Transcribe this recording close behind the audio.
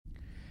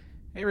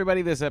Hey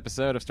everybody, this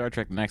episode of Star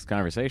Trek The Next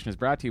Conversation is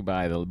brought to you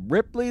by the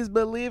Ripley's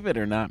Believe It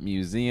or Not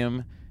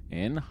Museum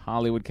in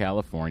Hollywood,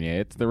 California.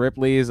 It's the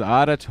Ripley's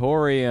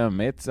Auditorium.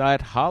 It's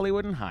at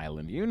Hollywood and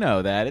Highland. You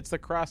know that. It's the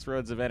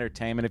crossroads of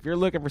entertainment. If you're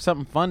looking for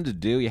something fun to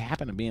do, you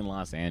happen to be in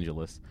Los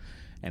Angeles,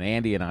 and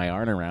Andy and I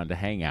aren't around to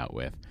hang out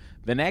with,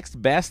 the next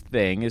best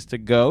thing is to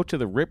go to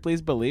the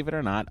Ripley's Believe It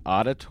or Not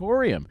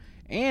Auditorium.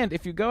 And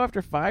if you go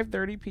after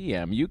 5:30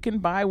 p.m., you can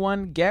buy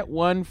one, get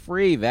one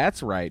free.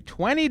 That's right.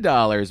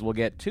 $20 will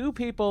get two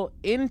people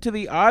into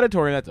the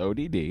auditorium. That's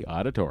ODD,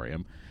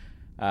 auditorium,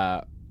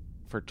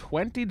 for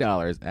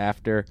 $20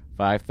 after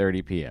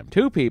 5:30 p.m.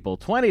 Two people,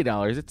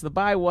 $20. It's the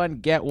buy one,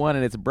 get one,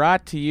 and it's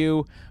brought to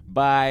you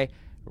by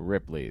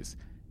Ripley's.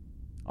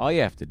 All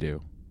you have to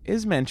do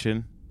is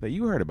mention that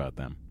you heard about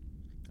them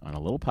on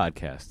a little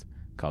podcast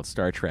called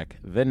Star Trek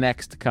The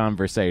Next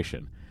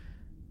Conversation.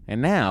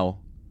 And now,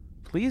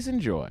 please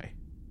enjoy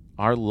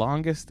our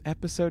longest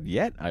episode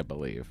yet, I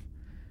believe.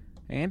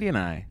 Andy and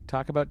I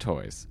talk about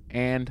toys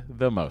and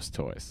the most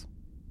toys.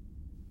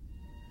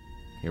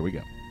 Here we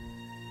go.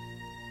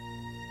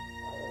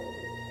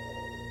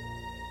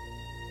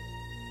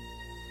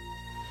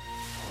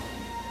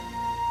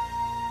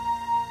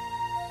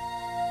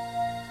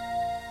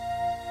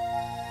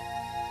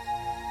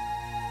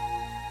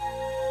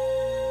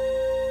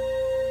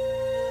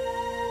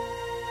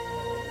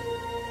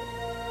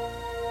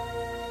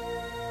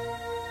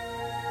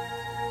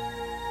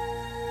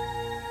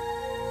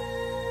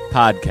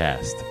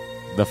 Podcast,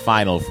 The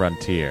Final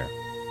Frontier.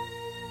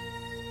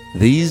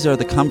 These are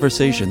the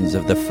conversations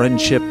of the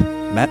friendship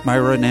Matt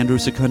Myra and Andrew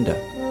Secunda.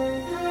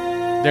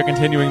 Their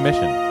continuing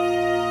mission.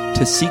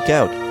 To seek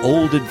out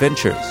old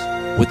adventures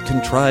with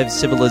contrived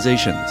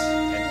civilizations.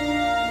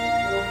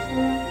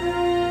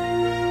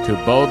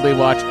 To boldly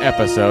watch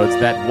episodes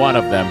that one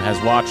of them has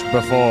watched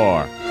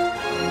before.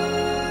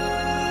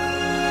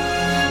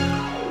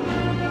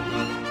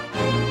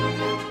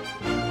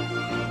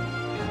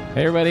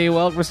 Hey everybody,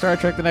 welcome to Star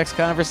Trek The Next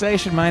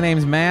Conversation. My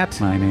name's Matt.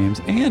 My name's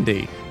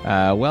Andy.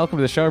 Welcome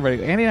to the show,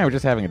 everybody. Andy and I were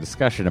just having a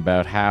discussion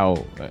about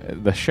how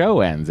the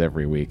show ends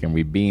every week and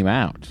we beam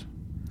out.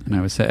 And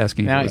I was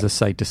asking if it was a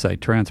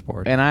site-to-site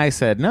transport. And I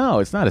said, no,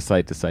 it's not a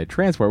site-to-site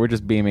transport. We're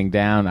just beaming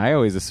down. I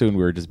always assumed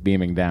we were just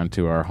beaming down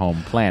to our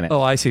home planet.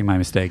 Oh, I see my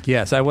mistake.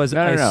 Yes, I was...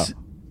 No.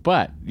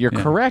 But you're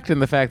correct in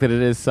the fact that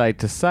it is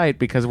site-to-site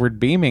because we're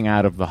beaming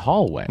out of the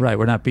hallway. Right,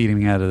 we're not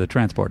beaming out of the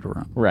transporter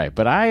room. Right,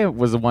 but I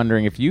was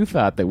wondering if you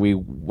thought that we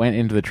went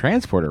into the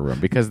transporter room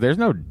because there's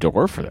no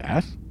door for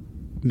that.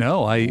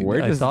 No, I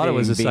thought it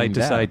was a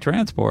site-to-site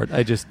transport.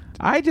 I just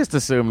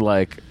assumed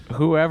like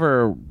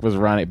whoever was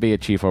running, be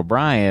it Chief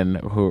O'Brien,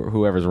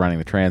 whoever's running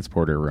the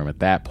transporter room at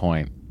that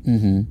point,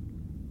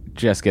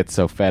 just gets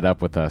so fed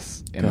up with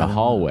us in the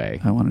hallway.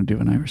 I want to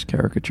do an Irish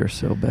caricature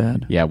so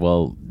bad. Yeah,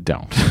 well,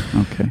 don't.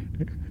 Okay.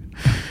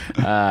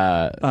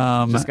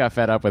 Just got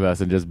fed up with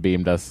us and just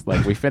beamed us.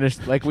 Like we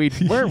finished, like we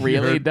weren't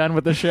really done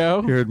with the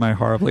show. You heard my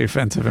horribly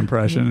offensive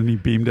impression, and he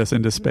beamed us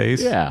into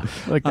space. Yeah,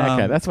 like that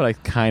guy. That's what I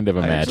kind of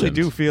imagined. I actually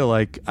do feel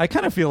like I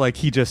kind of feel like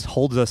he just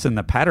holds us in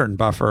the pattern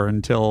buffer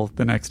until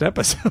the next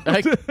episode.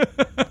 I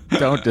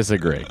don't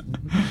disagree.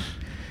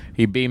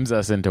 He beams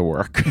us into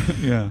work.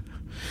 Yeah.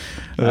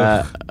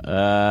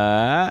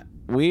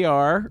 We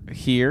are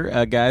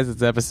here, guys.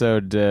 It's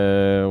episode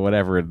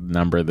whatever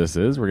number this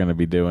is. We're going to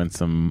be doing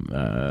some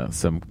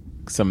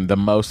the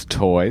most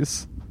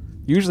toys.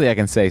 Usually, I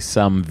can say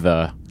some of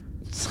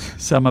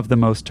the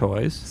most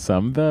toys.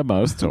 Some the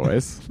most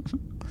toys.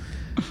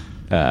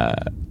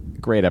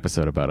 Great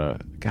episode about a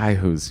guy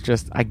who's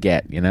just I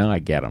get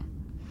him.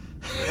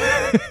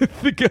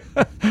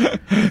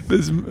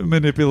 This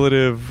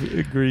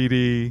manipulative,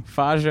 greedy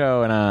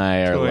Fajo and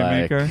I are toy like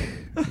maker.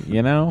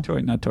 Not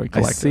toy collector.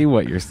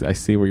 I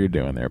see what you're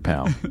doing there,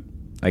 pal.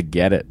 I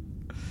get it.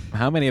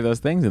 How many of those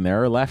things in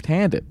there are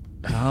left-handed?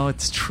 Oh,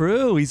 it's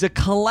true. He's a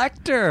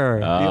collector.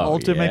 The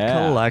ultimate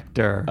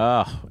collector.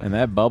 Oh, and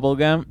that bubble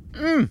gum.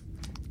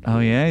 Oh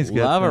yeah, he's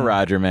got love a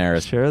Roger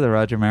Maris. Sure, the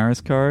Roger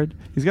Maris card.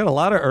 He's got a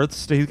lot of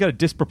Earth. He's got a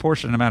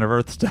disproportionate amount of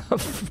Earth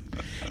stuff.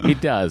 He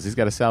does. He's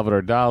got a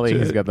Salvador Dali.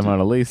 He's got the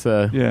Mona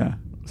Lisa. Yeah.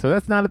 So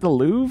that's not at the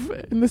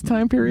Louvre in this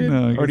time period?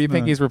 No, or do you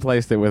think he's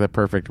replaced it with a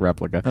perfect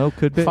replica? Oh,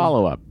 could be.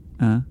 Follow up.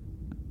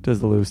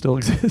 Does the Louvre still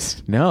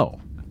exist? No.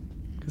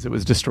 Because it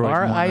was destroyed.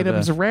 Are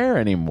items rare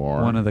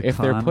anymore one of the if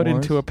they're put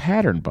into a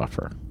pattern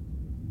buffer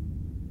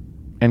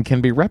and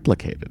can be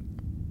replicated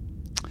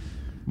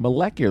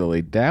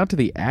molecularly down to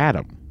the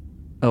atom?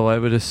 Oh, I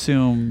would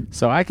assume.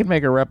 So I can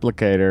make a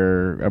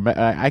replicator.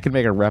 I can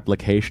make a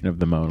replication of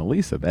the Mona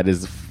Lisa that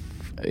is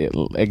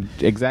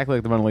exactly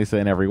like the Mona Lisa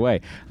in every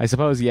way. I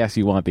suppose, yes,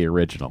 you want the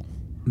original.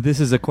 This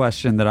is a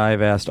question that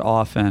I've asked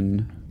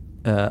often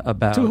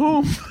about. To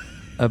whom?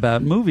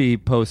 About movie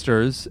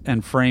posters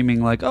and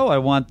framing, like, oh, I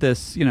want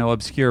this,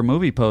 obscure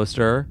movie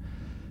poster,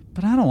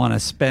 but I don't want to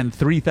spend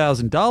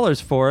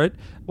 $3,000 for it.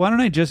 Why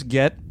don't I just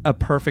get a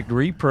perfect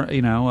repro? A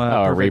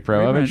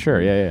repro of it,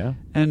 sure, yeah.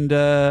 And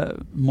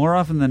more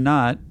often than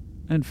not,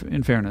 and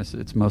in fairness,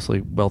 it's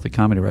mostly wealthy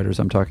comedy writers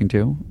I'm talking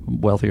to,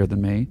 wealthier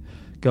than me,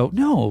 go,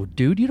 no,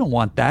 dude, you don't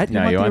want that.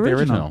 No, you want the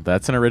original.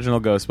 That's an original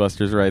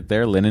Ghostbusters right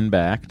there, linen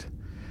backed.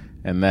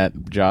 And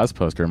that Jaws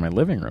poster in my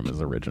living room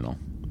is original.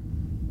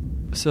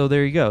 So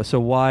there you go. So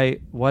why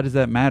does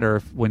that matter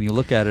if when you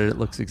look at it, it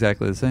looks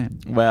exactly the same?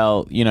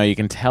 Well, you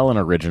can tell an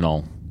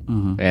original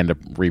and a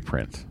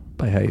reprint.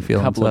 By how you feel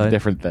A couple inside. of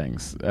different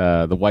things.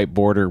 The white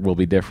border will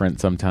be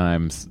different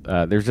sometimes.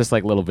 There's just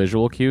like little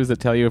visual cues that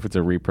tell you if it's a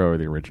repro or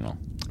the original.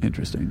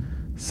 Interesting.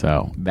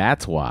 So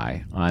that's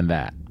why on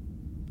that.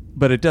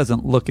 But it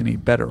doesn't look any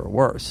better or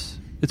worse.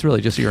 It's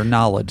really just your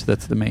knowledge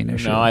that's the main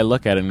issue. No, I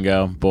look at it and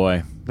go,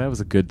 boy, that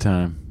was a good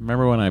time.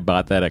 Remember when I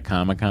bought that at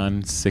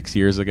Comic-Con 6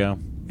 years ago?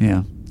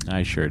 Yeah.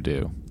 I sure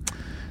do.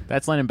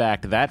 That's lending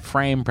back. That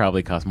frame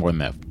probably cost more than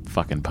that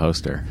fucking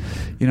poster.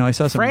 I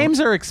saw some... Frames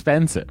are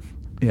expensive.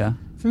 Yeah.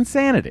 It's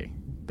insanity.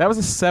 That was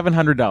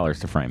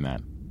 $700 to frame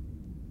that.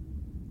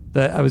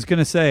 I was going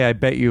to say, I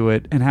bet you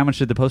it... And how much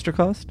did the poster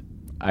cost?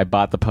 I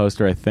bought the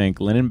poster, I think,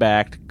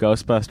 linen-backed,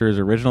 Ghostbusters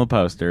original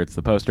poster. It's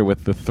the poster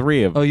with the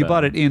three of Oh, you them.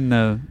 bought it in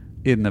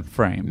the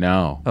frame.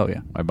 No. Oh,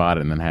 yeah. I bought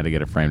it and then had to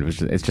get it framed.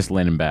 It's just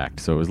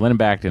linen-backed. So it was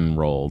linen-backed and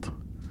rolled.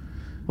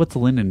 What's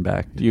linen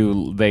back?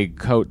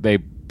 They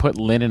put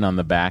linen on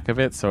the back of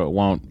it so it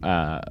won't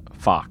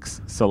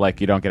fox. So,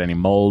 like, you don't get any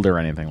mold or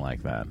anything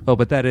like that. Oh,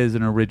 but that is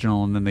an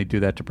original, and then they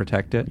do that to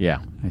protect it? Yeah.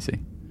 I see.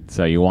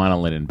 So you want a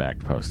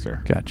linen-backed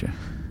poster. Gotcha.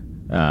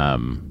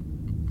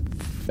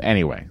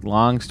 Anyway,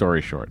 long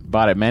story short,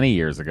 bought it many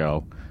years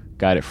ago,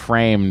 got it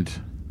framed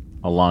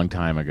a long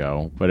time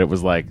ago, but it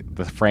was like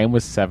the frame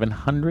was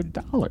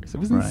 $700. It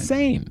was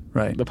insane.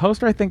 Right. The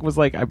poster, I think, was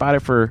like I bought it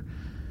for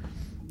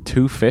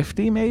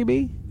 $250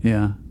 maybe.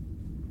 Yeah.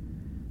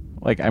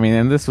 Like, I mean,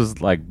 and this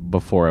was like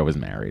before I was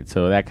married,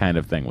 so that kind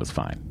of thing was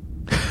fine.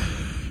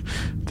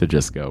 To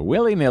just go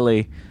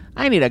willy-nilly,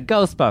 I need a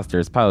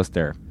Ghostbusters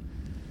poster.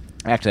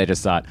 Actually, I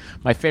just saw it.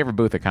 My favorite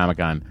booth at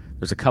Comic-Con,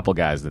 there's a couple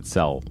guys that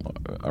sell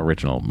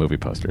original movie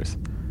posters.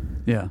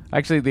 Yeah.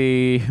 Actually,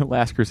 the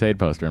Last Crusade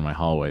poster in my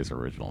hallway is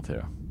original,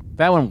 too.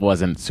 That one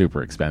wasn't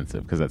super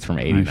expensive because that's from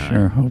 '89. I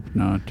sure hope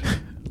not.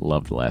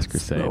 Loved The Last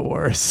Crusade. The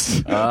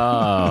worst.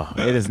 Oh,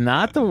 it is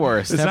not the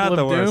worst. It's Temple not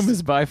the of worst. Doom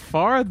is by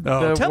far the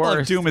worst. Temple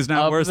of Doom is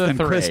not of worse the than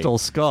three. Crystal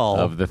Skull.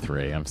 Of the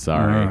three, I'm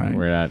sorry. All right.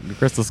 We're not.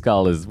 Crystal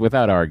Skull is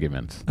without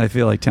argument. I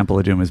feel like Temple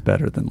of Doom is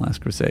better than Last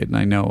Crusade, and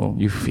I know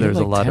You feel there's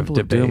like a lot Temple of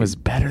of debate. Doom is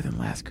better than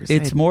Last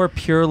Crusade. It's more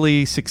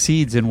purely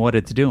succeeds in what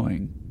it's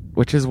doing.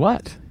 Which is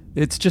what?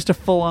 It's just a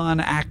full-on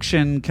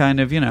action kind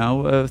of,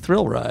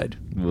 thrill ride.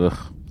 Ugh.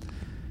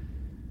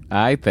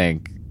 I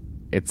think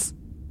it's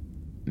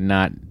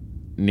not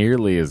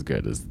nearly as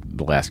good as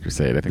The Last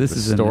Crusade. I think This the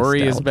is a story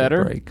is nostalgia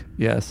better. break.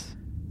 Yes.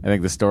 I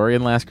think the story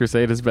in Last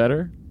Crusade is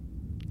better.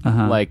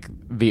 Uh-huh. Like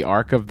the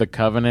Ark of the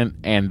Covenant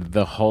and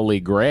the Holy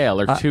Grail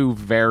are two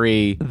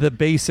very the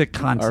basic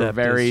concept are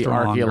very is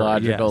stronger.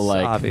 archaeological Yes,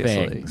 like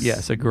obviously. things.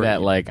 Yes, agreed.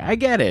 That like I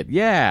get it,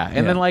 yeah.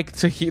 And then like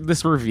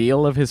this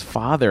reveal of his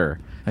father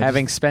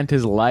having spent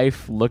his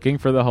life looking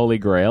for the Holy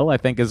Grail, I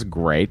think is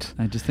great.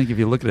 I just think if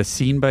you look at a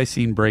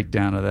scene-by-scene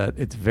breakdown of that,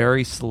 it's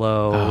very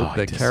slow. Oh, I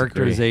the disagree.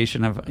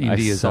 characterization of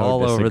Indy is so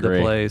all over the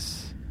disagree.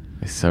 place.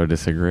 I so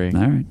disagree.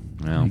 All right.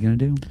 Well, What are you going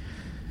to do?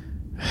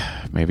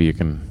 maybe you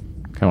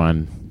can come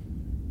on.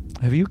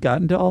 Have you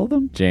gotten to all of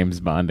them? James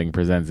Bonding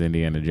presents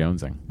Indiana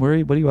Jonesing. What are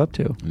you up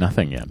to?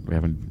 Nothing yet. We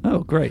haven't. Oh,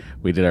 great.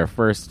 We did our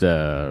first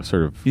sort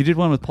of. You did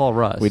one with Paul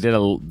Russ. We did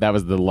that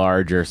was the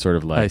larger sort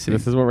of I like. see.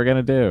 This is what we're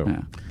gonna do.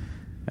 Yeah.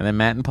 And then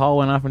Matt and Paul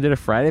went off and did a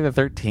Friday the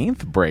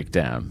 13th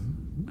breakdown.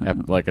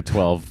 Like a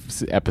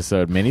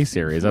 12-episode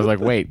miniseries. I was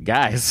like, wait,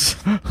 guys.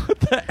 What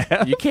the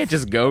hell? You can't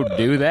just go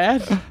do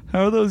that.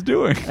 How are those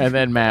doing? And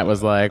then Matt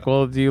was like,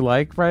 well, do you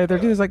like Friday the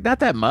 13th? I was like, not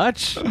that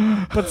much,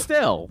 but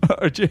still.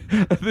 Are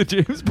the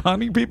James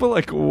Bonding people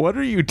like, what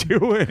are you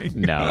doing?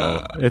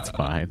 No, it's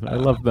fine. I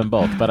love them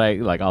both. But I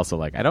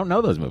I don't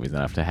know those movies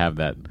enough to have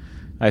that.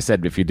 I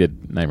said, if you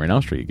did Nightmare on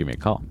Elm Street, you give me a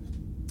call.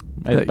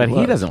 That But you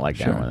he love. doesn't like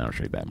Sure. Nightmare on Elm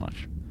Street that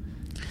much.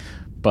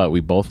 But we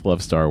both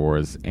love Star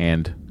Wars,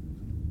 and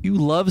You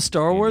love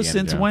Star Wars? Indiana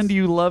Since Jones. when do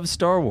you love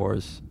Star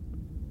Wars?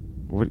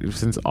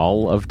 since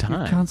all of You're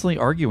time. constantly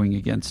arguing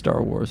against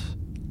Star Wars.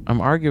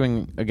 I'm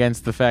arguing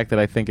against the fact that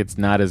I think it's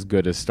not as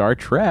good as Star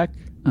Trek.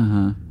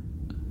 Uh-huh.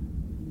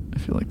 I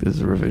feel like this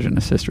is a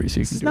revisionist history, so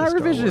you can It's do not a Star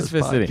revisionist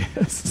Wars history.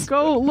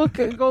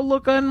 podcast. Go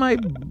look on my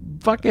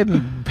fucking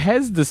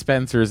Pez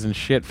dispensers and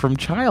shit from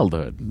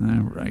childhood.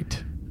 All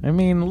right. I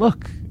mean,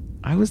 look,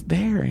 I was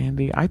there,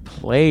 Andy. I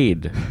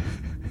played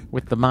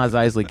with the Mos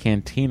Eisley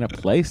Cantina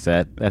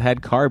playset that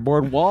had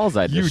cardboard walls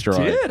I You destroyed.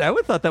 did? I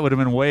would thought that would have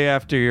been way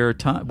after your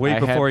time, way I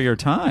before had- your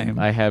time.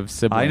 I have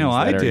siblings I know that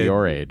I are did.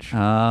 your age. Oh,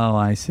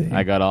 I see.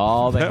 I got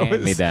all the That was-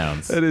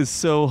 hand-me-downs. That is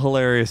so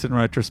hilarious in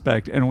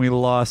retrospect, and we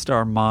lost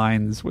our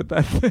minds with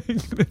that thing.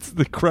 It's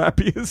the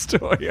crappiest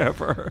toy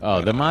ever.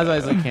 Oh, the Mos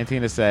Eisley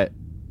Cantina set.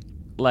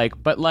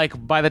 But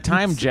by the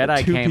time It's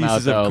Jedi two came out,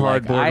 pieces though, of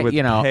cardboard like, with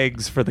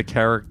pegs for the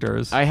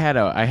characters. I had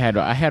a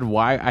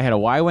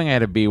Y wing, I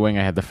had a B wing,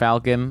 I had the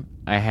Falcon,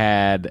 I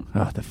had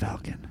the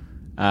Falcon.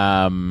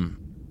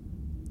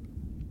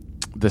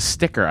 the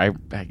sticker,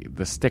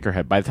 the sticker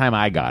had, by the time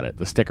I got it,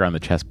 the sticker on the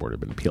chessboard had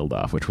been peeled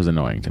off, which was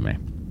annoying to me.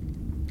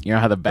 You know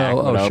how the back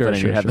would open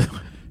and you had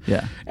the...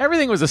 Yeah.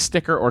 Everything was a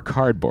sticker or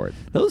cardboard.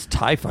 Those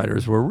TIE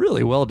fighters were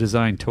really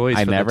well-designed toys.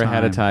 I for never the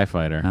had a time. TIE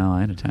fighter. No,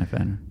 I had a TIE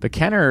fighter. The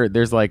Kenner,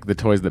 there's like the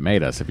Toys That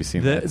Made Us. Have you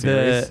seen that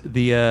series?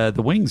 The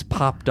wings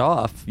popped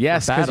off.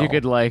 Yes, because you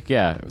could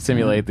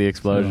simulate the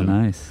explosion. So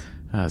nice.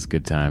 That was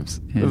good times.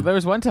 Yeah. There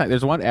was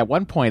at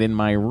one point in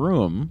my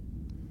room,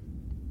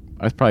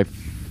 I was probably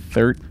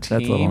 13.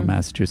 That's little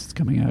Massachusetts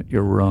coming out.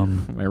 Your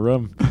room. My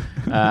room.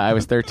 I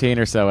was 13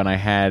 or so, and I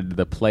had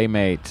the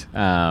Playmate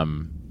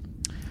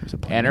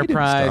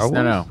Enterprise.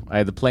 No. I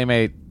had the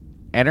Playmate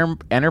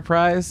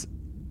Enterprise,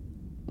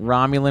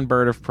 Romulan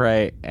Bird of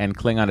Prey, and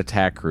Klingon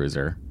attack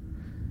cruiser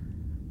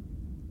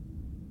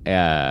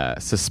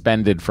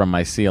suspended from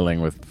my ceiling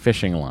with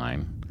fishing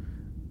line,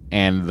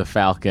 and the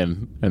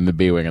Falcon and the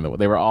B-Wing.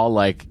 They were all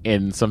like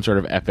in some sort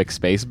of epic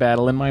space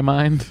battle in my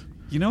mind.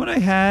 You know what I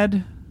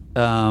had?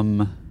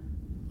 Although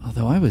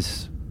I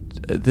was...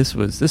 This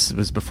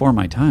was before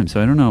my time,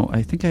 so I don't know.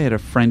 I think I had a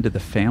friend of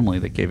the family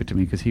that gave it to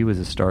me because he was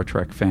a Star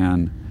Trek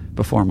fan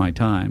before my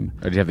time.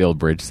 Oh, did you have the old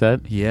bridge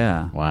set?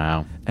 Yeah.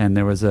 Wow. And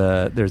there's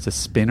a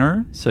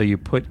spinner, so you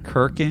put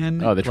Kirk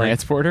in. Oh, the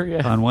transporter,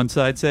 yeah. On one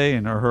side, say,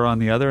 or her on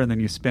the other, and then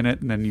you spin it,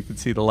 and then you can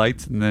see the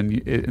lights, and then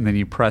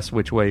you press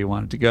which way you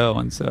want it to go,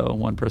 and so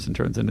one person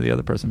turns into the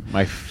other person.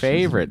 My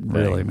favorite thing.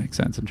 Really makes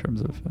sense in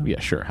terms of yeah,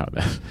 sure, how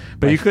that.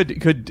 But you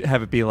could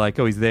have it be like,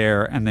 oh, he's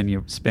there, and then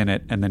you spin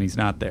it, and then he's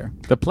not there.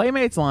 The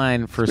Playmates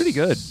line for pretty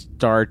good.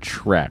 Star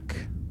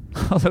Trek.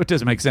 Although it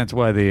doesn't make sense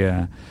why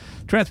the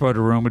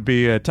transporter room would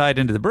be tied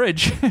into the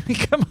bridge. I mean,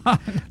 come on.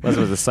 Unless it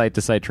was a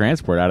site-to-site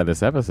transport out of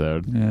this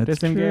episode. Yeah, it's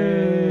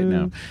Disengage.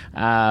 true.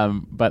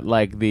 No. But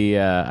like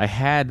I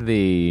had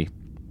my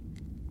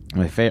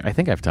favorite. I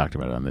think I've talked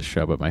about it on this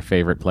show, but my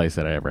favorite place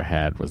that I ever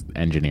had was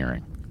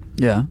engineering.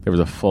 Yeah. There was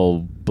a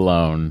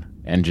full-blown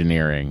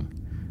engineering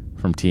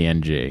from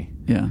TNG.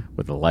 Yeah.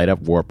 With a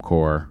light-up warp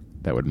core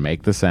that would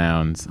make the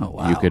sounds. Oh,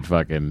 wow. You could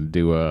fucking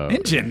do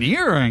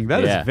engineering.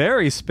 That is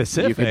very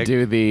specific. You could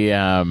do the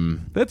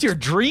that's your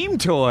dream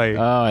toy.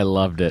 Oh, I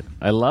loved it.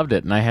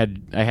 And I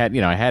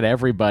had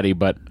everybody,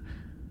 but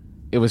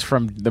it was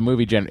from the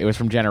movie it was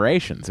from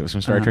Generations. It was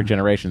from Star Trek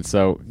Generations.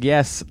 So,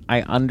 yes,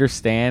 I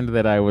understand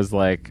that I was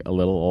like a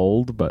little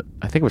old, but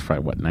I think it was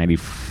probably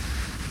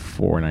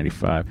 94,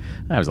 95.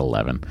 I was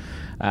 11.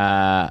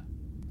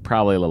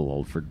 Probably a little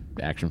old for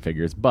action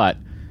figures, but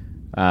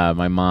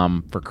my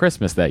mom for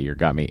Christmas that year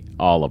got me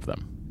all of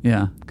them.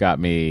 Yeah. Got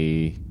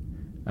me,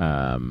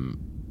 the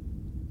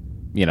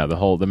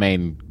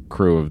main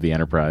crew of the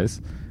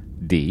Enterprise,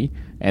 D,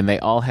 and they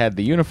all had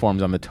the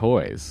uniforms on the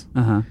toys.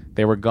 Uh-huh.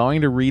 They were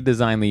going to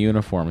redesign the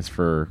uniforms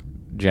for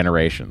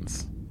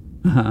Generations.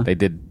 Uh-huh. They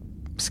did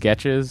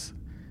sketches.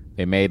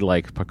 They made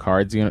like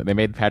Picard's they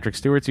made Patrick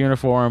Stewart's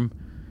uniform,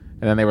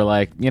 and then they were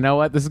like, you know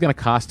what? This is going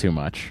to cost too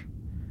much.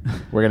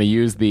 We're going to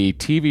use the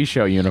TV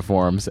show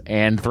uniforms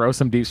and throw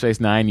some Deep Space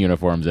Nine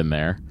uniforms in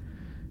there.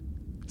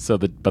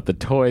 But the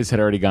toys had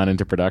already gone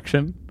into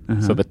production,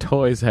 so the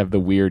toys have the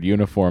weird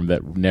uniform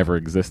that never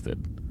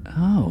existed.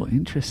 Oh,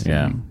 interesting.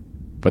 Yeah,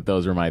 but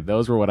those were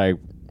what I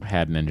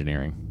had in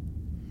engineering.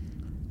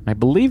 I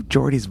believe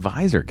Geordi's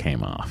visor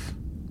came off.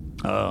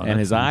 Oh, and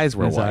his eyes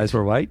were white. His eyes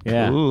were white.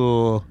 Yeah.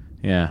 Cool.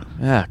 Yeah.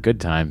 Ah, good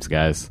times,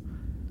 guys.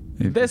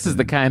 This is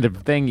the kind of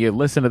thing you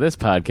listen to this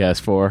podcast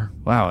for.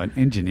 Wow, an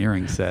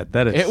engineering set.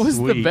 That is It was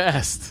sweet. the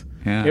best.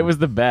 Yeah. It was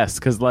the best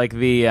because, like,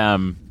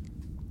 I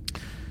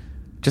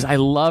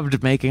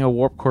loved making a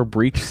warp core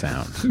breach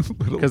sound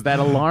because that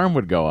alarm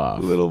would go off.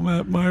 Little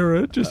Matt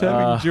Myra just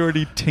having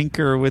Geordi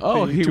tinker with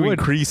to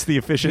increase the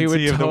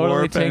efficiency of the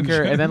warp tinker.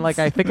 engine. And then, like,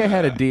 I think I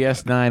had a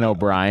DS9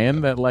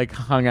 O'Brien that, like,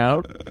 hung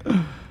out.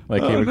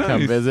 Like, he would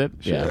come visit.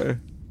 Sure. Yeah.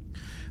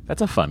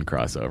 That's a fun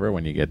crossover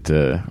when you get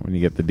the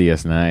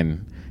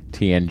DS9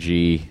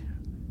 TNG.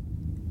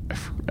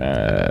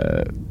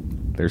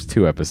 There's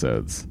 2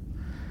 episodes.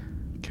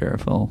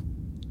 Careful.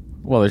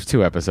 Well, there's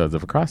 2 episodes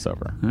of a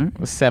crossover. Right.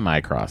 A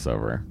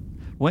semi-crossover.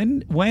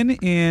 When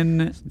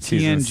in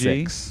Season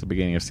TNG? 6, the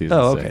beginning of season 6.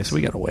 Oh, okay. So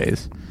we got a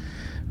ways.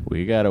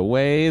 We got a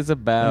ways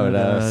about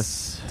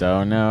us.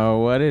 Don't know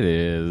what it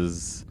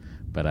is,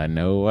 but I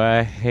know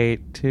I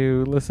hate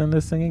to listen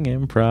to singing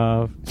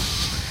improv.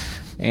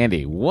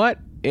 Andy, what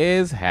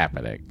is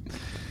happening?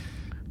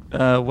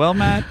 Well,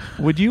 Matt,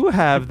 would you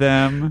have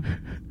them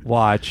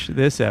watch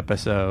this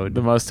episode?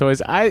 The most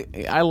toys. I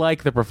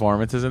like the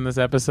performances in this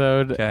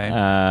episode. Okay.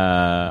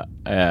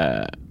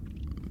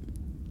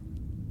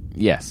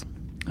 Yes.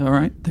 All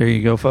right. There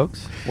you go,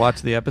 folks.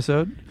 Watch the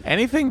episode.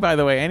 Anything, by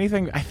the way,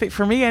 anything. I think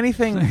for me,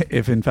 anything.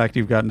 If in fact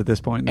you've gotten to this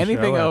point in the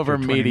anything show, over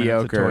after 20 minutes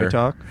of mediocre. toy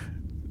talk.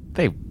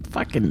 They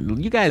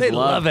fucking. You guys They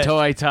love love it.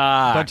 toy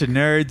talk. Bunch of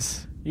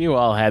nerds. You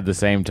all had the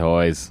same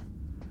toys.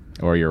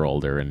 Or you're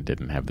older and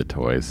didn't have the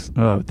toys.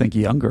 Oh, I think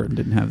younger and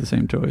didn't have the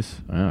same toys.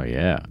 Oh,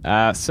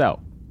 yeah.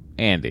 So,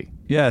 Andy.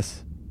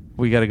 Yes.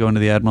 We got to go into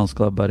the Admirals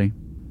Club, buddy.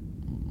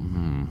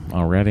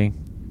 Already?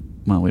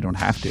 Well, we don't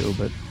have to,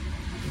 but...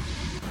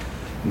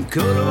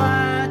 Go to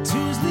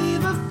iTunes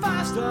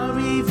 5-star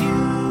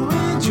review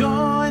and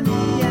join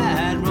the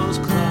Admirals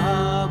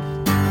Club.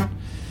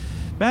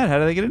 Matt, how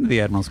do they get into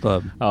the Admirals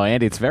Club? Oh,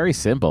 Andy, it's very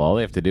simple. All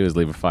they have to do is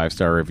leave a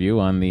 5-star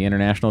review on the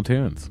International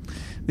Tunes.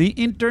 The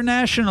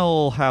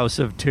International House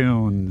of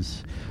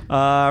Tunes.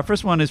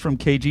 First one is from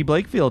KG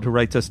Blakefield, who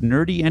writes us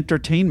Nerdy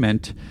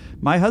Entertainment.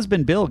 My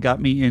husband Bill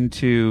got me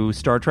into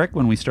Star Trek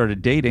when we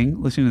started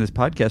dating. Listening to this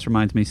podcast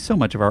reminds me so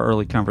much of our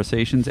early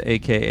conversations,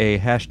 a.k.a.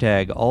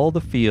 hashtag all the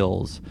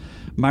feels.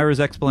 Myra's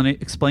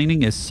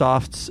explaining is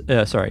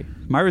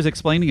Myra's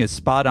explaining is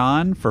spot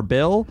on for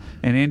Bill,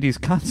 and Andy's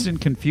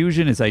constant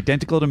confusion is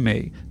identical to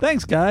me.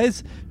 Thanks,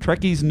 guys.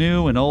 Trekkies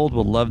new and old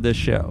will love this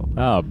show.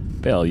 Oh,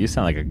 Bill, you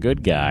sound like a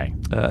good guy.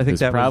 I think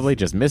who's that probably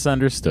just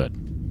misunderstood.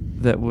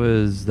 That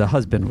was the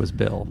husband was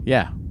Bill.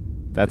 Yeah.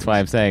 That's why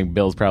I'm saying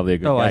Bill's probably a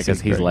good guy, I see.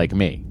 because he's Great. like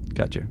me.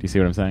 Gotcha. Do you see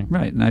what I'm saying?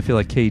 Right, and I feel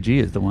like KG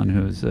is the one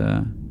who's...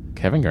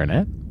 Kevin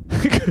Garnett?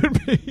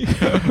 Could be.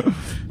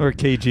 Or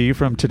KG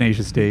from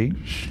Tenacious D.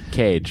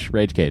 Rage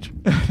Cage.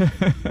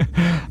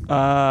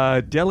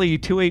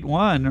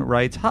 Deli281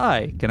 writes,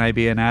 Hi, can I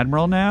be an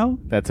admiral now?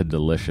 That's a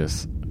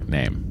delicious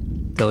name.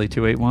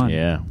 Deli281.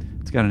 Yeah.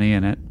 It's got an E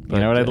in it. You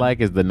know what I'd like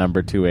is the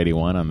number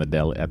 281 on the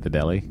deli at the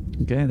deli.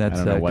 Okay,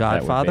 that's I don't know what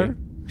that would Godfather.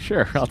 be.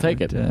 Sure, I'll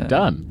take it. But,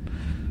 Done.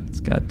 It's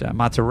got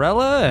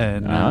mozzarella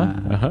and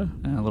a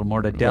little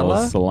mortadella. A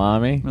little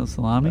salami. Little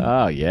salami.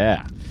 Oh,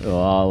 yeah. A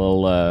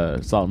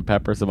little salt and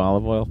pepper, some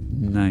olive oil.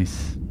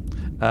 Nice.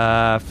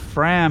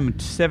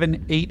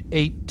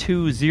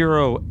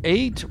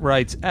 Fram788208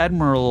 writes,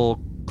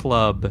 Admiral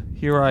Club,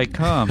 here I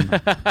come.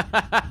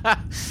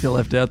 You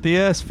left out the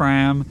S,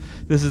 Fram.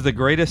 This is the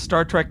greatest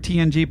Star Trek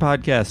TNG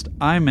podcast.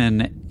 I'm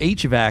an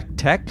HVAC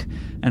tech,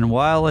 and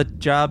while at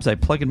jobs, I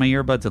plug in my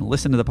earbuds and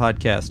listen to the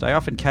podcast. I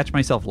often catch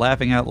myself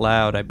laughing out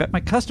loud. I bet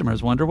my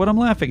customers wonder what I'm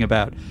laughing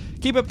about.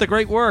 Keep up the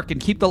great work and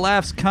keep the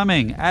laughs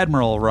coming.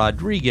 Admiral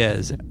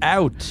Rodriguez,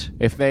 out.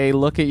 If they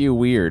look at you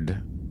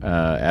weird,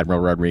 Admiral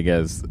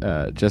Rodriguez,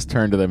 just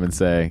turn to them and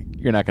say,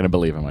 you're not going to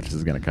believe how much this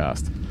is going to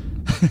cost.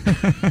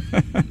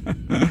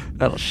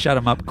 That'll shut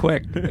him up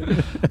quick.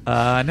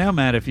 Now,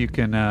 Matt, if you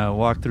can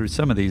walk through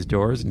some of these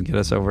doors and get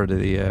us over to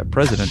the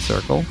President's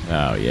Circle.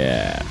 Oh,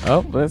 yeah.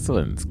 Oh, this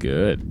one's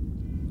good.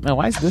 Now,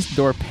 why is this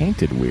door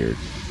painted weird?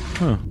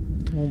 Huh.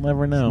 We'll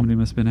never know. Somebody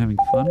must have been having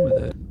fun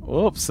with it.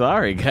 Oops,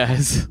 sorry,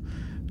 guys.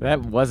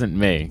 That wasn't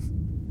me.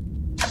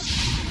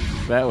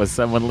 That was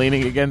someone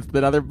leaning against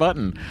another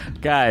button.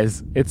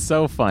 Guys, it's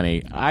so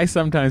funny. I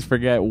sometimes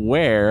forget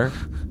where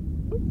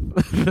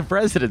the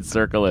President's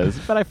Circle is,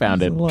 but I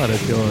found it. A lot of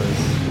doors.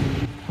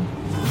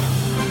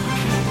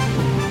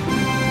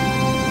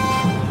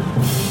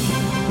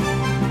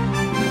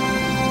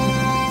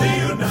 The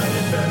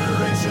United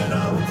Federation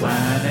of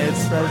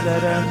Planets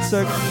President's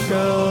Circle.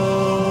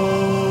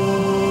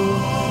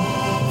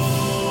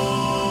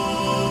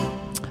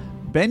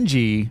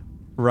 Benji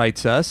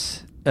writes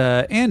us,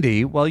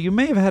 Andy, while you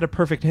may have had a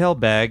perfect hail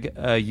bag,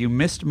 you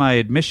missed my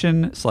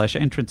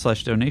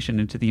admission/entrance/donation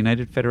into the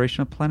United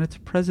Federation of Planets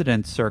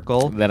President's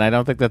Circle. Then I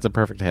don't think that's a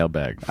perfect hail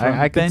bag. From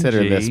I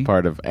consider Benji. this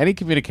part of any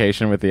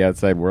communication with the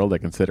outside world. I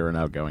consider an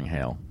outgoing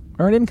hail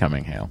or an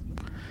incoming hail.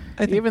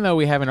 Even though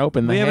we haven't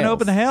opened the we haven't hails.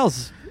 opened the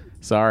hails.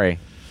 Sorry.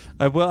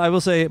 I will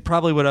say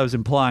probably what I was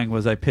implying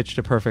was I pitched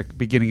a perfect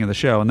beginning of the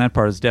show, and that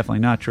part is definitely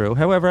not true.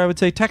 However, I would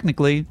say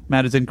technically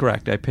Matt is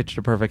incorrect. I pitched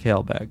a perfect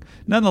hail bag.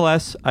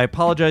 Nonetheless, I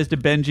apologize to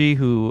Benji,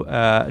 who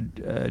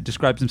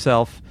describes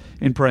himself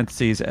in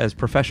parentheses as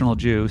professional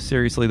Jew.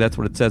 Seriously, that's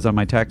what it says on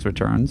my tax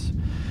returns.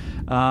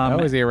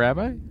 Is he a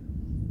rabbi?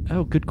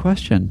 Oh, good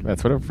question.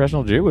 That's what a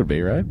professional Jew would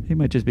be, right? He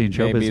might just be in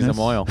show Maybe business.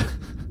 some oil.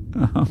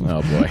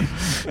 Oh, boy.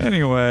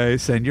 Anyway,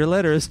 send your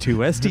letters to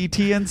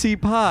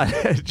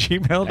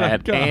sttncpod@gmail.com.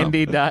 At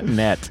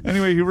andy.net.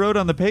 Anyway, he wrote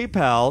on the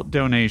PayPal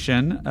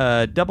donation,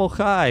 double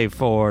high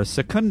for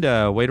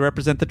Secunda, way to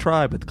represent the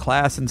tribe with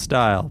class and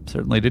style.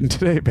 Certainly didn't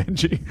today,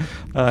 Benji.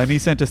 And he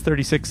sent us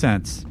 36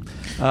 cents.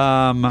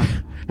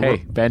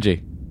 Hey,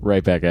 Benji.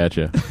 Right back at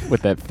you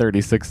with that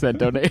 36-cent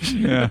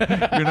donation.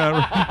 Yeah, you're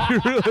not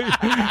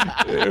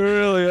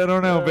really. I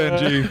don't know,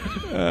 Benji.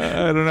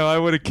 I don't know. I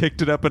would have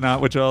kicked it up a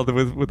notch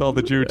with all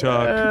the Jew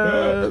talk.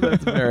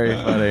 That's very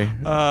funny.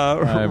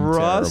 I'm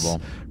terrible.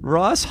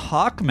 Ross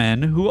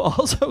Hockman, who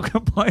also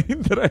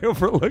complained that I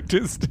overlooked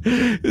his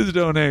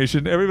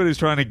donation. Everybody's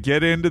trying to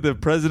get into the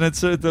President's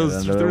through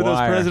those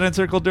President's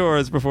Circle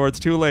doors before it's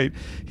too late.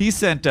 He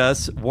sent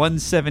us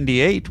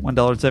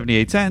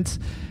 $1.78.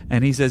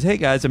 And he says, "Hey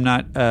guys, I'm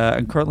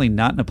currently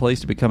not in a place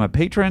to become a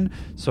patron,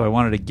 so I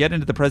wanted to get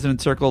into the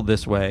President's Circle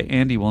this way.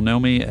 Andy will know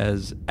me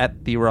as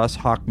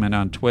 @theRossHawkman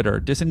on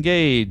Twitter.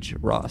 Disengage,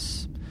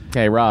 Ross."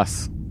 Hey,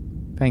 Ross.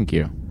 Thank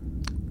you.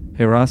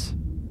 Hey, Ross.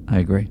 I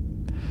agree.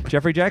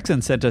 Jeffrey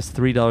Jackson sent us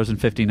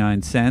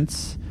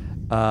 $3.59,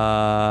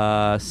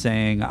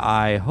 saying,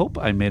 "I hope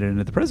I made it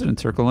into the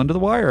President's Circle under the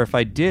wire. If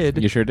I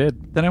did, You sure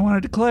did. then I want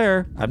to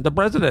declare I'm the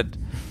president.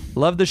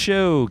 Love the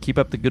show. Keep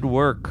up the good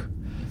work."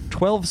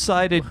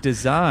 12-sided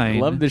design.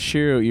 Love the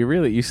shoe.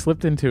 You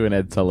slipped into an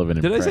Ed Sullivan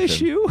Did impression. I say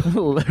shoe?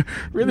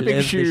 Really big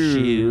Love the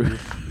shoe.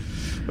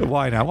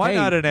 Why not? Why Hey,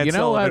 not an Ed you know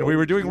Sullivan? what? We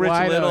were doing Rich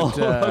Why Little.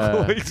 don't, a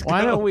couple weeks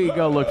why ago. don't we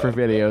go look for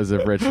videos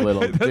of Rich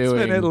Little That's doing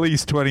been at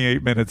least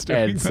 28 minutes doing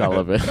Ed that.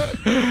 Sullivan?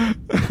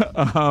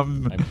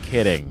 I'm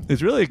kidding.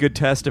 It's really a good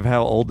test of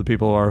how old the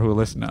people are who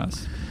listen to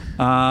us.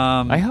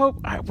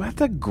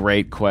 That's a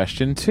great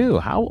question too.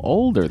 How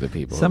old are the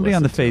people? who Somebody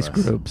on the listen face to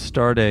us? group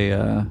start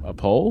a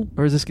poll.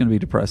 or is this going to be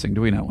depressing?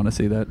 Do we not want to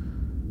see that?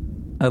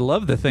 I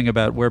love the thing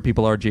about where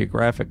people are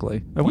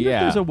geographically. I wonder if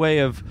Yeah. there's a way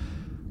of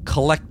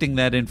collecting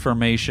that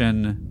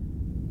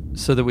information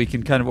so that we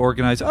can kind of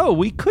organize. Oh,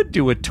 we could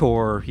do a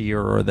tour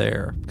here or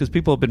there because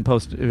people have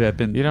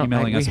been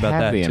emailing us about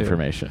that the too.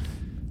 information.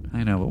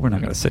 I know, but we're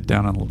not going to sit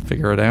down and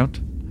figure it out.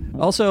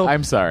 Also,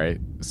 I'm sorry.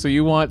 So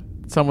you want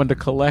someone to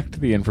collect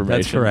the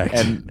information? That's correct.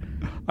 And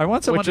I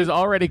want someone which is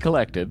already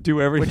collected.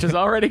 do everything. Which is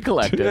already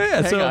collected.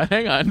 Yeah,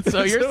 hang on.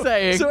 So you're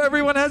saying so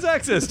everyone has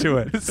access to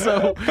it.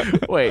 So,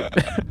 wait,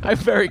 I'm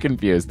very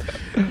confused.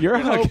 Your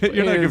hope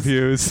You're not is-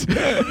 confused.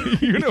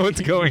 You know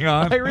what's going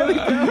on. I really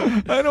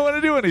don't. I don't want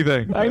to do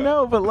anything. I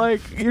know, but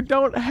like, you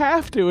don't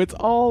have to. It's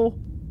all.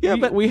 Yeah, we,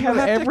 but we you have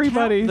have to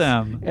everybody's.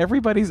 count them.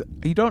 Everybody's.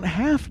 You don't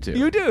have to.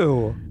 You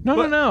do.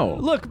 No.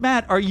 Look,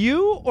 Matt, are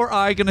you or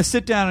I going to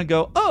sit down and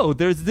go, oh,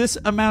 there's this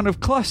amount of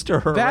cluster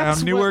That's around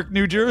what- Newark,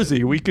 New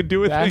Jersey. We could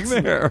do a thing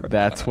there.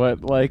 That's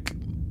what like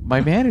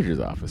my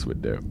manager's office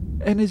would do.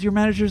 And is your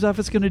manager's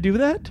office going to do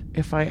that?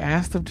 If I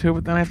asked them to,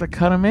 but then I have to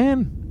cut them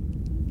in.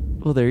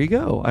 Well, there you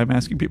go. I'm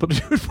asking people to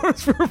do it for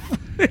us for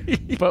free.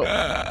 But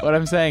what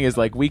I'm saying is,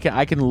 like,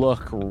 I can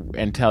look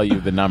and tell you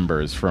the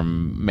numbers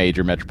from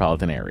major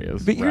metropolitan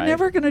areas. But you're right?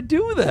 never going to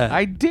do that.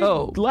 I did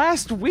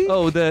last week.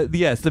 Oh,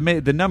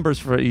 the numbers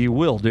for you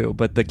will do,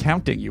 but the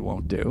counting you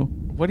won't do.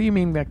 What do you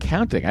mean that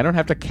counting? I don't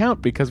have to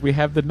count because we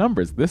have the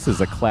numbers. This is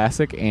a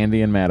classic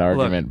Andy and Matt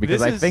argument because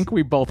this I is- think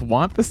we both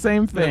want the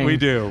same thing. We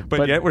do,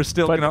 but yet we're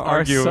still but gonna are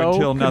argue so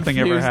until nothing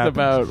ever confused happens.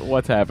 about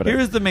what's happening.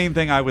 Here's the main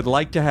thing I would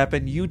like to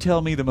happen. You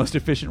tell me the most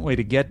efficient way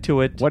to get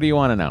to it. What do you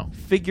want to know?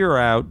 Figure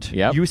out.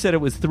 Yep. You said it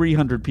was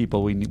 300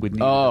 people would need.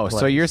 Oh, to so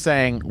replace. you're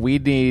saying we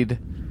need...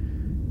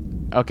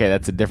 Okay,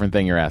 that's a different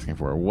thing you're asking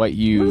for. What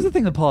is the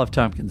thing that Paul F.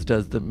 Tompkins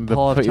does? The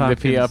Paul F.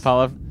 Tompkins.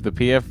 The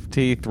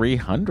PFT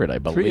 300, I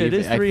believe. It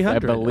is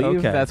 300. I believe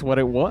Okay. that's what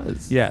it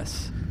was.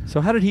 Yes.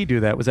 So how did he do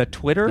that? Was that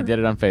Twitter? He did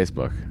it on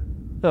Facebook.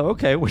 Oh,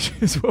 okay, which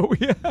is what we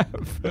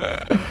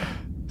have.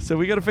 So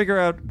we got to figure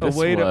out a This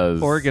way to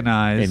was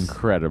organize.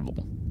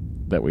 Incredible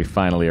that we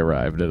finally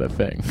arrived at a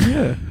thing.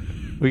 Yeah.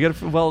 We got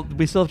to. Well,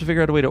 we still have to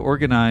figure out a way to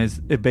organize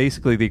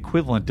basically the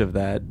equivalent of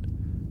that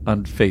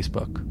on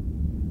Facebook.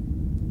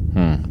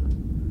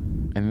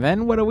 And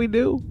then what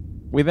do?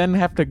 We then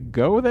have to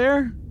go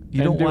there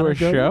You and don't do want a to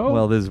go? show?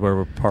 Well, this is where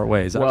we're part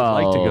ways. I would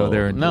like to go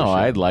there and do a no, show.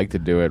 I'd like to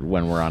do it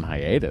when we're on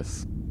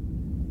hiatus.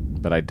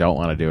 But I don't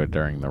want to do it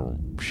during the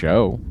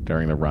show,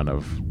 during the run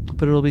of...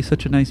 But it'll be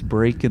such a nice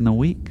break in the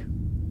week.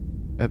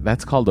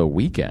 That's called a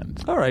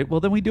weekend. All right,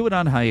 well then we do it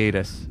on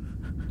hiatus.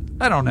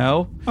 I don't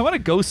know. I want to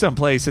go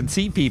someplace and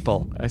see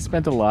people I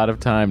spent a lot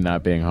of time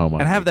not being home on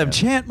and have them weekends.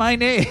 chant my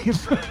name.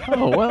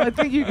 Oh, well, I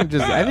think you can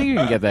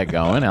get that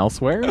going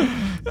elsewhere.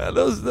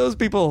 Those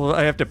people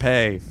I have to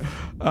pay.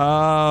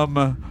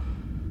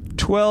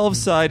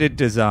 12-sided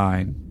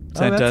design.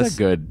 That's a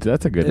good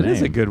It name.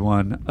 is a good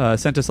one.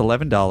 Sent us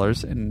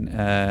 $11,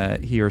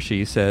 and he or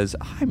she says,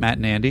 "Hi, Matt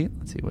and Andy."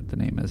 Let's see what the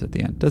name is at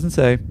the end. Doesn't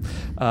say.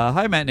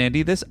 Hi, Matt and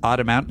Andy. This odd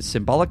amount is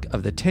symbolic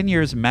of the 10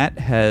 years Matt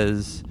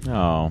has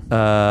Oh.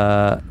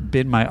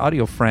 been my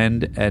audio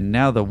friend, and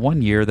now the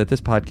 1 year that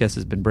this podcast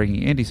has been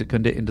bringing Andy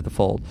Secunda into the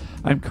fold.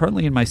 I'm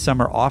currently in my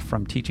summer off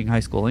from teaching high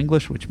school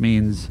English, which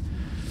means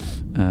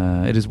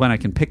it is when I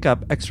can pick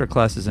up extra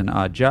classes and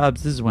odd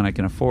jobs. This is when I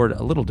can afford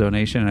a little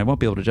donation, and I won't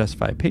be able to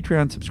justify a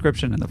Patreon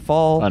subscription in the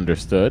fall.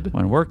 Understood.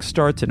 When work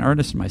starts in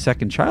earnest and my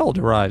second child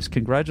arrives.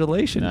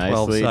 Congratulations,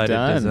 Nicely 12-sided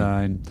done.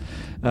 design.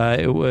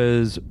 It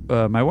was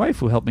my wife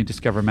who helped me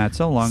discover Matt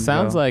so long ago.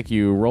 Sounds like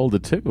you rolled a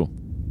 2.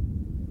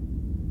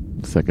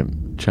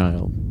 Second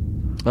child.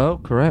 Oh,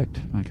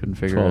 correct. I couldn't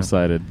figure it out.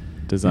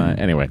 12-sided design.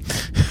 Yeah. Anyway.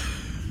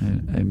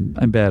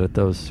 I'm bad at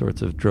those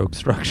sorts of joke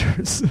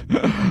structures. It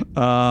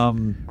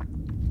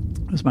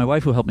was my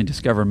wife who helped me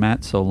discover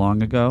Matt so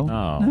long ago.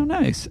 Oh.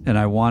 Nice. And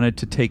I wanted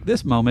to take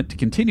this moment to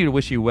continue to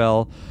wish you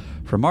well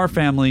from our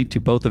family to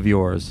both of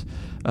yours.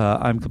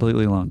 I'm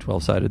completely alone,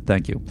 12-sided.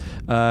 Thank you.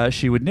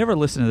 She would never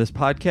listen to this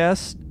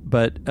podcast,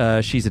 but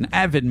she's an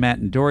avid Matt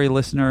and Dory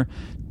listener,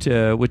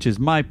 which is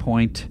my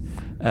point,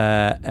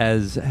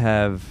 as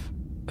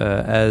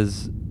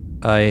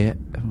I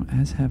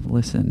have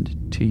listened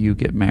to you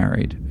get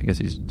married. I guess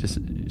he's just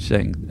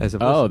saying as a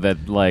Oh,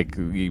 that like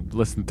you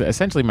listened to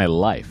essentially my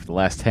life the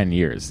last 10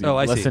 years. You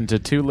I see. listened to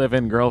 2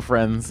 live-in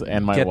girlfriends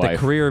and my get wife. the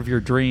career of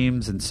your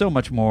dreams and so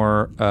much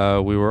more.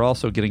 We were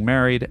also getting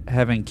married,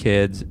 having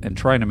kids, and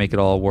trying to make it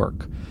all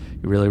work.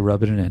 You really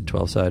rubbing it in,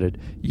 12-sided.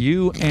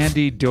 You,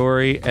 Andy,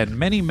 Dory, and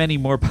many, many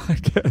more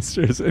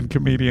podcasters and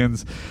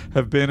comedians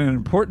have been an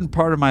important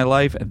part of my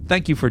life, and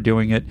thank you for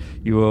doing it.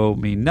 You owe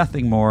me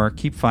nothing more.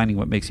 Keep finding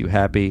what makes you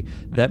happy.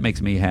 That makes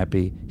me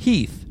happy.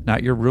 Heath,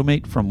 not your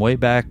roommate from way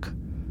back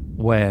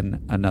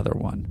when another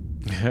one.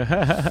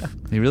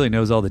 He really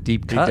knows all the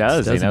deep He cuts.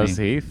 does. He doesn't knows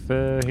Heath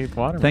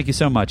Waterman. Thank you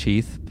so much,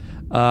 Heath.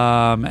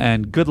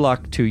 And good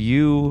luck to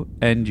you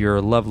and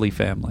your lovely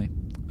family.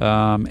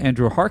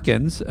 Andrew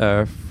Harkins,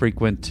 a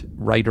frequent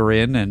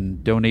writer-in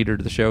and donator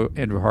to the show,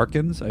 Andrew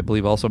Harkins, I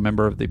believe also a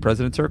member of the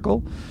President's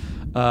Circle,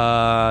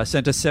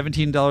 sent us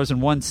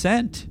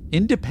 $17.01,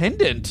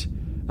 independent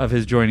of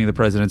his joining the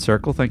President's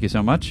Circle. Thank you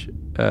so much,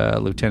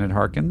 Lieutenant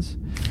Harkins.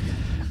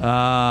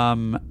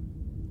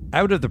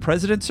 Out of the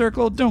President's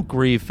Circle, don't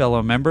grieve,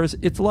 fellow members.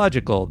 It's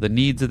logical. The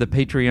needs of the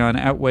Patreon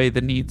outweigh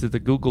the needs of the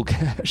Google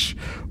Cash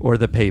or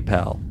the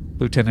PayPal.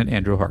 Lieutenant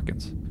Andrew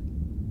Harkins.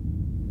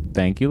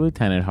 Thank you,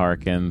 Lieutenant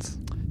Harkins.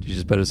 Did you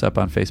just put us up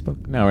on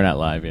Facebook? No, we're not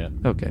live yet.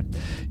 Okay.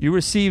 You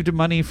received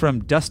money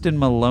from Dustin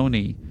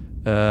Maloney.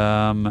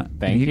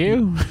 Thank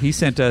you. He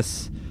sent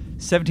us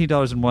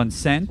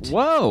 $17.01.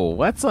 Whoa,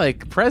 that's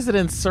like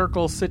President's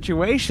Circle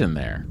situation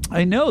there.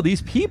 I know,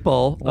 these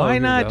people... Why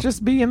here we not go.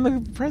 just be in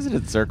the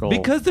President's Circle?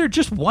 Because they're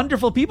just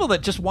wonderful people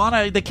that just want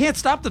to... They can't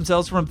stop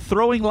themselves from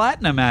throwing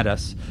Latinum at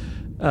us.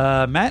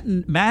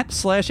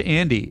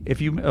 Matt/Andy,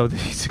 if you... Oh,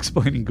 he's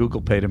explaining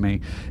Google Pay to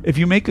me. If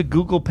you make a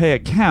Google Pay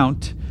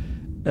account,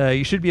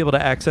 you should be able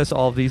to access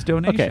all of these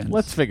donations. Okay,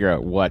 let's figure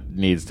out what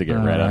needs to get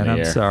read on the I'm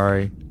air.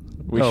 sorry.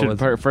 We should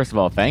first of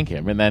all thank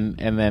him, and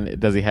then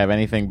does he have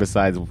anything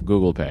besides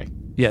Google Pay?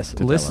 Yes,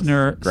 tell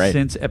listener us? Great.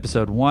 since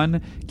episode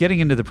 1, getting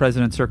into the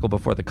President's Circle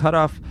before the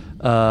cutoff.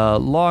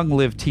 Long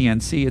live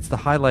TNC. It's the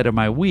highlight of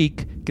my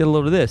week. Get a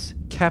load of this.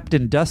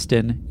 Captain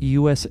Dustin,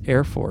 U.S.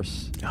 Air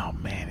Force. Oh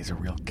man, he's a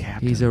real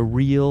captain. He's a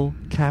real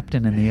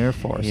captain in the Air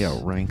Force. He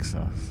outranks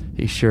us.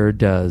 He sure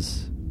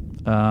does.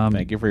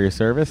 Thank you for your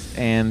service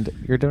and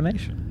your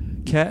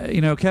donation.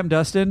 Captain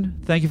Dustin,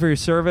 thank you for your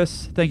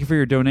service. Thank you for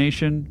your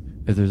donation.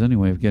 If there's any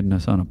way of getting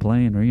us on a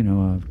plane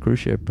or, a cruise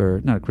ship,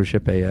 or not a cruise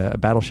ship, a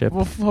battleship,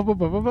 let us know.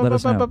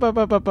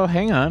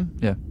 Hang on.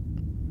 Yeah.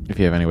 If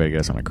you have any way to get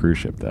us on a cruise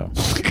ship, though,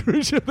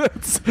 Cruise ship. be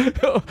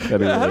How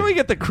really- do we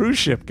get the cruise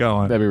ship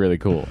going? that'd be really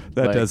cool.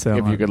 That does sound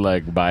if you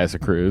like- could buy us a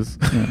cruise.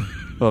 Yeah.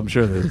 Well, I'm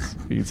sure there's.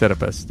 You can set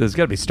up a. There's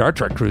got to be Star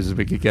Trek cruises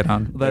we could get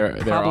on.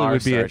 That there are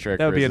would be Star Trek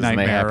that would be a cruises, and they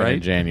nightmare, happen right?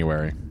 in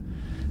January.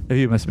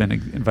 You must have been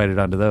invited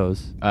onto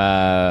those.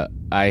 I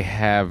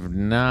have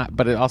not,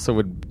 but it also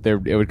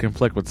it would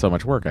conflict with so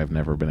much work. I've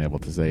never been able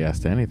to say yes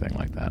to anything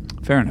like that.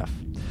 Fair enough.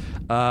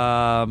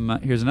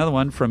 Here's another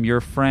one from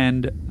your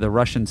friend, the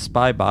Russian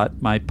spy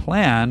bot. My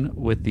plan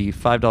with the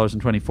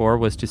 $5.24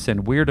 was to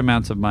send weird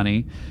amounts of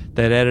money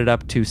that added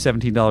up to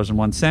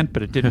 $17.01,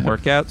 but it didn't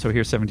work out. So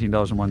here's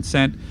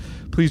 $17.01.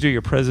 Please do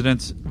your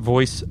president's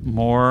voice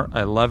more.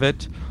 I love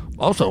it.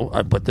 Also,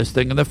 I put this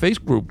thing in the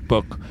Facebook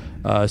book.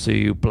 So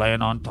you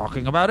plan on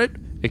talking about it?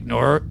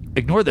 Ignore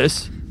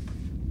this.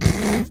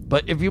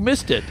 But if you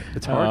missed it,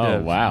 it's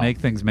hard to make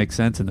things make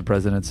sense in the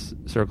President's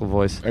Circle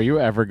voice. Are you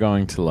ever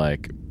going to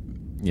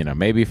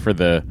maybe for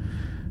some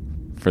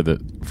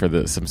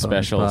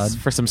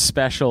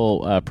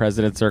special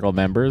President's Circle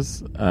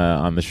members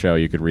on the show,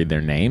 you could read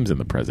their names in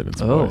the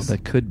President's voice?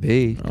 That could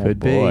be. Oh,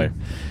 boy. Be.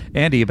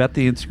 Andy, about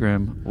the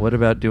Instagram, what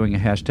about doing a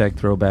hashtag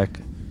throwback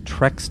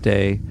Trex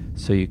Day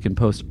so you can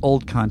post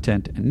old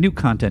content and new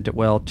content at,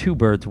 well, 2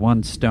 birds,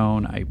 1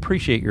 stone? I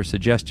appreciate your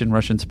suggestion,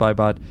 Russian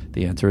Spybot.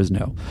 The answer is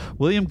no.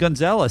 William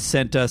Gonzalez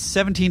sent us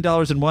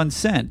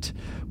 $17.01.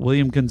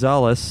 William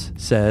Gonzalez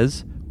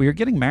says, we are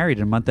getting married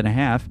in a month and a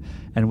half,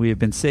 and we have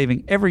been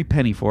saving every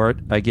penny for it.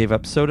 I gave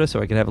up soda so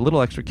I could have a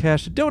little extra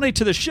cash to donate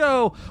to the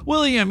show.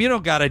 William, you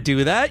don't got to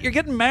do that. You're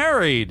getting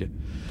married.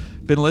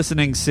 Been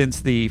listening since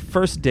the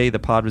first day the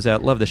pod was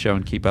out. Love the show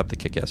and keep up the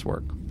kick-ass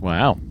work.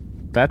 Wow.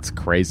 That's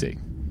crazy.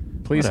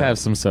 Please have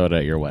some soda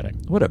at your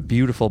wedding. What a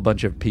beautiful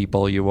bunch of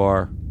people you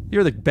are.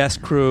 You're the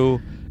best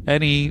crew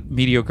any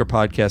mediocre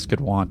podcast could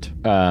want.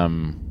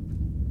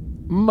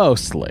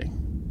 Mostly.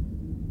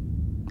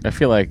 I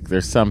feel like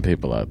there's some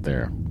people out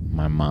there,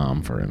 my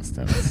mom, for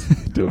instance,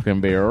 who can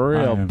be a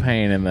real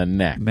pain in the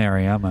neck.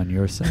 Mary, I'm on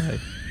your side.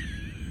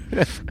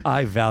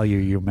 I value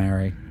you,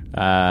 Mary.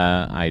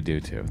 I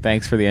do, too.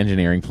 Thanks for the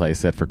engineering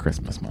playset for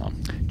Christmas,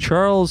 Mom.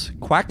 Charles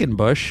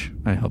Quackenbush,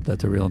 I hope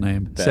that's a real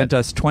name, sent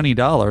us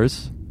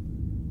 $20.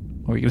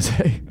 What were you going to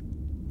say?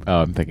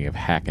 Oh, I'm thinking of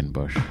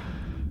Hackenbush.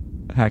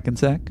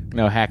 Hackensack?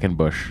 No,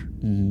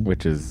 Hackenbush,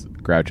 which is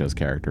Groucho's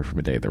character from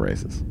A Day of the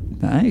Races.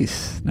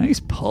 Nice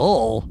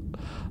pull.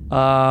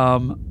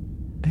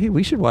 Hey,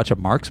 we should watch a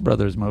Marx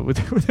Brothers movie.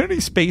 Were there any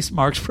space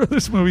Marx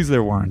Brothers movies?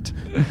 There weren't.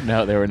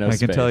 No, there were no I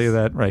space. can tell you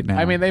that right now.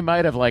 I mean, they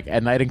might have,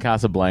 at Night in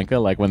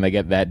Casablanca, when they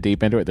get that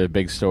deep into it, their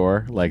big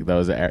store,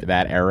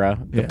 that era,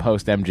 the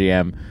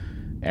post-MGM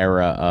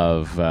era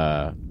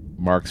of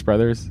Marx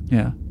Brothers.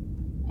 Yeah.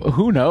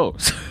 Who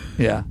knows?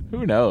 Yeah.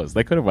 Who knows?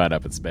 They could have wound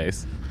up in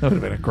space. That would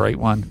have been a great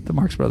one. The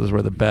Marx Brothers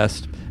were the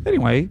best.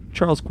 Anyway,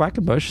 Charles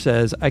Quackenbush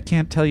says, I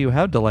can't tell you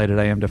how delighted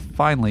I am to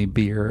finally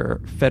be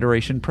your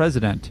Federation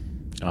president.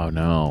 Oh,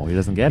 no. He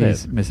doesn't get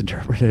He's it.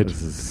 misinterpreted.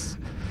 This is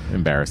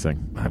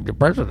embarrassing. I'm your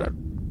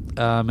president.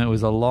 It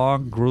was a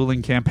long,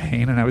 grueling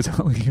campaign, and I was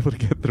only able to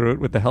get through it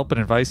with the help and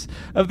advice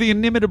of the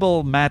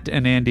inimitable Matt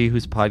and Andy,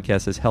 whose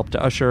podcast has helped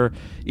to usher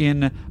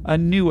in a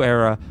new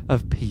era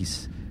of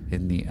peace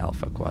in the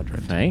Alpha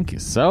Quadrant. Thank you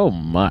so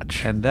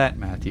much. And that,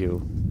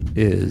 Matthew,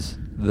 is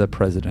the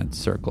President's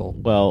Circle.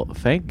 Well,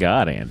 thank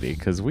God, Andy,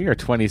 because we are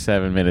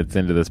 27 minutes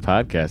into this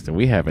podcast and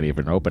we haven't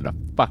even opened a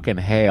fucking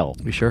hail.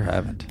 We sure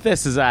haven't.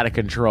 This is out of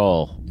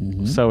control.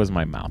 So is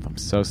my mouth. I'm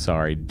so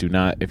sorry. Do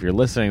not, if you're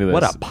listening to this,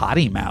 What a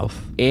potty mouth.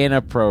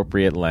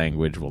 inappropriate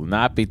language will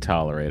not be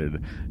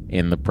tolerated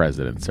in the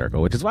President's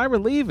Circle, which is why we're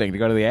leaving to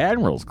go to the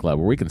Admirals Club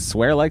where we can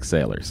swear like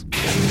sailors.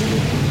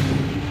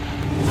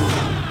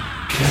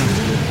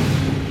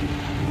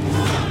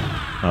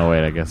 Oh,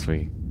 wait, I guess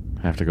we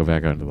have to go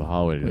back out into the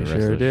hallway to do We the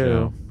rest sure of the do.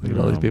 show. Look at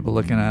all these people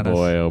looking at us.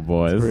 Boy, oh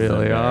boy. It's This is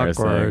really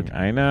embarrassing. awkward.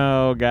 I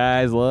know,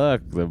 guys,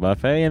 look. The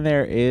buffet in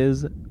there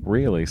is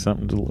really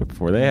something to look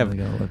for. They have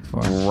Really gotta look for.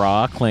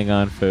 raw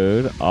Klingon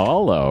food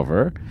all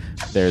over.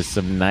 There's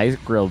some nice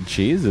grilled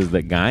cheeses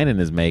that Guinan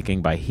is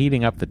making by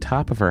heating up the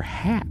top of her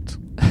hat.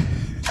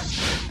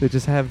 They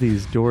just have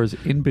these doors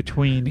in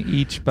between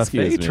each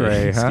buffet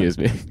tray, huh? Excuse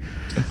me.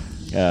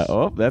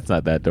 Oh, that's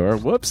not that door.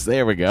 Whoops,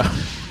 there we go.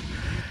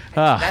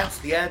 That's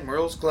the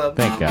Admirals Club.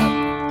 Thank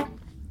God.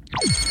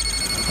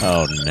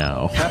 Oh,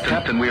 no.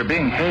 Captain, we are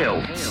being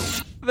hailed.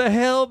 The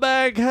hail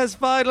bag has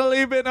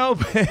finally been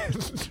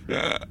opened.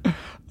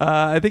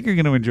 I think you're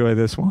going to enjoy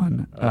this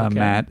one, Okay.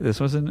 Matt. This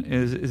was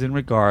is in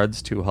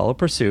regards to Hollow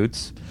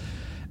Pursuits.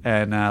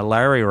 And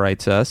Larry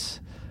writes us,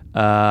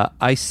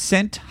 I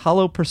sent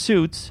Hollow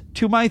Pursuits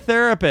to my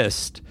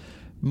therapist,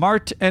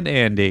 Mart and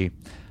Andy.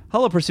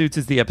 Hollow Pursuits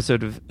is the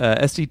episode of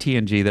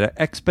SDTNG that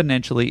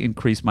exponentially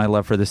increased my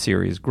love for the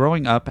series.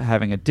 Growing up,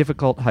 having a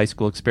difficult high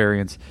school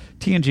experience,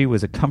 TNG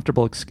was a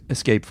comfortable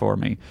escape for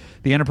me.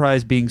 The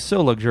Enterprise being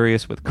so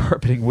luxurious with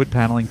carpeting, wood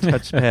paneling,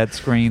 touchpad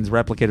screens,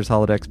 replicators,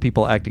 holodecks,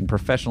 people acting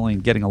professionally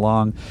and getting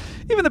along.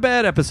 Even the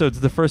bad episodes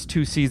of the first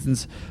 2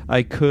 seasons,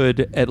 I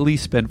could at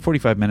least spend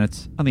 45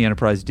 minutes on the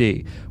Enterprise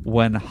D.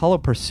 When Hollow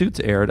Pursuits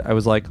aired, I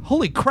was like,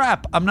 holy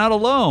crap, I'm not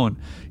alone.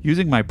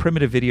 Using my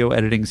primitive video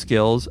editing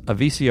skills, a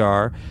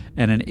VCR,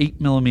 and an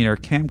 8mm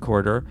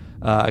camcorder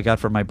I got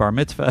for my bar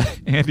mitzvah.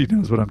 Andy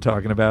knows what I'm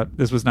talking about.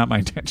 This was not my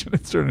intention.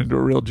 It's turned into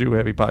a real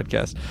Jew-heavy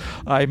podcast.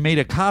 I made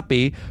a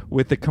copy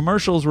with the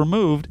commercials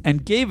removed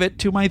and gave it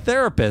to my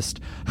therapist.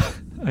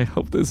 I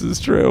hope this is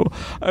true.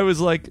 I was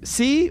like,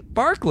 see,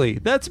 Barkley,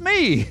 that's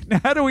me.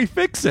 Now how do we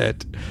fix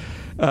it?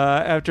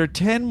 After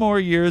 10 more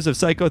years of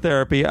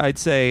psychotherapy, I'd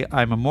say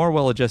I'm a more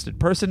well-adjusted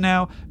person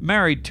now,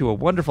 married to a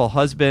wonderful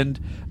husband,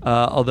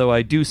 although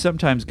I do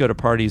sometimes go to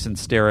parties and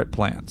stare at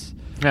plants.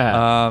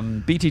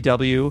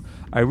 BTW,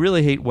 I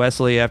really hate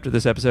Wesley after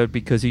this episode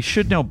because he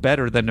should know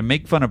better than to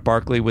make fun of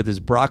Barkley with his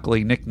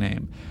broccoli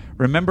nickname.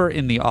 Remember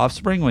in The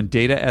Offspring when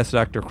Data asked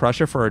Dr.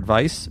 Crusher for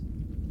advice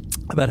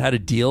about how to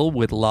deal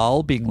with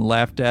Lal being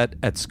laughed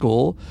at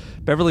school?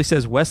 Beverly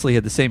says Wesley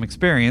had the same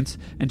experience,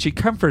 and she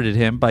comforted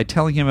him by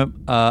telling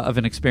him of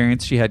an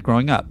experience she had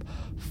growing up.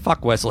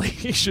 Fuck Wesley.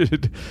 He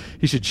should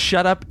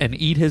shut up and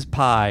eat his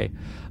pie.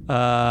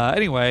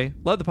 Anyway,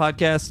 love the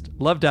podcast.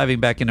 Love diving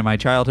back into my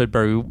childhood by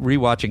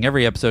rewatching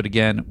every episode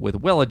again with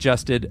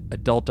well-adjusted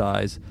adult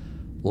eyes.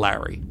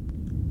 Larry,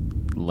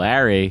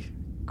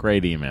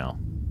 Great email.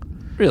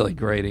 really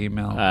great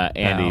email.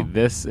 Andy, Wow.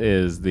 this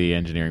is the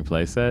engineering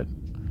playset.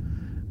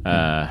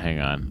 Hang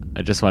on.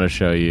 I just want to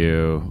show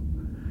you.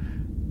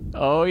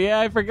 Oh, yeah,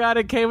 I forgot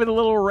it came with a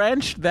little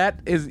wrench. That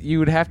is, you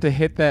would have to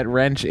hit that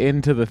wrench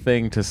into the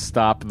thing to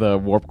stop the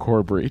warp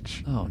core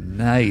breach. Oh,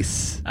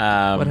 nice.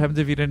 Um, What happens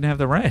if you didn't have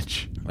the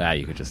wrench?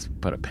 You could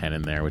just put a pen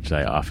in there, which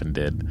I often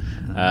did.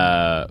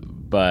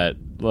 But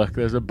look,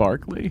 there's a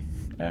Barkley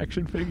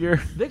action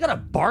figure. They got a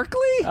Barkley?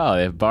 Oh,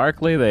 they have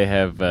Barkley. They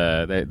have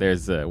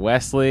there's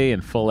Wesley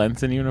in full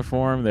ensign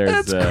uniform.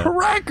 There's That's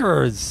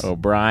crackers.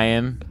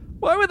 O'Brien.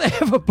 Why would they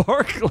have a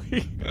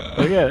Barkley?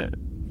 Look at it.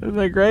 Isn't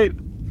that great?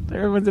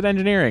 Everyone's in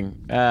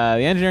engineering. The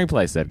engineering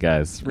playset,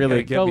 guys.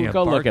 Really, gotta get me a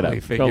go look it Barkley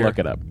up. figure. Go look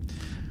it up.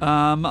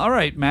 All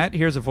right, Matt,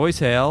 here's a voice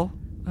hail.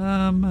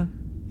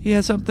 He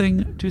has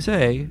something to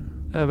say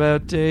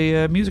about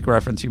a music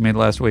reference you made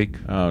last week.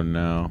 Oh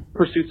no.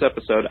 Pursuits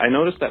episode, I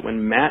noticed that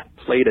when Matt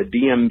played a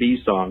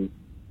DMB song,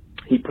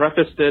 he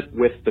prefaced it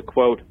with the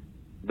quote,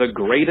 "the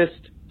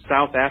greatest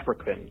South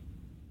African."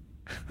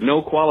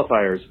 No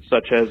qualifiers,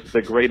 such as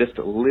the greatest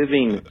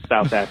living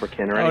South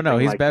African or anything Oh no,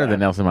 he's like better that. than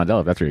Nelson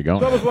Mandela. If that's where you're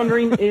going. So I was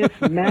wondering if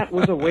Matt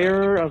was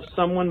aware of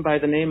someone by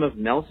the name of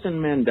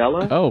Nelson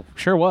Mandela. Oh,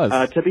 sure was.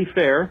 To be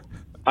fair,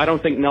 I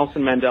don't think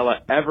Nelson Mandela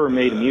ever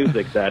made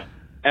music that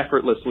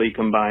effortlessly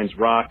combines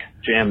rock,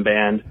 jam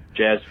band,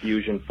 jazz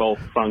fusion, folk,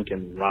 funk,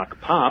 and rock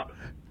pop.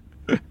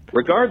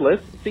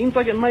 Regardless, it seems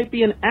like it might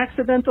be an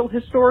accidental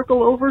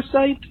historical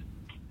oversight.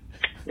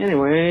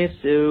 Anyway,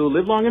 so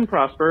live long and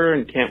prosper,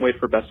 and can't wait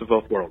for Best of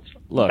Both Worlds.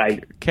 Look,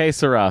 Bye. que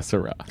sera,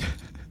 sera.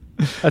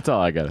 That's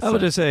all I gotta say. I would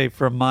just say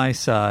from my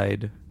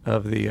side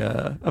of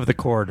the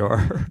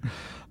corridor,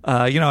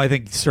 I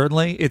think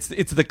certainly it's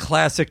the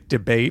classic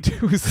debate: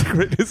 who's the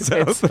greatest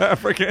South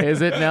African?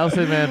 Is it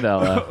Nelson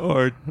Mandela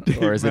or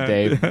is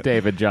it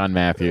David John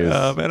Matthews?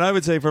 And I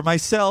would say for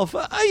myself,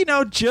 I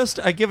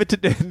give it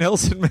to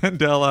Nelson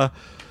Mandela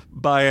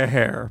by a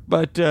hair,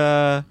 but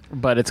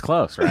it's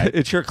close, right?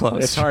 It's sure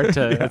close. It's hard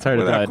to without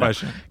tell.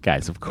 question.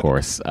 Guys, of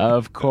course,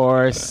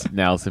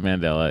 Nelson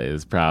Mandela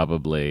is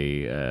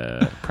probably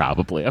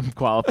I'm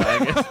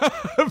qualifying it.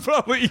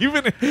 Probably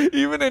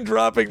even in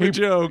dropping the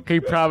joke,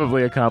 he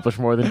probably accomplished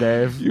more than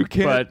Dave. You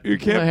can't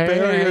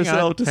bury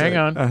yourself to hang say.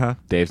 on.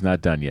 Dave's not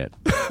done yet.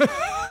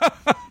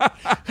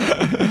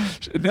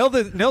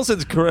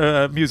 Nelson's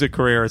music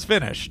career is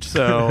finished.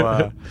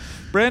 So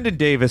Brandon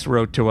Davis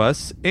wrote to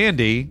us,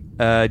 Andy,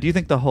 do you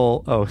think the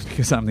whole... Oh,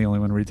 because I'm the only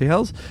one who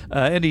details.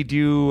 Andy, do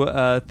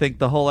you think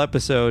the whole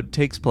episode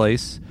takes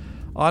place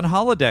on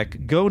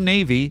holodeck? Go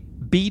Navy,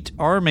 beat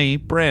Army,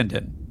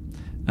 Brandon.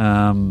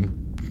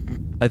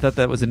 I thought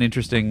that was an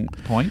interesting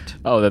point.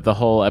 Oh, that the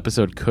whole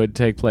episode could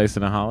take place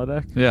in a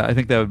holodeck? Yeah, I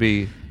think that would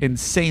be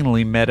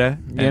insanely meta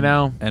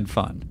and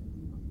fun.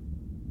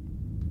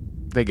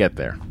 They get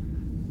there.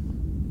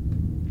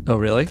 Oh,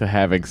 really? To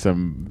having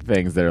some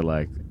things that are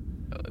like,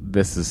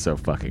 this is so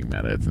fucking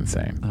meta. It's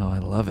insane. Oh, I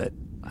love it.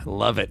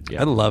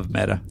 Yeah. I love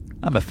meta.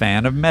 I'm a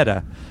fan of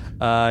meta.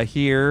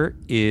 Here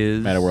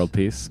is... Meta World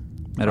Peace.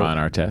 We're on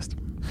our test.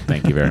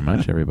 Thank you very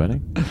much,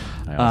 everybody.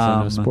 I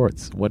also know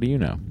sports. What do you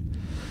know?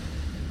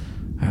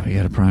 We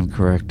got a prime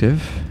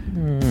corrective.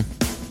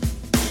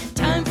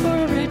 Time for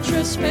a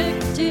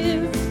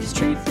retrospective, 'cause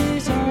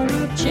truths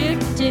are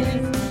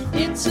objective.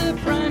 It's a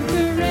prime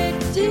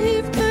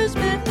corrective, 'cause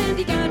Matt and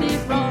he got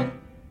it wrong.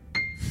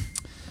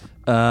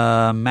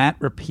 Matt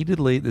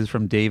repeatedly, this is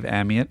from Dave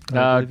Amiot.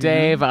 Oh,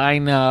 Dave, I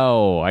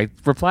know. I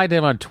replied to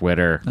him on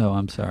Twitter. Oh,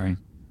 I'm sorry.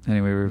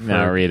 Anyway,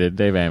 read it.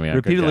 Dave Amiot.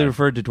 Repeatedly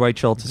referred to Dwight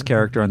Schultz's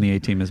character on the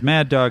A-Team as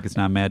Mad Dog. It's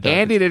not Mad Dog.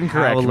 Andy didn't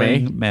correct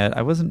me.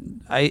 I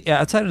wasn't.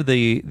 Outside of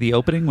the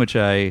opening, which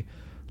I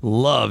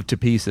loved to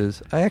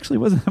pieces, I actually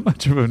wasn't that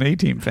much of an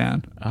A-Team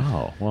fan.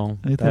 Oh, well,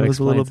 I thought it was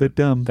a little bit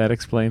dumb. That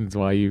explains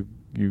why you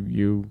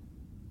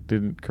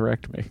didn't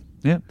correct me.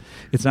 Yeah.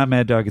 It's not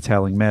Mad Dog, it's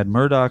Howling Mad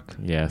Murdoch.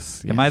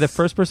 Yes. Am I the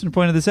first person who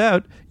pointed this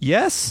out?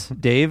 Yes,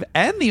 Dave,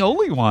 and the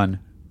only one.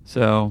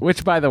 So,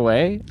 which, by the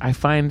way, I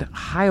find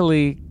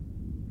highly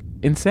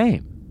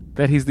insane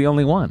that he's the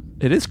only one.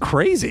 It is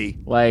crazy.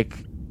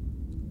 Like,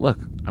 look,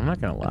 I'm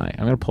not going to lie.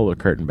 I'm going to pull the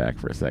curtain back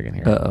for a second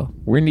here. Uh-oh.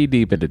 We're knee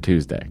deep into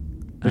Tuesday.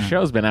 The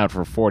show's been out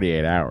for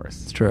 48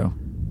 hours. It's true.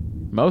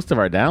 Most of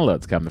our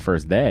downloads come the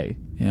first day.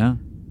 Yeah.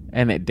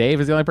 And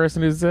Dave is the only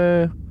person who's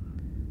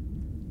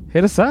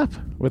hit us up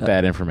with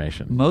that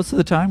information. Most of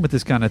the time with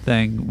this kind of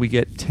thing, we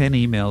get 10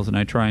 emails and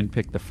I try and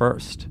pick the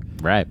first.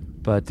 Right.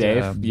 But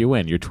Dave, you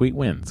win. Your tweet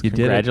wins. You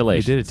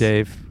Congratulations. You did it,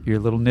 Dave. Your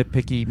little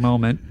nitpicky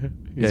moment.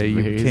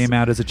 You came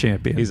out as a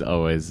champion. He's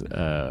always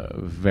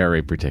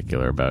very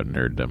particular about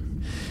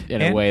nerddom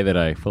in a way that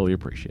I fully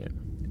appreciate.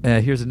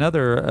 Here's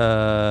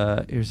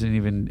another. Here's an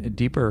even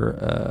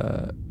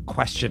deeper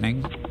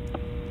questioning.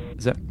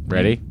 Is that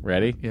ready?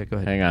 Yeah, go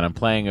ahead. Hang on, I'm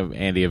playing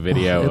Andy a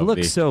video. It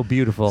looks so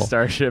beautiful.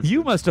 Starship.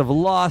 You must have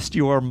lost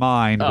your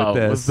mind with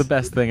this. It was the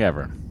best thing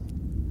ever.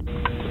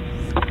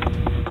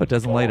 Oh, it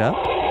doesn't light up?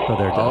 Oh,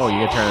 there it does. Oh,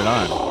 you can turn it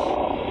on.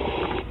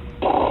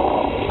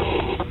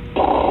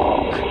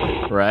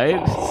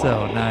 Right?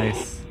 So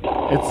nice.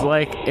 It's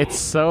like it's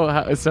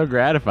so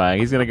gratifying.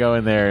 He's gonna go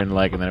in there and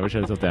then I wish I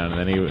had it down, and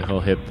then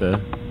he'll hit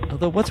the.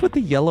 Although, what's with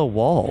the yellow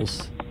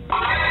walls?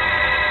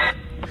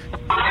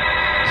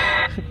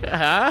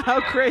 How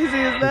crazy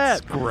is that?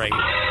 That's great.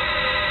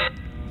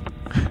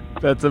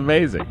 That's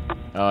amazing.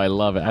 Oh, I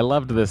love it. I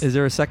loved this. Is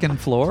there a second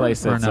floor?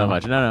 Place or it so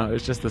much. No,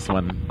 it's just this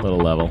one little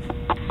level.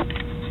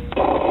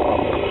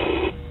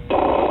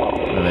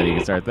 And then you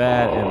can start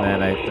that, and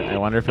then I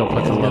wonder if he'll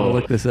put the little.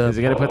 Look this up. Is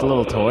he gonna put the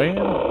little toy in?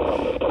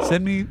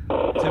 Send me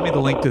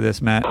the link to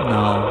this, Matt, and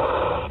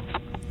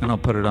I'll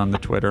put it on the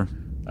Twitter.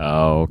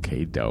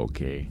 Okay,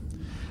 dokie.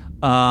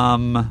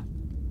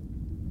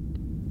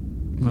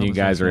 You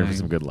guys are in for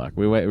some good luck.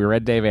 We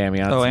read Dave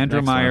Amiot. Oh,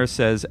 Andrew Meyer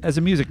says, as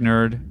a music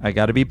nerd, I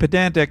got to be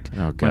pedantic.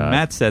 Oh, God. When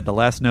Matt said the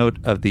last note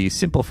of the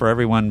Simple for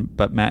Everyone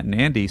but Matt and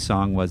Andy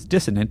song was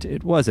dissonant,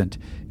 it wasn't.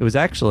 It was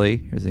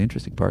actually, here's the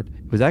interesting part,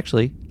 it was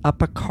actually a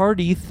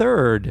Picardy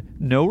third,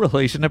 no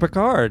relation to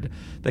Picard,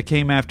 that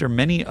came after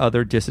many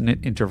other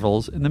dissonant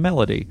intervals in the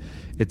melody.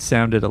 It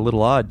sounded a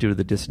little odd due to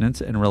the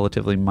dissonance and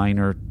relatively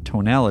minor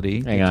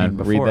tonality. Hang on,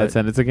 read that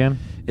sentence again.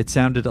 It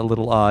sounded a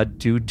little odd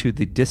due to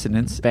the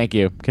dissonance. Thank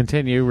you.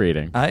 Continue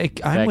reading.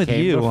 I'm with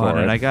you on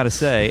it, I got to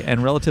say,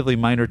 and relatively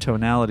minor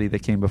tonality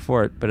that came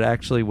before it, but it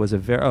actually was a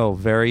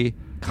very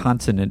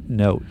consonant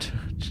note.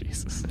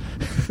 Jesus.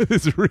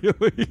 It's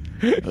really...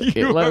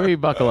 Let me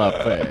buckle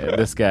up.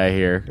 This guy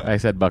here. I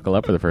said buckle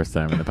up for the first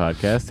time in the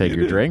podcast. Take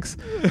your drinks.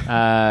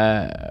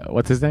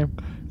 What's his name?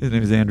 His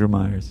name is Andrew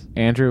Myers.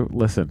 Andrew,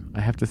 listen,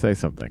 I have to say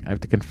something. I have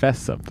to confess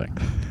something.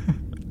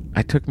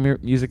 I took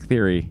music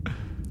theory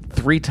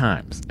 3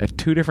 times at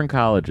 2 different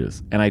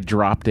colleges, and I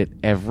dropped it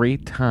every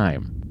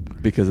time.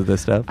 Because of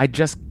this stuff? I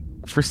just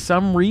for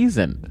some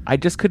reason, I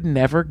just could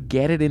never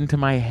get it into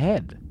my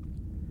head.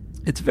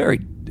 It's very,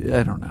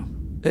 I don't know.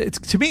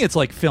 To me, it's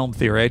like film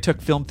theory. I took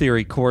film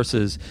theory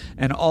courses,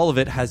 and all of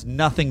it has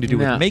nothing to do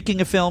No. with making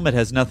a film. It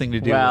has nothing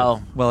to do Well-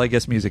 with... Well, I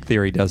guess music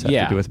theory does have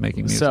to do with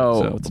making music,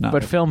 so it's not...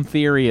 But film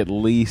theory, at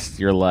least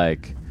you're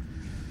like,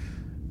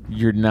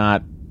 you're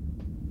not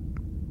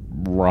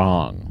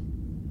wrong.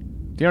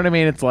 Do you know what I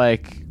mean? It's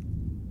like,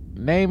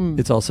 name...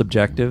 It's all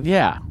subjective?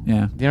 Yeah.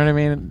 Yeah. Do you know what I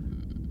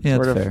mean? Yeah,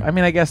 Sort that's of. fair. I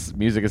mean, I guess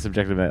music is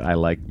subjective. I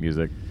like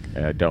music.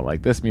 I don't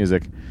like this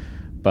music.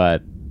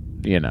 But,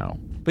 you know...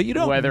 But you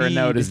don't whether need... a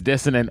note is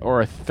dissonant or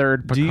a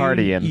third Do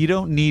Picardian. you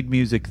don't need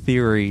music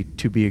theory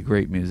to be a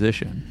great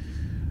musician.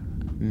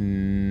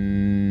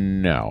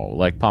 No.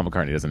 Like, Paul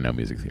McCartney doesn't know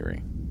music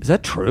theory. Is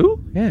that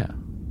true? Yeah.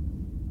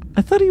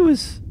 I thought he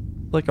was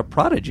like a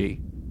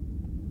prodigy.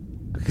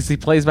 Because he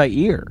plays by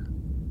ear.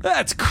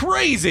 That's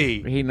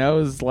crazy! He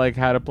knows, like,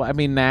 how to play. I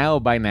mean,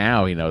 by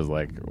now, he knows,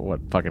 like,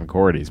 what fucking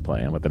chord he's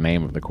playing, what the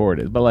name of the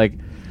chord is. But, like,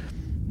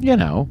 you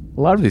know,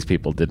 a lot of these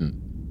people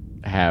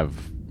didn't have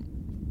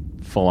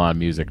full-on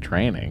music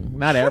training.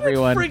 Not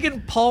everyone. How did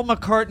friggin' Paul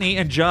McCartney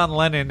and John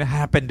Lennon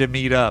happen to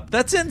meet up?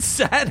 That's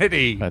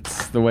insanity!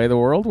 That's the way the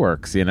world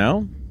works, you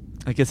know?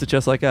 I guess it's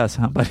just like us,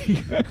 huh,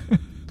 buddy?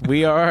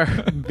 We are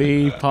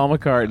the Paul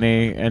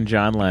McCartney and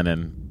John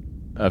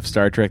Lennon of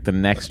Star Trek The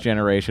Next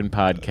Generation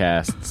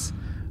podcasts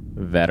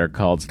that are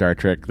called Star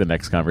Trek The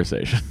Next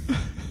Conversation.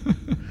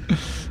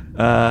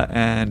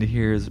 And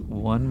here's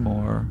one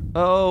more.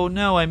 Oh,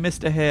 no, I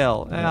missed a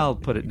hail. I'll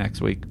put it next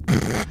week.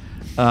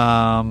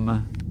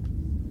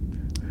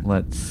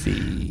 Let's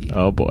see.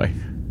 Oh, boy.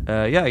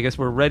 Yeah, I guess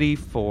we're ready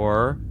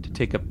to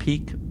take a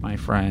peek, my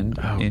friend,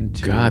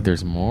 into... God,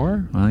 there's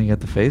more? Well, you got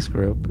the face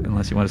group,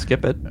 unless you want to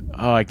skip it.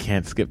 Oh, I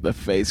can't skip the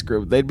face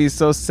group. They'd be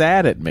so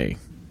sad at me.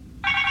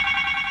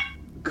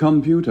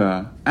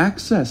 Computer,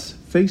 access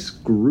face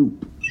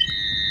group.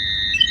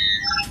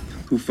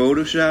 Who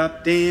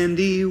photoshopped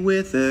Andy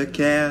with a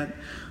cat?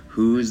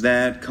 Who's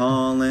that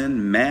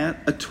calling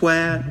Matt a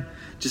twat?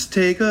 Just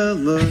take a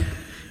look.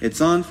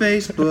 It's on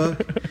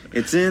Facebook.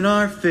 It's in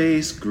our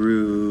face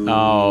group.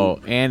 Oh,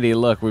 Andy,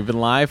 look, we've been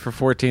live for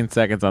 14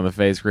 seconds on the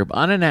face group.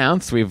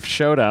 Unannounced, we've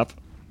showed up.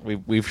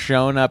 We've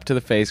shown up to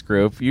the face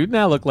group. You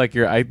now look like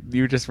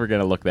you just were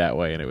going to look that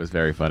way, and it was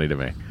very funny to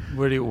me.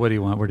 What do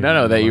you want?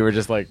 No, that you were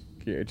just like...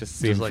 It just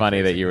seemed like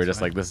funny that you were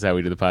just like, this is how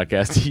we do the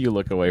podcast. You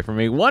look away from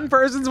me. One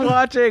person's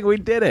watching. We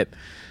did it.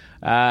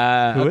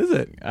 Who is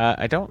it?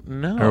 I don't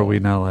know. Or are we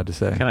not allowed to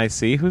say? Can I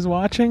see who's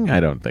watching? I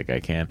don't think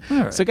I can. All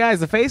right. So, guys,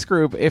 the Face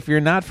Group, if you're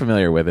not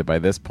familiar with it by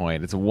this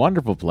point, it's a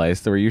wonderful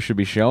place where you should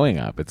be showing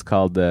up. It's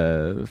called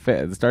the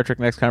Star Trek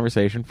Next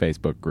Conversation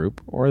Facebook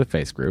group, or the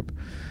Face Group.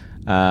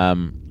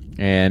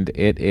 And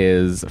it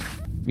is,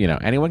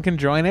 anyone can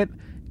join it.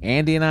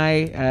 Andy and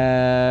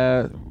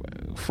I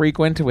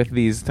frequent with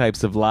these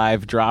types of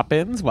live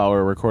drop-ins while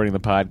we're recording the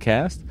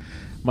podcast,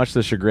 much to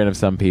the chagrin of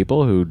some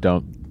people who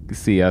don't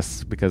see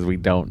us because we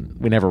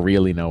never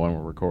really know when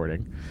we're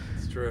recording.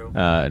 It's true.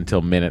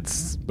 Until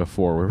minutes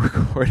before we're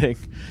recording.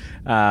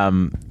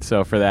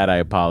 So for that, I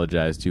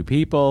apologize to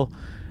people.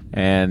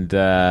 And,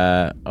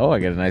 I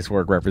get a nice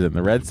work representing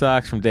the Red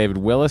Sox from David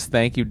Willis.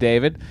 Thank you,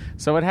 David.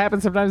 So what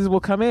happens sometimes is we'll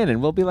come in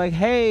and we'll be like,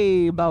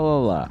 hey, blah,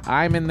 blah, blah.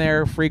 I'm in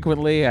there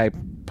frequently. I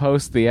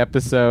post the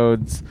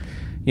episodes.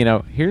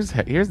 Here's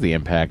the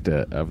impact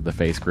of the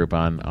Face Group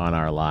on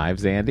our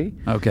lives, Andy.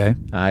 Okay.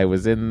 I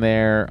was in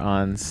there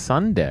on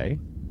Sunday.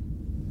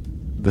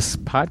 This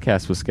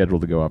podcast was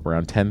scheduled to go up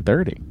around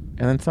 10:30. And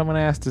then someone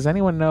asked, does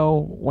anyone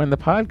know when the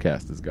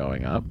podcast is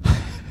going up?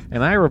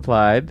 And I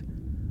replied,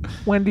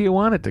 when do you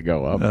want it to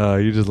go up? Oh,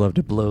 you just love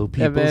to blow And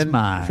people's then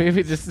minds.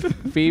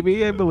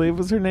 Phoebe, I believe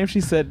was her name.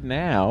 She said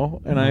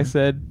now. And I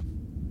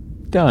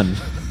said, done.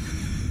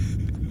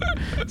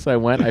 So I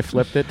went, I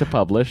flipped it to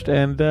published,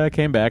 and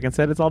came back and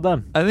said it's all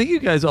done. I think you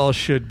guys all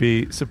should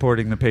be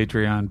supporting the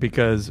Patreon,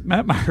 because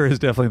Matt Meyer is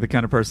definitely the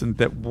kind of person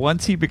that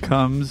once he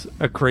becomes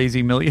a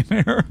crazy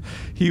millionaire,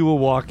 he will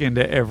walk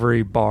into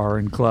every bar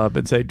and club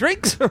and say,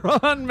 drinks are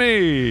on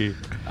me!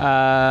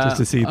 Just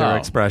to see their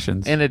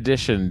expressions. In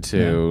addition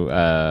to,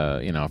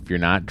 if you're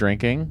not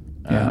drinking,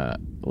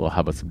 well,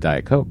 how about some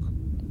Diet Coke?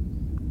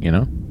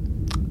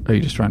 Are you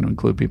just trying to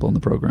include people in the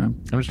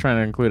program? I'm just trying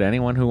to include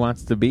anyone who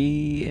wants to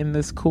be in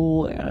this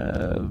cool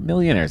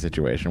millionaire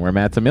situation where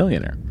Matt's a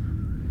millionaire.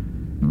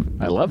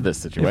 I love this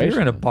situation. If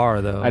you're in a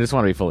bar, though... I just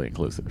want to be fully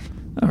inclusive.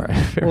 All right,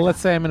 fair. Well,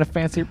 let's say I'm in a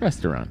fancy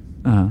restaurant.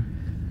 Uh-huh.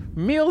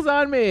 Meals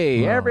on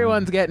me. Well,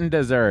 everyone's getting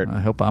dessert. I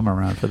hope I'm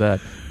around for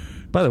that.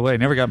 By the way, I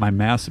never got my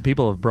Mastros.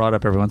 People have brought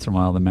up every once in a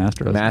while the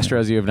Mastros.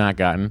 Mastros you have not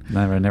gotten.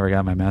 Never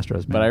got my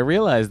Mastros. But I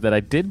realized that I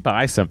did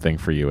buy something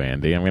for you,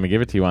 Andy. I'm going to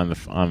give it to you on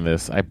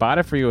this. I bought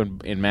it for you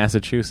in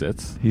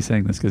Massachusetts. He's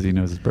saying this because he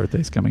knows his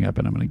birthday's coming up,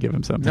 and I'm going to give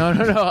him something. No.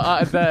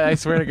 I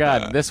swear to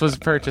God, this was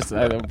purchased.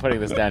 I'm putting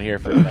this down here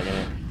for a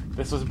second.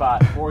 This was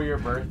bought for your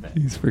birthday.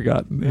 He's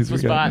forgotten. He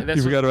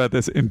forgot about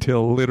this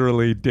until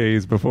literally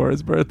days before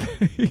his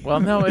birthday.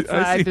 Well, no, it's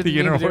not. I didn't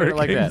mean to do it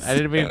like that. I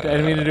didn't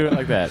mean to do it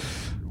like that.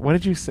 What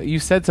did you say? You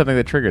said something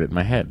that triggered it in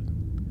my head.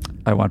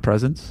 I want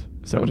presents.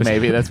 So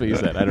Maybe that's what you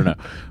said. I don't know.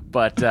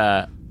 But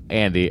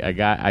Andy,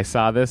 I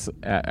saw this.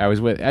 I was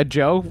with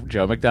Joe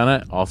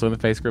McDonough, also in the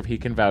face group. He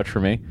can vouch for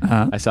me.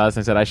 I saw this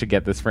and I said I should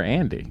get this for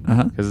Andy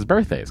because his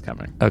birthday is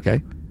coming.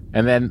 Okay.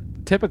 And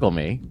then typical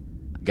me,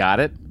 got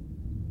it.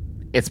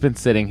 It's been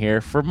sitting here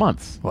for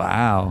months.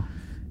 Wow.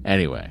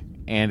 Anyway,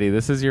 Andy,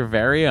 this is your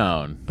very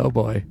own. Oh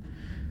boy.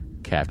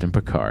 Captain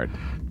Picard.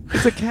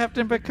 It's a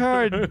Captain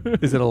Picard.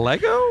 Is it a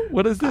Lego?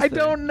 What is this? I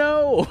don't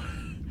know.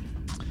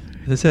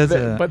 This has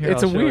but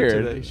it's a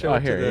weird. Here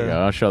you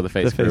go. I'll show the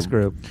face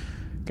group.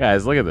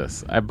 Guys, look at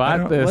this. I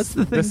bought this. What's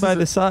the thing by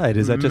the side?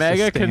 Is that just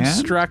Mega a stand?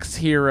 Constructs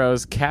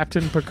Heroes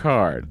Captain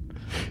Picard?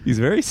 He's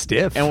very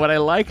stiff. And what I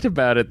liked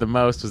about it the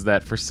most was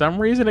that for some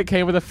reason it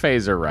came with a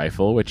phaser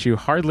rifle, which you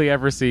hardly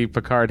ever see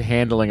Picard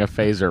handling a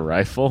phaser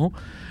rifle.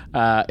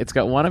 It's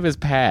got one of his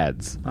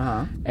pads.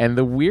 And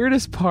the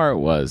weirdest part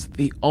was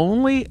the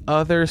only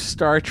other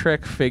Star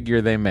Trek figure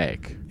they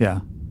make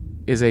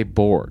is a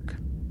Borg.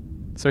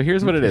 So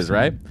here's what it is,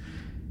 right?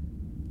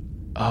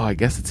 Oh, I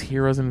guess it's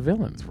Heroes and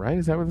Villains, right?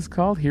 Is that what it's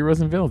called? Heroes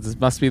and Villains. This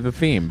must be the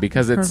theme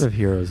because I've it's heard of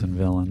Heroes and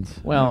Villains.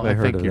 Well, I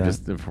think you're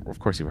just. Of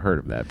course, you've heard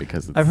of that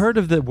because it's, I've heard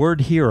of the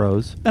word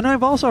heroes, and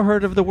I've also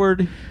heard of the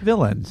word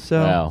villains.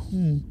 So, well,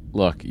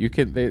 look, you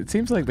can. It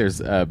seems like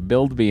there's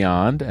Build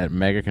Beyond at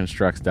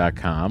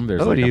megaconstructs.com.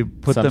 There's like do you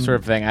put some them, sort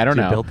of thing. I don't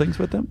do you know. Build things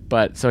with them.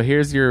 But so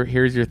here's your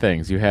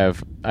things. You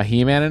have a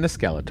He-Man and a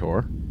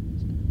Skeletor.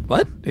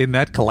 What in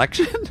that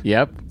collection?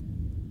 Yep.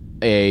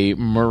 A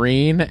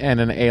Marine and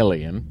an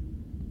alien.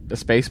 A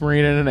Space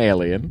Marine and an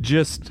alien.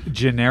 Just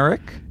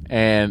generic?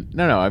 And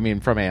no, I mean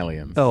from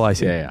Aliens. Oh, I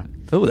see. Yeah.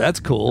 Oh, that's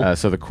cool.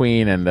 So the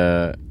Queen and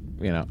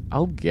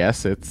I'll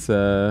guess it's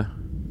I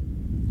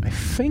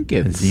think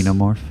it's a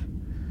xenomorph.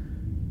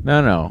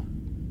 No,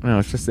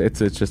 it's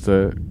just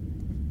a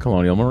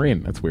colonial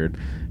marine. That's weird.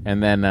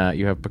 And then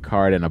you have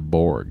Picard and a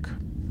Borg.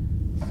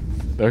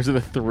 Those are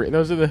the three.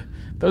 Those are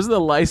the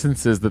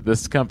licenses that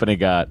this company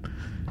got.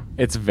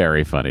 It's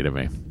very funny to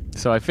me.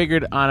 So I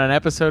figured on an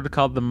episode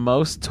called The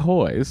Most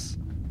Toys,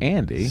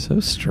 Andy. So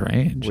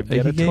strange. Would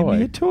get He a gave toy.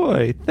 me a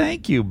toy.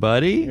 Thank you,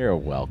 buddy. You're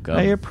welcome.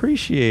 I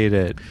appreciate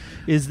it.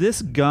 Is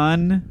this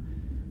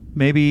gun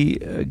maybe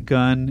a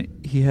gun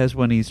he has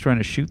when he's trying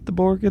to shoot the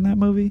Borg in that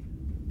movie?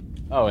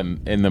 Oh,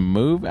 in the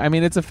movie? I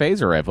mean, it's a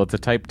phaser rifle. It's a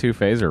Type 2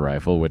 phaser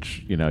rifle,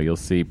 which, you'll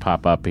see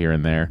pop up here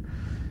and there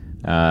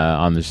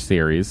on the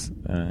series.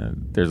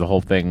 There's a whole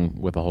thing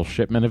with a whole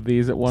shipment of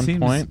these at one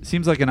point.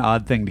 Seems like an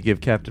odd thing to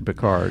give Captain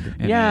Picard.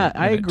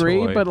 I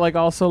agree, toy. but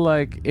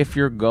if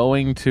you're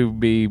going to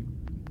be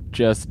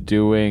just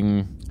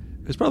doing...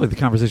 It's probably the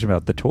conversation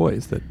about the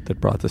toys that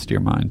brought this to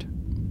your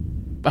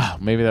mind. Oh,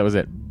 maybe that was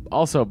it.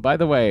 Also, by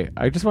the way,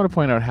 I just want to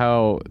point out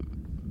how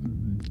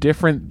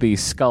different the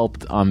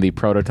sculpt on the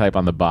prototype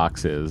on the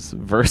box is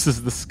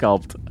versus the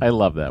sculpt. I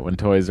love that when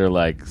toys are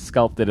like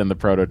sculpted in the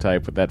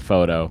prototype with that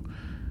photo.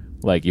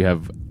 Like you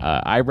have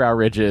eyebrow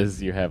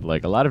ridges, you have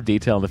like a lot of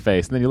detail in the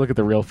face, and then you look at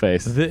the real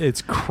face.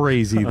 It's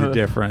crazy the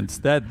difference.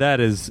 That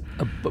is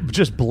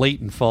just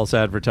blatant false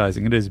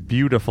advertising. It is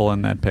beautiful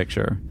in that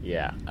picture.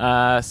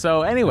 Yeah.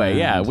 So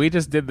anyway, we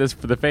just did this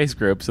for the face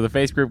group. So the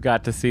face group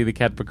got to see the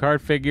Captain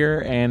Picard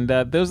figure, and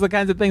those are the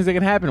kinds of things that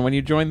can happen when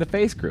you join the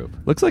face group.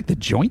 Looks like the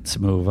joints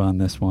move on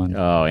this one.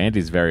 Oh,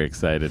 Andy's very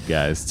excited,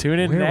 guys. Tune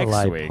in Where next will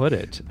I week. put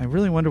it? I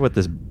really wonder what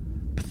this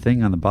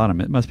thing on the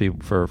bottom. It must be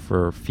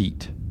for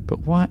feet.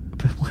 But why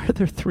are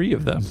there three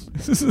of them?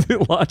 This is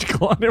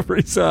illogical on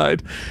every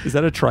side. Is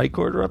that a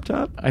tricorder up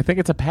top? I think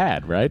it's a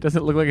pad, right?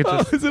 Doesn't it look like it's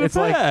just is it a it's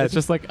pad? like it's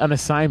just like an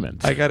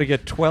assignment. I got to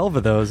get 12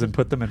 of those and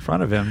put them in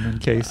front of him in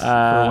case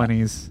for when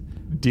he's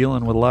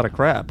dealing with a lot of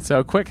crap.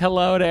 So quick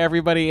hello to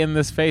everybody in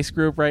this face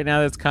group right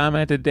now that's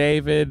commented.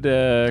 David,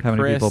 How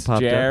many people Chris, popped up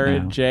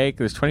Jared, now? Jake.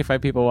 There's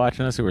 25 people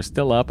watching us who are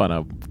still up on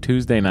a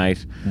Tuesday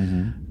night.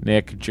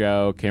 Nick,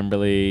 Joe,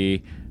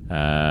 Kimberly,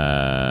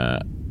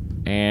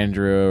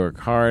 Andrew,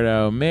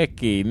 Ricardo,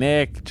 Mickey,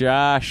 Nick,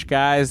 Josh.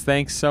 Guys,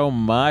 thanks so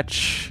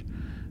much.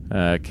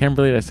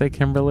 Kimberly, did I say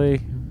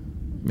Kimberly?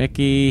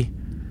 Mickey.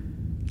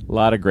 A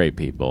lot of great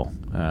people.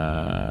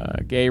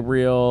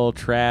 Gabriel,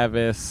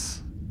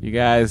 Travis. You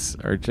guys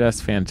are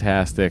just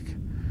fantastic.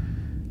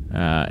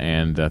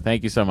 And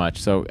thank you so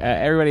much. So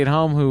everybody at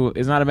home who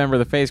is not a member of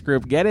the face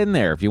group, get in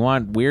there if you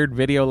want weird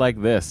video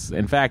like this.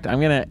 In fact, I'm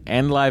going to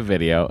end live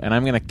video, and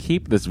I'm going to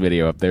keep this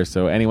video up there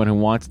so anyone who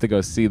wants to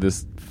go see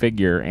this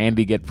figure,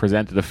 Andy get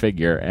presented a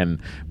figure, and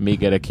me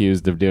get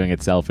accused of doing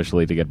it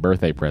selfishly to get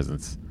birthday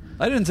presents.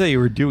 I didn't say you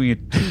were doing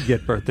it to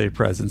get birthday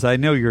presents. I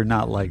know you're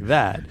not like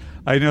that.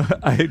 I know.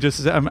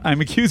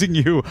 I'm accusing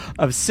you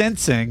of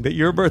sensing that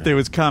your birthday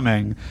was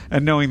coming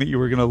and knowing that you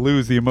were going to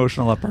lose the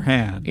emotional upper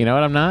hand. You know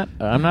what? I'm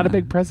not a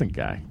big present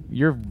guy.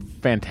 You're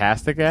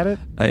fantastic at it.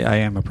 I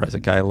am a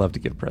present guy. I love to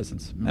give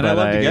presents, and I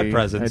love to get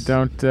presents. I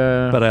don't.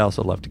 But I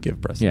also love to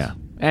give presents. Yeah.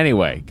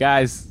 Anyway,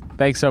 guys,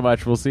 thanks so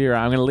much. We'll see you.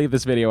 I'm going to leave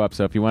this video up,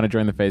 so if you want to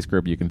join the face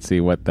group, you can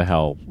see what the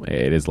hell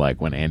it is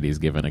like when Andy's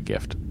given a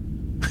gift.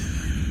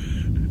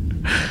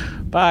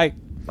 Bye.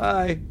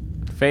 Bye.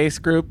 Face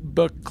group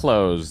book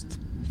closed.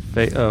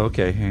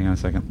 okay. Hang on a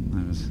second. I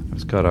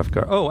was caught off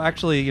guard. Oh,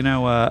 actually,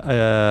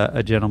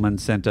 a gentleman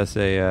sent us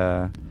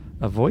a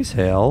voice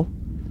hail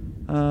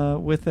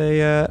with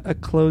a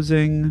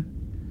closing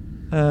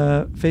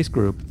face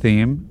group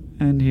theme,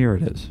 and here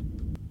it is.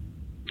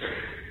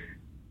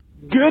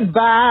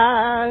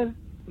 Goodbye.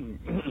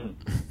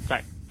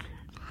 Sorry.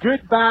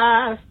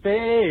 Goodbye,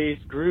 face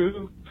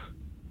group,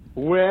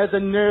 where the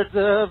nerds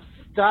of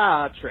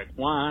Star Trek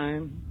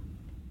whine.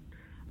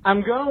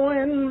 I'm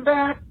going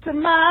back to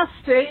my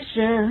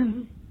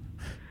station,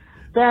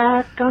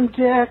 back on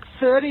deck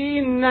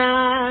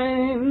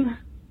 39.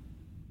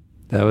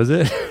 That was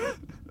it.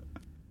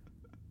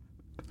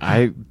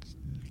 I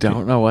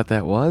don't know what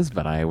that was,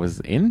 but I was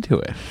into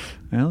it.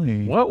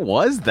 Really? What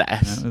was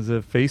that? That was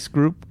a face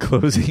group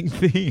closing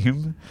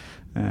theme.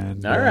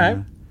 And all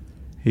right.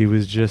 He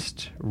was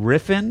just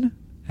riffing,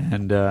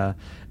 and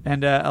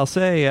I'll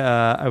say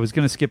I was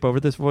going to skip over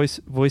this voice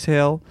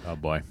hail. Oh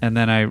boy! And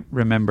then I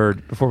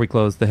remembered before we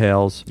closed the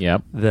hails,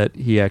 that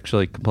he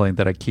actually complained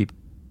that I keep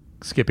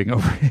skipping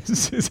over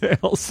his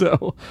hail.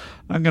 So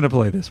I'm going to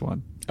play this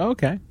one.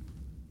 Okay.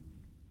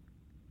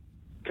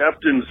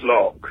 Captain's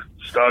log,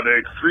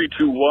 stardate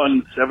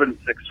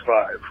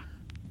 321765.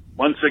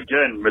 Once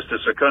again, Mr.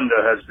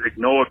 Secunda has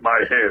ignored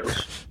my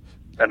hails.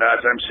 And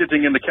as I'm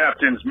sitting in the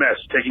captain's mess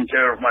taking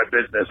care of my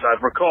business,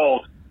 I've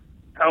recalled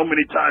how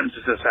many times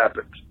this has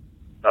happened.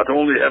 Not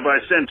only have I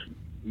sent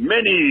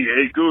many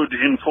a good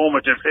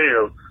informative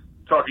hail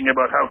talking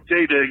about how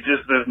data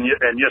existed in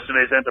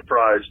yesterday's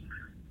Enterprise,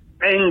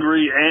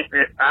 angry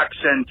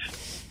accent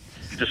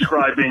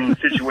describing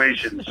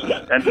situations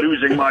and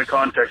losing my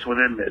context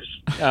within this.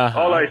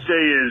 All I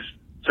say is,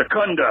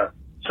 Secunda,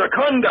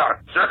 Secunda,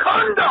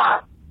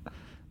 Secunda!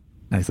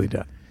 Nicely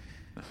done.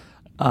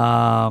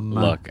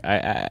 Look,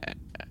 I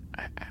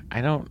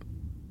don't.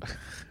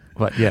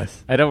 What?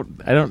 Yes. I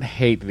don't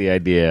hate the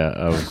idea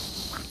of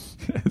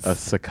a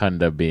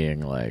Secunda being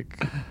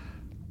like.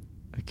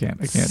 I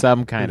can't.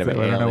 Some kind of I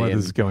alien. don't know where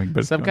this is going,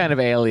 but some kind of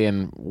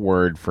alien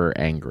word for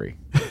angry.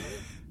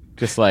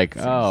 Just like,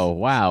 oh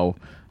wow,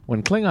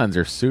 when Klingons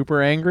are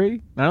super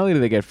angry, not only do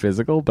they get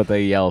physical, but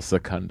they yell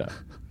Secunda.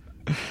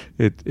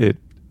 It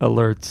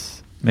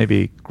alerts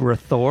maybe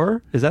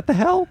Grathor. Is that the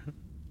hell?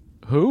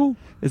 Who?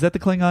 Is that the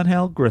Klingon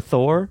hell?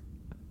 Grathor?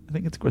 I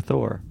think it's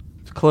Grathor.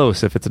 It's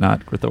close if it's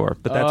not Grathor,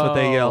 but that's what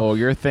they yell. Oh,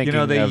 you're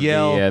thinking they of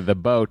yell the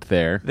boat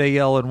there. They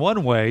yell in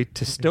one way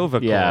to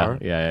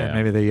Stovacor. Yeah. And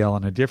maybe they yell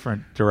in a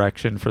different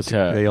direction for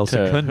they yell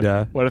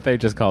Secunda. What if they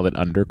just called it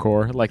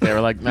Undercore? Like they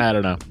were like, nah, I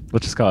don't know.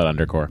 Let's just call it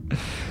Undercore.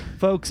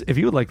 Folks, if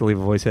you would like to leave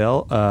a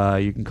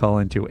voicemail, you can call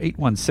into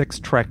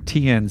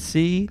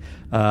 816-TREK-TNC.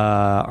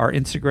 Our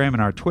Instagram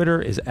and our Twitter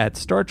is at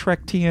Star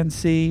Trek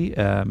TNC.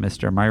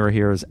 Mr. Myra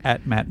here is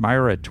at Matt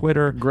Myra at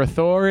Twitter.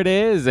 Grathor it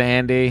is,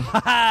 Andy.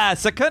 Ha-ha!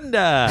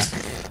 Secunda!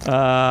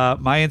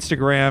 My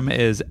Instagram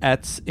is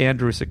at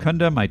Andrew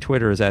Secunda. My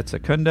Twitter is at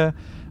Secunda.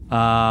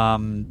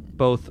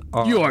 Both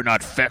are... You are not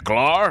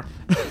Feklar.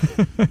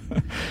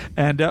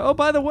 And, oh,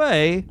 by the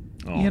way,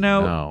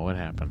 no, what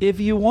happened? If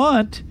you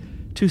want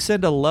to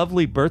send a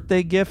lovely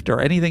birthday gift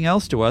or anything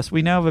else to us,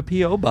 we now have a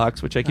P.O.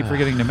 box, which I keep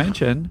forgetting to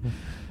mention.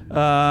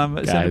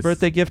 Send a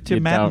birthday gift to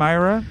Matt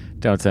Myra.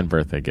 Don't send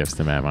birthday gifts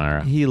to Matt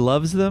Myra. He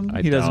loves them.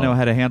 He doesn't know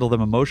how to handle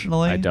them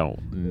emotionally. I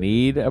don't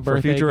need a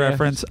birthday For future gift.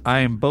 reference, I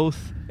am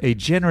both a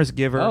generous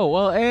giver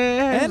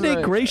and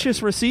a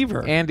gracious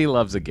receiver. Andy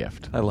loves a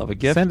gift. I love a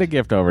gift. Send a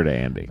gift over to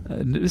Andy.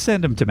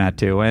 Send them to Matt,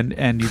 too.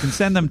 And you can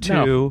send them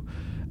to,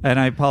 and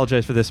I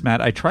apologize for this,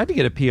 Matt, I tried to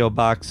get a P.O.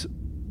 box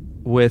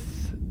with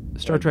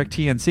Star Trek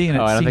TNC, and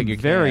it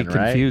seemed very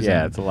confusing.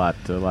 Yeah, it's a lot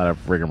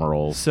of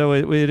rigmaroles. So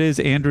it is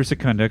Andrew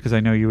Secunda, because I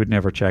know you would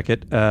never check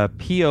it.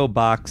 P.O.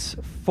 Box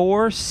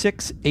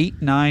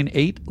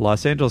 46898,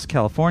 Los Angeles,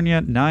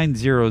 California,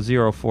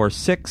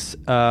 90046.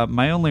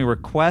 My only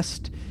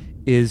request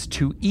is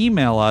to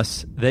email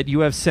us that you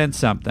have sent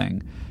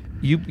something.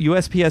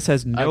 USPS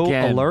has no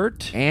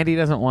alert. Andy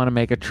doesn't want to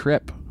make a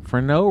trip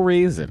for no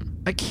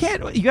reason. I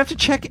can't. You have to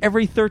check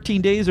every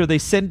 13 days or they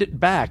send it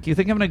back. You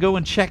think I'm going to go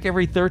and check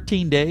every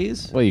 13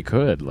 days? Well, you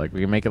could. Like,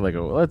 we can make it like,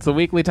 it's a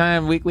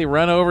weekly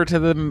run over to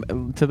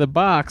the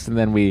box, and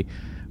then we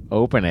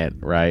open it,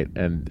 right?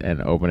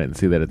 And open it and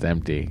see that it's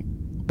empty.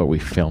 But we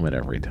film it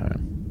every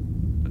time.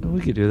 We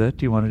could do that.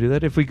 Do you want to do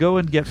that? If we go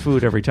and get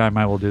food every time,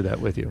 I will do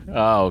that with you.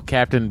 Oh,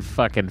 Captain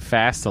fucking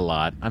fasts a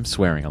lot. I'm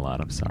swearing a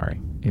lot. I'm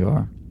sorry. You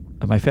are.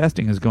 My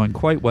fasting is going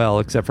quite well,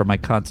 except for my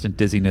constant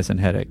dizziness and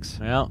headaches.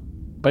 Well,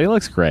 but he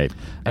looks great.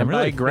 I'm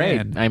really great.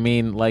 thin. I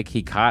mean, like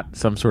he caught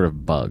some sort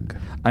of bug.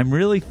 I'm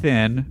really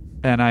thin,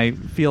 and I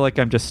feel like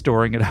I'm just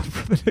storing it up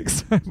for the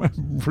next time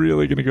I'm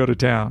really going to go to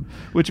town,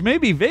 which may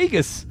be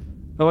Vegas.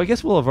 Oh, I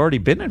guess we'll have already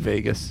been in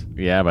Vegas.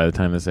 Yeah, by the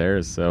time this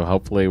airs. So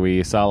hopefully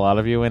we saw a lot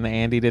of you, and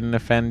Andy didn't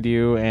offend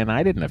you, and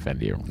I didn't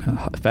offend you.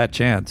 Fat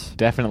chance.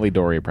 Definitely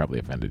Dory probably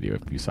offended you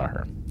if you saw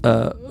her.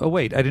 Oh,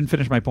 wait, I didn't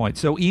finish my point.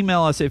 So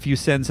email us if you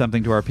send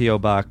something to our P.O.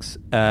 box,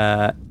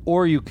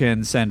 or you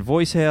can send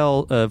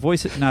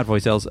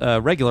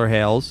regular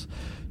hails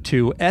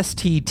to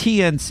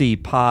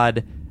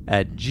sttncpod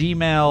at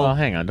gmail. Well,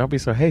 hang on. Don't be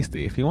so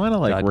hasty. If you want to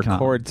like .com.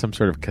 record some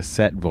sort of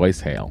cassette voice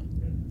hail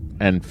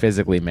and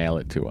physically mail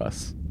it to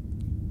us,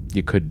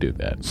 you could do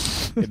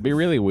that. It'd be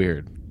really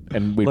weird.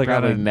 And we'd Like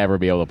on probably a- never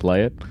be able to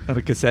play it. On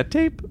a cassette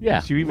tape?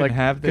 Yeah. Do you even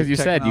have the Because you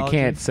said you technology?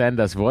 can't send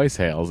us voice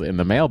hails in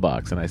the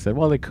mailbox. And I said,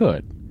 well, they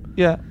could.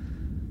 Yeah.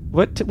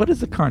 What is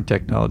the current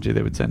technology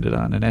they would send it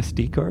on? An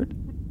SD card?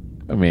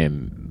 I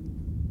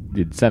mean,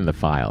 you'd send the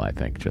file, I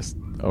think, just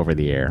over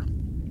the air.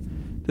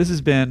 This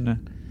has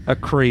been a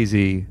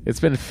crazy It's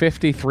been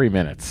 53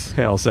 minutes.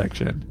 hail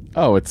section.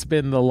 Oh, it's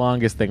been the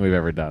longest thing we've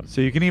ever done. So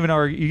you can even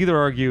either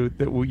argue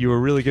that you were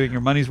really getting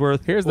your money's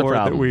worth, Here's the or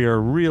problem. that we are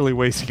really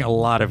wasting a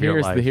lot of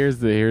your life. Here's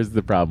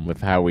the problem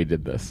with how we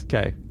did this.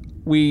 Okay.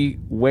 We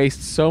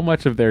waste so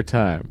much of their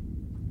time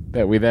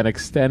that we then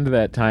extend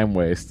that time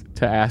waste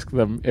to ask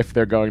them if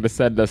they're going to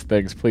send us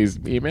things. Please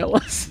email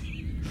us.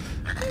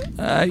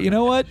 You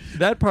know what?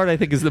 That part I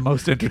think is the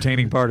most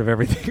entertaining part of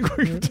everything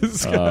we've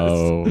discussed.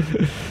 Oh,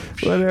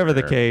 Whatever the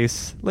sure.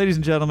 case, ladies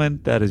and gentlemen,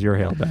 that is your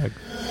hail bag.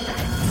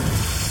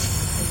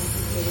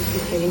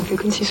 Trading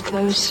frequencies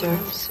closed, sir.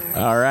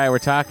 All right, we're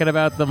talking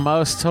about the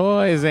most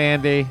toys,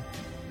 Andy.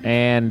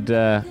 And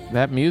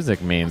that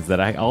music means that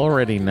I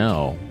already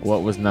know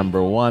what was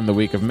number one the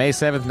week of May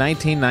 7th,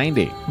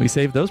 1990. We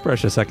saved those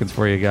precious seconds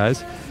for you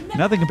guys.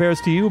 Nothing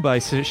Compares to You by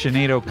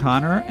Sinead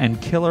O'Connor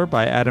and Killer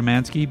by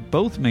Adamansky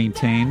both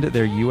maintained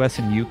their U.S.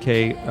 and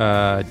U.K.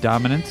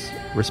 dominance,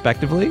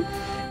 respectively.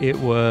 It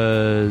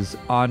was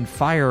On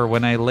Fire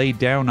When I Lay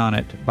Down on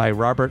It by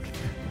Robert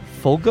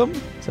Fulghum.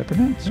 Is that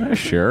pronounced?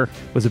 Sure.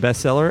 Was a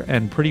bestseller,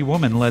 and Pretty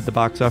Woman led the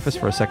box office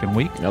for a second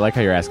week. I like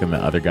how you're asking the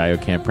other guy who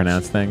can't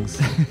pronounce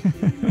things.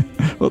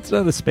 Well, it's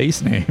not a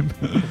space name.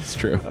 It's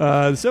true.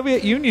 The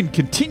Soviet Union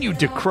continued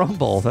to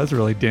crumble. That's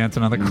really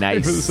dancing on the grave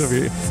of the Nice.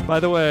 Soviet. By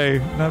the way,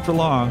 not for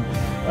long,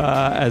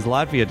 as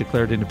Latvia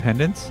declared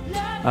independence,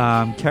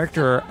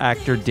 character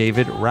actor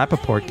David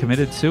Rappaport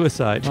committed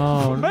suicide.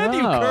 Oh,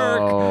 Matthew no.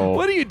 Kirk,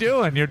 what are you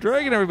doing? You're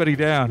dragging everybody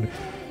down.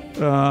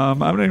 I'm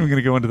not even going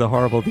to go into the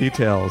horrible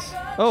details.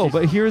 Oh,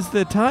 but here's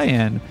the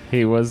tie-in.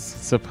 He was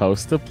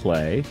supposed to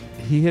play.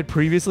 He had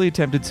previously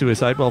attempted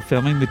suicide while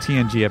filming the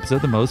TNG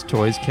episode The Most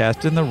Toys,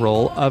 cast in the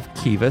role of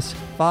Kivas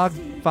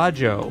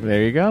Fajo.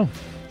 There you go.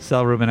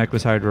 Sal Rubinek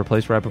was hired to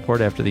replace Rappaport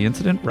after the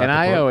incident. And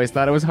I Rappaport- always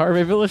thought it was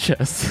Harvey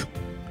Villachess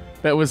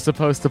that was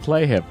supposed to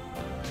play him.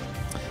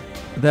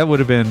 That would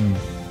have been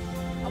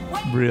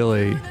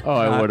really... Oh,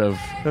 I not- would have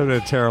That would have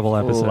been a terrible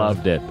episode.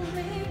 loved it.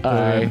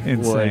 I would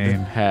insane.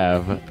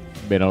 have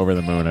been over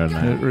the moon on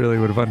It that. really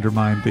would have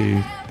undermined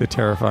the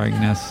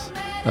terrifyingness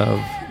of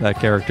that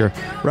character.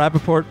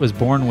 Rappaport was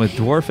born with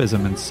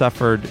dwarfism and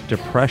suffered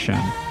depression.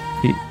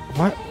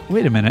 What?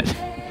 Wait a minute.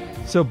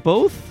 So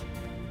both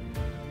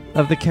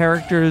of the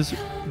characters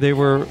they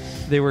were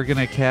going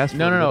to cast.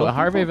 No, were no, no. little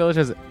Harvey people?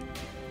 Villachess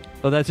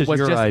Oh, that's just was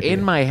your just idea.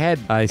 in my head.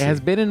 I It see. has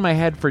been in my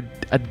head for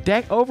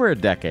over a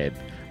decade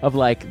of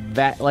like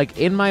that. Like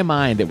in my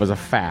mind, it was a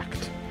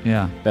fact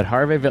Yeah. that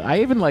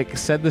I even like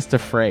said this to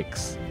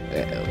Frakes,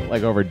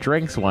 like over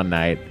drinks one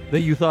night,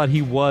 That you thought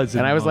he was.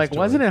 and I was like,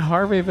 "Wasn't it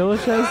Harvey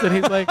Villachess?" And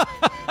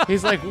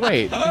he's like,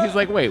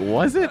 "Wait,"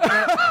 was it?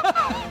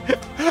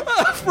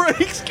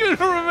 Frank's gonna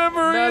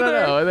remember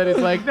No. And then he's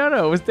like,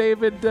 "No, it was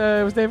David.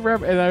 It was David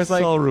Rappaport." And I was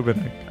like, Saul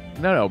Rubinek.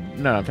 No.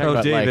 I'm talking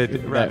about David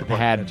like that Rappaport.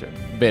 had Gotcha.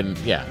 been.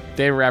 Yeah,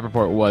 David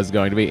Rappaport was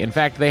going to be. In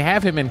fact, they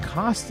have him in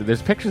costume.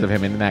 There's pictures of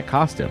him in that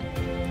costume.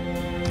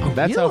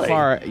 That's really? how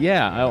far.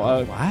 Yeah.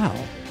 Wow.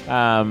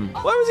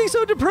 Why was he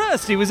so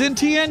depressed? He was in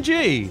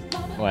TNG.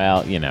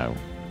 Well,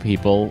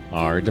 people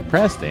are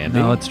depressed, Andy.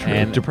 No, it's true.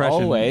 And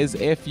Depression. always,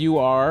 if you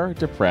are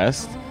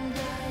depressed,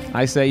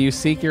 I say you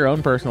seek your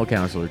own personal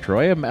counselor,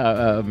 Troy,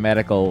 a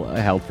medical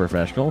health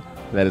professional.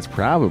 That is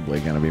probably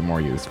going to be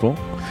more useful.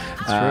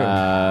 It's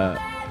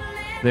true.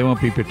 They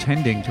won't be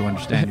pretending to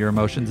understand your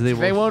emotions. They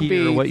will They won't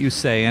hear be- what you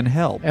say and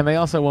help. And they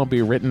also won't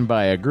be written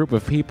by a group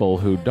of people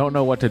who don't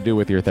know what to do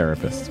with your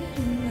therapist.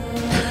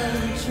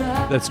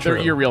 That's They're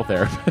true. your real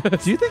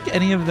therapist. Do you think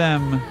any of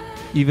them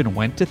even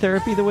went to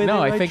therapy the way they No,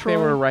 I write think Troy? they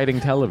were writing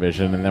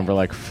television, and then we're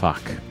like,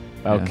 fuck.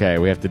 Okay,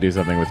 we have to do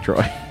something with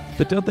Troy.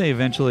 But don't they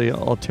eventually,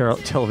 all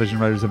television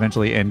writers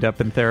eventually end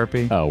up in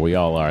therapy? Oh, we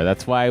all are.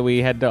 That's why we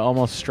had to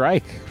almost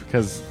strike,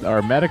 because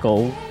our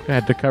medical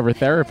had to cover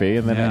therapy,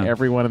 and then Yeah.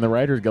 everyone in the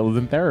Writers Guild is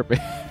in therapy.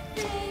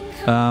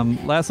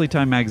 Lastly,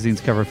 Time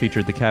Magazine's cover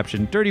featured the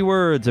caption "Dirty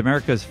Words: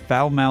 America's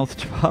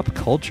Foul-Mouthed Pop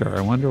Culture."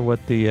 I wonder what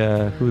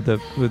who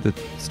the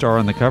star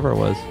on the cover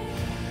was.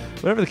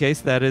 Whatever the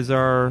case, that is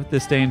our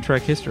This Day in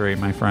Trek history,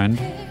 my friend.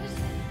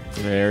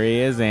 There he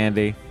is,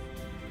 Andy.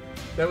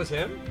 That was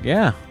him?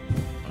 Yeah.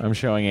 I'm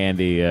showing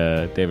Andy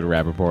David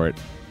Rappaport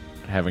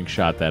having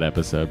shot that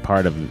episode,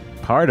 part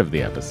of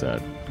the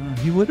episode.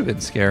 He would have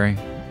been scary.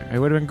 It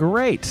would have been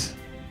great.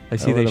 I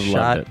see they would have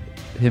shot loved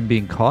him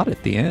being caught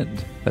at the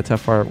end. That's how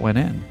far it went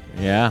in.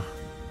 Yeah.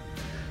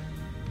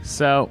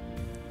 So,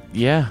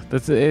 yeah,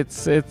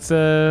 it's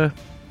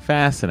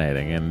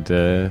fascinating, and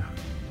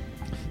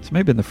It's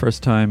maybe been the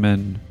first time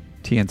in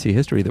TNC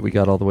history that we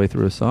got all the way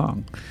through a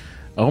song.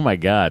 oh my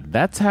God,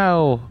 that's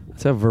how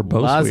That's how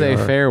verbose we are.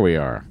 Laissez-faire we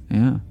are.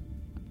 Yeah.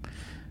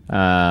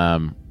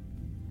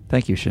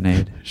 Thank you,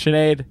 Sinead.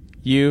 Sinead,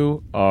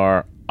 you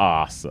are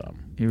awesome.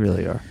 You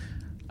really are.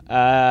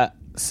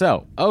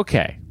 So,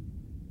 okay.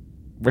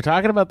 We're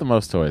talking about the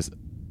most toys.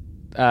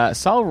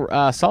 Saul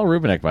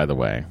Rubinek, by the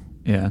way.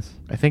 Yes.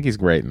 I think he's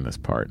great in this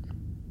part.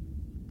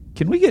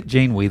 Can we get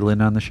Jane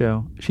Whelan on the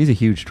show? She's a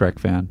huge Trek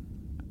fan.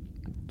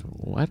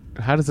 What?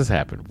 How does this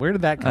happen? Where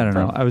did that come from?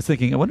 I don't know. I was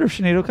thinking, I wonder if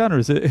Sinead O'Connor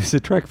is a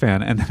Trek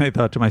fan. And then I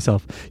thought to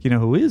myself, you know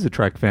who is a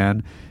Trek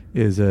fan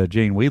is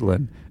Jane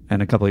Whelan.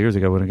 And a couple of years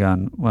ago, I would have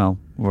gone, well,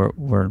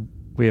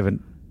 we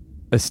haven't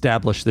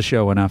established the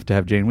show enough to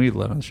have Jane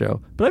Whelan on the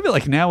show. But I feel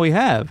like now we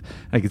have.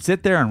 I could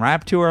sit there and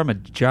rap to her. I'm a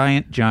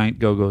giant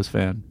Go-Go's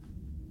fan.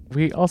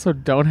 We also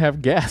don't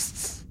have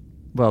guests.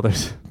 Well,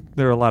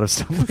 there are a lot of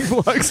stumbling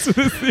blocks to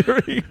this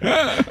theory.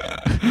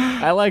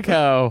 I like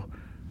how...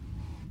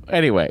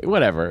 Anyway,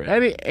 whatever.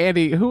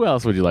 Andy, who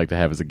else would you like to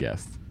have as a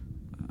guest?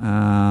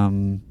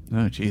 Oh,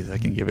 geez, I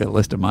can give you a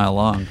list a mile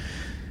long.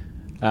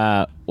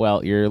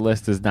 Well, your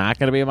list is not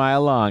going to be a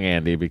mile long,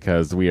 Andy,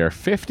 because we are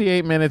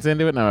 58 minutes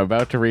into it, and I'm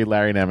about to read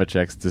Larry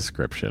Nemechek's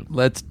description.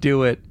 Let's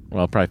do it.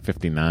 Well, probably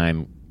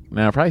 59.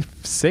 No, probably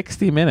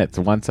 60 minutes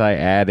once I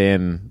add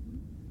in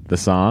the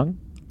song.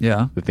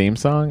 Yeah. The theme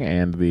song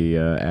and the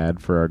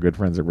ad for our good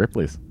friends at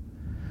Ripley's.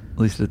 At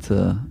least it's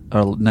a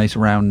nice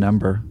round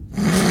number.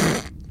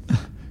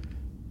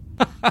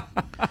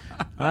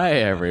 Hi,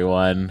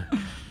 everyone.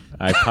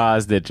 I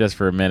paused it just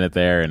for a minute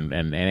there, and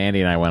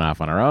Andy and I went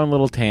off on our own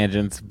little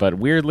tangents, but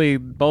weirdly,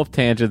 both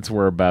tangents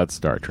were about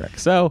Star Trek.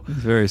 So it's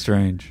very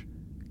strange.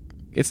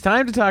 It's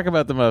time to talk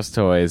about the most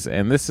toys,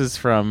 and this is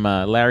from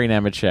Larry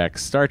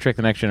Nemechek's Star Trek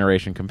The Next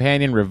Generation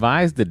Companion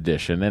Revised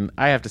Edition, and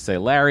I have to say,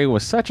 Larry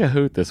was such a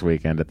hoot this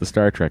weekend at the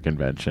Star Trek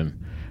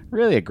convention.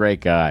 Really a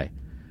great guy.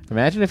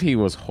 Imagine if he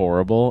was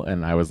horrible,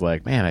 and I was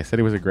like, man, I said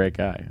he was a great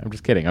guy. I'm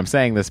just kidding. I'm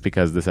saying this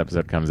because this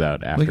episode comes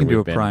out after we can do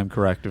a been, crime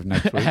corrective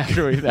next week.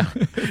 After we know.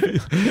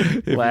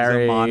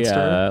 Larry,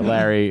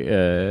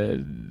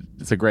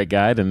 it's a great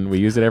guide, and we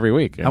use it every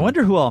week. I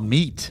wonder who I'll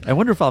meet. I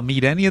wonder if I'll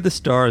meet any of the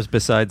stars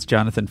besides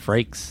Jonathan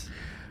Frakes.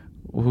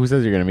 Who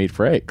says you're going to meet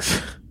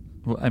Frakes?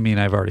 Well, I mean,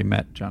 I've already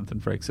met Jonathan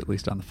Frakes, at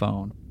least on the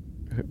phone.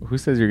 Who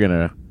says you're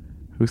gonna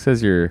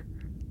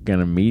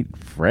meet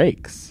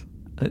Frakes?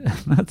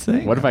 I'm not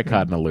saying. What if I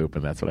caught in a loop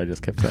and that's what I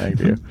just kept saying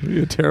to you? It'd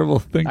be a terrible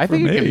thing I for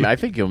think me. I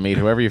think you'll meet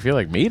whoever you feel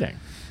like meeting.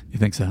 You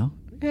think so?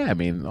 Yeah, I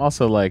mean,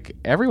 also like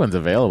everyone's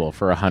available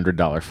for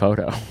 $100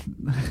 photo.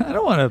 I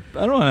don't want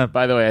to.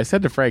 By the way, I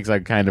said to Frakes I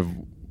kind of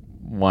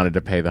wanted to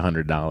pay the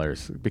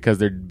 $100 because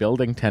they're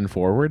building 10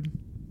 Forward.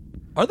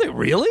 Are they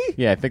really?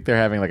 Yeah, I think they're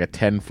having like a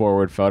 10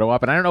 Forward photo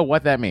op, and I don't know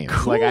what that means.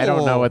 Cool. Like, I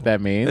don't know what that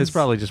means. It's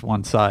probably just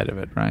one side of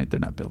it, right? They're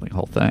not building a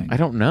whole thing. I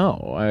don't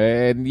know.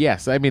 And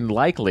yes, I mean,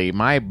 likely, in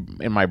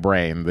my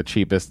brain, the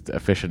cheapest,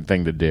 efficient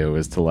thing to do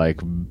is to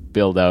like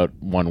build out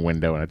one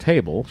window and a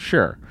table,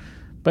 sure.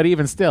 But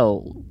even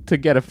still, to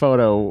get a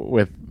photo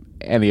with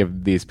any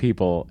of these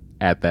people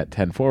at that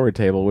 10 Forward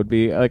table would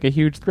be like a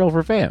huge thrill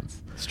for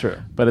fans. It's true.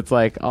 But it's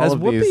like all Has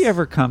of Whoopi these...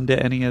 ever come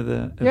to any of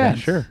the events? Yeah,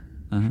 sure.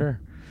 Uh-huh. Sure.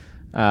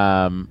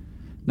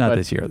 Not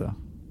this year, though.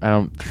 I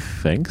don't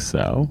think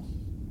so.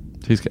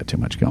 She's got too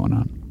much going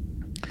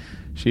on.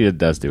 She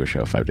does do a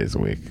show 5 days a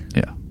week.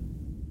 Yeah.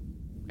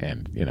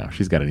 And, you know,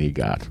 she's got an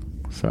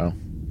EGOT, so...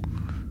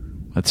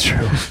 That's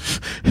true.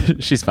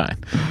 She's fine.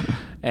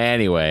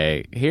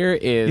 Anyway, here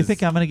is... You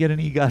think I'm going to get an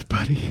EGOT,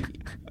 buddy?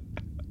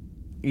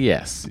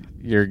 Yes.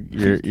 You're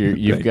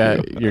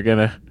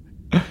gonna...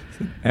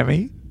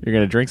 Emmy? You're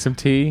gonna drink some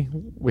tea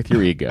with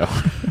your ego.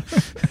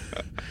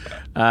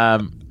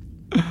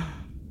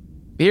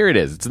 Here it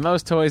is. It's in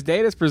those toys.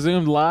 Data's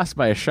presumed lost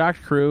by a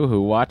shocked crew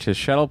who watch his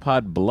shuttle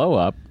pod blow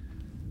up.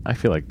 I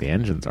feel like the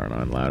engines aren't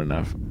on loud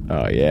enough.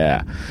 Oh,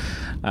 yeah.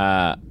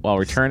 While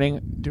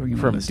returning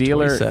from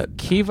dealer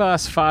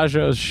Kivas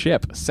Fajo's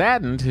ship.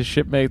 Saddened, his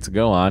shipmates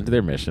go on to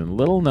their mission,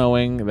 little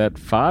knowing that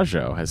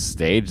Fajo has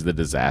staged the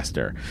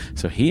disaster.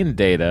 So he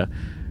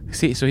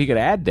could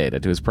add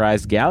Data to his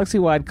prized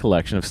galaxy-wide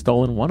collection of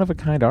stolen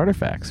one-of-a-kind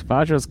artifacts.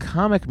 Fajo's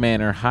comic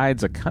manner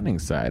hides a cunning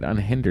side,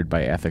 unhindered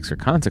by ethics or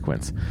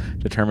consequence.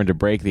 Determined to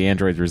break the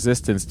android's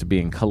resistance to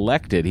being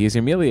collected, he is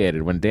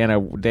humiliated when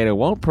Data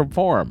won't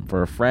perform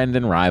for a friend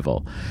and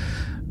rival.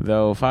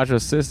 Though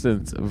Fajo's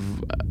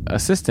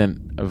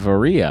assistant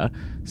Varia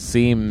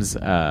seems...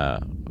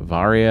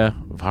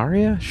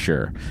 Varia?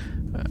 Sure.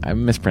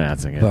 I'm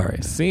mispronouncing it.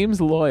 Varia. Seems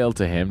loyal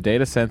to him.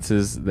 Data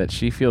senses that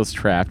she feels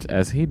trapped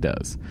as he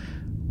does.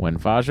 When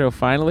Fajo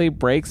finally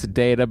breaks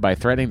Data by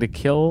threatening to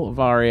kill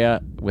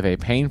Varia with a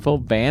painful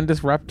band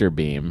disruptor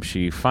beam,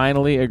 she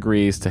finally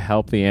agrees to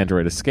help the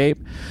android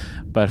escape.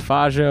 But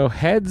Fajo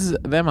heads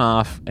them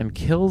off and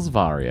kills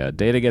Varia.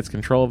 Data gets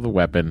control of the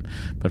weapon,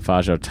 but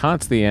Fajo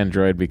taunts the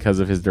android because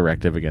of his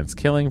directive against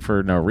killing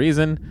for no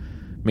reason.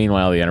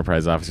 Meanwhile, the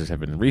Enterprise officers have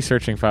been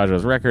researching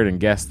Fajo's record and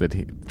guess the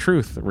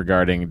truth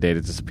regarding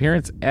Data's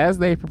disappearance. As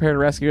they prepare to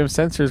rescue him,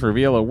 sensors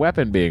reveal a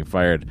weapon being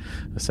fired,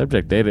 a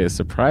subject Data is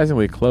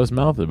surprisingly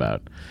close-mouthed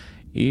about.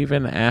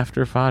 even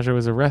after Fajo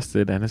is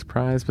arrested and his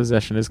prized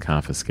possession is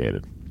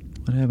confiscated.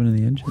 What happened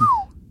to the engines?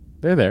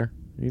 They're there.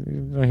 You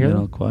don't hear They're them?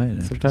 all quiet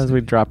after Sometimes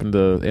we drop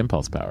into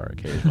impulse power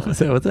occasionally. Is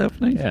that what's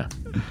happening? Yeah.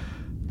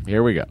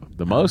 Here we go.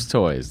 The most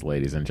toys,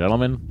 ladies and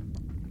gentlemen,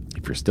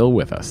 if you're still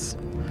with us.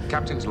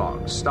 Captain's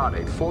log,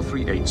 stardate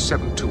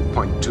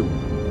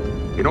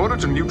 43872.2. In order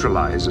to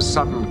neutralize a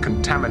sudden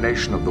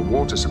contamination of the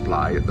water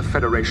supply at the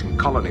Federation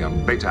colony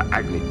on Beta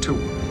Agni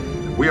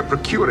 2, we are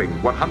procuring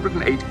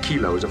 108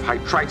 kilos of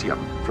hytritium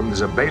from the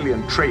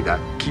Zabalian trader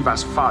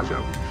Kivas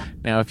Fajo.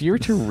 Now, if you were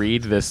to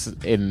read this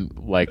in,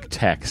 like,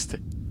 text,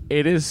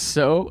 it is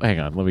so... Hang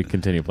on, let me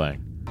continue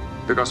playing.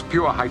 Because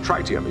pure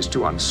hytritium is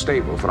too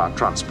unstable for our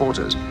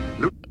transporters.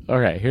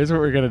 Okay, here's what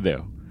we're going to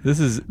do. This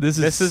is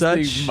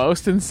such, the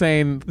most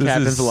insane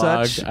Captain's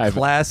Log such I've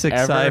classic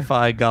ever,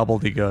 sci-fi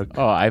gobbledygook.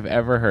 Oh, I've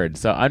ever heard.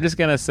 So I'm just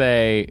going to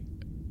say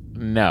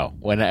no.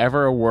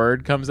 Whenever a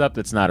word comes up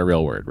that's not a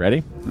real word.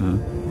 Ready?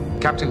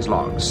 Captain's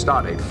log,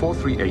 stardate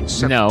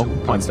 43872.2. No,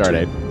 on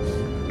stardate.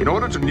 In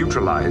order to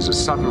neutralize a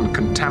sudden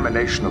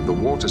contamination of the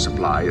water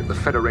supply at the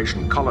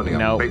Federation colony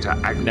on Beta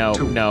Agni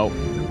 2,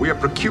 we are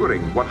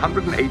procuring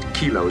 108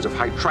 kilos of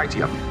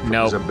hytritium from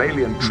the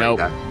Zabalian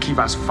trader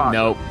Kivas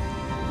Fajo.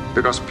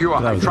 Because pure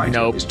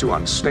hytritium is too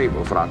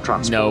unstable for our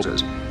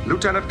transporters.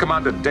 Lieutenant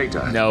Commander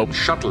Data has been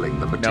shuttling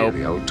the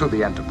material to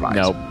the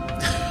Enterprise.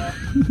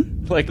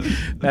 Like,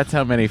 that's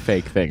how many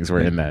fake things were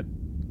in that.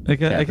 I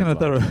kind of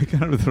thought it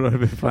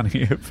would be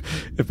funny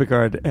if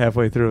Picard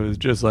halfway through was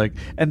just like,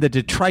 and the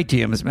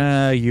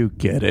detritiums, you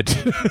get it.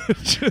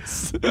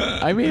 Just,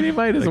 I mean, he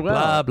might as like,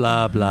 well.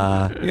 Blah, blah,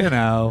 blah. You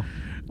know.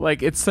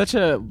 Like, it's such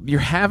a... You're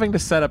having to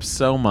set up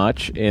so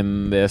much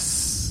in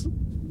this...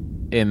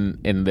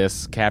 In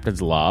this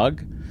Captain's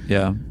Log.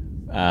 Yeah.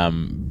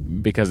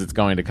 Because it's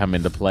going to come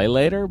into play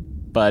later,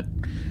 but...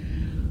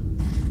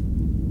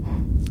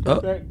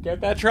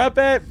 Get that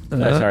trumpet!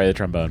 Sorry, the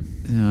trombone.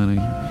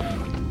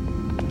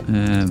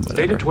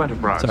 Stated to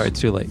Enterprise. Sorry, it's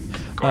too late.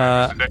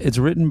 It's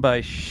written by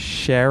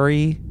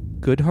Sherry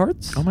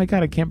Goodharts. Oh my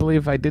god, I can't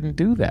believe I didn't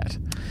do that.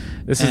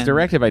 This is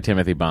directed by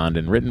Timothy Bond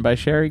and written by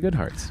Sherry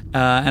Goodharts.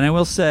 And I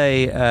will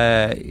say,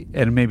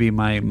 and maybe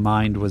my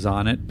mind was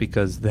on it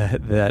because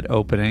that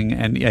opening,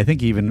 and I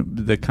think even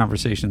the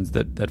conversations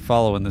that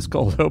follow in this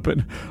cold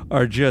open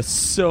are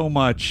just so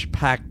much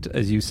packed,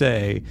 as you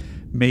say,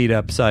 made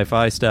up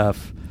sci-fi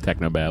stuff.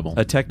 Technobabble.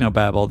 A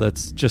technobabble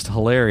that's just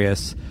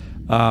hilarious.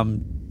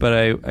 But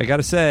I got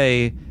to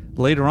say,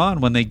 later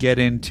on when they get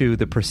into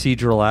the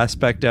procedural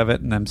aspect of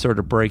it and I'm sort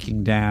of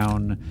breaking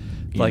down,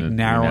 like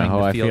narrowing how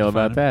the I field feel of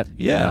about that.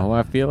 Yeah. You know how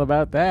I feel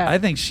about that. I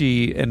think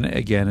she, and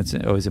again, it's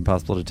always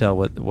impossible to tell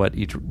what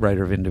each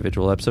writer of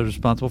individual episode is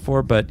responsible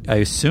for, but I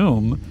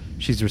assume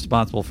she's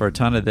responsible for a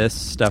ton of this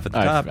stuff at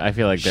the top. I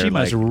feel like she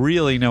must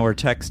really know her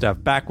tech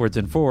stuff backwards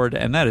and forward,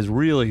 and that is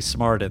really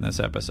smart in this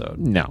episode.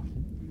 No.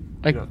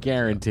 I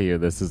guarantee you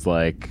this is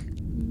like...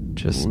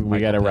 Just we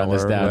got to run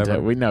this down to...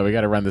 We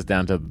got to run this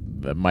down to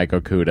Mike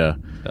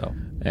Okuda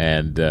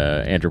and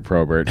Andrew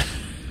Probert.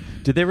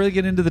 Did they really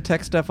get into the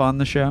tech stuff on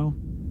the show?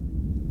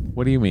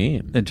 What do you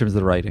mean? In terms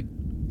of the writing?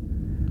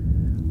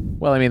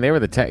 Well, I mean, they were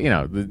the tech. You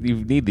know,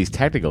 you need these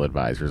technical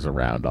advisors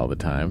around all the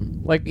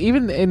time. Like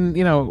even in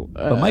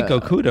but Mike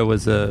Okuda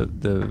was the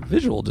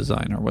visual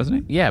designer,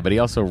 wasn't he? Yeah, but he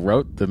also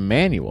wrote the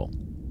manual.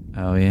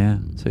 Oh yeah,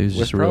 so he was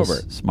just real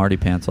smarty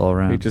pants all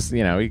around. He just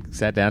he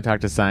sat down,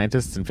 talked to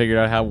scientists, and figured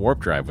out how warp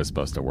drive was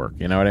supposed to work.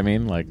 You know what I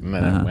mean? Like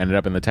ended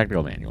up in the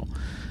technical manual.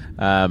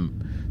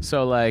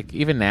 So like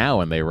even now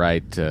when they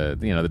write,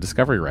 the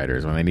Discovery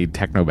writers, when they need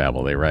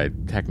technobabble, they write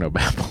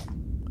technobabble,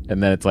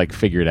 and then it's like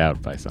figured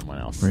out by someone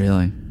else.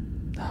 Really?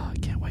 Oh, I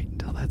can't wait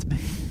until that's me.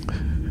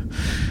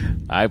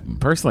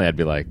 I'd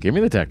be like, give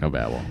me the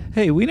technobabble.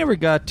 Hey, we never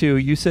got to.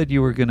 You said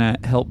you were going to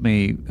help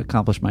me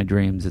accomplish my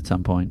dreams at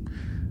some point.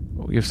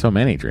 You have so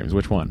many dreams.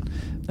 Which one?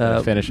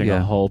 Finishing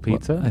a whole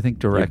pizza? Well, I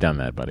think You've done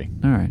that, buddy.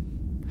 All right.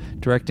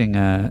 Directing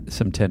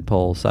some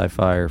tentpole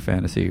sci-fi or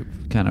fantasy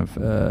kind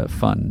of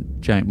fun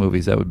giant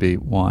movies, that would be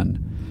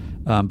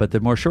one. But the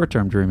more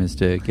short-term dream is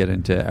to get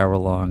into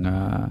hour-long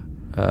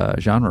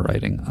genre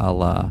writing, a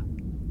la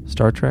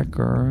Star Trek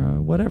or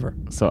whatever.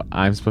 So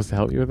I'm supposed to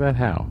help you with that?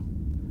 How?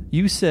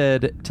 You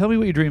said, tell me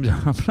what your dreams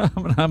are.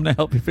 I'm going to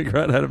help you figure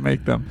out how to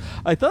make them.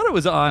 I thought it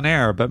was on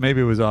air, but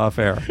maybe it was off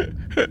air.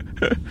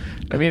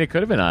 I mean, it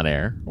could have been on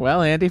air.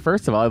 Well, Andy,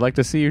 first of all, I'd like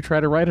to see you try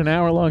to write an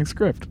hour-long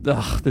script.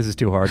 Ugh, this is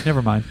too hard.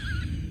 Never mind.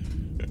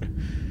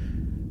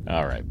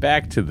 All right,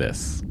 back to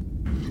this.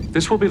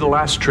 This will be the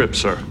last trip,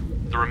 sir.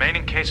 The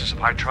remaining cases of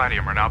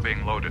hytritium are now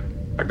being loaded.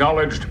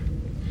 Acknowledged.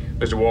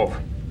 Mr. Worf,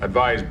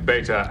 advise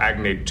Beta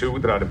Agni 2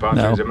 that our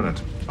departure is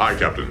imminent. Aye,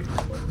 Captain.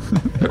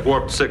 At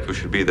Warp 6, we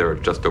should be there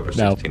at just over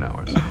 16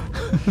 hours.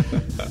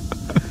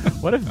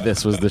 What if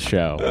this was the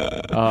show?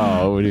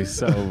 Oh, it would be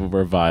so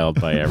reviled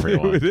by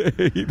everyone. I would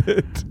hate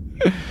it.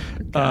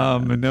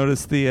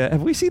 Notice the...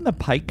 have we seen the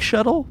Pike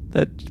shuttle?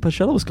 That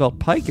shuttle was called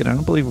Pike, and I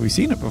don't believe we've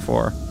seen it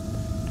before.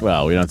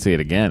 Well, we don't see it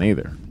again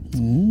either.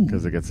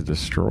 Because it gets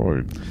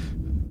destroyed.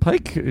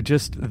 Pike,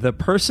 just the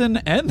person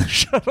and the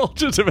shuttle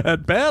just have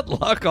had bad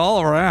luck all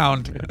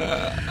around.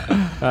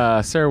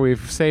 Sir,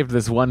 we've saved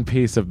this one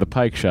piece of the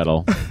Pike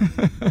shuttle.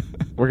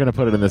 We're going to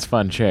put it in this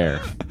fun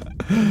chair.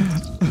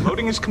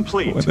 Loading is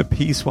complete. When the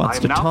piece wants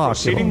to I am now talk,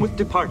 proceeding it'll with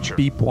departure.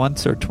 beep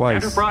once or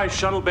twice. Enterprise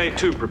Shuttle Bay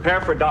 2,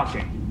 prepare for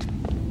docking.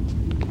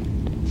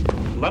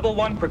 Level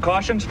 1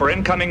 precautions for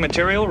incoming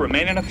material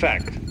remain in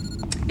effect.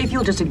 If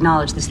you'll just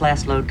acknowledge this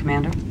last load,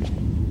 Commander.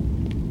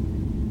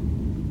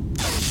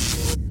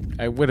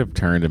 I would have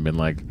turned and been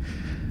like,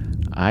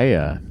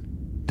 I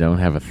don't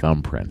have a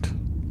thumbprint.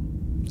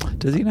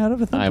 Does he not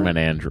have a thumbprint? I'm an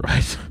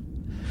android.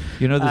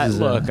 You know, this is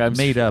a I'm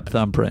made-up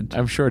thumbprint.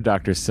 I'm sure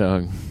Dr.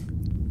 Sung.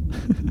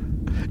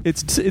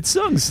 It's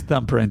Sung's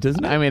thumbprint,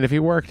 isn't it? I mean, if he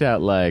worked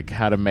out like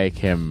how to make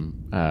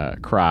him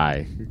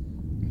cry,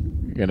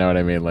 you know what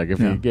I mean? Like if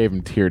you gave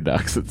him tear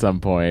ducts at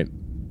some point,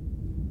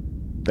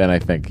 then I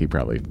think he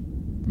probably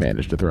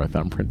managed to throw a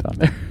thumbprint on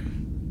there.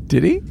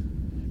 Did he?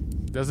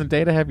 Doesn't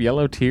Data have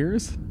yellow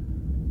tears?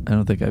 I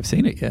don't think I've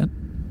seen it yet.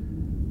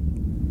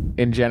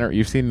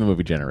 You've seen the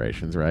movie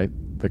Generations, right?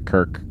 The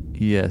Kirk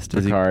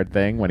Picard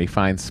thing when he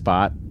finds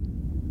Spot.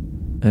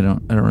 I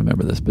don't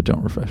remember this, but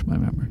don't refresh my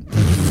memory.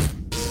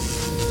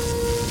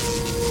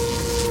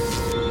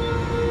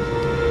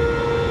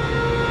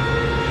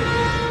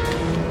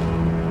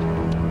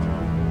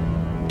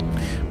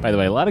 By the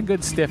way, a lot of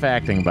good stiff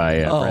acting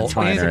by Brent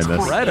Spiner in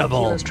this.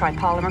 Incredible.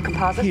 Tripolymer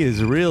composite. He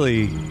is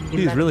really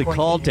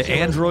called to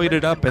android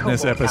it up in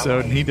this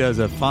episode, and he does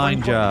a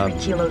fine job. 3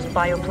 kilos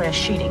bioplast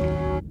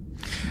sheeting.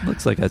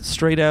 Looks like a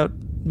straight out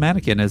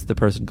mannequin, as the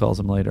person calls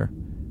him later.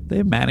 They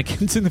have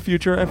mannequins in the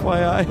future,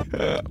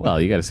 FYI. Well,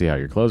 you got to see how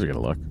your clothes are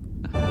going to look.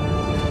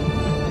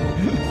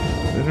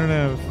 They don't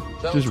have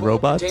just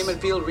robots.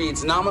 Containment field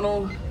reads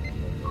nominal.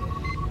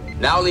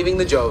 Now leaving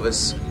the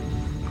Jovis.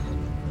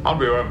 I'll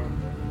be right.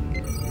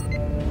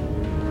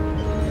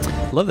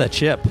 Love that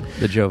ship,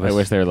 the Jovis. I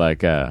wish they were like,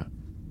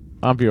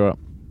 Ampua.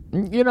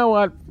 You know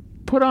what?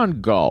 Put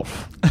on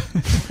golf.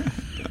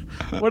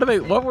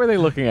 What were they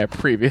looking at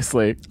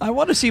previously? I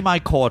want to see my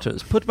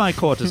quarters. Put my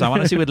quarters. I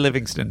want to see what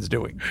Livingston's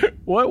doing.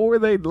 What were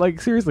they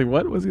like? Seriously,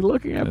 what was he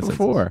looking at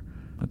before?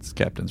 That's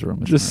Captain's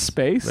room. Just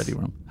space? Ready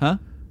room. Huh?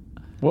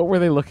 What were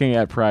they looking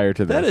at prior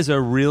to this? That is a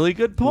really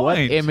good point. What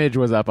image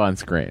was up on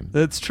screen?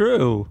 That's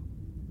true.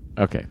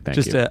 Okay, thank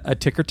you. Just a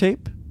ticker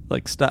tape?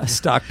 Like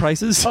stock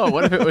prices? Oh,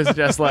 what if it was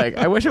just like...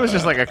 I wish it was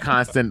just like a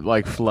constant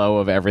like flow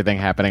of everything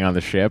happening on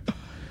the ship.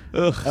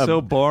 Ugh,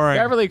 so boring.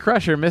 Beverly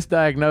Crusher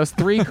misdiagnosed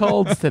 3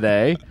 colds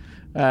today.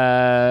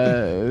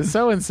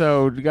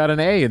 So-and-so got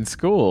an A in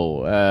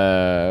school.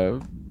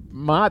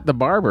 Mott the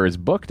barber is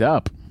booked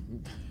up.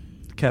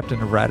 Captain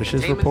of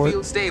Radish's Containment report.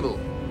 field stable.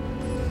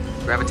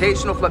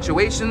 Gravitational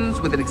fluctuations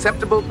within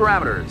acceptable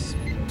parameters.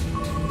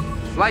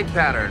 Flight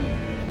pattern.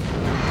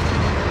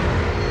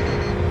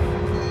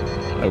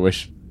 I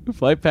wish...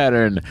 Flight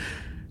pattern...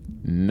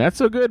 Not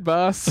so good,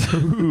 boss.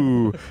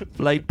 Ooh,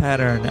 flight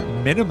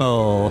pattern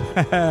minimal.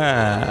 By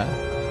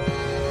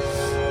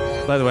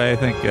the way, I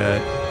think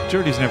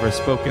Geordie's never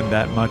spoken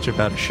that much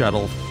about a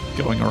shuttle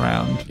going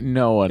around.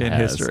 No one in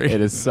has. history. It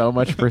is so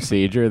much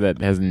procedure that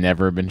has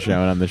never been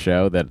shown on the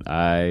show that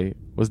I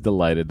was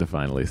delighted to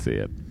finally see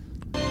it.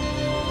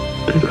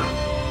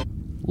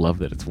 Love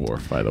that it's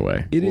Worf, by the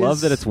way.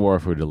 Love that it's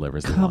Worf who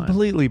delivers the line.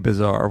 Completely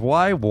bizarre.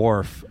 Why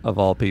Worf, of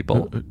all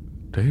people?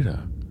 Data.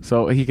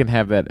 So he can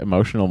have that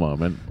emotional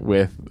moment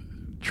with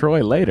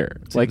Troy later.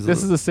 Like,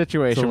 this is a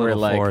situation where,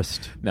 like...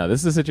 forced. No,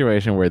 this is a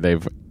situation where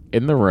they've,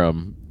 in the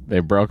room,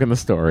 they've broken the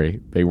story,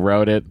 they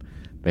wrote it,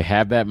 they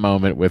have that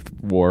moment with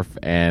Worf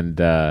and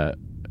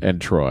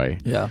Troy.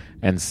 Yeah.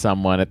 And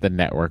someone at the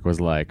network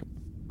was like,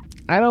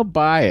 I don't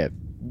buy it.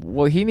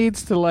 Well, he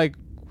needs to, like...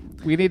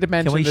 We need to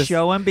mention Can we this.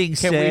 show him being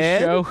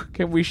sad?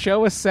 Can we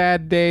show a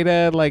sad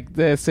Data, like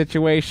the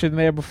situation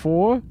there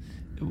before?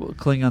 Well,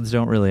 Klingons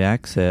don't really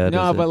act sad.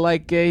 No, but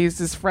like he's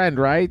his friend,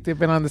 right? They've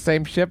been on the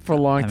same ship for a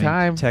long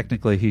time.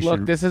 Technically, he Look,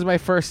 should. this is my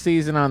first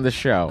season on the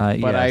show,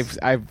 but yes.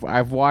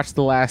 I've watched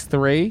the last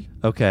 3.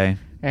 Okay.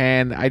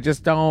 And I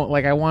just don't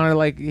like. I want to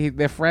like.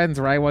 They're friends,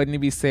 right? Wouldn't he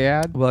be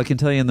sad? Well, I can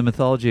tell you in the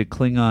mythology of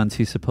Klingons,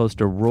 he's supposed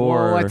to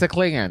roar. Well, what's a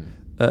Klingon?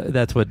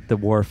 That's what the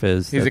Worf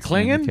is. He's a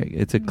Klingon?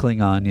 It's a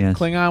Klingon, yes.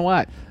 Klingon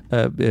what?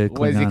 Klingon.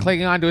 Was he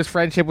clinging on to his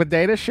friendship with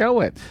Data?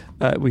 Show it.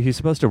 He's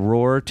supposed to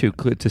roar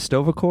to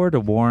Sto-vo-kor to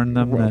warn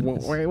them.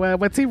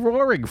 What's he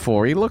roaring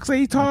for? He looks like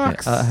he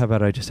talks. Okay. How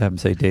about I just have him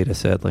say Data,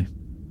 sadly?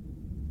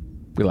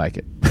 We like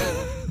it.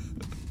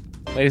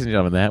 Ladies and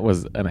gentlemen, that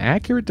was an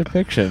accurate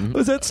depiction.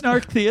 Was that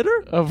Snark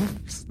Theater?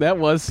 That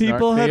was Snark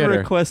People had Theater.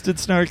 requested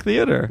Snark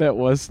Theater. That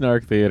was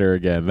Snark Theater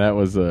again. That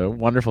was a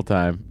wonderful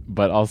time,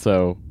 but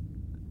also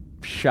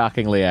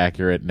shockingly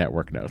accurate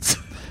network notes.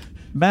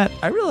 Matt,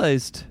 I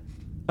realized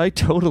I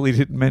totally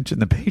didn't mention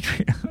the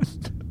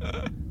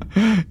Patreon.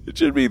 It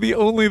should be the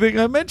only thing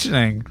I'm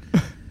mentioning.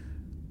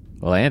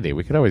 Well, Andy,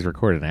 we could always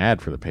record an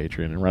ad for the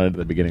Patreon and run it at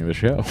the beginning of the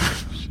show.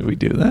 Should we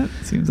do that?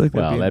 Seems like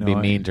that'd be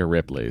mean to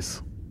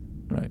Ripley's.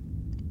 Right.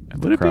 At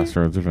the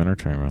crossroads of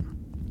entertainment.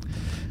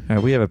 All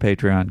right, we have a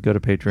Patreon. Go to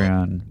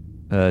Patreon.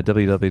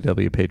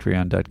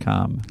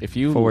 www.patreon.com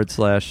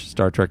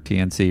 /Star Trek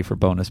TNC for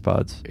bonus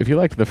pods. If you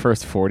liked the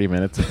first 40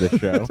 minutes of this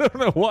show, I don't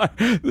know why.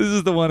 This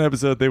is the one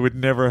episode they would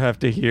never have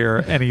to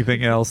hear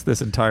anything else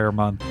this entire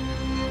month.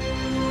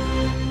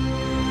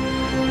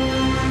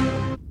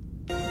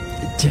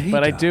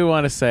 But I do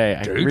want to say,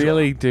 I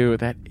really do.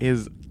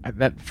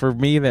 That for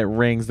me, that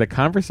rings the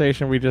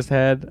conversation we just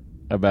had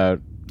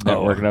about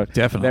network note.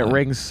 Definitely, that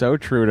rings so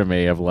true to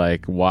me of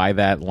like why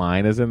that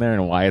line is in there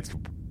and why it's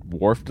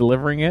Worf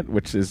delivering it,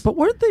 which is. But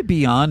weren't they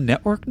beyond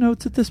network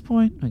notes at this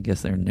point? I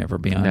guess they're never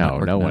beyond. No,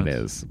 network no notes. one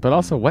is. But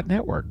also, what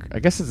network? I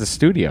guess it's a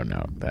studio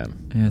note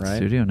then. Yeah, it's right?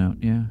 studio note.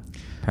 Yeah,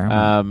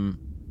 Paramount.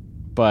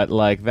 But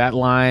like that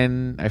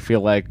line, I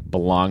feel like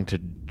belonged to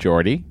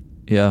Geordi.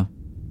 Yeah,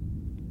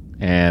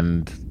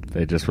 and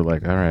they just were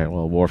like, all right,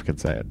 well, Worf can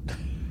say it.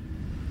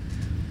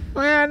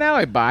 Well, now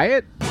I buy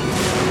it.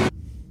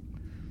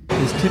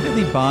 Does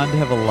Timothy Bond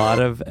have a lot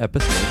of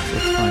episodes?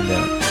 Let's find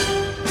out.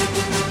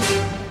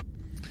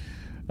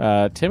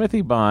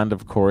 Timothy Bond,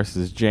 of course,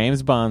 is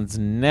James Bond's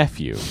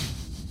nephew.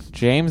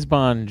 James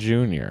Bond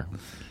Jr.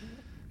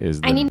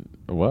 is the...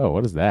 Whoa,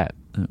 what is that?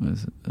 That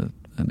was an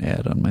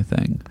ad on my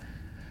thing.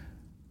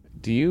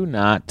 Do you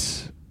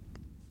not...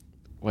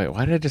 Wait,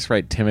 why did I just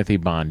write Timothy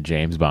Bond,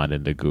 James Bond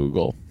into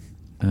Google?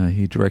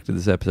 He directed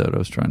this episode. I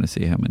was trying to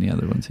see how many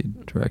other ones he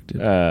directed.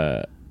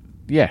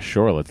 Yeah,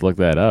 sure. Let's look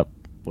that up.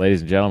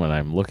 Ladies and gentlemen,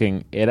 I'm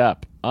looking it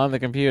up on the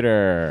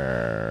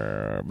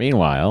computer.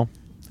 Meanwhile,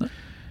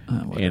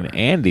 in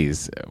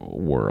Andy's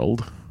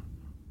world,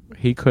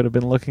 he could have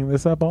been looking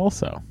this up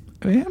also.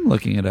 I am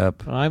looking it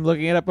up. I'm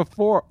looking it up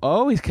before.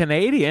 Oh, he's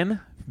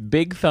Canadian.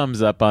 Big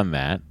thumbs up on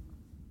that.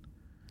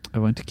 I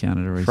went to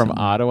Canada recently. From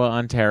Ottawa,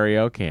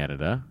 Ontario,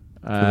 Canada.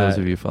 For those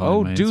of you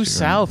following my Due Instagram.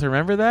 South.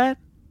 Remember that?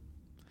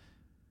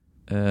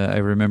 I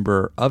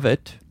remember of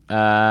it.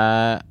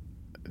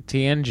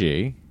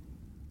 TNG.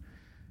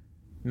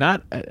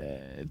 Not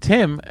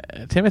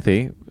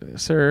Timothy,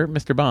 Sir,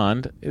 Mr.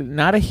 Bond.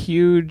 Not a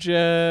huge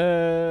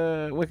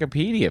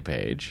Wikipedia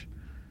page.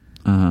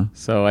 Uh-huh.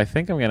 So I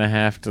think I'm going to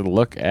have to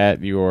look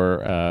at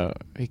your...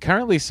 he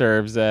currently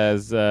serves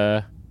as...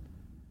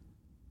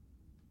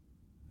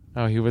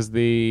 he was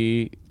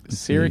the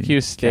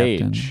Syracuse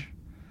stage.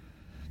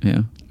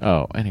 Yeah.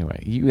 Oh,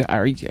 anyway,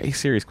 a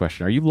serious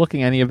question. Are you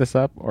looking any of this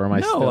up, or am I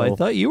still... No, I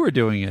thought you were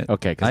doing it.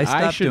 Okay, because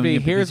I should be...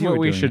 Here's what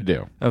we should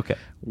do. Okay.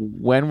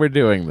 When we're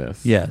doing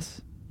this... Yes.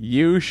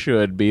 You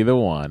should be the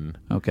one...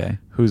 Okay.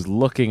 ...who's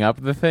looking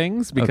up the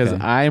things, because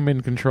I'm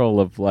in control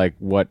of, like,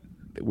 what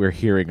we're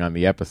hearing on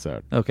the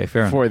episode. Okay,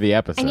 fair enough. For the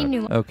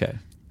episode. Okay.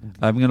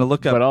 I'm going to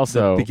look up but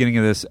also, the beginning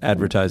of this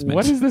advertisement.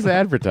 What is this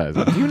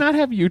advertisement? Do you not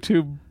have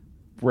YouTube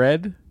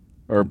Red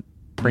or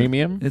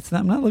Premium?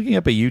 I'm not looking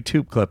up a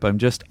YouTube clip. I'm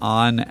just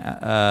on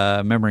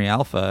Memory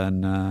Alpha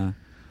and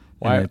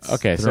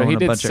okay, so he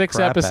did 6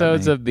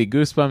 episodes of the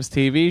Goosebumps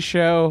TV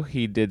show.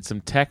 He did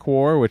some Tech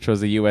War, which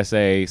was a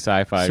USA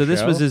sci-fi show. So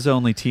this was his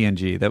only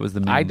TNG. That was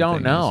the main I don't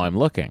thing. know. I'm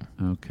looking.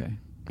 Okay.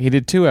 He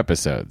did 2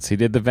 episodes. He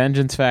did The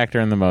Vengeance Factor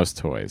and The Most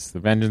Toys. The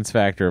Vengeance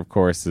Factor, of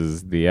course,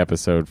 is the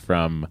episode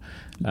from...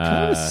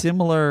 kind of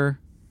similar...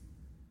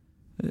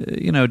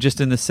 just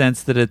in the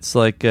sense that it's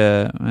like,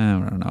 I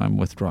don't know, I'm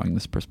withdrawing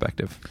this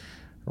perspective.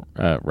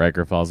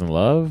 Riker Falls in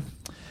Love?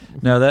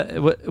 No, that...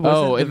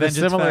 it's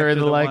similar in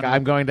the like,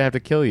 I'm going to have to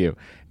kill you.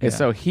 Yeah. And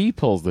so he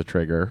pulls the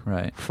trigger.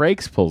 Right.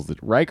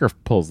 Riker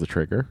pulls the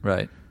trigger.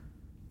 Right.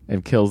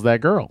 And kills that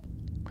girl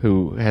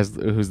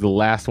who's the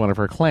last one of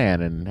her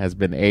clan and has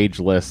been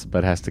ageless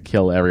but has to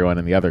kill everyone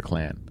in the other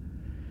clan.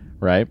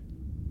 Right?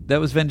 That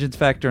was Vengeance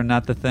Factor and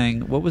not the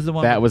thing. What was the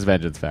one? That was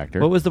Vengeance Factor.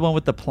 What was the one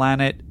with the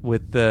planet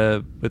with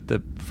the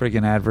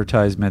friggin'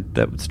 advertisement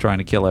that was trying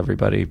to kill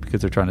everybody because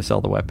they're trying to sell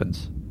the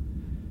weapons?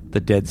 The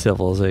Dead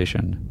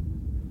Civilization.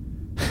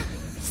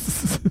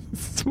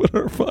 That's what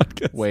our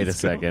podcast Wait a is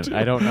second. to.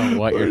 I don't know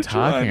what you're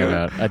talking trying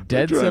about. A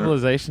dead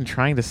civilization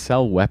trying to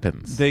sell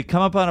weapons. They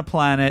come up on a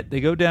planet. They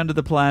go down to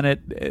the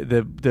planet.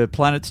 The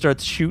planet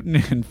starts shooting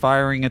and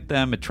firing at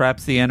them. It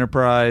traps the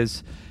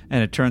Enterprise.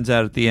 And it turns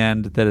out at the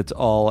end that it's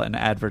all an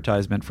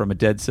advertisement from a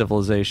dead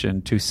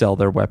civilization to sell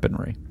their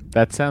weaponry.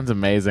 That sounds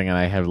amazing, and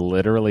I have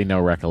literally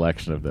no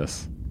recollection of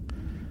this.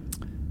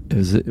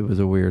 It was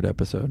a weird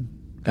episode.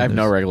 I have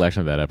no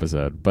recollection of that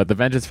episode. But the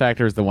Vengeance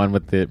Factor is the one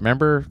with the...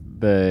 Remember?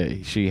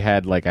 She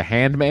had like a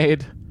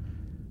handmaid?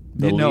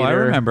 No, I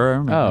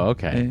remember. Oh,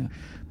 okay. Yeah.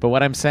 But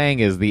what I'm saying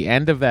is the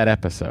end of that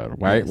episode,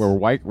 right,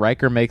 where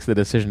Riker makes the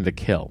decision to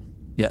kill.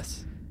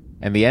 Yes.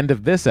 And the end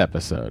of this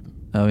episode...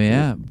 Oh,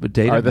 yeah. But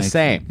Data are the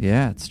same.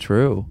 Yeah, it's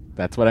true.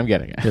 That's what I'm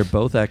getting at. They're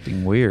both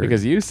acting weird.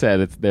 Because you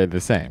said they're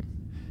the same.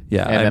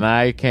 Yeah. And then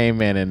I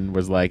came in and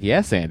was like,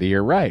 yes, Andy,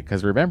 you're right.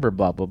 Because remember,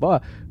 blah, blah, blah.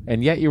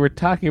 And yet you were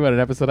talking about an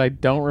episode I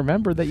don't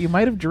remember that you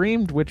might have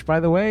dreamed, which, by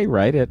the way,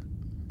 write it.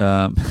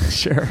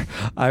 Sure.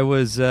 I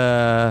was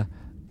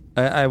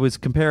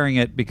comparing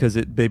it because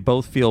they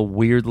both feel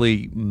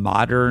weirdly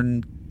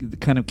modern,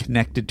 kind of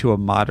connected to a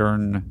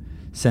modern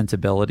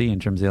sensibility in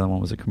terms of the other one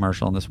was a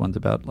commercial and this one's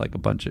about like a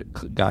bunch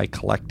of guy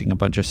collecting a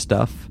bunch of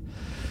stuff.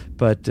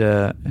 But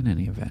in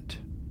any event,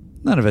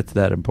 none of it's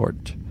that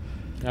important.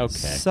 Okay.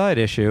 Side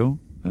issue,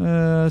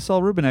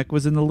 Saul Rubinek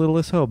was in The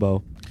Littlest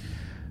Hobo.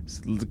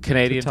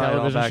 Canadian To tie it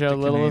all television back show to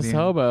Littlest Canadian.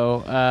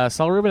 Hobo.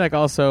 Saul Rubinek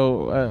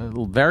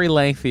also very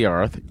lengthy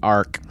arc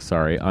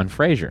on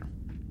Frasier.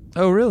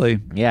 Oh, really?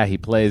 Yeah, he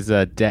plays.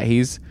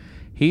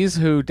 He's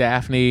who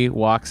Daphne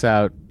walks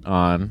out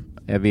on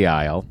the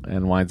aisle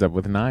and winds up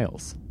with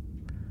Niles.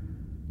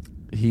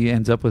 He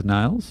ends up with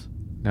Niles?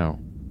 No,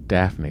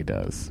 Daphne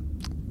does.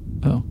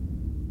 Oh.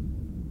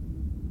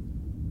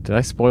 Did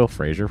I spoil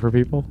Frasier for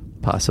people?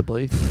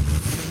 Possibly.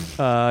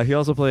 He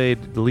also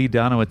played Lee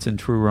Donowitz in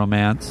True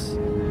Romance.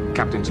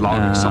 Captain's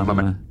log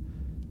supplement.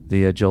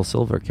 The Jill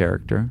Silver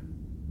character.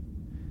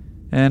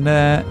 And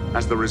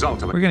as the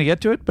result of it, we're going to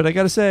get to it, but I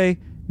got to say,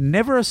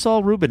 never a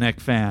Saul Rubinek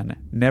fan.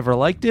 Never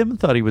liked him.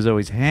 Thought he was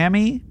always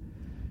hammy.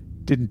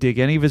 Didn't dig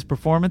any of his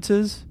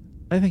performances.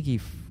 I think he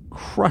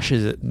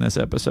crushes it in this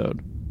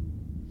episode.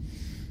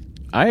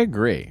 I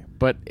agree,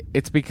 but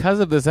it's because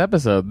of this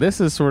episode. This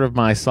is sort of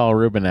my Saul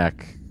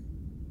Rubinek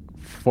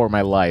for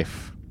my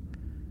life.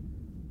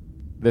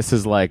 This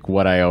is like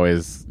what I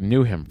always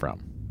knew him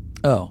from.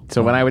 Oh.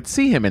 So when I would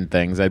see him in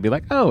things, I'd be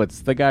like, oh,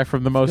 it's the guy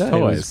from The Most He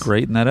Toys. was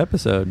great in that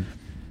episode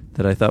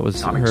that I thought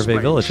was Hervé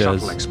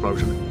Villechaize.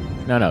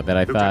 explosion. No, that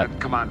I Lieutenant thought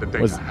Commander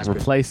Data was has been-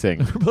 replacing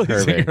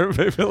Replacing Hervé.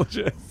 Hervé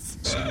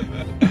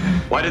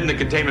Villechaize. Why didn't the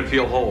containment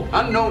field hold?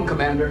 Unknown,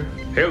 Commander.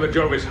 Hail the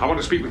Jovis. I want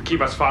to speak with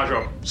Kivas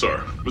Fajo. Sir,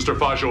 Mr.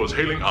 Fajo is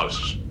hailing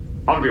us.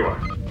 On your way.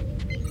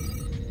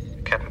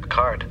 Captain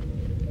Picard,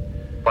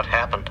 what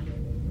happened?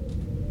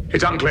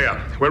 It's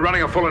unclear. We're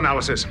running a full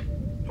analysis.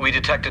 We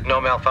detected no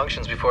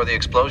malfunctions before the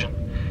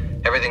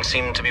explosion. Everything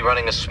seemed to be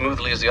running as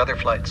smoothly as the other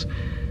flights.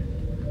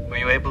 Were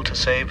you able to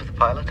save the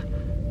pilot?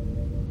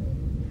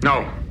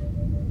 No.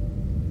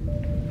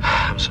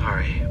 I'm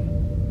sorry.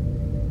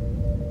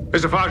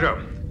 Mr.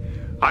 Fajo,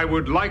 I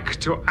would like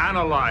to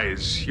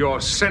analyze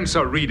your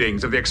sensor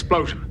readings of the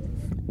explosion.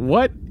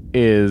 What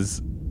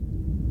is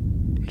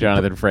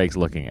Jonathan Frakes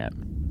looking at?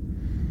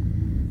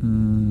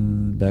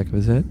 Back of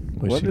his head.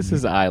 What is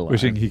his eye line?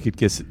 Wishing he could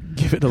give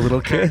it a little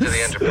Compared kiss.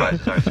 to the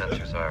Enterprises, our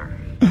sensors are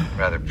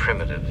rather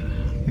primitive.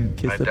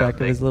 Kiss I the doubt back of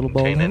they his little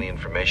bald contain head. any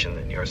information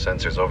that your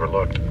sensors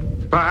overlooked.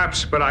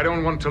 Perhaps, but I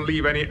don't want to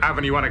leave any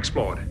avenue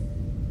unexplored.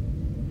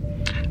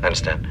 I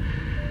understand.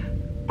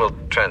 We'll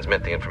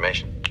transmit the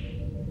information.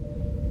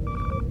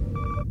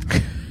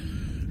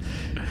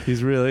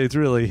 It's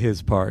really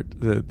his part.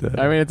 I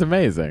mean, it's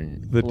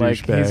amazing. The like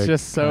douchebag he's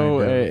just so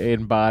kind of.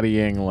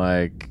 embodying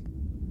like.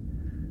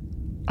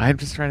 I'm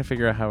just trying to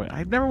figure out how.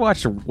 I've never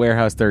watched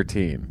Warehouse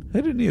 13.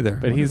 I didn't either.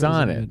 But he's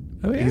on it.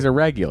 Oh, yeah? He's a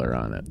regular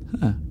on it.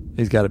 Huh.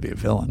 He's got to be a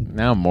villain.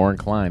 Now I'm more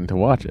inclined to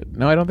watch it.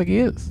 No, I don't think he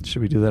is.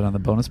 Should we do that on the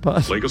bonus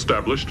pod? Link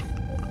established.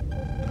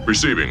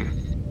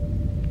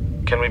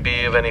 Receiving. Can we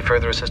be of any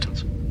further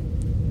assistance?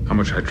 How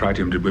much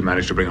tritium did we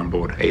manage to bring on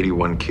board?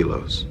 81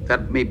 kilos.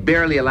 That may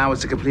barely allow us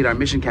to complete our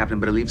mission, Captain,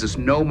 but it leaves us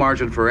no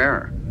margin for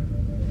error.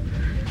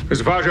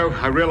 Mr. Fajo,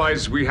 I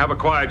realize we have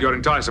acquired your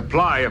entire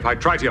supply of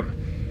tritium.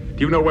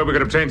 Do you know where we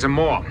could obtain some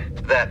more?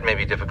 That may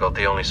be difficult.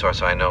 The only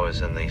source I know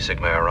is in the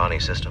Sigma Irani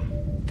system.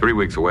 3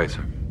 weeks away,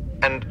 sir.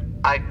 And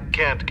I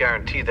can't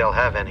guarantee they'll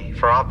have any,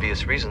 for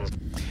obvious reasons.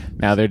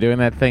 Now they're doing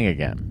that thing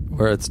again.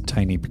 Where it's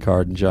tiny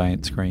Picard and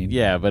giant screen.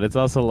 Yeah, but it's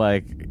also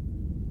like.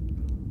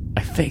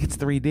 I think it's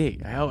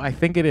 3D. I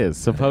think it is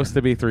supposed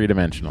to be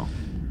 3-dimensional.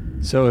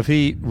 So if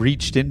he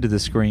reached into the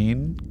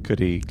screen, could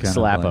he kind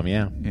Slap of like,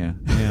 him? Yeah.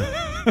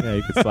 Yeah,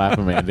 you could slap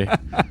him, Andy.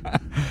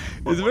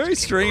 It's a very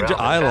strange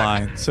eye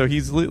line. So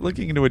he's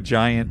looking into a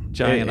giant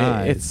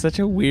eye. It's such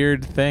a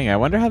weird thing. I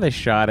wonder how they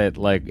shot it.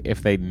 Like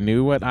if they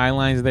knew what eye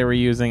lines they were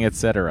using,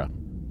 etc.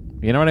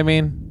 You know what I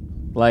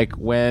mean? Like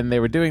when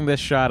they were doing this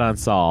shot on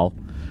Saul.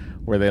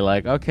 Where they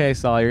like, okay,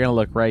 Saul, you're gonna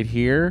look right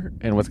here,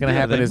 and what's gonna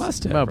happen they is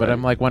must have, no. But right?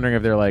 I'm like wondering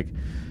if they're like,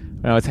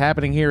 no, what's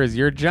happening here is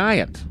you're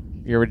giant.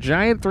 You're a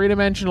giant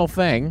 3-dimensional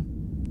thing,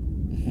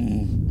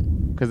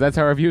 because that's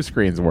how our view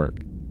screens work.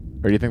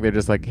 Or do you think they're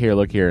just like, here,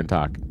 look here, and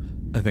talk?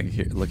 I think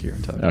look here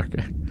and talk.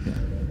 Okay.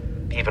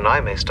 Even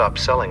I may stop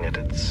selling it.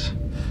 It's.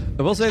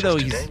 I will say though,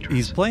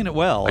 he's playing it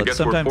well. I guess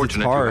we're Sometimes it's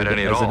fortunate you hard had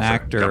any at as all, an sir.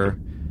 actor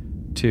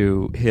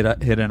to hit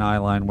an eye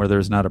line where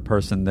there's not a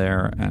person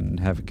there and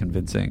have it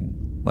convincing.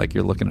 Like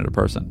you're looking at a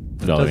person.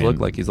 It Well, does I mean, look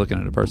like he's looking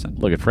at a person.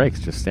 Look at Frakes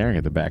just staring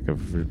at the back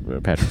of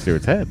Patrick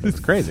Stewart's head. It's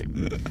crazy.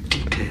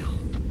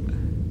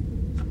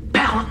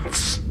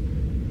 Balance!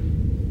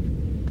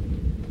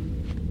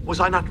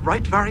 Was I not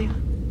right, Varian?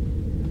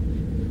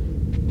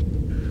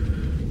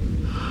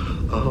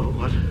 Oh,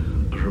 what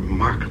a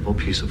remarkable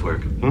piece of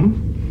work.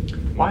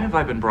 Why have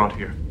I been brought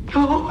here?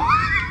 Oh,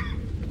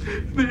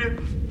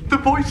 the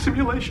voice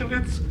simulation,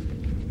 it's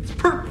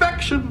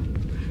perfection.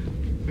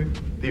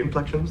 The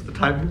inflections, the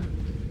timing.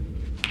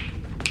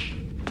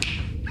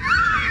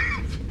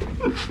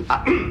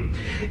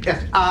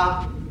 Yes,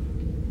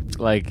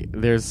 Like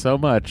there's so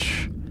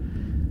much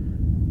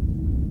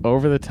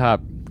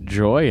over-the-top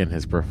joy in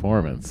his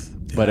performance,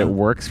 but it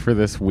works for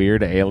this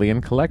weird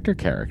alien collector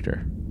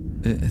character.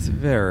 It's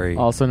very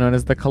Also known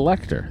as the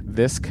Collector.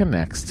 This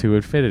connects to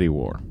Infinity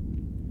War.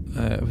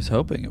 I was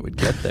hoping it would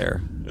get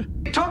there.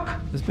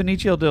 Is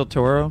Benicio del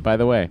Toro? By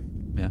the way.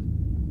 Yeah.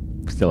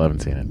 Still haven't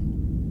seen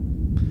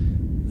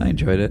it. I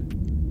enjoyed it.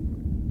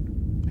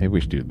 Maybe we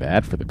should do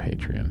that for the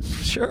Patreon.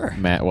 Sure.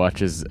 Matt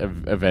watches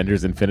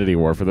Avengers Infinity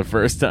War for the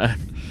first time.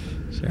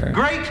 Sure.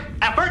 Great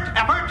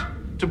effort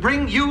to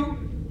bring you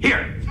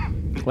here.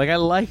 Like, I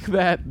like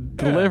that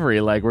delivery,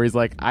 like, where he's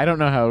like, I don't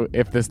know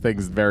if this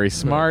thing's very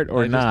smart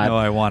or I just not. know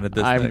I wanted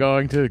this I'm thing.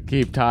 going to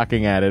keep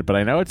talking at it, but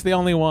I know it's the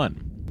only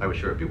one. I was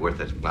sure it'd be worth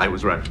it. I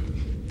was right.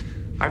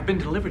 I've been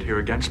delivered here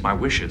against my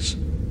wishes.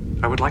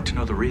 I would like to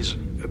know the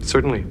reason.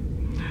 Certainly.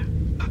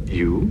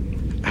 You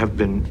have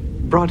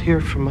been brought here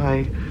for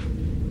my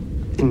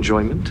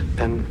enjoyment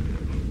and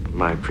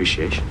my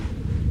appreciation.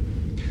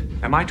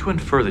 Am I to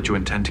infer that you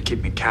intend to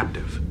keep me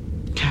captive?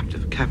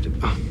 Captive.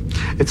 Oh,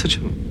 it's such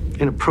an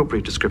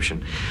inappropriate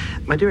description.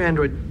 My dear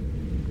android,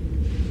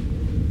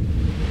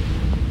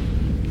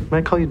 may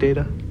I call you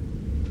Data?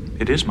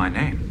 It is my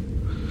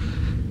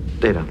name.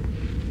 Data,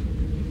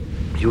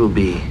 you will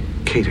be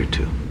catered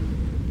to,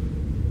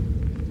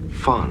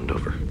 fawned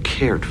over,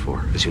 cared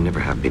for as you never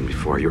have been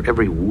before. Your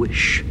every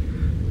wish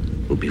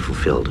will be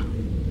fulfilled.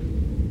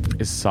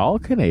 Is Saul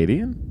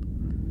Canadian?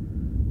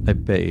 I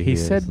bet he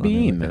said Let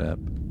me look it Bean. up.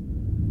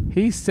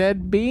 He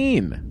said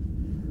Bean.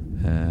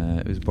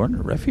 He was born in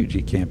a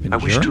refugee camp in I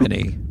wish to-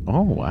 Germany.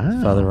 Oh, wow.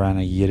 His father ran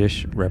a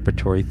Yiddish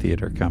repertory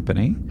theater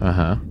company.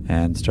 Uh-huh.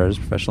 And started his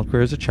professional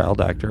career as a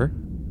child actor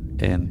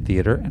in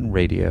theater and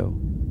radio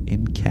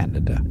in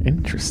Canada.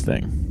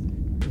 Interesting.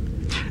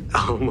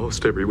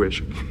 Almost every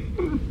wish.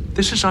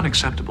 This is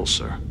unacceptable,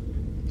 sir.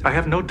 I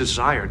have no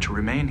desire to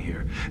remain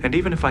here, and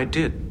even if I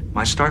did,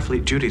 my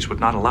Starfleet duties would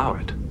not allow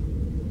it.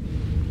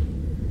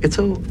 It's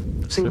so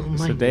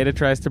So Data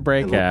tries to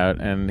break out,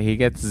 and he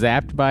gets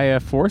zapped by a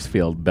force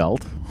field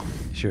belt.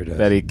 Sure does.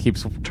 That he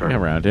keeps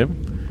around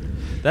him.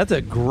 That's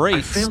a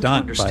great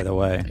stunt, by the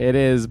way. It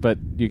is, but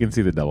you can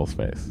see the double's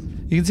face.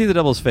 You can see the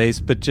double's face,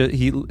 but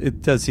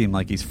it does seem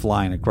like he's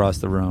flying across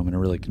the room in a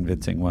really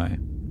convincing way.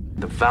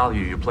 The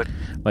value you place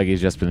Like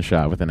he's just been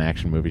shot with an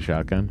action movie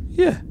shotgun.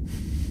 Yeah.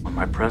 on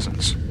my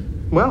presence.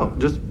 Well,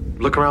 just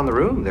look around the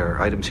room. There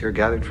are items here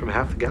gathered from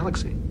half the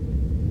galaxy.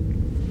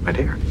 Right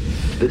here.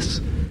 This.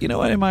 You know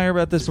what I admire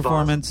about this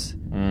performance?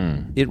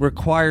 It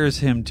requires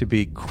him to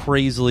be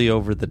crazily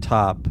over the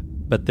top,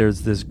 but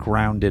there's this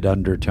grounded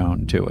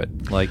undertone to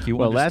it. Like,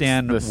 you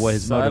understand that's the what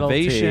his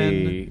motivation.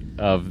 subtlety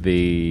of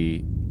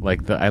the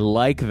I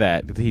like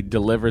that he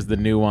delivers the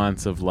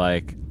nuance of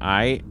like,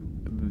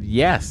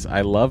 yes,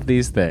 I love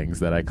these things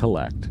that I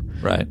collect.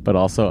 Right. But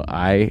also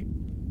I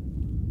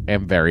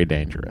am very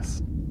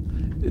dangerous.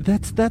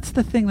 That's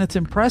the thing that's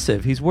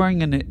impressive. He's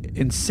wearing an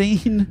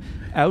insane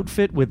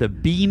outfit with a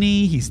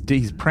beanie.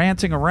 He's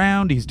prancing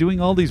around. He's doing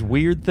all these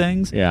weird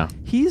things. Yeah.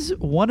 He's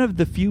one of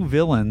the few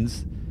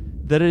villains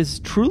that is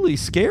truly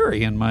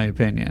scary, in my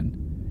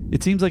opinion.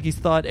 It seems like he's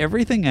thought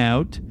everything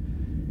out.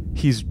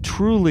 He's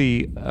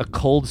truly a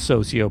cold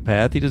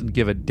sociopath. He doesn't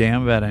give a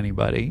damn about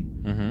anybody.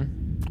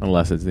 Mm-hmm.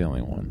 Unless it's the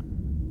only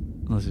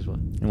one. Unless it's what?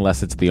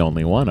 Unless it's the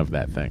only one of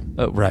that thing.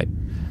 Oh, right.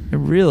 It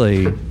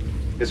really...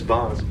 This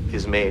vase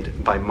is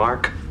made by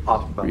Mark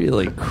Offman.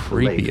 Really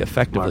creepy,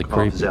 effectively Mark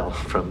creepy. Offzell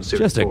from Series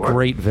Just a 4.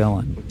 great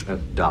villain.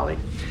 Dolly.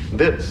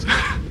 This.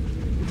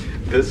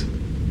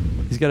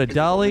 He's got a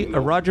Dolly, a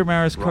Roger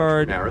Maris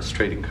card, Maris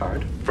trading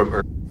card from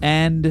Earth.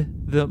 and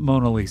the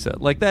Mona Lisa.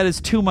 Like, that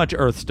is too much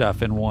Earth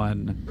stuff in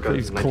one.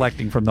 He's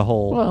collecting from the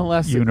whole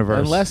universe.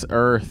 Unless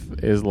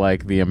Earth is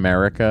like the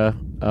America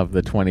of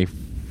the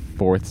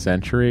 24th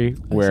century,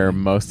 where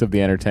most of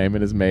the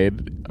entertainment is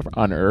made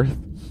on Earth,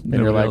 and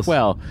you're like,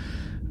 well,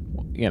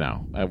 you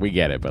know, we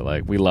get it, but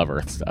like, we love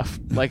Earth stuff.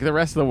 Like, the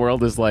rest of the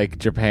world is like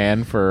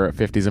Japan for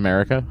 50s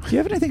America. Do you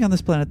have anything on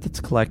this planet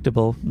that's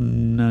collectible?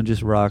 No,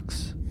 just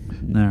rocks.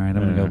 All right, I'm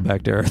going to go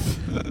back to Earth.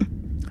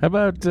 How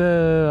about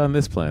on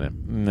this planet?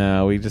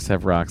 No, we just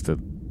have rocks that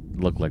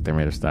look like they're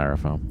made of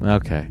styrofoam.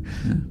 Okay.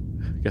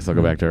 Guess I'll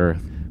go back to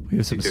Earth. We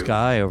have some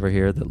sky over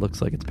here that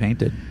looks like it's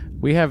painted.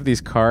 We have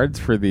these cards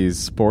for these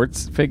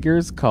sports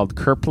figures called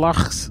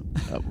Kerplachs.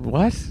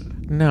 What?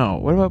 No.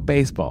 What about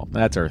baseball?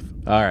 That's Earth.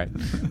 All right.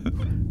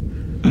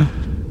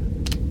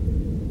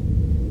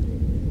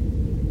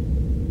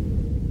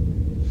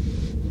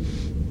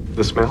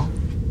 The smell?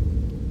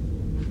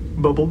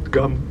 Bubble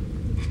gum.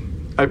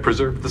 I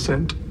preserved the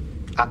scent.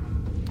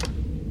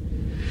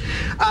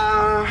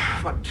 A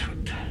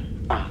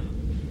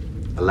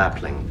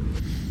lapling.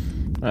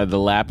 The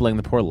lapling,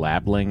 the poor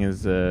lapling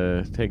is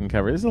taking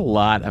cover. This is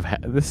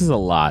a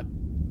lot.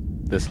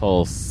 This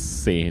whole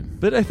scene.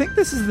 But I think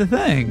this is the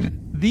thing.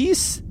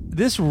 This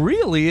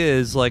really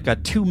is like a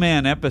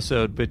two-man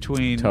episode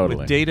between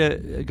with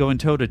Data going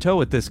toe-to-toe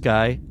with this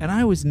guy, and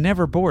I was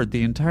never bored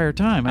the entire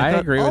time. I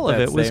thought agree all with of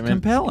that it was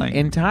statement compelling.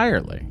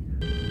 Entirely.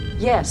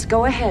 Yes,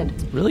 go ahead.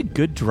 Really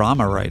good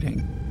drama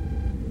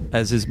writing,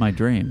 as is my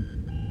dream.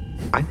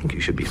 I think you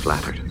should be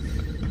flattered.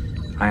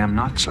 I am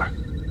not, sir.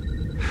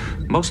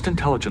 Most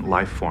intelligent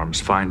life forms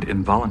find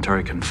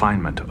involuntary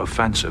confinement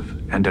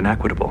offensive and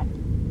inequitable.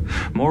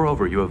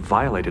 Moreover, you have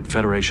violated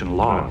Federation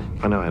law.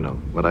 I know.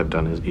 What I've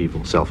done is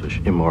evil,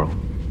 selfish, immoral,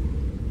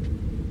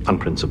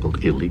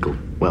 unprincipled, illegal.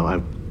 Well,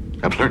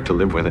 I've learned to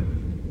live with it.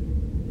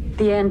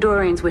 The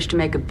Andorians wish to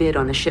make a bid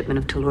on the shipment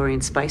of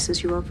Tellurian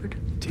spices you offered.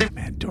 Damn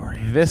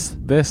Andorian.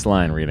 This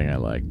line reading I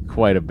like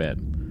quite a bit,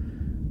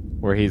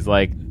 where he's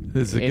like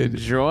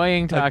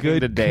enjoying talking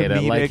to Data,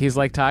 like he's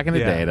like talking to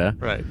Data,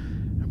 right?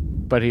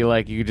 But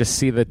you just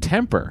see the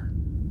temper,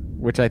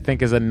 which I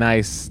think is a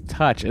nice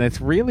touch, and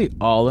it's really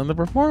all in the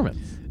performance.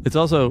 It's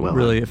also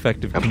really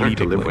effective. I've learned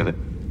to live with it.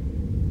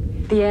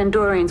 The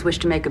Andorians wish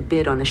to make a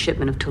bid on the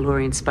shipment of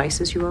Tellurian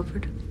spices you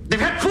offered. They've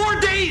had 4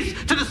 days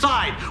to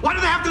decide. Why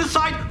do they have to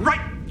decide right?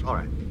 All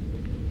right.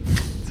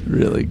 It's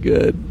really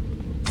good.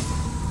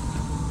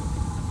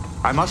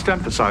 I must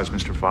emphasize,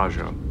 Mr.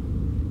 Fajo,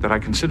 that I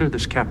consider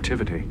this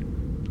captivity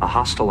a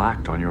hostile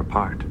act on your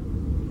part.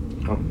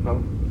 Oh,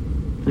 no.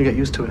 You get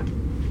used to it.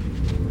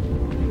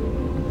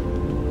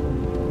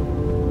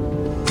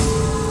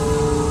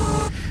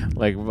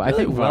 Like, I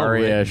think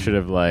Varia should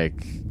have, I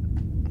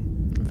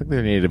think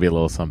there needed to be a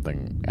little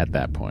something at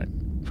that point.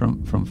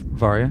 From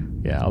Varia?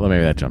 Yeah, although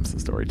maybe that jumps the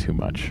story too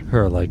much.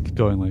 Her,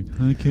 going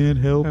I can't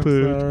help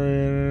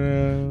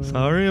it.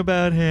 Sorry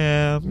about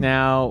him.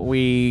 Now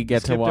we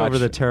get to watch... over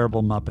the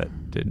terrible Muppet,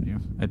 didn't you?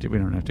 We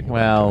don't have to go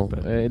Well,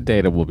 back to it,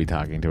 Data will be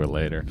talking to it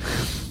later.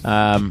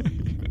 Now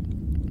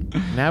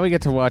we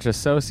get to watch a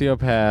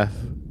sociopath.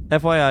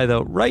 FYI,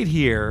 though, right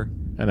here...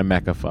 And a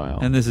mechaphile.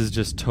 And this is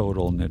just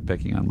total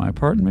nitpicking on my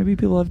part, and maybe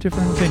people have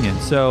different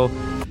opinions. So,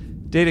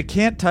 Data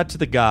can't touch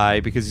the guy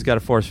because he's got a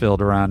force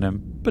field around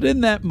him. But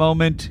in that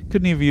moment,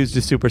 couldn't he have used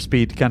his super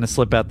speed to kind of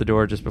slip out the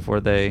door just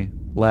before they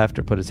left,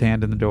 or put his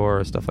hand in the door,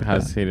 or stuff like that?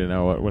 How's he to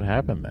know what would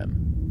happen then?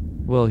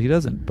 Well, he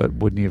doesn't, but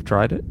wouldn't he have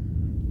tried it?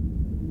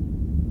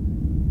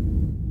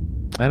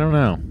 I don't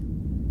know.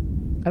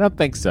 I don't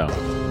think so.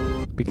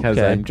 Because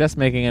I'm just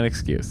making an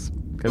excuse.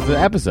 Because the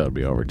episode will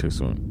be over too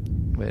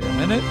soon. Wait a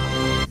minute.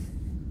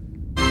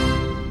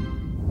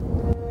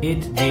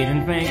 It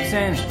didn't make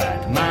sense,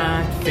 but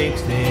Matt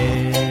fixed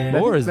it.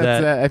 Or is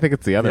that... I think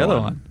it's the other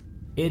one.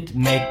 It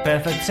made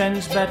perfect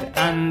sense, but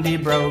Andy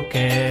broke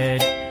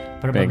it.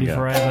 Probably Bingo.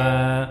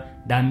 forever.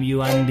 Damn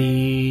you,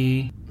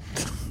 Andy.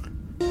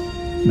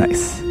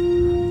 Nice.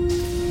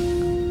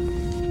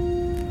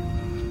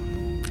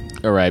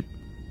 All right.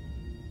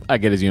 I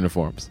get his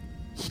uniforms.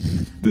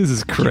 This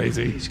is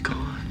crazy. He's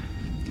gone.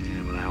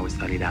 Yeah, well, I always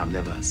thought he'd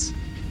outlive us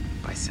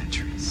by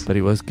centuries. But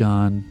he was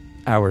gone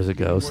hours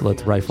ago, so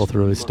let's rifle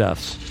through his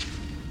stuff.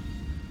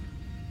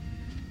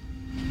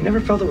 You never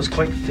felt it was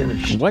quite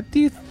finished. What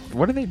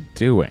are they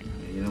doing?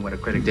 You know what a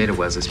critic Data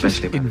was,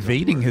 especially about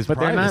invading his But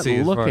they're not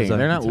privacy. looking.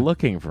 They're not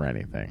looking for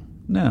anything.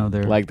 No,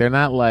 they're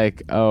not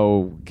like,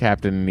 oh,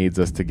 Captain needs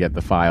us to get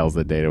the files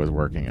that Data was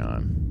working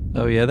on.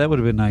 Oh yeah, that would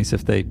have been nice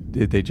if they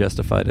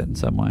justified it in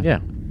some way. Yeah.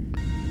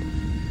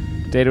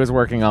 Data was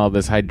working all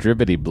this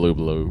hydribity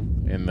blue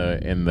in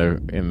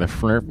the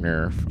Fnurf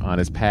nerf on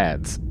his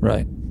pads.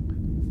 Right.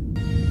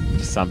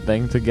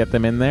 Something to get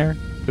them in there.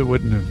 It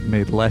wouldn't have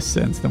made less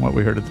sense than what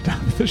we heard at the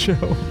top of the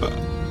show.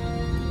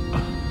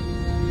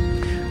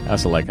 I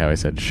also like how I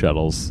said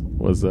shuttles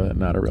was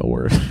not a real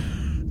word.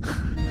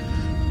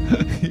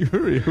 you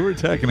were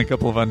attacking a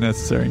couple of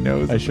unnecessary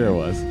no's. I sure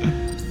was.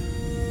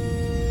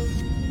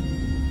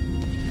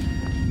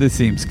 This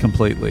seems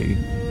completely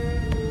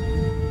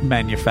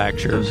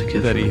manufactured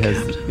that he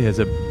has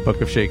a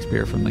book of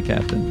Shakespeare from the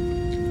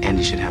captain. And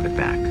he should have it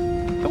back.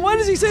 And why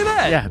does he say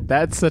that? Yeah,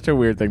 that's such a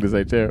weird thing to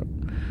say too.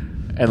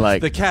 And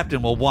like the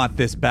captain will want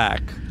this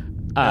back.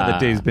 Now that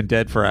Dave's been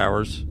dead for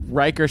hours.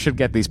 Riker should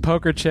get these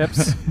poker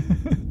chips.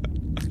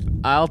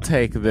 I'll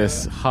take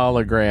this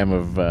hologram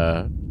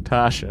of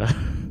Tasha.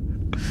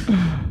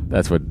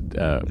 That's what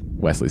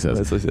Wesley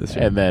says.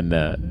 Yeah. And then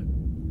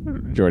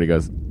Geordi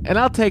goes, and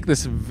I'll take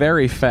this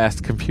very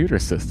fast computer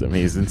system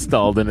he's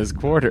installed in his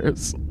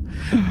quarters.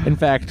 In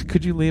fact,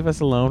 could you leave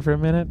us alone for a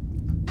minute?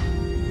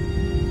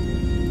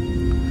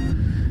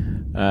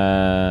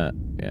 Yeah,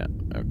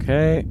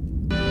 okay.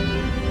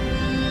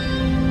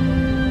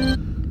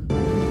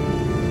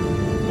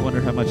 I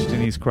wonder how much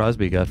Denise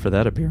Crosby got for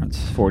that appearance.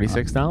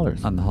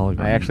 $46 on the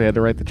hologram. I actually had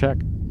to write the check.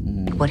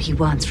 What he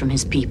wants from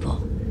his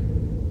people.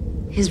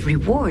 His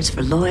rewards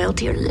for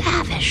loyalty are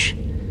lavish.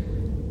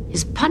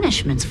 His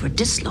punishments for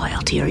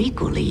disloyalty are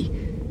equally...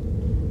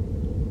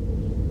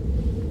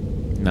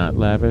 Not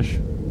lavish.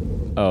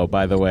 Oh,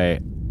 by the way,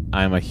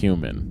 I'm a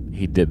human.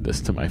 He did this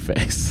to my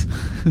face.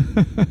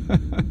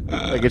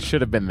 Like, it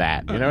should have been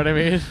that. You know what I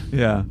mean?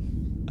 Yeah.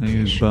 I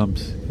used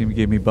bumps. He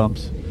gave me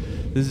bumps.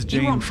 This is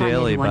Jane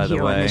Daly, by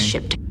the way.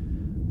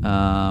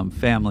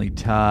 Family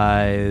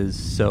Ties,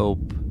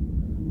 Soap,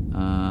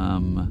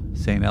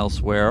 St.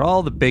 Elsewhere,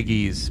 all the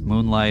biggies,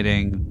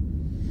 Moonlighting.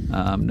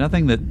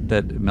 Nothing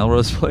that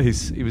Melrose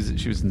Place. She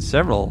was in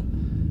several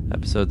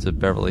episodes of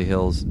Beverly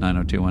Hills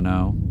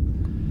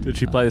 90210. Did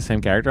she play the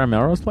same character on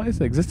Melrose Place?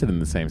 They existed in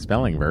the same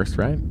spelling verse,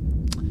 right?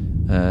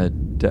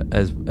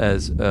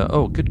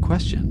 Oh, good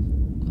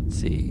question. Let's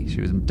see.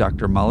 She was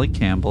Dr. Molly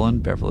Campbell in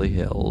Beverly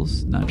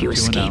Hills. You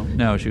escape.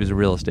 No, she was a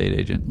real estate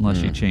agent, unless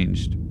she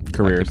changed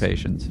careers.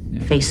 occupations.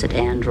 Yeah. Face it,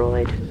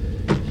 android.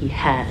 He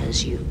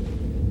has you.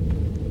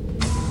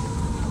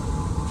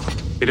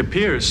 It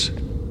appears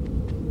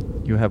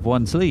you have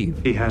one sleeve.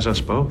 He has us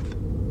both.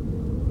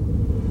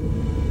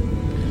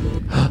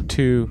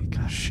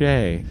 Touche.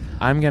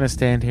 I'm going to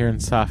stand here in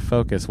soft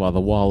focus while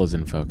the wall is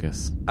in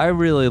focus. I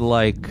really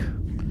like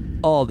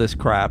all this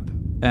crap.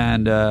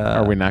 And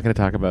are we not going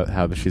to talk about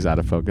how she's out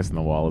of focus and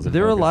the wall is in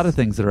there focus? Are a lot of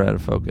things that are out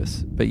of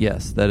focus. But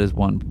yes, that is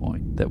one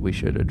point that we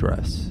should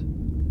address.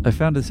 I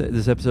found this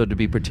episode to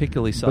be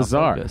particularly soft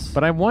bizarre. Focus.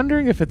 But I'm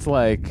wondering if it's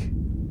like...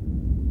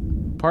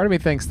 Part of me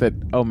thinks that,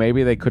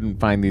 maybe they couldn't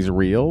find these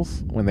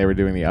reels when they were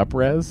doing the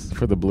up-res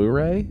for the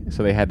Blu-ray,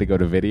 so they had to go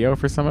to video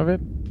for some of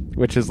it,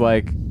 which is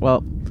like,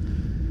 well,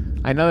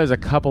 I know there's a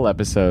couple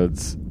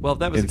episodes if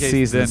that was in the case,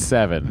 season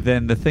 7.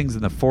 Then the things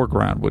in the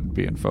foreground wouldn't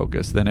be in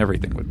focus. Then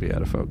everything would be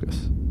out of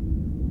focus.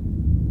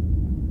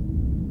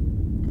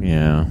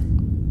 Yeah.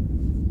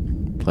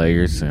 Play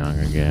your song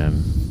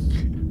again.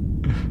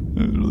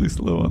 Really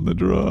slow on the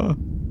draw.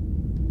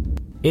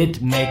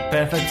 It made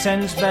perfect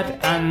sense,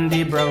 but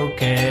Andy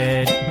broke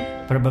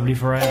it. Probably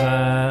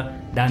forever.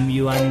 Damn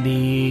you,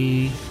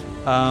 Andy.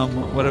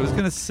 What I was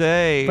gonna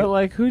say, but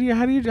like, how do you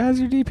let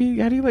your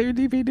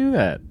DP do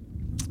that?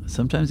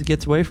 Sometimes it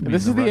gets away from you.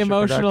 This is the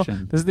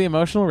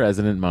emotional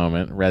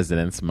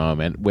resonance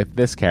moment with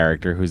this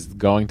character who's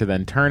going to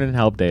then turn and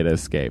help Data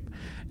escape,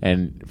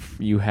 and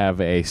you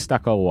have a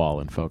stucco wall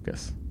in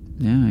focus.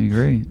 Yeah, I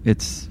agree.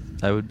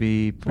 That would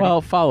be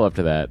pretty, follow up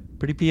to that.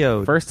 Pretty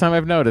PO'd. First time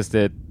I've noticed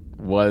it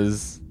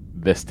was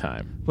this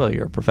time. Well,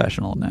 you're a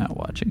professional now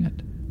watching it.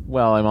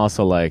 Well, I'm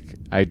also like,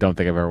 I don't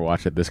think I've ever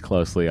watched it this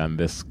closely on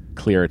this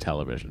clear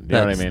television. You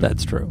know what I mean?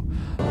 That's true.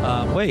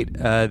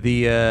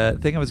 The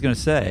thing I was going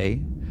to say,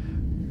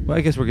 well,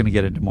 I guess we're going to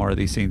get into more of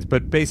these scenes,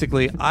 but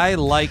basically, I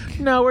like...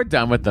 No, we're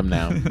done with them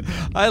now.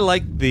 I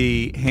like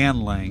the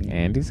handling.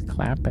 Andy's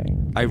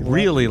clapping. I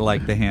really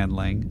like the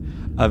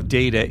handling of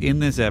Data in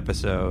this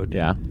episode.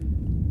 Yeah.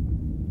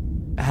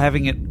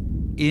 Having it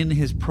in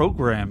his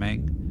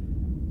programming,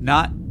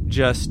 not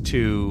just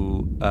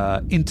to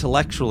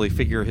intellectually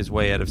figure his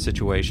way out of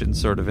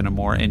situations, sort of in a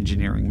more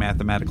engineering,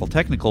 mathematical,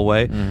 technical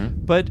way,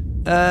 but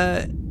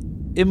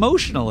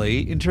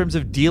emotionally, in terms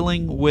of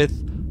dealing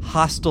with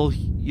hostile,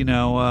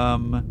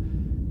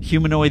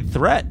 humanoid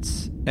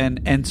threats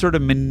and sort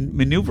of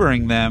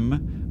maneuvering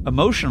them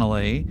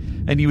emotionally.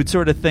 And you would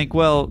sort of think,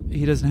 well,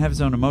 he doesn't have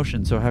his own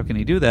emotions, so how can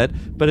he do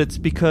that? But it's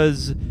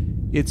because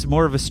it's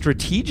more of a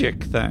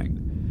strategic thing.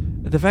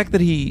 The fact that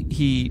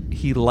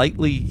he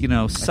lightly,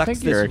 sucks I think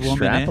this you're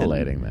woman in.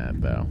 extrapolating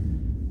that, though.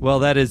 Well,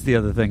 that is the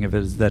other thing of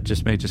it, is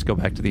that may just go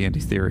back to the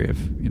Andy's theory of,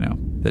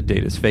 that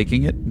Data's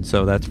faking it, and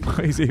so that's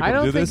why he's able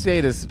to do this.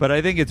 Data's... But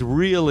I think it's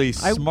really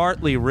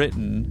smartly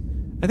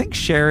written. I think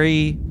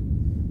Sherry...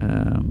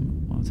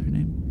 what was her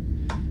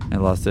name? I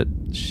lost it.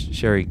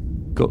 Sherry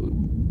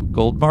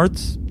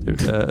Goldmartz? I'm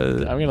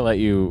going to let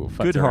you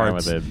fuck around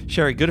with it.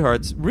 Sherry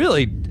Goodhart's.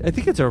 Really, I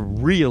think it's a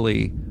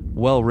really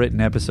well-written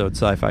episode,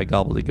 sci-fi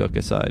gobbledygook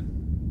aside.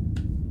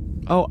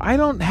 Oh, I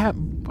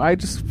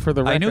just, for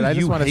the record, I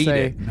just want to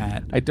say,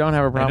 Matt. I don't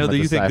have a problem with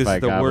the sci-fi gobbledygook. I know that you think this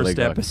is the worst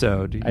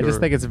episode. I just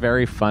think it's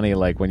very funny,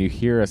 like, when you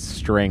hear a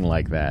string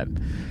like that.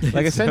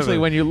 Like, essentially,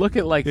 when you look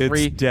at, like,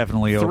 three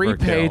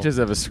pages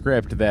of a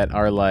script that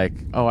are like,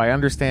 oh, I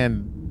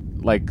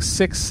understand, like,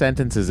 6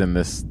 sentences in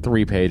this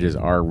 3 pages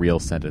are real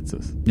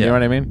sentences. You know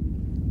what I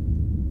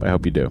mean? I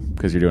hope you do,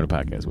 because you're doing a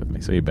podcast with me,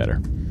 so you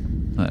better.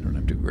 I don't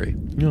have to agree.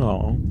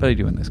 No. But I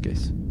do in this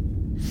case.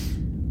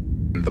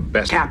 The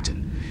best.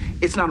 Captain,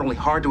 it's not only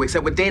hard to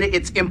accept with Data,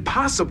 it's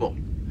impossible.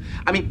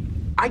 I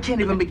mean, I can't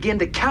even begin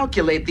to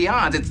calculate the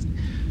odds. It's...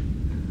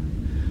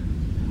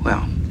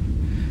 Well,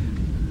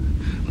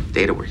 if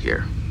Data were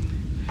here,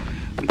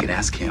 we could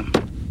ask him.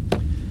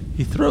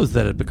 He throws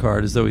that at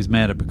Picard as though he's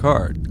mad at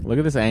Picard. Look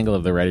at this angle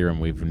of the Ready Room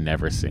we've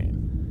never seen.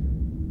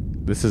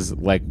 This is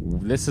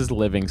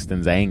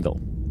Livingston's angle.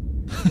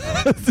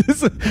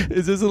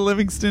 Is this a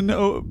Livingston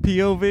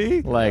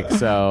POV? Like,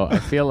 so I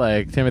feel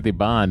like Timothy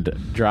Bond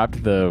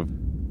dropped the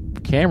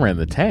camera in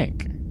the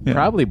tank,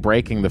 probably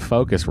breaking the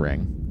focus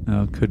ring.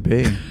 Oh, could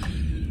be.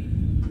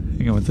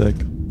 Hang on one sec.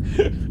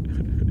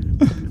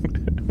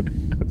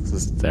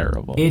 This is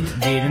terrible. It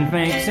didn't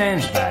make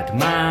sense, but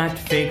Matt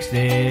fixed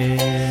it.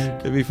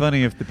 It'd be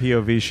funny if the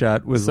POV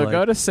shot was so like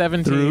go to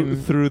 17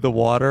 through the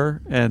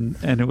water, and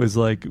it was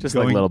like just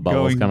like little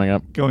bubbles coming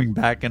up, going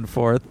back and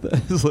forth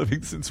as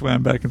Livingston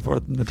swam back and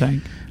forth in the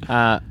tank.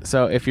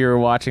 So if you're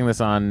watching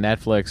this on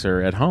Netflix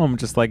or at home,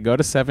 just like go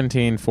to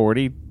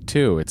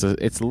 1742.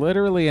 It's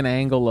literally an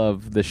angle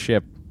of the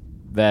ship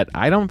that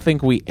I don't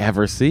think we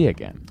ever see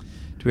again.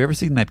 Do we ever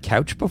seen that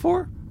couch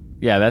before?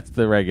 Yeah, that's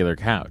the regular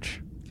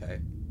couch. Okay.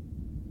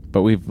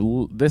 But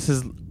this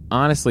is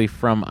honestly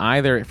from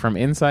either from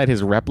inside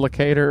his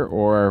replicator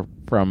or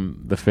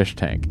from the fish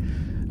tank.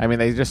 I mean,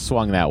 they just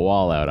swung that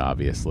wall out,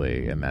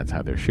 obviously, and that's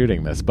how they're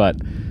shooting this. But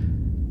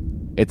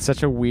it's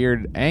such a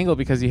weird angle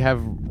because you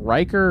have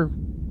Riker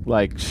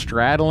like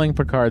straddling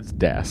Picard's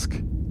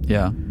desk.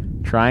 Yeah.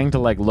 Trying to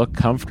like look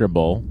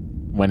comfortable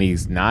when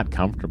he's not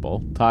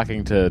comfortable.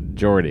 Talking to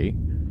Geordi,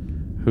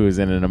 who's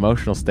in an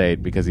emotional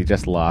state because he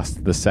just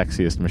lost the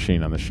sexiest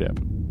machine on the ship.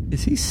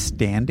 Is he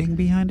standing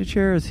behind a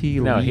chair or is he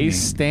No, leaning?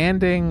 he's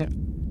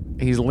standing.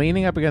 He's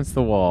leaning up against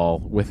the wall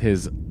with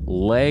his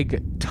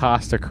leg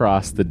tossed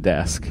across the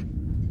desk.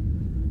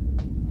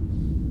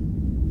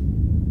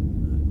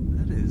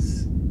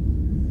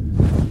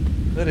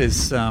 That is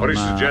some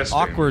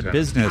awkward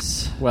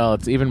business. Well,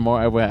 it's even more.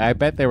 I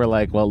bet they were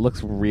like, well, it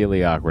looks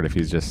really awkward if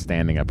he's just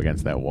standing up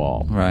against that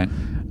wall. Right.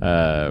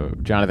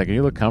 Jonathan, can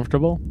you look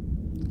comfortable?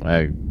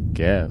 I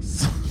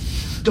guess.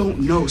 Don't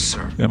know,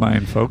 sir. Am I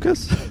in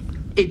focus?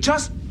 It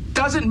just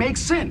doesn't make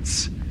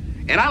sense.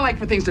 And I like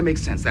for things to make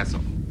sense, that's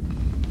all.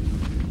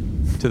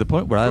 To the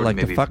point where I like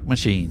to maybe fuck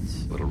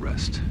machines. A little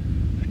rest.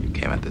 And you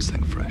came at this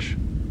thing fresh.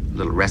 A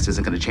little rest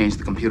isn't going to change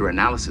the computer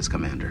analysis,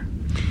 Commander.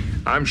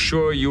 I'm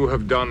sure you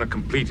have done a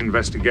complete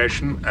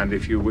investigation, and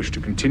if you wish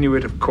to continue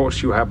it, of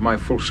course you have my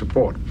full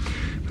support.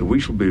 But we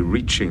shall be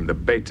reaching the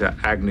Beta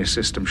Agni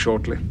system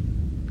shortly.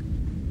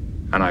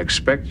 And I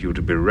expect you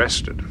to be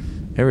rested.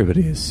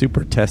 Everybody is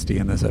super testy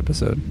in this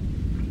episode.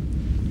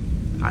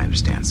 I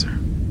understand, sir.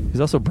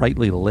 He's also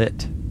brightly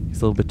lit.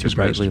 He's a little bit too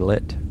brightly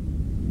lit.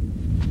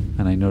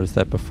 And I noticed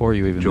that before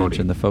you even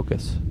mentioned the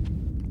focus.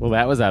 Well,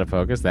 that was out of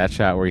focus. That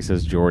shot where he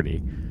says Geordi.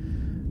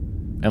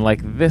 And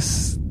like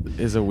this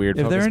is a weird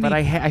focus, but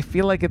I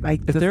feel like if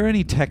there are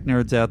any tech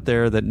nerds out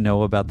there that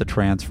know about the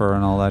transfer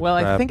and all that well,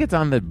 crap, I think it's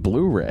on the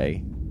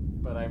Blu-ray,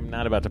 but I'm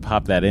not about to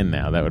pop that in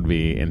now. That would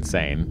be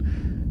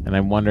insane. And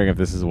I'm wondering if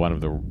this is one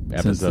of the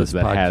episodes this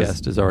that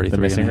has podcast is already the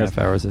 3.5 missing reels.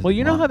 hours Well,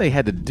 you know how they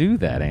had to do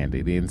that,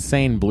 Andy? The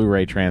insane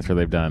Blu-ray transfer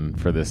they've done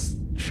for this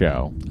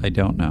show. I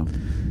don't know.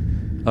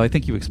 Oh, I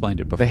think you explained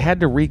it before. They had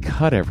to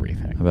recut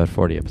everything. About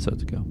 40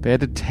 episodes ago. They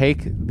had to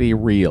take the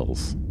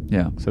reels.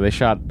 Yeah. So they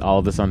shot all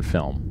of this on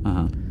film.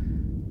 Uh-huh.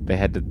 They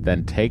had to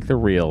then take the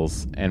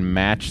reels and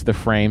match the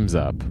frames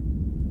up,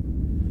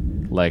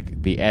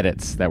 like the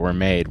edits that were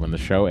made when the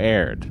show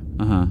aired.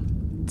 Uh-huh.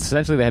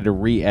 Essentially, they had to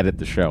re-edit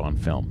the show on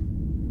film.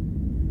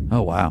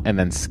 Oh, wow. And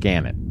then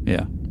scan it.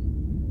 Yeah.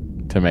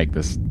 To make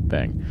this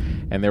thing.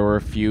 And there were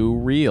a few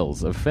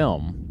reels of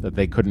film that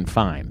they couldn't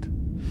find.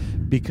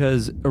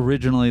 Because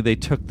originally they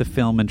took the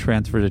film and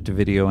transferred it to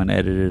video and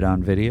edited it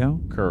on video?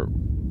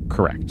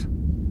 Correct.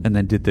 And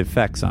then did the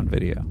effects on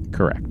video?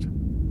 Correct.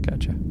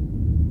 Gotcha.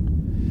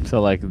 So,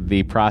 like,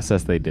 the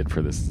process they did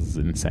for this is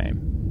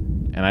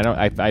insane. And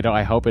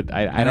I hope it...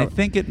 I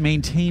think it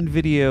maintained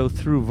video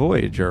through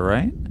Voyager,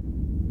 right?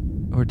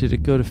 Or did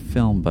it go to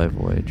film by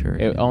Voyager?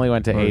 It only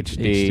went to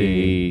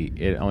HD.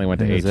 It only went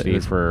to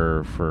HD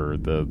for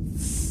the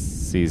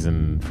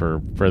season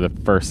for the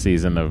first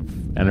season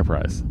of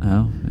Enterprise.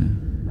 Oh, yeah.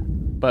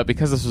 But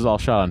because this was all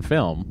shot on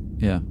film,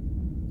 yeah,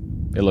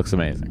 it looks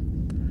amazing.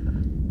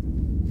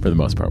 For the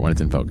most part, when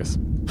it's in focus.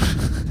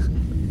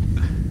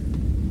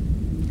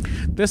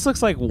 This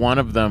looks like one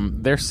of them.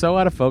 They're so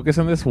out of focus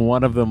in this.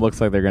 One of them looks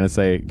like they're going to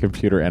say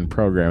computer end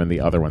program, and the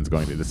other one's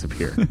going to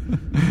disappear.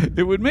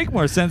 It would make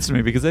more sense to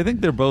me because I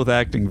think they're both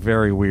acting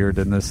very weird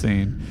in this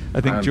scene. I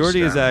think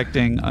Geordi is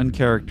acting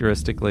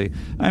uncharacteristically.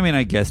 I mean,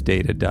 I guess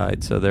Data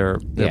died, so they're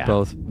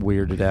both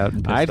weirded out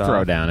and pissed I'd off.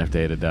 throw down if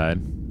Data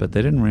died. But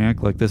they didn't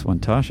react like this when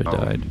Tasha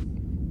died.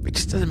 It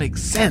just doesn't make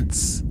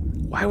sense.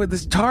 Why would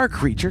this tar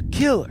creature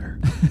kill her?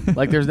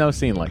 Like, there's no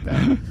scene like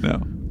that.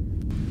 No.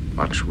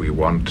 Much we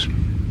want,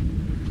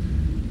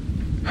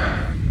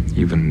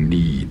 even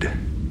need,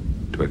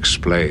 to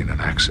explain an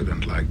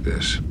accident like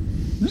this.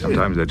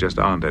 Sometimes there just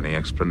aren't any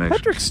explanations.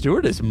 Patrick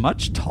Stewart is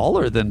much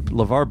taller than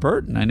LeVar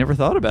Burton. I never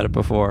thought about it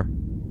before.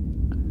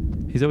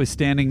 He's always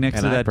standing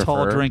next to that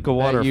tall drink of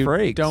water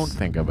Frakes. Don't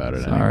think about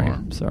it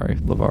anymore. Sorry,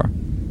 LeVar.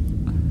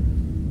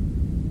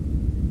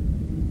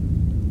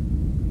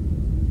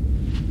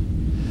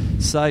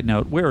 Side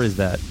note, where is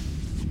that?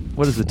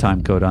 What is the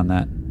time code on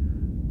that?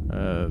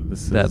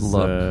 That is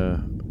look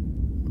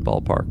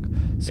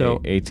ballpark. So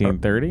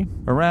 1830?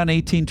 Around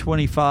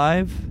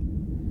 1825,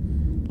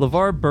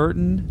 LeVar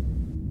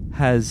Burton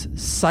has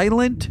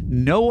silent,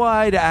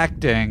 no-eyed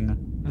acting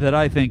that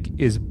I think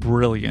is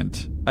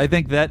brilliant. I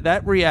think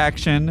that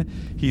reaction,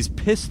 he's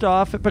pissed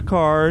off at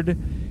Picard.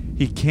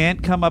 He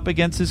can't come up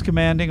against his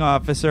commanding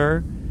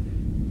officer.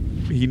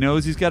 He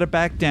knows he's got to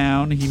back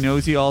down. He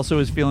knows he also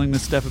is feeling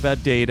this stuff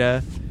about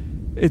Data.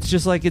 It's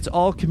just like it's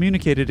all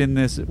communicated in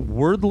this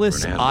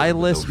wordless,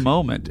 eyeless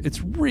moment.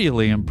 It's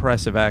really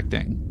impressive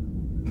acting.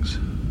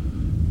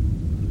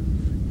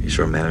 He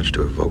sure managed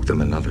to evoke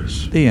them in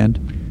others. The end.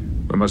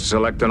 We must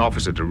select an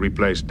officer to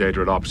replace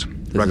Data at Ops.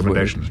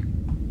 Recommendations?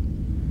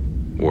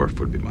 Worf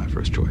would be my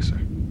first choice, sir.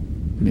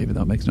 Maybe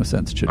that makes no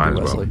sense. It should be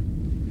Wesley.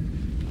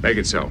 Make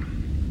it so.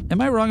 Am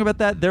I wrong about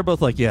that? They're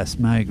both like, yes,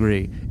 I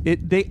agree.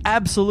 They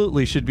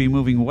absolutely should be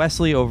moving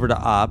Wesley over to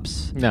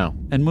Ops. No.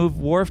 And move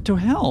Worf to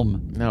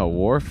Helm. No,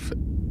 Worf...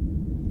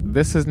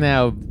 This is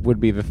now would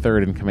be the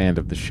third in command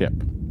of the ship.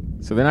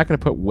 So they're not going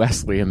to put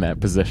Wesley in that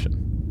position.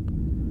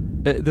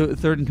 The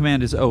third in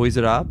command is always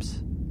at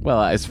Ops?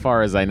 Well, as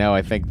far as I know,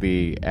 I think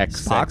the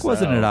XXO... Spock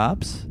wasn't at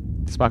Ops.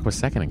 Spock was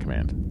second in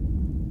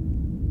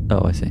command.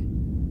 Oh, I see.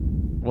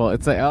 Well,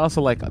 it's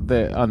also like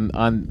on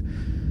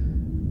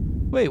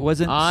Wait,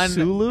 wasn't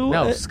Sulu?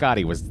 No,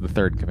 Scotty was the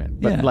third in command.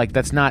 But Yeah. like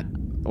that's not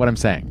what I'm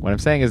saying. What I'm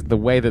saying is the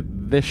way that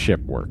this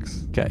ship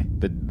works. Okay.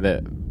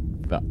 The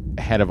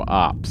head of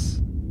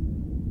ops,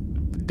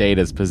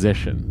 Data's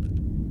position.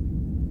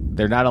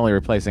 They're not only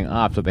replacing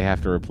ops, but they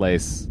have to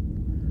replace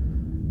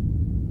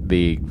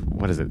the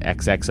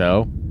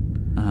XXO.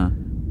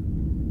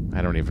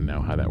 I don't even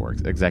know how that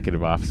works.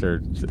 Executive officer.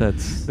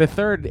 That's the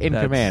third in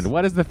command.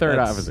 What is the third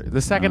officer?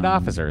 The second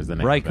officer is the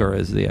name. Riker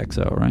is the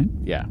XO, right?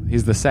 Yeah,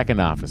 he's the second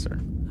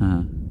officer.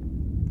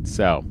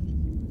 So,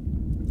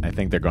 I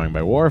think they're going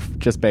by Worf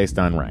just based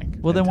on rank.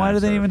 Well, then why do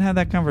they even have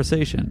that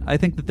conversation? I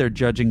think that they're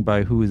judging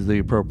by who is the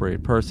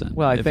appropriate person.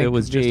 Well, if it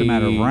was just a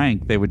matter of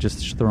rank, they would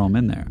just throw them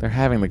in there. They're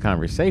having the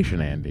conversation,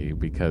 Andy,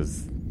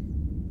 because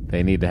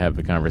they need to have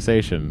the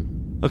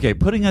conversation. Okay,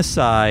 putting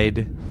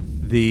aside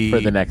for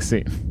the next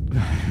scene.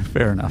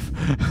 Fair enough.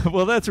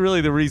 Well, that's really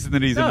the reason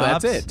that he's in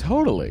that's Ops. it.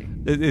 Totally.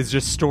 It's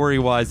just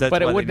story-wise. That's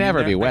but it why would they need never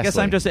that. be Wesley. I guess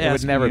I'm just asking. It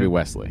would never you. be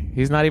Wesley.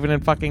 He's not even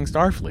in fucking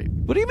Starfleet.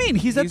 What do you mean?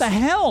 He's at the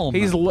helm.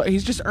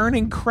 He's just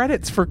earning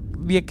credits for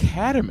the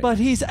Academy. But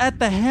he's at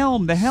the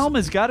helm. The helm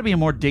has got to be a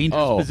more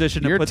dangerous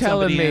position to put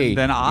somebody in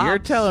than Ops. You're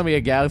telling me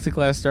a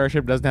Galaxy-class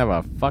starship doesn't have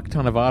a fuck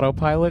ton of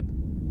autopilot?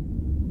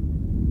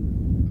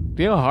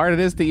 Do you know how hard it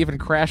is to even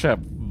crash a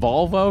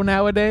Volvo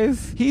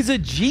nowadays? He's a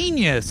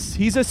genius.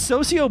 He's a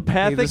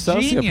sociopathic He's a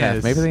sociopath.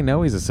 genius. Maybe they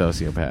know he's a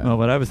sociopath. Well,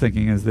 what I was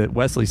thinking is that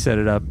Wesley set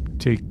it up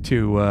to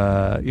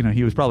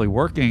he was probably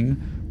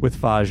working with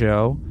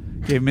Fajo,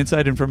 gave him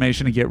inside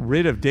information to get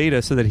rid of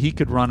Data so that he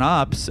could run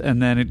Ops,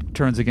 and then it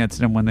turns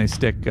against him when they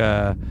stick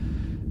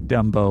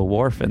Dumbo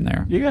Worf in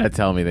there. You got to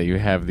tell me that you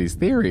have these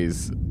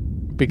theories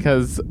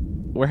because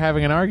we're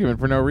having an argument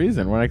for no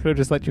reason when I could have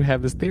just let you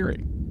have this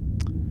theory.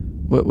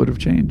 What would have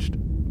changed?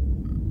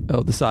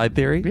 Oh, the side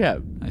theory? Yeah.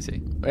 I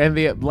see. And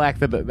the lack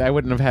that I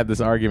wouldn't have had this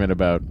argument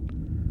about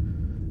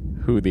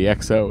who the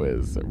XO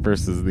is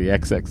versus the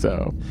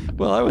XXO.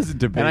 Well, I wasn't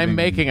debating. And I'm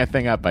making a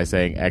thing up by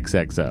saying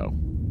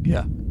XXO.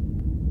 Yeah.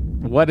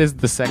 What is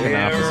the second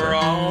officer?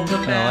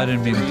 No, I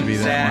didn't mean it to be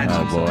that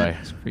one. Oh, boy.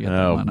 Forget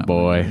that one.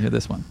 Boy. Hear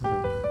this one.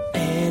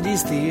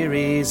 Andy's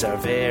theories are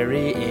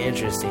very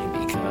interesting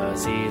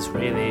because he's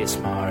really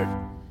smart.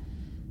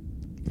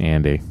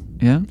 Andy.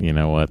 Yeah? You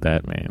know what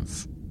that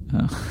means.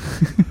 Oh.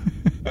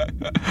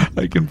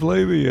 I can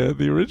play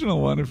the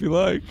original one if you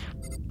like.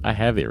 I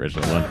have the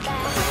original one.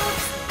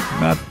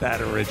 Not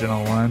that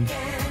original one.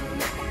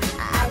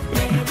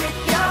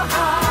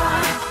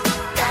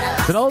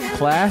 It's an old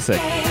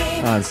classic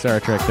on Star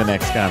Trek The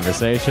Next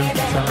Conversation.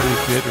 Somebody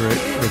did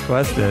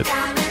request it.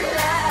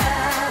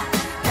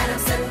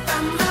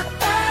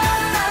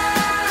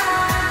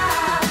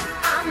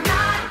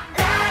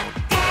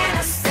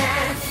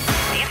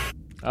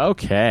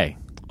 Okay.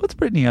 What's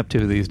Brittany up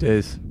to these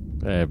days?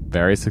 A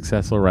very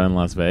successful run in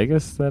Las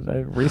Vegas that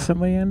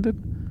recently ended.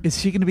 Is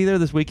she going to be there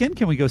this weekend?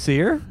 Can we go see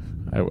her?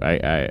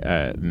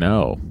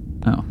 No.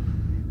 Oh.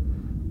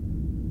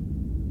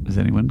 Is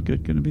anyone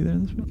good going to be there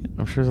this weekend?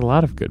 I'm sure there's a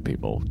lot of good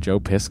people.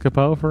 Joe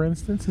Piscopo, for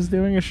instance, is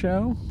doing a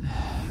show.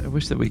 I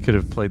wish that we could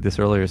have played this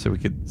earlier so we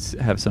could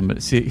have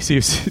somebody see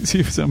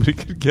if somebody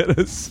could get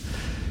us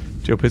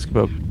Joe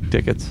Piscopo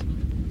tickets.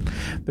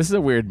 This is a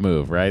weird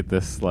move, right?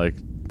 Does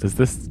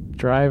this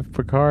drive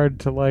Picard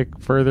to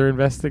further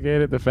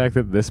investigate it? The fact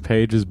that this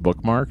page is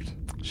bookmarked.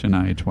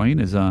 Shania Twain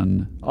is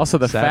on. Also,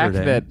 the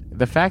Saturday.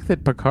 fact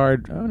that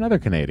Picard, another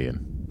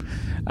Canadian.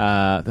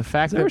 The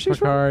fact that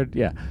Picard,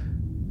 yeah,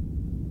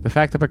 the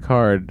fact that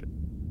Picard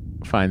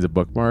finds a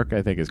bookmark,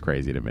 I think, is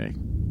crazy to me.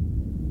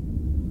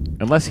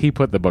 Unless he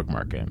put the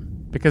bookmark in.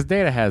 Because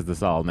Data has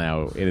this all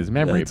now in his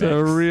memory That's banks.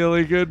 a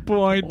really good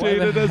point.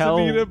 Data doesn't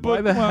need a bookmark.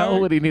 Why the hell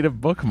would he need a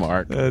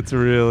bookmark? That's a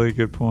really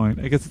good point.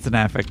 I guess it's an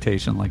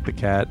affectation like the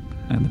cat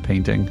and the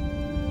painting.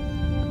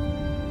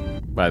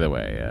 By the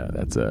way,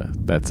 that's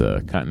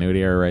a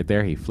continuity error right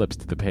there. He flips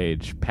to the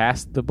page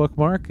past the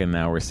bookmark, and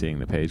now we're seeing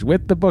the page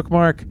with the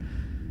bookmark.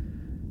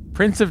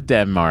 Prince of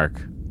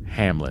Denmark,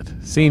 Hamlet,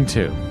 Scene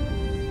 2.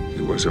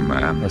 He was a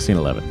man. Oh, Scene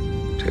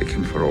 11.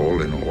 Taken for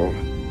all in all.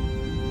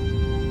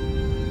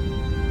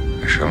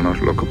 I shall not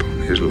look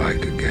upon his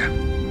like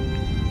again.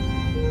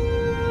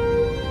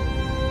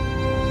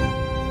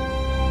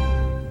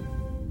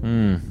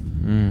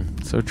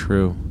 So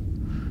true.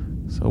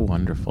 So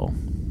wonderful.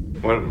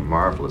 What a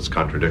marvelous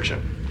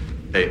contradiction.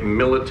 A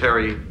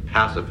military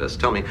pacifist.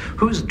 Tell me,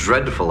 whose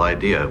dreadful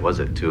idea was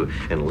it to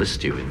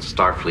enlist you in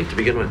Starfleet to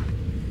begin with?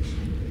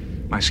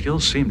 My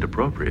skills seemed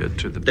appropriate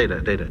to the...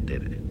 Data.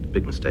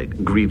 Big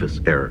mistake. Grievous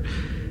error.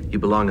 You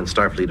belong in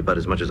Starfleet about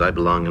as much as I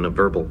belong in a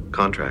verbal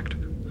contract.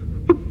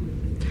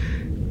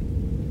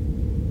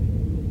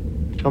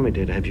 Tell me,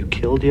 Data, have you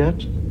killed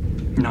yet?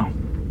 No.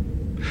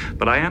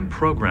 But I am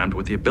programmed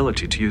with the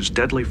ability to use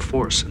deadly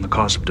force in the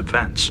cause of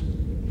defense.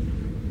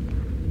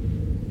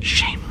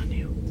 Shame on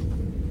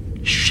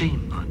you.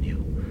 Shame on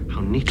you.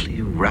 How neatly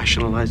you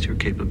rationalize your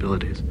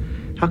capabilities.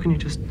 How can you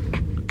just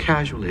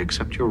casually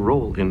accept your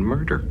role in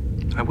murder?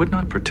 I would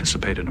not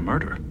participate in a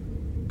murder.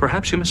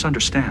 Perhaps you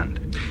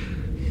misunderstand.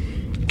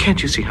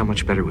 Can't you see how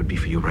much better it would be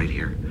for you right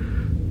here?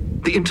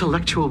 The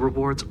intellectual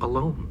rewards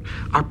alone,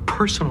 our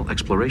personal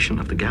exploration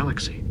of the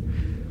galaxy.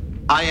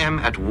 I am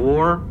at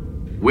war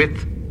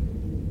with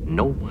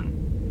no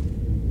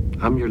one.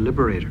 I'm your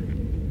liberator.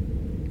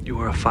 You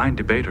are a fine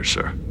debater,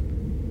 sir.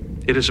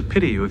 It is a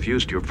pity you have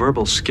used your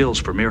verbal skills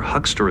for mere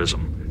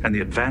hucksterism and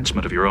the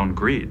advancement of your own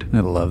greed. I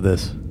love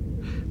this.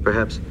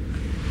 Perhaps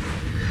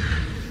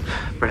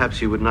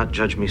you would not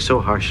judge me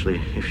so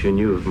harshly if you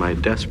knew of my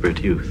desperate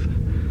youth.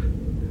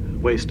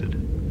 Wasted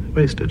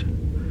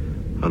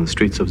on the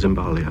streets of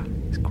Zimbalia.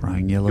 He's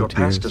crying yellow Your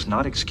tears. past does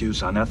not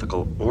excuse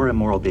unethical or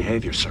immoral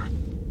behavior, sir.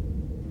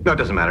 No, it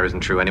doesn't matter. Isn't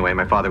true anyway.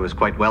 My father was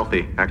quite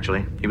wealthy,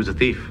 actually. He was a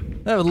thief.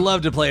 I would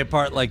love to play a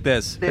part like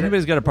this. If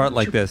anybody's got a part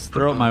like this,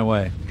 throw it my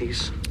way.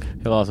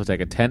 He'll also take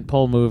a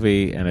tentpole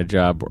movie and a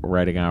job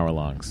writing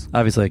hour-longs.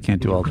 Obviously, I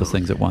can't do all those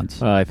things at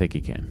once. I think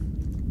he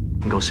can.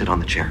 Go sit on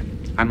the chair.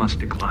 I must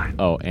decline.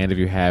 Oh, and if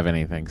you have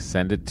anything,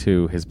 send it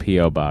to his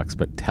P.O. box,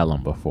 but tell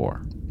him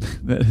before.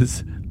 That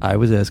is, I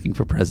was asking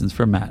for presents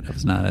for Matt. I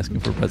was not asking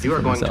for presents You are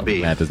for going myself. to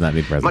be Matt does not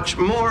need presents. much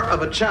more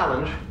of a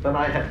challenge than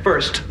I had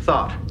first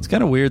thought. It's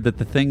kind of weird that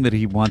the thing that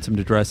he wants him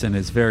to dress in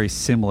is very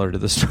similar to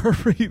the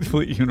Starfleet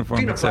fleet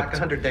uniform, Black, except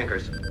 100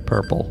 dankers.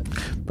 purple.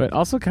 But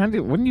also,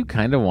 wouldn't you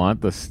kind of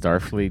want the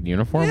Starfleet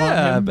uniform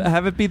Yeah, on him?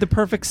 have it be the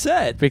perfect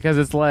set. Because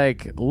it's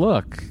like,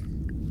 look.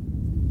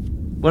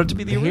 Want it to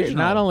be the original.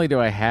 Not only do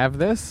I have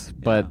this,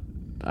 but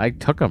I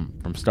took them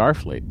from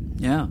Starfleet.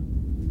 Yeah.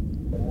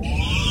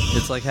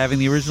 It's like having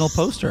the original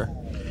poster.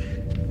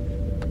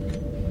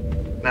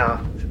 Now,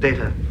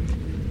 Data.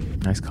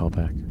 Nice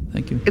callback.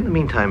 Thank you. In the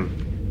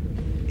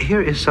meantime,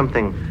 here is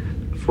something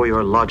for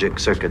your logic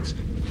circuits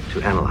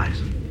to analyze.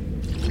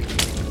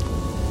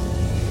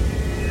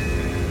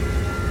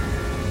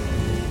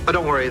 But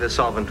don't worry, the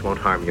solvent won't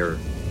harm your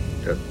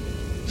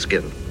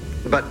skin.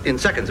 But in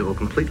seconds, it will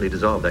completely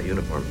dissolve that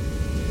uniform.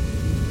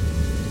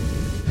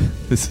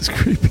 This is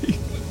creepy.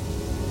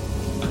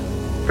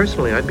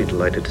 Personally, I'd be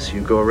delighted to see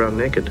you go around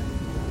naked.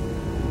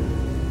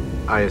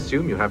 I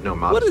assume you have no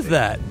modesty. What is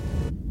that?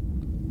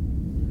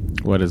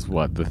 What is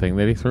what? The thing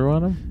that he threw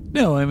on him?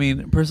 No, I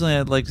mean, personally,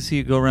 I'd like to see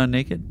you go around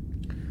naked.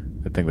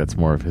 I think that's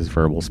more of his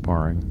verbal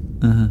sparring.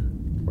 Uh-huh.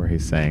 Where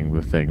he's saying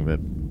the thing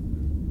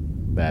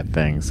that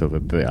thing so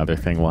that the other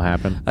thing will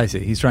happen. I see.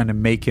 He's trying to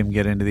make him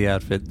get into the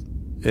outfit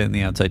in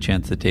the outside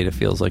chance that Data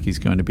feels like he's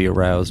going to be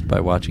aroused by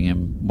watching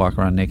him walk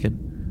around naked.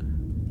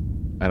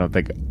 I don't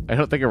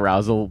think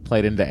arousal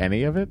played into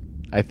any of it.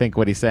 I think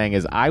what he's saying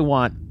is, I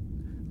want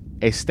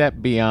a step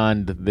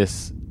beyond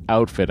this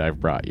outfit I've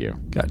brought you.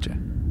 Gotcha.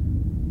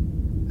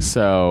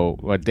 So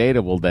what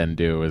Data will then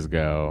do is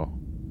go,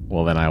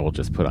 well, then I will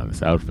just put on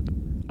this outfit.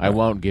 I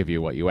won't give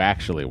you what you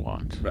actually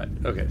want. Right.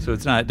 Okay. So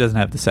it doesn't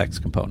have the sex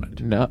component.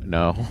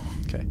 No.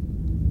 Okay.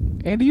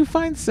 And you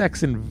find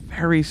sex in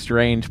very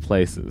strange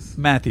places.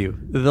 Matthew,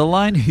 the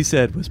line he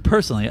said was,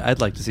 personally,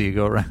 I'd like to see you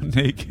go around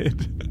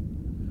naked.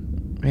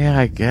 Yeah,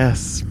 I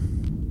guess.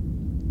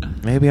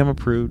 Maybe I'm a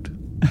prude.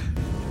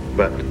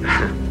 But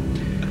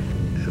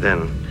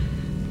then,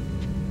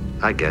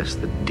 I guess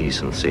that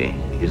decency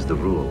is the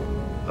rule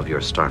of your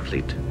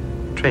Starfleet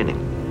training.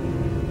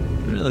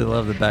 I really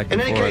love the back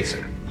and In any forth. case,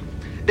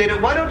 Data,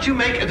 why don't you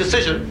make a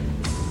decision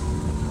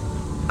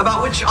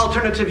about which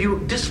alternative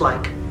you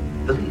dislike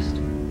the least?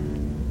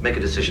 Make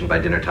a decision by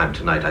dinner time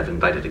tonight. I've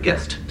invited a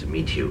guest to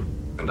meet you,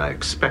 and I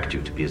expect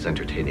you to be as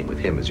entertaining with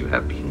him as you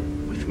have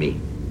been with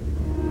me.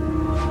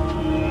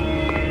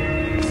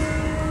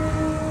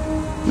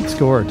 Good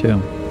score,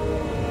 too.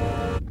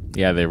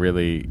 Yeah, they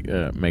really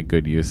make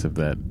good use of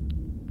that.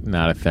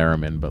 Not a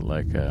theremin, but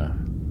like a...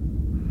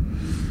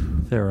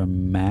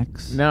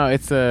 Theramax? No,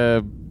 it's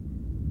a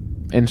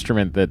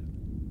instrument that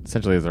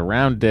essentially is a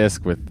round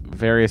disc with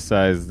various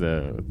sized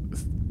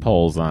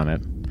poles on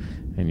it.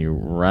 And you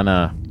run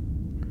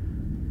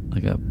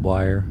like a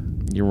wire?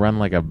 You run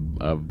like a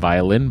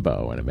violin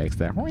bow, and it makes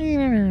that... Oh,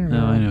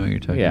 I know what you're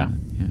talking about.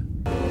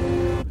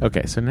 Yeah.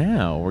 Okay, so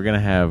now we're going to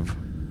have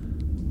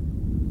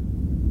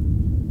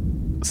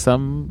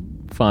some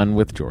fun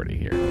with Geordi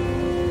here.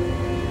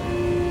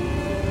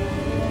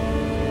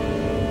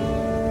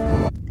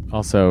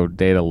 Also,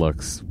 Data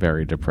looks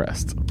very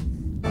depressed.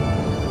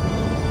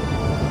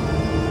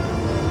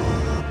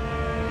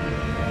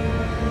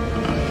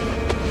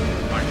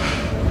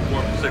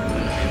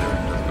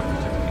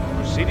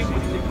 Proceeding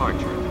with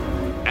departure.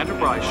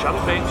 Enterprise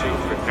Shuttle Bay 2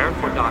 prepared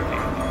for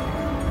docking.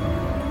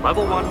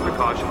 Level 1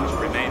 precautions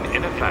remain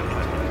in effect.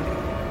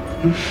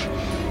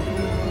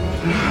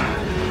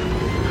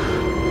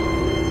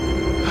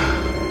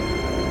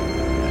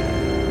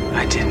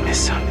 I did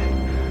miss something.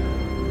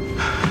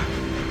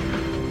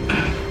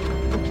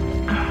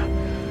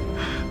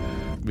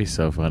 It'd be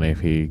so funny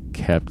if he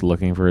kept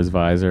looking for his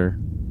visor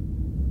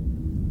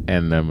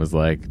and then was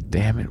like,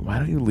 damn it, why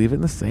don't you leave it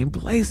in the same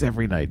place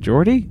every night,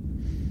 Geordi?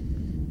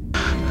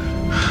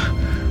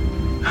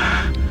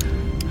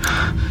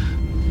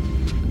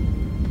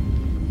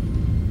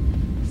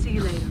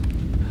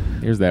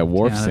 Here's that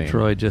Worf Deanna scene.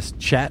 Troi just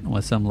chatting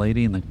with some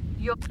lady in the...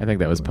 I think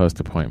that was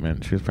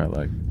post-appointment. She was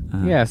probably like,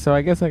 yeah, so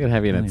I guess I could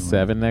have you in at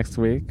 7 next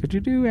week. Could you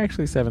do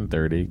actually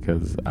 7:30?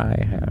 Because I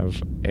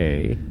have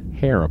a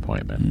hair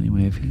appointment.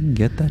 Anyway, if you can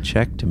get that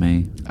check to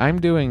me.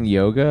 I'm doing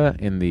yoga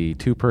in the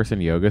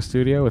 2-person yoga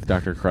studio with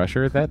Dr.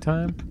 Crusher at that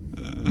time.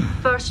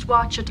 First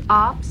watch at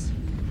Ops.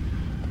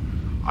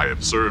 I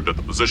have served at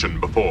the position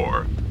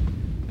before.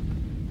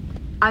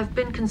 I've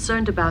been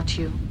concerned about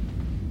you.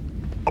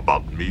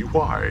 About me?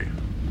 Why?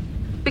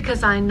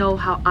 Because I know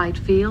how I'd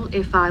feel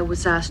if I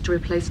was asked to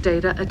replace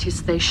Data at his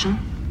station.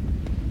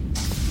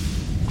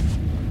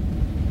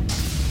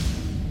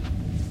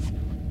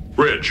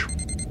 Bridge.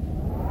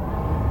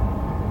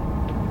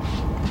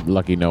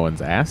 Lucky no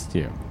one's asked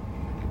you.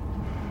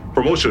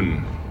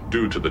 Promotion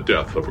due to the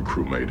death of a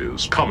crewmate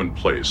is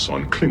commonplace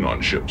on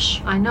Klingon ships.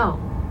 I know,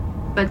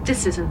 but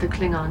this isn't a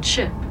Klingon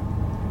ship.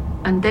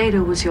 And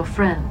Data was your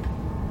friend.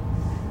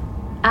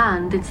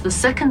 And it's the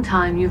second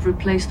time you've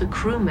replaced a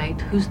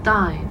crewmate who's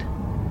died.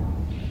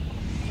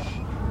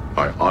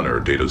 I honor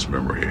Data's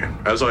memory,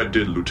 as I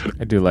did Lieutenant...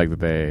 I do like that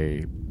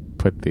they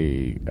put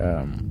the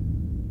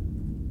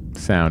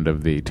sound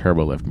of the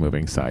turbolift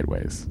moving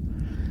sideways.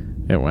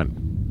 It went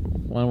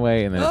one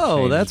way and then it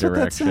changed that's what that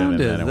direction, sound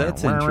and then is. it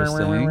That's went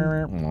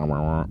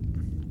interesting.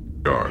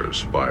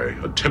 Stars by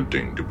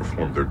attempting to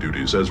perform their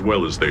duties as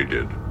well as they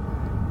did.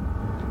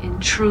 In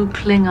true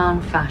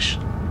Klingon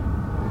fashion.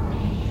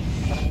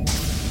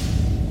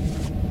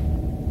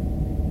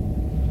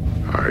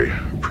 I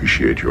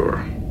appreciate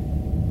your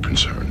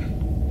concern.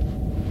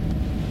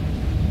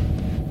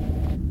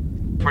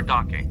 For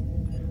docking.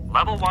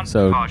 Level 1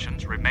 So,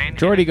 precautions remain.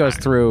 Geordi goes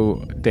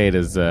through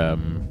Data's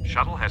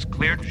Shuttle has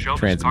cleared Jovis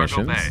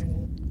transmissions. Cargo Bay.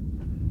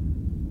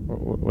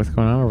 What's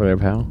going on over there,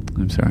 pal?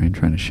 I'm sorry, I'm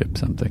trying to ship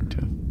something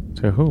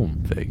to whom?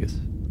 Vegas.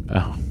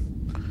 Oh.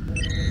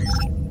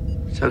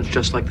 Sounds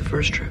just like the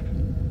first trip.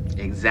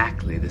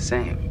 Exactly the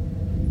same.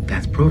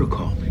 That's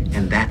protocol,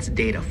 and that's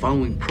Data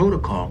following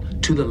protocol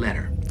to the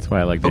letter. That's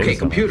why I like Data Okay,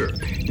 so much. computer.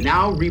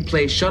 Now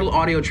replay shuttle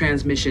audio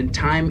transmission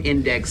time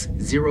index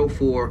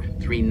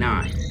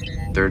 0439.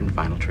 Third and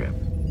final trip.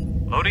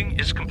 Loading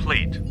is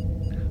complete.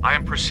 I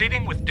am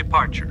proceeding with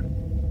departure.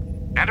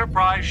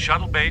 Enterprise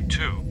Shuttle Bay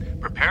 2.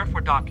 Prepare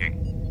for docking.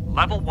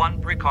 Level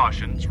 1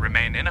 precautions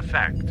remain in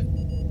effect.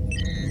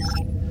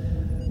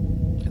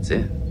 That's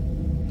it.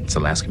 It's the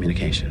last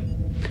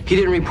communication. He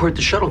didn't report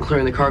the shuttle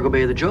clearing the cargo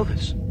bay of the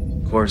Jovis.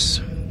 Of course,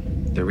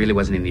 there really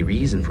wasn't any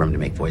reason for him to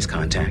make voice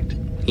contact.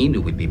 He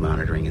knew we'd be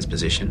monitoring his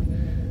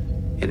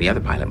position. And the other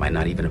pilot might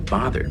not even have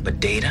bothered. But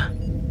Data?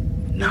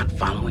 Not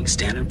following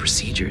standard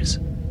procedures.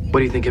 What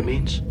do you think it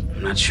means?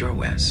 I'm not sure,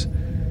 Wes.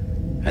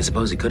 I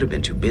suppose he could have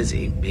been too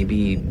busy.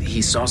 Maybe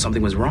he saw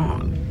something was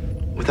wrong.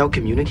 Without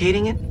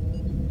communicating it?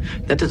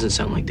 That doesn't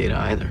sound like Data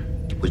either.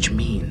 Which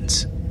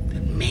means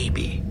that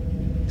maybe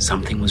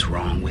something was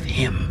wrong with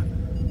him.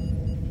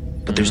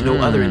 But there's no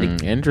other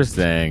indication.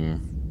 Interesting.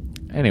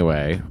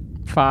 Anyway,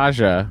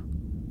 Faja.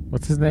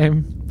 What's his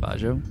name?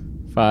 Fajo.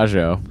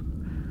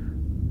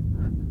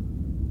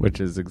 Which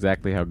is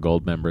exactly how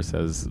Goldmember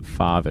says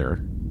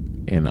father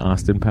in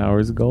Austin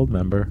Powers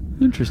Goldmember.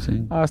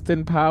 Interesting.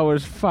 Austin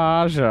Powers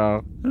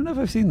Faja. I don't know if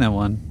I've seen that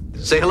one.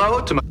 Say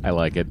hello to my I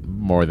like it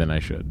more than I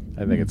should.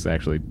 I think it's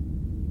actually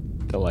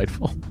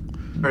delightful.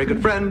 very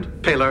good friend,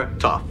 Paler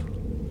Toff.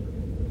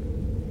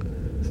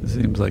 This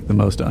seems like the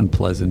most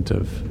unpleasant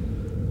of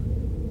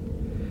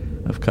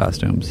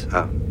costumes.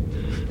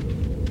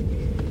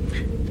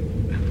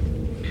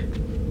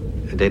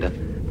 Data,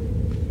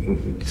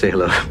 say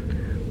hello.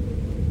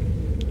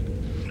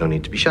 No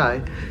need to be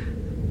shy.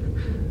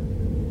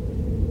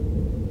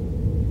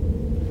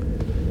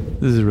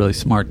 This is a really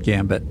smart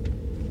gambit.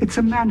 It's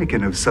a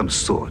mannequin of some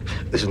sort.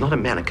 This is not a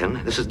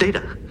mannequin. This is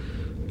Data.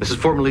 This is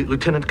formerly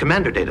Lieutenant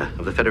Commander Data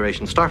of the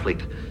Federation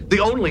Starfleet, the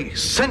only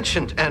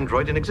sentient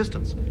android in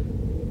existence.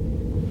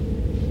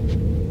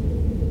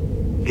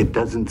 It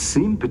doesn't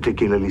seem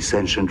particularly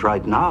sentient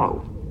right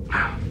now.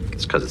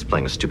 It's because it's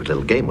playing a stupid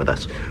little game with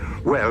us.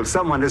 Well,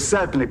 someone has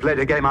certainly played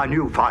a game I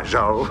knew,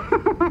 Fajo.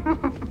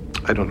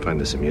 I don't find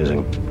this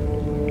amusing.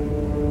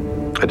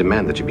 I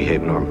demand that you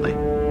behave normally.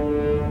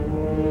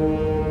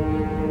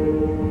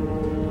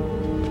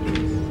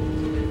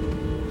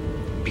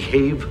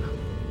 Behave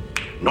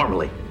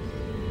normally.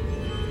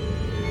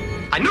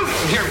 I knew you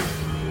could hear me!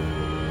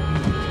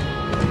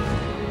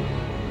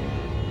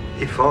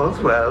 It falls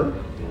well.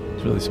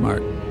 It's really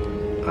smart.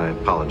 I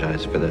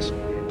apologize for this.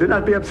 Do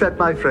not be upset,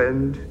 my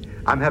friend.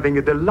 I'm having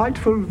a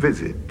delightful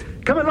visit.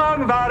 Come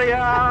along,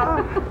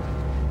 Varia.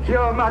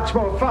 You're much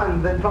more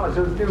fun than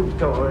Fajo's new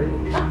toy.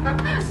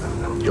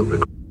 You'll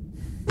regret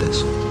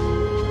this.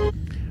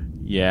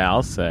 Yeah,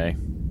 I'll say.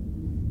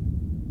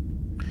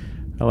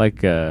 I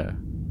like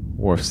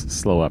Worf's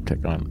slow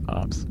uptick on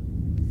ops.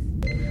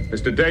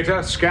 Mr.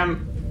 Data,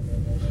 scan.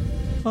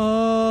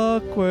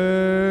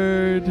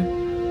 Awkward.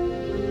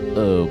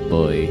 Oh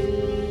boy.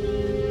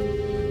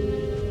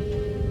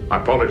 My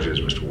apologies,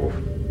 Mr. Worf.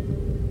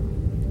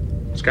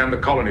 Scan the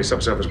colony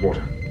subsurface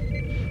water.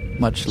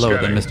 Much slower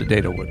than Scanning. Mr.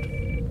 Data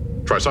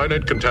would.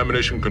 Tricyanide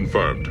contamination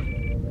confirmed.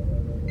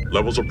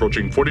 Levels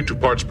approaching 42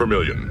 parts per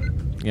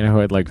million. You know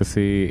who I'd like to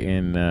see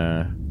in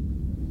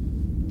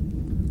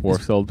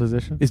Worf's old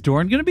position? Is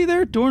Dorn going to be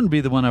there? Dorn would be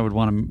the one I would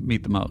want to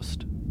meet the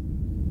most.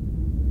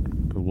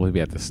 Will he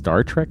be at the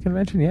Star Trek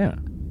convention? Yeah.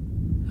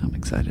 I'm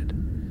excited.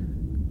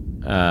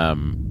 I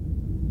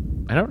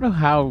don't know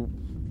how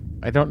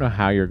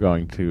you're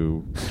going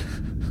to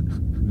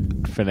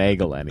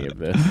finagle any of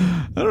this.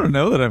 I don't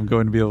know that I'm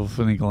going to be able to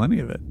finagle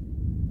any of it.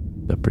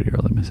 That's pretty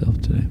early myself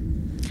today.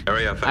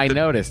 Area I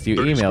noticed you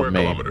emailed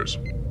me. Kilometers.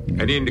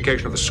 Any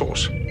indication of the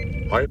source?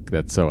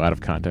 That's so out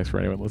of context for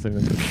anyone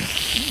listening to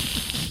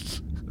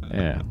this.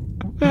 Yeah.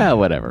 Well,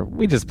 whatever.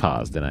 We just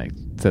paused and I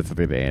said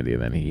something to Andy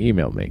and then he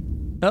emailed me.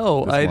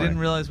 Oh, I didn't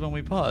realize when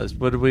we paused.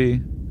 What did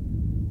we...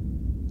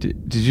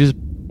 Did you just...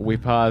 We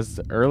paused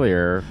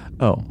earlier.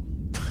 Oh.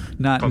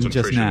 Not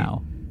just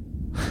now.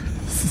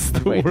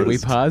 Wait, did we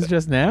pause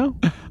just now?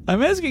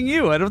 I'm asking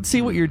you. I don't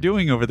see what you're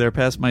doing over there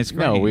past my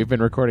screen. No, we've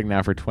been recording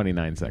now for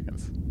 29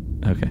 seconds.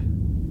 Okay.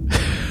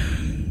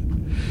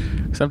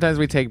 Sometimes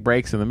we take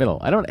breaks in the middle.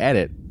 I don't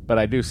edit, but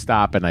I do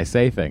stop and I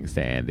say things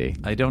to Andy.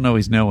 I don't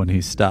always know when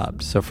he's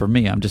stopped. So for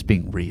me, I'm just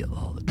being real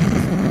all the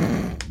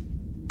time.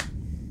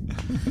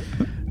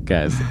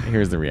 Guys,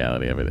 here's the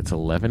reality of it. It's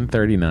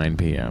 11:39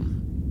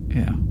 p.m.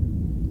 Yeah.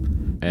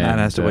 Matt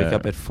has to wake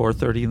up at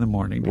 4:30 in the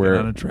morning to get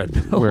on a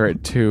treadmill. We're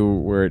at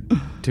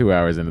 2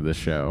 hours into the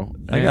show.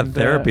 I got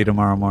therapy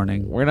tomorrow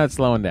morning. We're not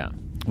slowing down.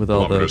 With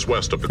all the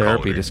west of the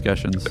therapy colony.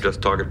 discussions.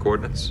 Adjust target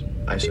coordinates.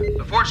 Aye, sir.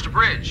 The Forster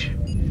Bridge.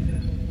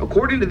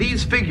 According to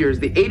these figures,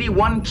 the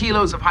 81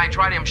 kilos of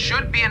hydratium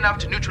should be enough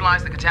to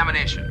neutralize the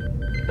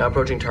contamination. Now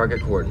approaching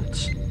target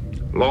coordinates.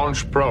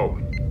 Launch probe.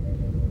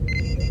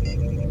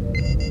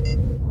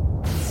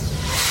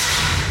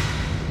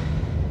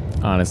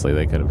 Honestly,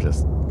 they could have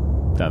just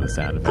done the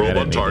sound effect. I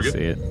didn't need to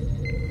see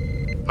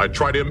it.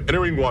 Hydratium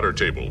entering water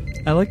table.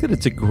 I like that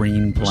it's a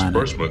green planet.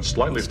 Disbursement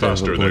slightly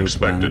faster than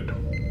expected.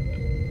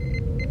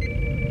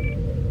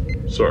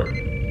 Sir,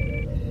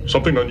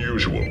 something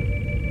unusual.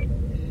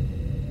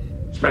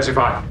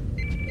 Specify.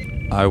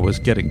 I was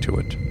getting to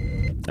it.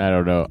 I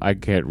don't know. I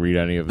can't read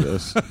any of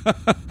this.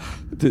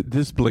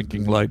 This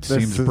blinking light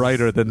seems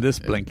brighter than this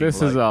blinking light.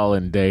 This is all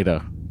in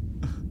data.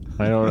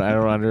 I don't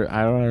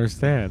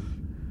understand.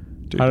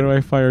 How do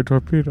I fire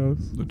torpedoes?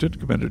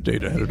 Lieutenant Commander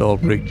Data had it all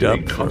rigged up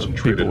for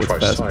Concentrated people with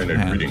fast tricyanide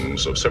hands.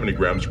 readings of 70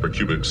 grams per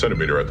cubic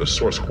centimeter at the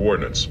source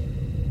coordinates.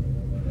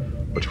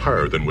 Much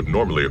higher than would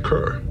normally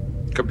occur.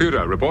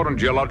 Computer, report on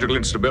geological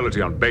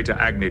instability on Beta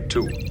Agni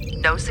 2.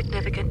 No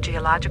significant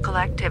geological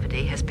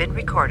activity has been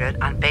recorded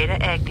on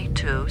Beta Agni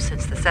 2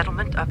 since the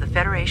settlement of the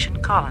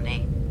Federation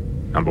colony.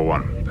 Number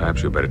 1,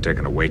 perhaps you better take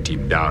an away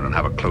team down and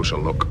have a closer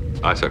look.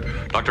 Aye, sir.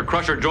 Dr.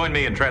 Crusher, join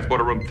me in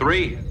transporter room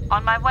 3.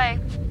 On my way.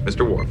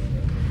 Mr. Worf.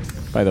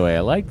 By the way, I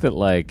like that,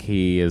 like,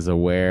 he is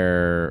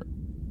aware...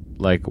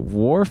 Like,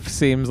 Worf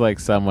seems like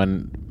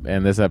someone,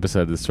 and this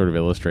episode is sort of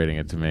illustrating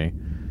it to me,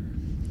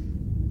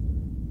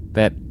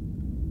 that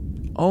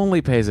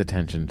only pays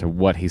attention to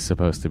what he's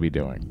supposed to be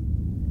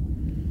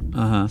doing.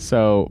 Uh-huh.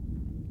 So,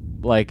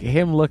 like,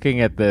 him looking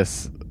at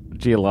this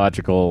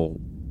geological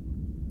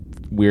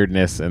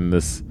weirdness and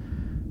this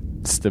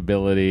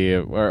stability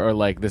or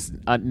like this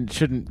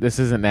this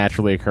isn't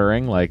naturally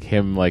occurring, like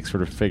him like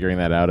sort of figuring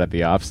that out at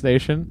the ops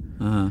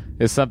station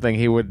is something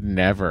he would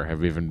never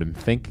have even been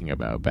thinking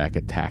about back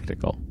at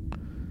Tactical.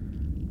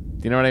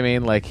 Do you know what I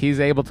mean? Like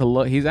he's able to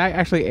look, he's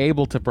actually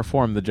able to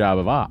perform the job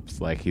of ops.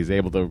 Like he's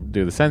able to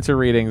do the sensor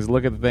readings,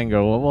 look at the thing,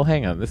 go, well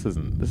hang on, this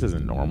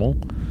isn't normal.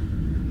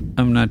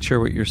 I'm not sure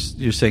what you're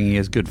saying. He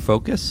has good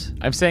focus?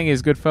 I'm saying he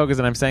has good focus,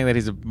 and I'm saying that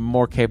he's a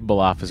more capable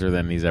officer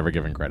than he's ever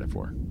given credit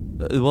for.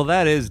 Well,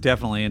 that is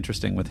definitely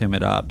interesting with him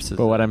at ops.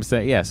 But what I'm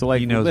saying, yeah, so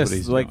like he knows this, what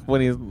he's like doing.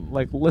 when he's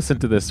like, listen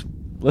to this,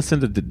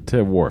 listen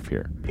to Worf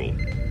here.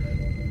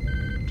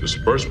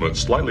 Disbursement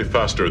slightly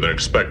faster than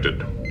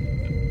expected.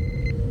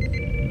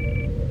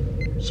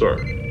 Sir,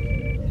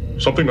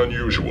 something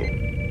unusual.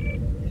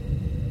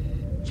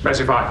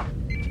 Specify.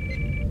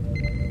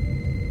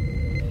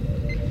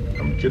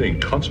 I'm getting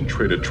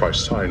concentrated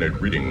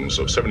tricyanide readings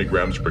of 70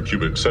 grams per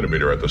cubic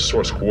centimeter at the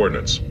source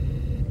coordinates.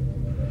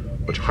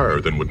 Much higher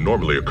than would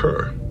normally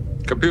occur.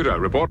 Computer,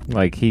 report.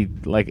 Like he,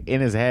 like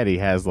in his head, he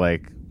has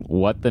like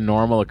what the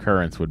normal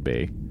occurrence would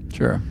be.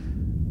 Sure.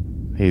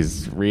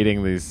 He's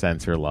reading these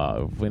sensor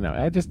law.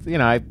 Whatever.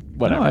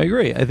 No, I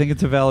agree. I think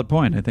it's a valid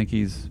point. I think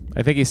he's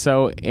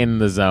so in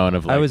the zone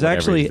of like I was whatever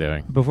actually he's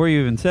doing. Before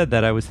you even said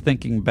that, I was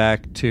thinking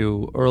back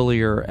to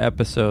earlier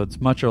episodes,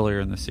 much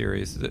earlier in the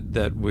series,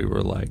 that we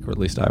were like, or at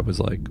least I was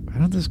like,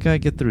 how did this guy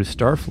get through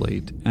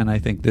Starfleet? And I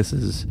think this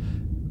is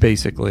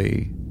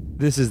basically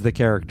the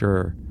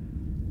character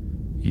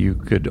you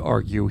could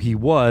argue he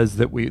was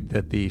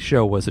that the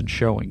show wasn't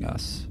showing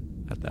us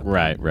at that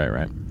point.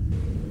 Right.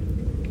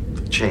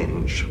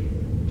 Change.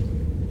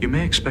 You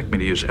may expect me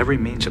to use every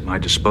means at my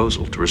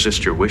disposal to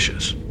resist your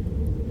wishes.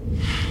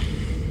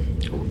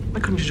 Why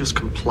couldn't you just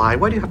comply?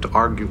 Why do you have to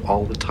argue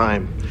all the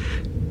time?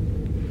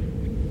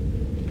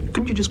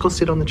 Couldn't you just go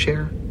sit on the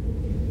chair?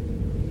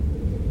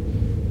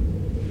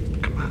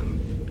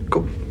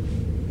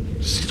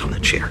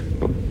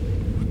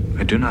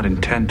 do not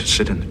intend to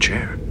sit in the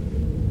chair.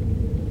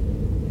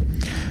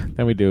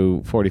 Then we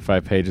do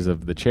 45 pages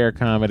of the chair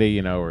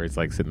comedy, where it's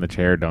like sit in the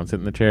chair, don't sit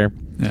in the chair.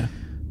 Yeah.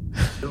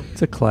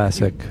 It's a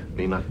classic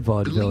May not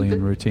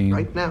vaudevillian routine.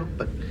 right now,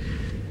 but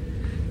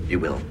you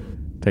will.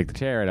 Take the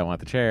chair, I don't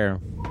want the chair.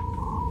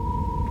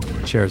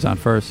 Chair's on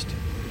first.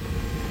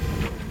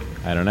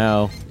 I don't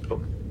know.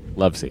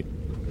 Love seat.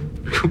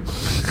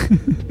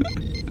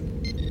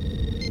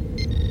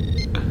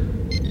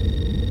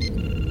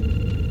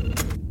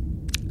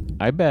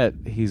 I bet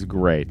he's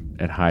great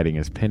at hiding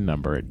his PIN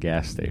number at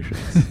gas stations.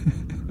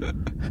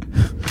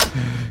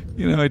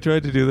 I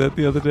tried to do that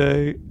the other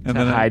day, and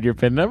then hide your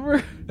PIN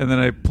number, and then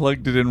I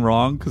plugged it in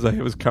wrong because I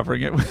was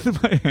covering it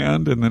with my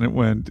hand, and then it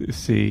went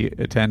 "see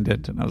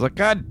attendant," and I was like,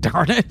 "God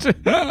darn it!"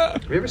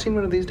 Have you ever seen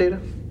one of these, Data?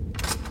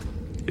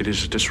 It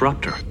is a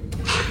disruptor.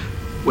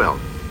 Well,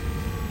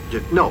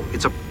 no,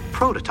 it's a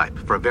prototype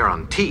for a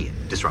Veron T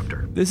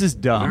disruptor. This is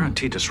dumb. Veron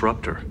T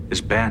disruptor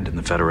is banned in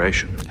the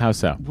Federation. How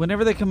so?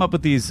 Whenever they come up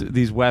with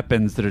these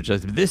weapons that are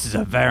just, this is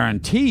a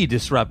Veron T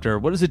disruptor,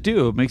 what does it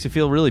do? It makes it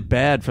feel really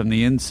bad from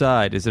the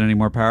inside. Is it any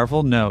more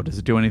powerful? No. Does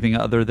it do anything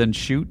other than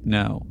shoot?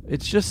 No.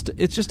 It's just a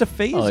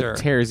phaser. Well, it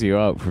tears you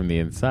out from the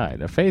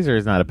inside. A phaser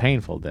is not a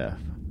painful death.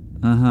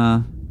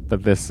 Uh-huh.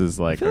 But this is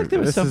like, I feel like there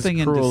was something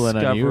in cruel and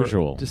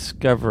unusual.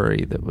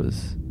 Discovery that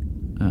was...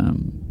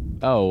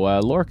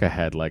 Lorca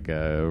had like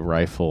a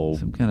rifle.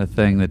 Some kind of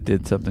thing that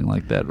did something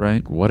like that,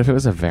 right? What if it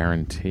was a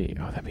Veron T?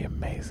 Oh, that'd be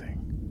amazing.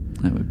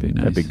 That would be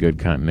nice. That'd be good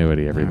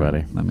continuity, everybody.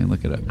 Right, let me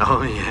look it up.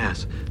 Oh,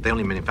 yes. They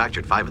only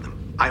manufactured 5 of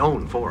them. I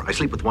own 4. I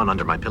sleep with one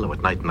under my pillow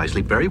at night, and I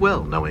sleep very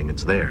well knowing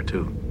it's there,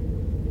 too.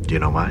 Do you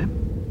know why?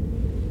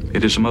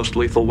 It is the most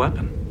lethal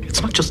weapon.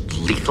 It's not just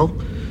lethal.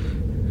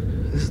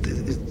 It's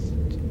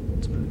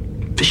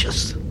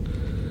vicious.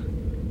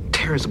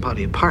 Tears a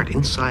body apart,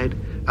 inside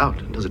out,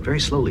 and does it very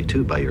slowly,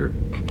 too, by your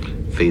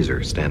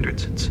phaser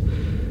standards. It's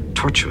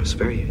tortuous,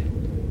 very,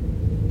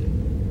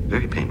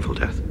 very painful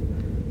death.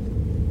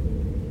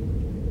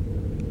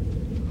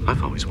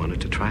 I've always wanted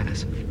to try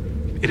this.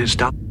 It is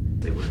done.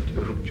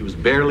 She was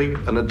barely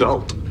an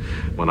adult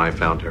when I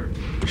found her.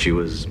 She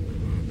was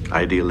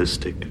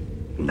idealistic,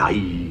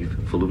 naive,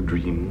 full of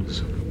dreams.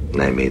 And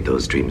I made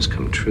those dreams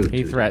come true.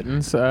 He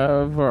threatens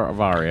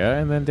Varia,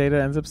 and then Data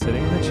ends up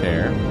sitting in the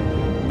chair.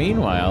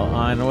 Meanwhile,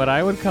 on what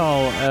I would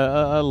call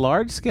a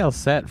large-scale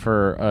set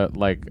for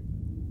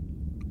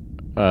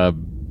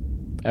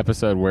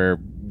episode where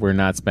we're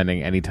not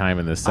spending any time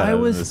in this set. I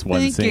was this one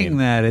thinking scene.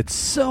 that it's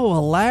so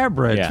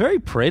elaborate. Yeah. It's very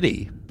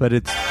pretty, but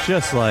it's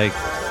just like,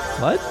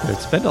 what? They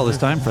spent all this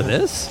time for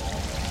this?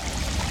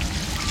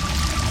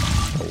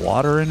 The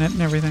water in it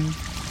and everything.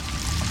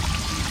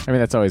 I mean,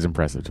 that's always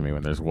impressive to me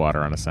when there's water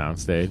on a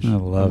soundstage. I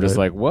love I'm just it.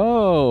 like,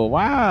 whoa,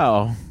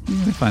 wow.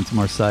 Let me find some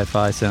more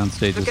sci-fi sound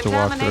stages to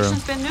walk through.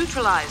 Contamination's been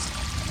neutralized.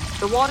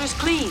 The water's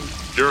clean.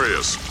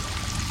 Curious.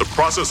 The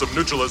process of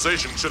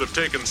neutralization should have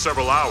taken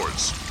several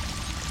hours.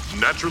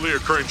 Naturally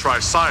occurring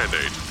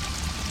tricyanate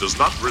does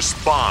not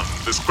respond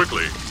this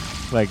quickly.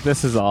 Like,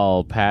 this is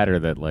all patter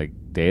that, like,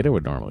 Data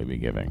would normally be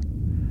giving.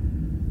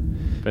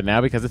 But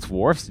now, because it's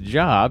Worf's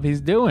job,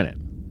 he's doing it.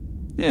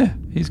 Yeah,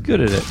 he's good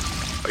at it.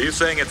 Are you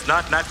saying it's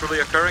not naturally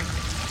occurring?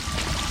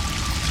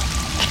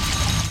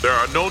 There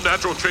are no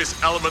natural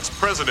trace elements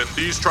present in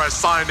these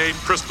tricyanate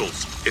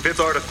crystals. If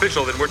it's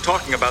artificial, then we're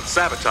talking about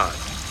sabotage.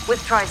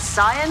 With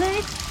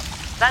tricyanate?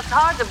 That's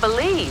hard to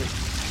believe.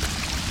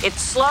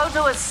 It's slow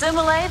to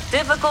assimilate,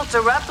 difficult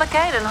to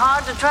replicate, and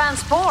hard to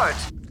transport.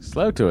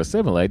 Slow to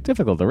assimilate,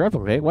 difficult to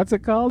replicate. What's it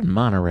called?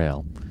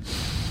 Monorail.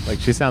 Like,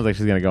 she sounds like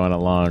she's going to go on a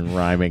long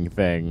rhyming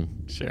thing.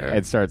 Sure.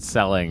 And start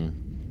selling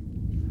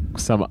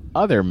some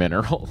other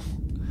mineral.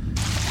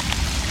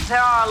 There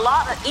are a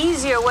lot of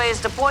easier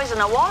ways to poison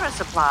a water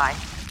supply.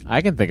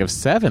 I can think of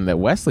 7 that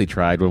Wesley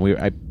tried when we...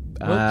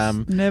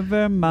 Oops,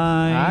 never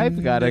mind.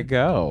 I've got to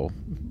go.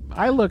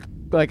 I look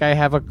like I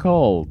have a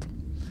cold.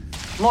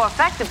 More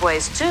effective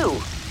ways, too.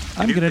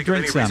 I'm going to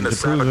drink some to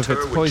prove if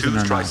it's poison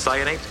or not.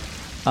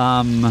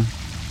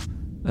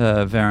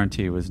 Veron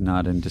T was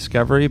not in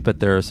Discovery,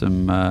 but there are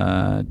some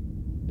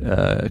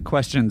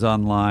questions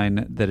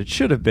online that it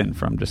should have been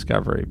from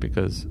Discovery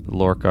because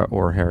Lorca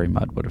or Harry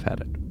Mudd would have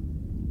had it.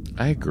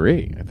 I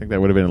agree. I think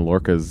that would have been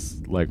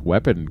Lorca's like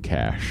weapon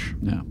cache.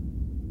 Yeah.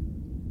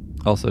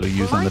 Also to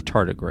use on the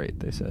tardigrade,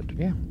 they said.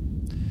 Yeah.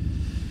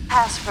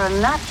 Pass for a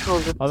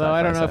natural... Although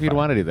I don't know if you'd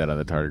want to do that on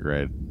the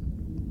tardigrade.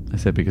 I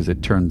said because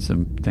it turns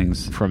some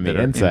things from the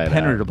that inside are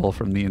impenetrable out.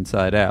 from the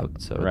inside out.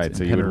 So right, it's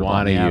so you would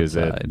want to use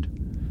outside.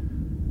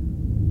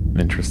 it.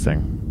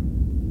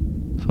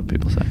 Interesting. That's what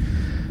people say.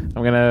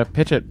 I'm going to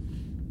pitch it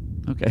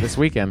this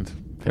weekend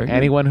for Very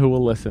anyone who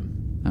will listen.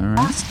 All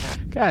right.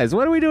 Guys,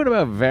 what are we doing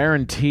about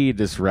Veron T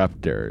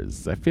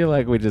disruptors? I feel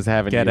like we just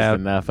haven't used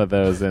enough of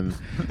those. And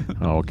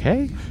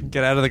okay.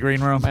 Get out of the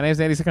green room. My name's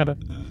Andy Secunda.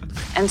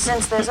 And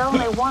since there's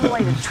only one way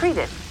to treat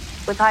it,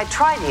 with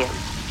hytritium,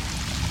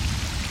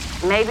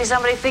 maybe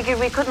somebody figured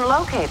we couldn't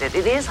locate it.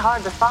 It is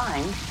hard to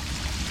find.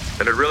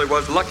 And it really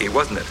was lucky,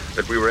 wasn't it,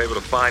 that we were able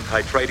to find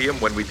hytritium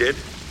when we did?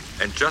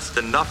 And just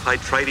enough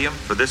hytritium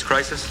for this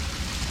crisis?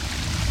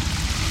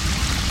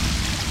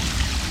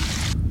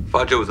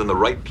 Fajo was in the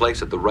right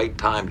place at the right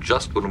time,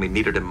 just when we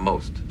needed him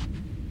most.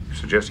 You're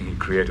suggesting he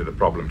created the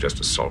problem just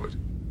to solve it?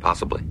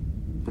 Possibly.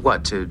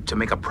 What, to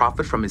make a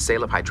profit from his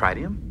sale of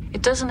hytritium?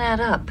 It doesn't add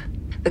up.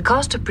 The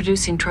cost of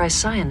producing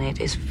tricyanate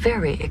is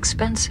very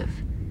expensive.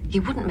 He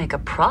wouldn't make a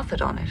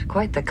profit on it,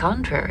 quite the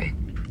contrary.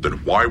 Then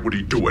why would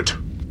he do it?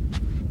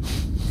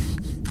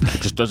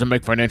 It just doesn't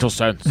make financial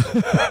sense.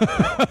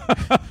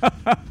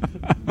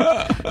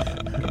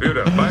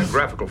 Computer,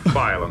 biographical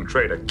file on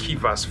trader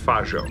Kivas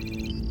Fajo.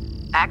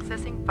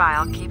 Accessing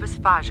file Kivas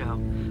Fajo,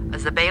 a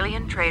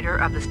Zabalian trader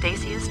of the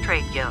Stasius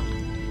Trade Guild,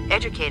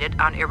 educated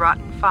on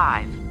Erotin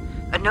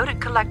 5, a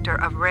noted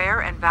collector of rare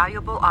and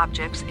valuable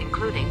objects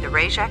including the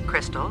Rejak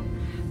Crystal,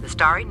 the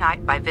Starry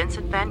Night by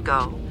Vincent van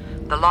Gogh,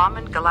 the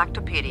Lawman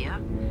Galactopedia,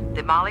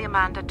 the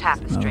Maliamanda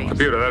Tapestry.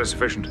 Computer, that is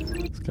sufficient.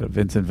 It's got a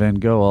Vincent van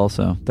Gogh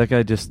also. That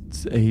guy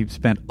he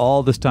spent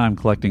all this time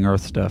collecting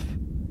Earth stuff.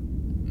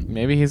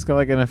 Maybe he's got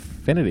like an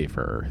affinity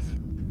for Earth.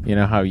 You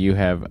know how you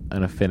have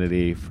an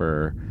affinity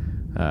for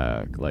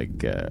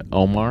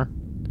Omar?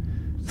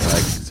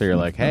 So you're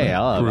like, hey,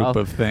 I'll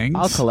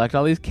collect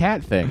all these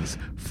cat things.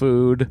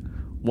 Food,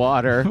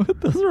 water.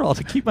 Those are all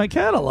to keep my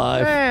cat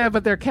alive. Yeah,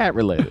 but they're cat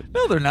related.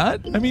 No, they're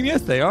not. I mean,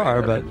 yes, they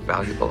are, but...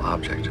 Valuable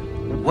object.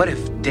 What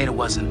if Data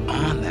wasn't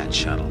on that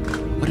shuttle?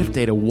 What if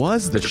Data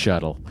was the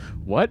shuttle?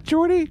 What,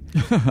 Jordy?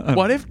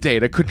 What if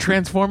Data could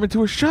transform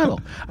into a shuttle?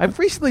 I've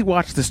recently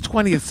watched this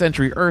 20th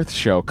Century Earth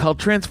show called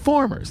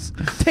Transformers.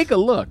 Take a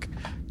look.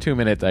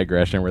 2-minute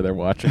digression where they're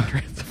watching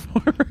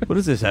Transformers. What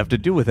does this have to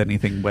do with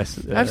anything,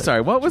 Wes? I'm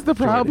sorry, what was the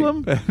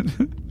problem?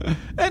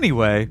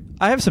 Anyway,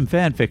 I have some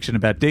fan fiction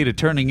about Data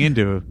turning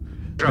into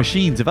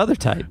machines of other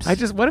types.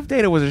 What if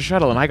Data was a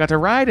shuttle and I got to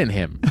ride in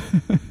him?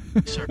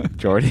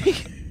 Jordy?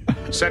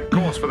 Set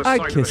course for the I'd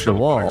site of kiss the the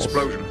shuttle walls.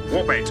 explosion.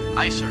 Warp 8.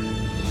 Aye, sir.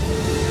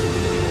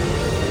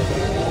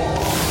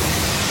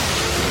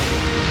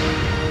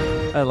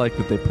 I like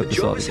that they put this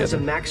all Jorvis has a together.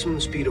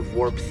 maximum speed of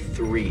warp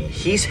 3.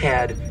 He's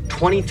had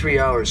 23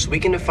 hours, so we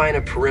can define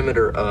a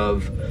perimeter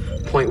of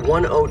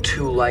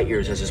 0.102 light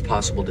years as his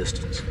possible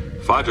distance.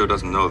 Fajo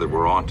doesn't know that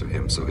we're on to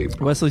him, so he...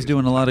 Wesley's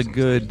doing a lot of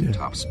good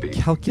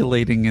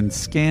calculating and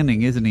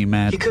scanning, isn't he,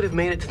 Matt? He could have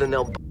made it to the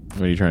Nel...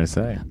 What are you trying to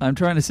say? I'm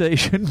trying to say,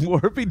 shouldn't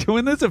Worf be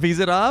doing this if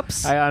he's at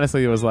Ops? I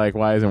honestly was like,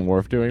 why isn't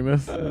Worf doing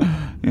this?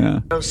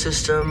 Yeah.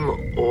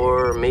 system,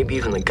 or maybe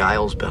even the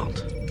Giles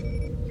Belt.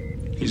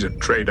 He's a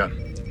trader.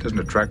 Doesn't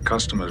attract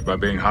customers by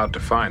being hard to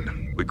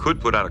find. We could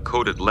put out a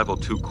coded Level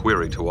 2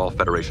 query to all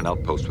Federation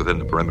outposts within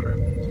the perimeter.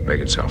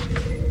 Make it so.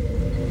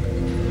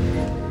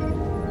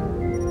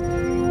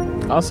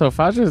 Also,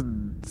 Faja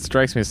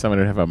strikes me as someone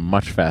who'd have a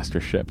much faster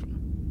ship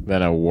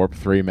than a Warp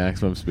 3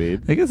 maximum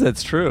speed. I guess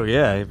that's true,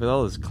 yeah, with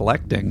all his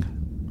collecting.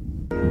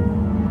 I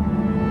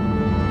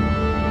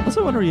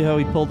also wonder how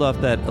he pulled off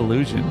that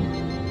illusion.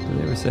 Did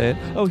they ever say it?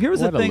 Oh, here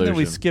was the thing that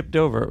we skipped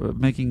over,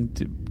 making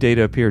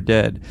Data appear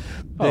dead.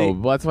 Well,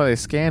 that's why they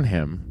scan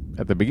him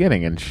at the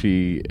beginning, and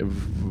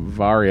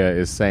Varia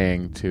is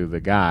saying to the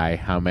guy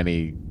how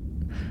many...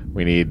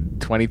 We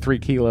need 23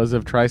 kilos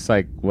of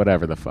tricyc,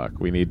 whatever the fuck.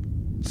 We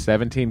need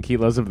 17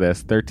 kilos of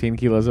this, 13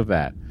 kilos of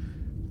that.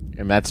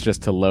 And that's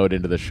just to load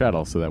into the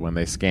shuttle so that when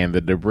they scan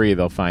the debris,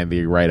 they'll find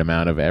the right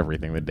amount of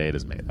everything the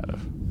Data's made out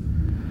of.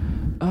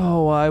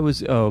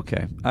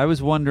 Okay. I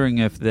was wondering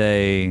if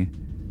they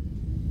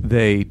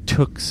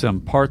took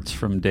some parts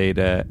from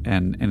Data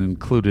and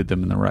included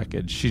them in the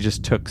wreckage. She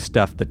just took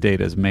stuff that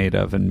Data's made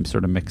of and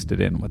sort of mixed it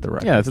in with the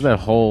wreckage. Yeah, it's that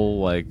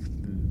whole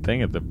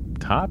thing at the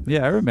top.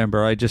 Yeah, I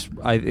remember. I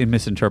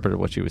misinterpreted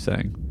what she was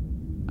saying.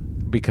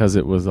 Because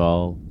it was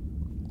all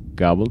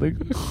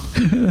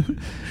gobbledygook?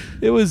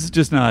 It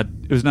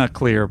was not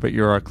clear, but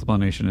your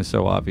explanation is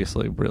so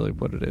obviously really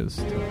what it is.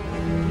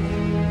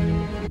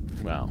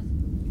 Well,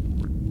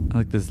 I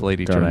like this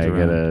lady don't turns I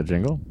around. get a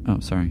jingle? Oh,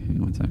 sorry. Hang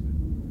on one second.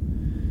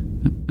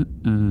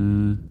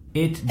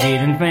 It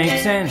didn't make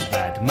sense,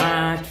 but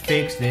Matt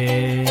fixed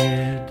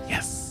it.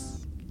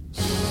 Yes.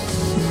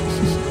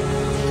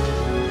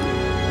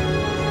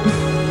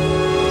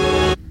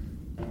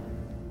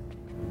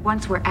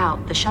 Once we're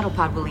out, the shuttle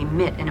pod will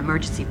emit an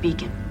emergency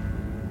beacon.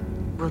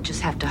 We'll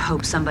just have to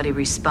hope somebody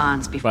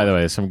responds before... By the way,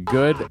 there's some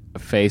good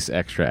face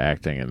extra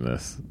acting in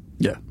this.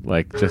 Yeah.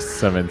 Like, just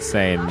some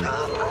insane...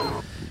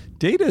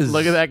 Data's...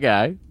 Look at that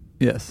guy.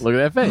 Yes. Look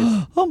at that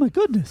face. Oh, my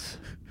goodness.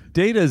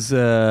 Data's...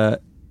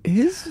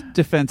 his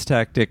defense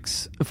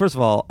tactics... First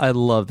of all, I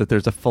love that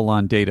there's a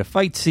full-on Data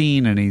fight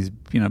scene, and he's,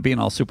 being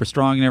all super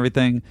strong and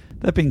everything.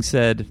 That being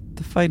said,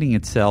 the fighting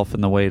itself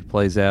and the way it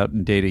plays out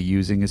and Data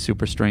using his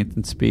super strength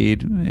and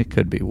speed, it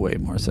could be way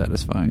more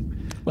satisfying.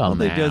 Well,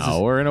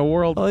 we're in a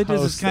world all he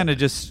does is kind of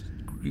just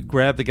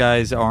grab the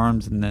guy's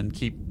arms and then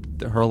keep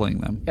hurling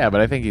them. Yeah,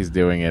 but I think he's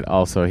doing it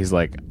also. He's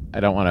like,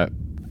 I don't want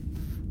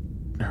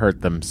to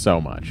hurt them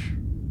so much.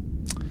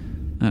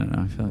 I don't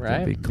know. I feel like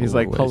that'd be cool. He's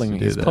like pulling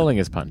his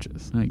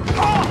punches.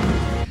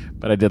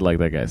 But I did like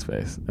that guy's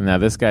face. And now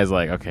this guy's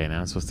like, okay, now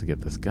I'm supposed to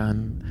get this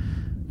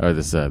gun. or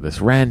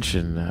this wrench,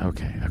 and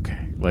okay.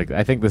 Like,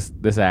 I think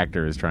this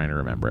actor is trying to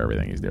remember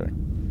everything he's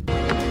doing.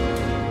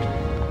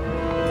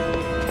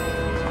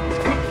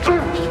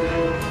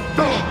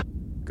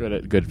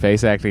 Good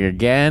face acting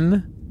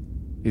again.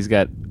 He's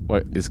got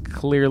what is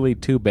clearly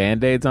 2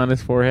 Band-Aids on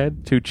his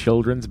forehead, 2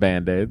 children's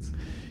Band-Aids.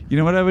 You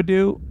know what I would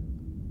do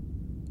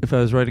if I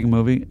was writing a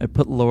movie? I'd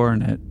put Lore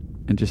in it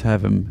and just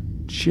have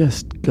him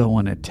just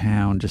going to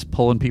town, just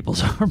pulling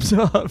people's arms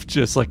off,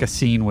 just like a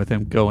scene with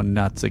him going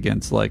nuts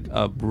against like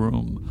a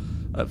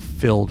room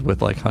filled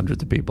with like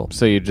hundreds of people.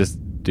 So you just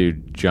do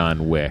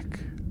John Wick,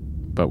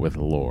 but with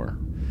Lore.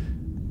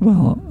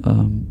 Well,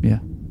 yeah.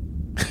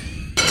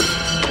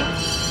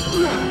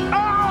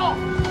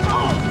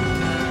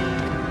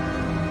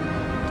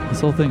 This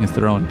whole thing is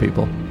throwing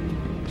people.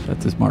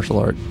 That's his martial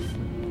art.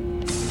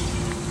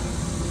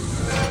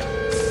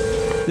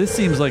 This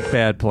seems like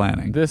bad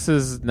planning. This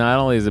is not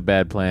only is it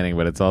bad planning,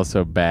 but it's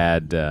also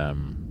bad data.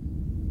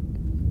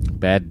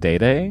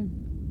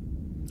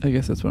 I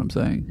guess that's what I'm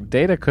saying.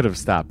 Data could have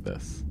stopped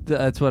this.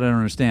 That's what I don't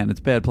understand. It's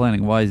bad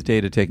planning. Why is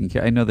Data taking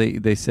care? I know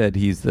they said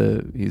he's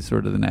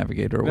sort of the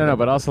navigator. Or no,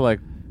 but also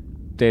like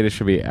Data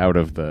should be out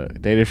of the.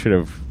 Data should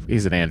have.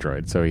 He's an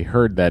android, so he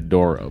heard that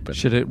door open.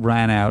 Should have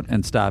ran out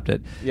and stopped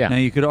it. Yeah. Now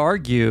you could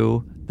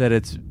argue that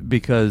it's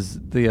because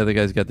the other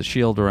guy's got the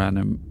shield around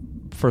him.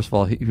 First of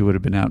all, he would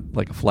have been out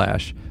like a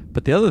flash.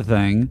 But the other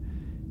thing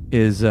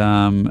is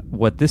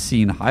what this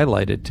scene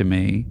highlighted to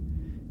me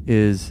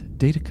is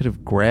Data could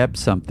have grabbed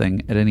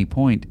something at any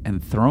point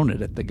and thrown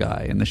it at the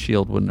guy, and the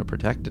shield wouldn't have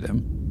protected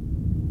him.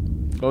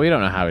 Well, we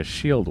don't know how his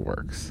shield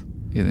works.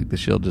 You think the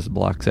shield just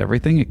blocks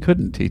everything? It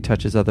couldn't. He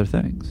touches other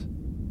things.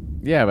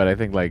 Yeah, but I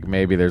think like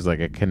maybe there's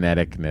like a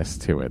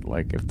kineticness to it.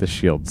 Like if the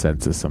shield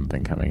senses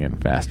something coming in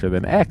faster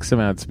than X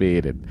amount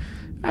speed,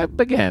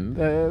 again,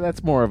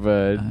 that's more of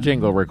a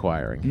jingle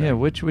requiring thing. Yeah,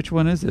 which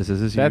one is this?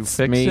 Is this that's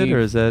you fixed me it, or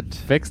is that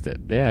fixed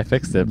it? Yeah, I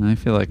fixed it. I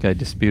feel like I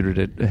disputed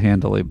it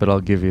handily, but I'll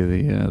give you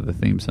the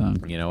theme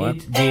song. You know what?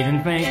 It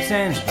didn't make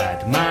sense,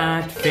 but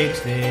Matt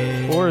fixed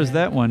it. Or is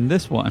that one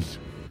this one?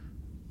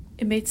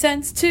 It made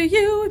sense to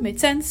you, it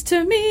made sense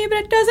to me,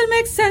 but it doesn't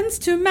make sense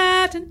to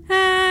Matt and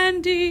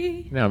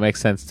Andy. No, it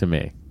makes sense to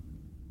me.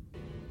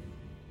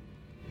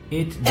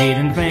 It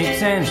didn't make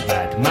sense,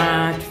 but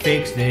Matt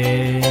fixed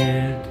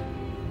it.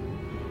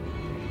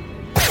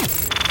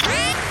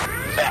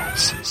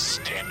 Matt's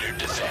standard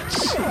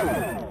defense.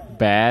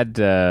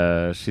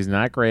 Bad. She's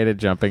not great at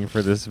jumping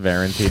for this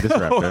Verity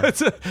disruptor.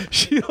 That's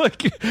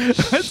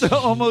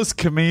almost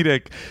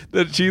comedic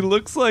that she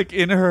looks like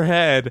in her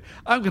head,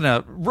 I'm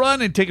gonna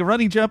run and take a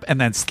running jump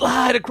and then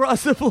slide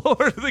across the floor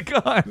to the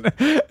gun,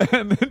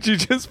 and then she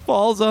just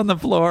falls on the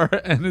floor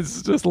and it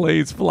just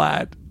lays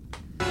flat.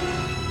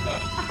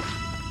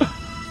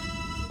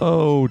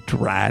 Oh,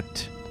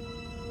 drat!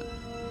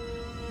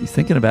 He's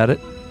thinking about it.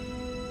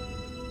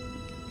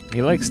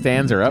 He like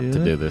stands her up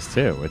to do this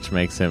too, which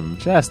makes him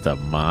just a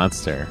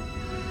monster.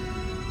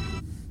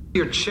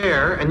 Your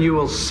chair and you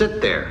will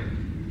sit there.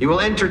 You will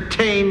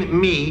entertain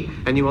me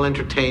and you will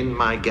entertain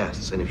my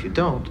guests. And if you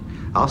don't,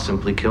 I'll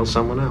simply kill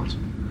someone else.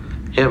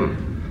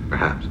 Him,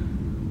 perhaps.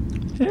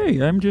 Hey,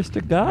 I'm just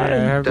a guy. I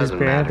have these Doesn't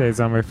Band-Aids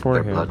matter. on my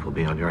forehead. Their blood will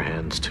be on your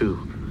hands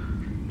too.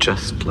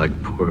 Just like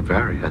poor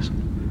Varius.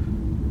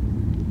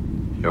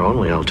 Your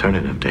only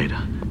alternative,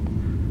 Data,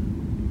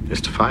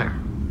 is to fire.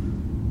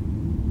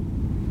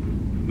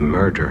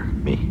 Murder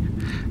me.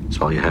 That's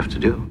all you have to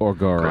do. Or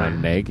go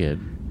around naked.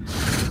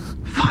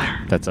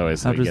 Fire. That's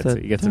always how he gets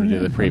it. He gets him to do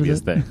the previous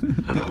thing.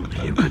 If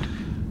only you could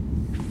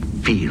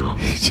feel.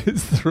 He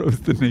just throws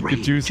the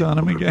naked juice on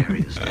him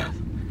again.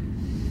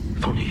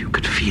 If only you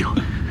could feel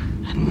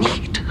a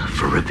need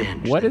for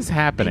revenge. What is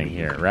happening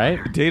here, right?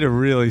 Data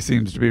really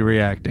seems to be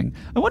reacting.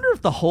 I wonder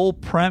if the whole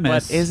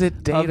premise But is it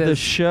of Data's- the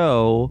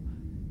show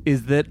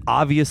is that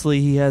obviously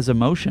he has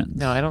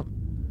emotions. No, I don't.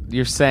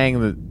 You're saying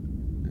that.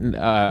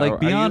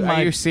 Like beyond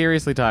are you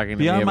seriously talking to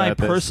me beyond about my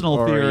this, personal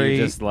or are you theory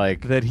just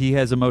like that he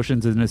has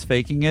emotions and is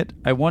faking it.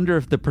 I wonder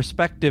if the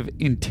perspective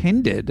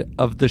intended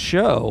of the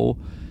show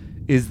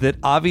is that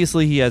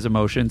obviously he has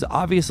emotions,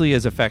 obviously he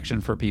has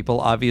affection for people,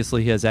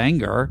 obviously he has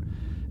anger,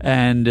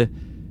 and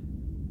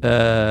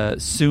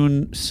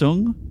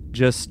Sung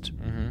just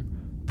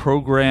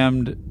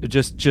programmed,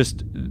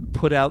 just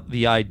put out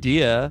the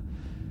idea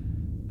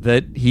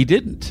that he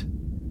didn't.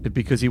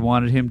 Because he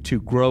wanted him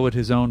to grow at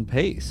his own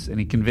pace,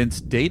 and he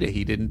convinced Data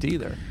he didn't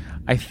either.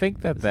 I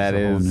think that is a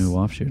whole new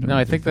offshoot. No,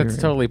 I think that's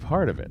totally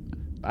part of it.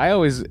 I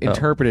always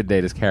interpreted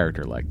Data's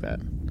character like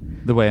that.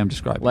 The way I'm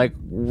describing. Like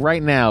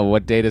right now,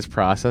 what Data's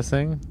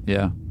processing,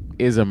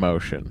 is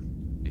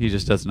emotion. He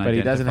just doesn't. But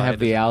he doesn't identify have it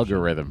the as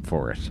algorithm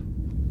for it.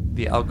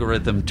 the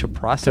algorithm to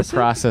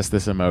process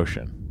this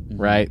emotion,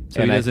 right?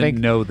 So and he I doesn't think,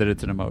 know that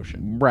it's an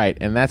emotion, right?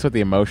 And that's what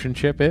the emotion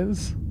chip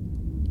is.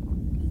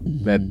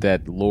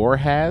 That Lore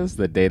has,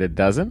 that Data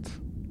doesn't.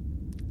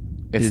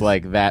 It's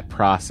like that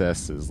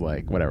process is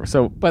like whatever.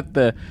 So, but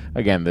the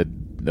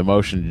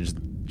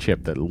emotion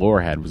chip that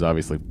Lore had was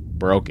obviously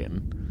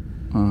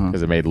broken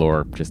because it made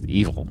Lore just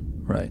evil.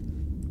 Right.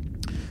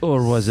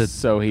 Or was it?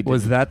 So he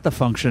was that the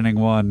functioning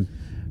one?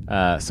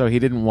 So he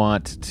didn't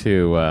want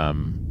to,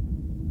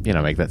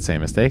 make that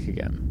same mistake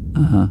again.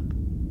 Uh-huh.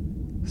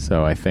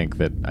 So I think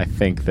that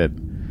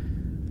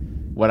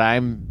what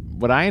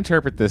I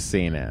interpret this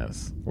scene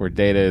as, where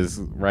Data is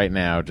right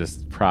now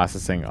just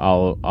processing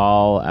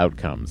all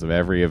outcomes of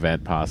every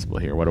event possible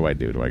here. What do I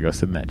do? Do I go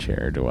sit in that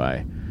chair? Do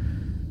I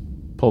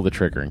pull the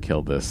trigger and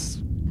kill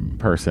this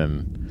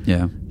person?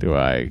 Yeah. Do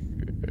I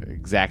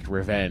exact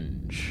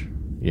revenge?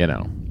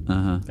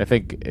 Uh-huh. I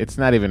think it's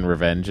not even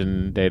revenge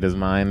in Data's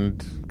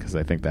mind, because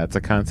I think that's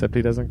a concept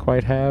he doesn't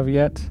quite have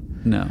yet.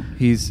 No,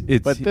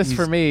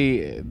 for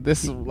me,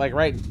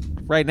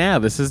 right now,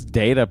 this is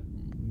Data.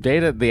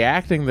 The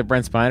acting that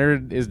Brent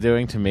Spiner is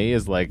doing to me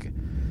is like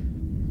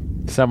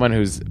someone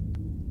who's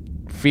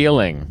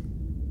feeling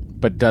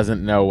but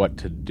doesn't know what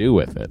to do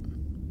with it,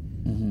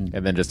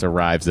 and then just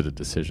arrives at a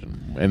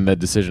decision. And the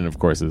decision, of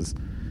course, is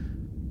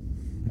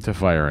to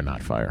fire or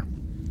not fire.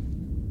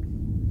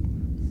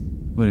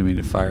 What do you mean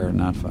to fire or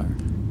not fire?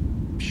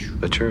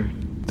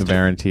 The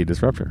Varien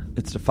disruptor.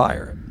 It's to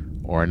fire it.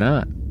 Or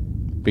not.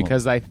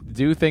 Because I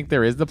do think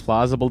there is the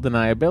plausible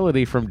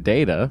deniability from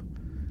Data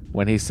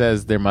when he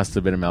says there must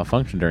have been a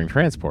malfunction during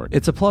transport.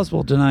 It's a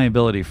plausible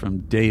deniability from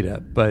Data,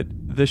 but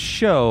the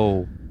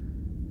show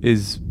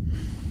is...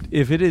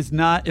 If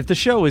the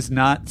show is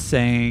not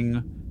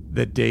saying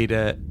that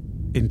Data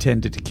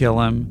intended to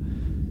kill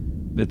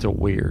him, it's a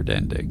weird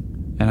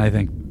ending. And I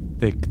think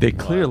they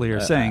clearly are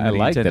saying that he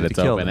intended to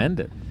kill him. I like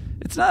that it's open-ended.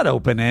 It's not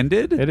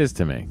open-ended. It is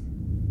to me.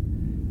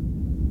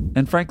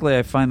 And frankly,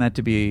 I find that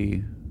to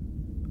be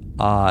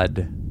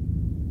odd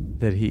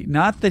that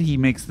not that he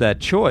makes that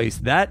choice.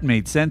 That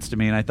made sense to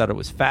me, and I thought it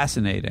was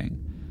fascinating.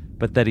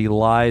 But that he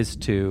lies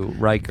to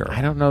Riker.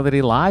 I don't know that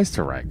he lies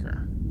to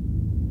Riker.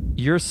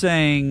 You're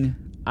saying...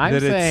 I'm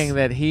saying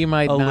that he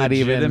might not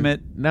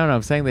even... No,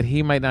 I'm saying that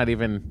he might not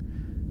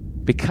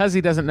even... Because he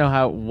doesn't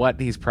know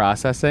what he's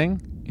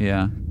processing...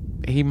 Yeah.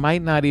 He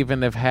might not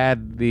even have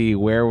had the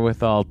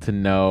wherewithal to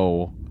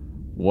know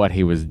what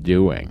he was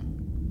doing.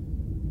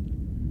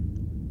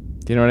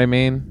 Do you know what I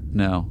mean?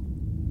 No.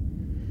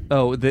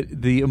 Oh,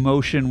 the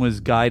emotion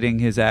was guiding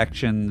his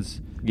actions.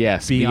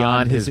 Yes,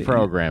 beyond his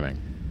programming.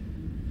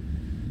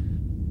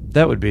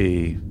 That would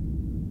be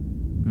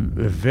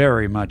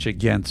very much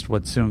against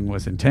what Soong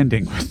was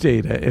intending with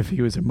Data if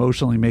he was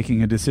emotionally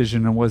making a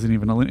decision and wasn't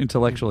even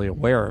intellectually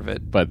aware of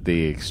it. But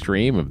the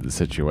extreme of the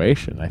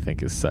situation, I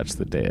think, is such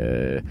that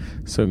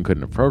Soong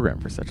couldn't have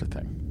programmed for such a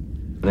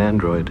thing. An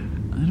android.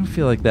 I don't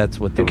feel like that's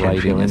what the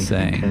writing is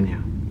saying. Can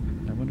you?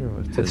 I wonder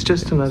what it's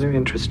just another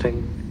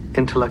interesting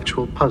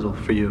intellectual puzzle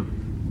for you.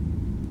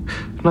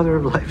 Another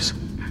of life's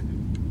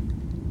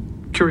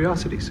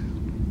curiosities.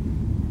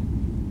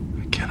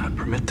 I cannot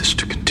permit this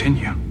to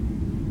continue.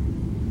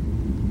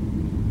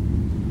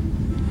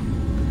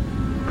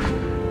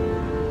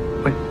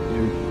 Wait,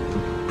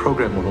 the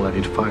program won't allow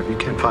you to fire. You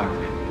can't fire.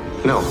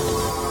 No.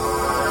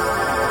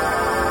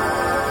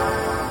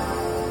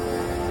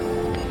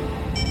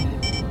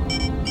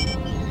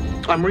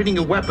 I'm reading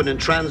a weapon in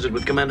transit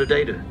with Commander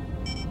Data.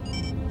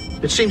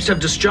 It seems to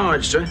have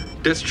discharged, sir.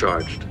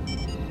 Discharged.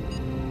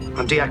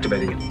 I'm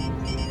deactivating it.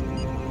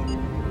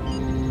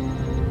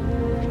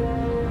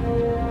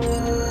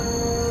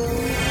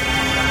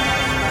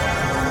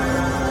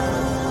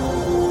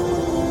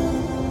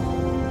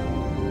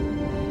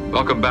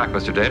 Welcome back,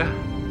 Mr. Data.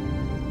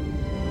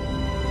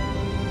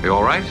 You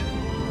all right?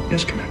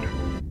 Yes, Commander.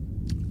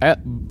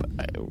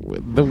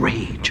 The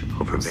rage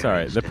over.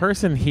 Sorry, the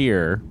person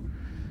here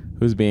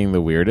who's being the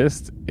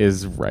weirdest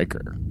is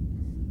Riker.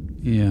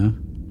 Yeah.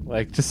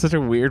 Like, just such a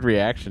weird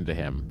reaction to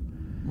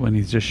him. When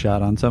he's just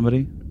shot on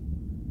somebody?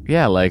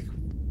 Yeah, like,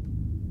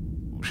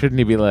 shouldn't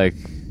he be like...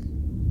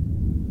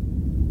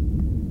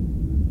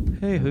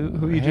 Hey,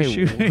 who you just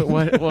shooting?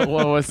 What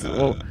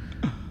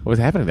was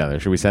happening down there?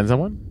 Should we send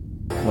someone?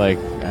 Like,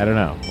 I don't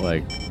know.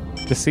 Like,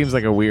 just seems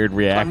like a weird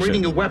reaction. I'm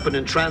reading a weapon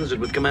in transit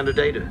with Commander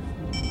Data.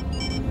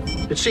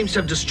 It seems to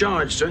have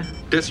discharged, sir.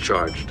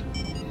 Discharged.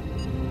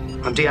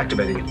 I'm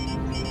deactivating it.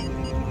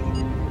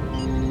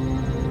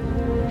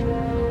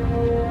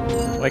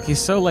 Like, he's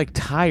so, like,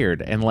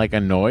 tired and, like,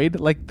 annoyed.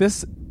 Like,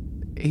 this...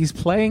 He's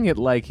playing it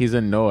like he's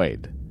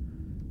annoyed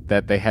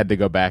that they had to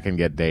go back and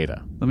get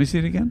Data. Let me see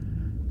it again.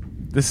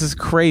 This is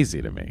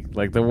crazy to me.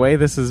 Like, the way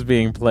this is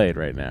being played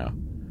right now.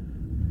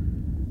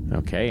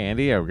 Okay,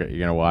 Andy, you're going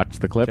to watch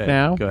the clip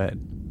now? Go ahead.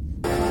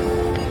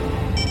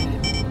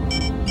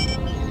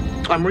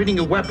 I'm reading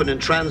a weapon in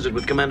transit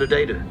with Commander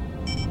Data.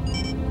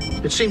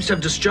 It seems to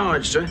have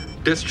discharged, sir.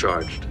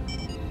 Discharged.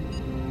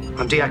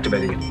 I'm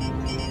deactivating it.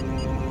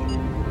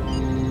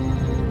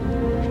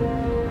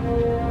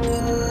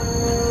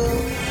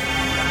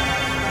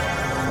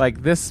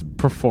 Like, this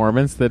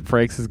performance that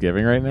Frakes is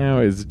giving right now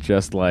is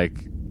just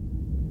like...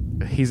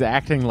 He's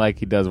acting like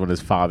he does when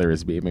his father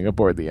is beaming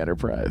aboard the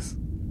Enterprise.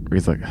 Where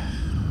he's like...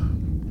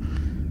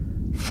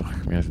 Fuck,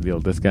 I'm going to have to deal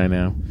with this guy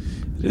now.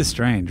 It is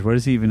strange. What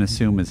does he even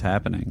assume is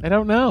happening? I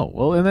don't know.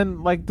 Well, and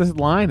then, like, this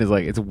line is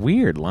like... It's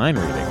weird line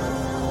reading.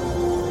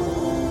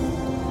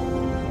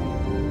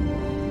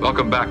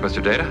 Welcome back,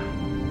 Mr. Data.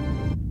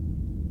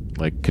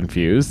 Like,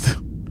 confused.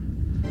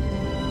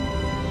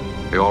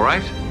 You all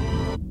right?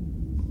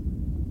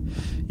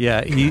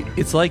 Yeah,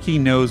 it's like he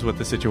knows what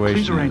the situation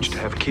is. Please arrange to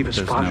have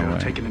Kivas Fajo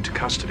taken into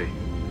custody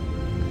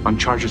on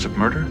charges of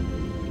murder,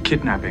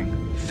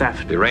 kidnapping,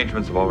 theft. The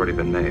arrangements have already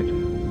been made.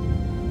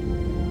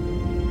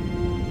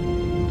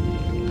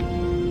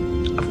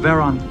 A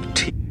Veron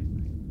T.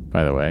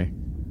 By the way.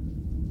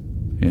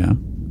 Yeah.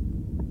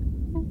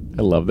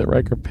 I love that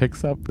Riker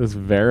picks up this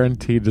Veron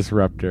T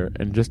disruptor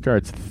and just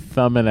starts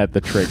thumbing at the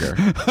trigger.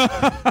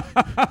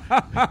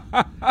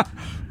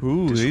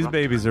 Ooh, these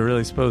babies are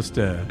really supposed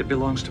to... It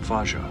belongs to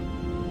Fajo.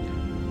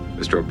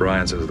 Mr.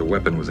 O'Brien says the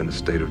weapon was in a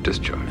state of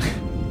discharge.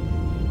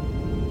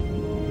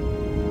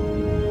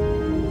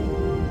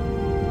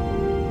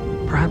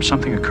 Perhaps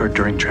something occurred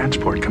during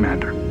transport,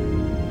 Commander.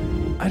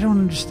 I don't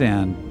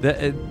understand.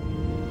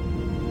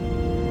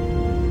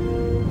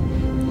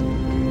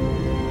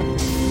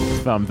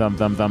 Thumb, thumb,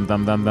 thumb, thumb,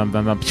 thumb, thumb, thumb,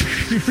 thumb, thumb.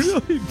 He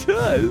really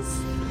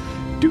does.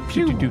 Do,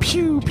 pew, pew,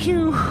 pew,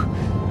 pew.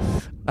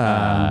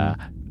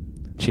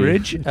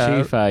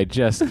 Chief, I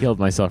just killed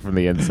myself from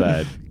the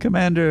inside.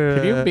 Commander...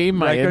 Can you beam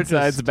my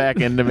insides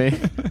back into me?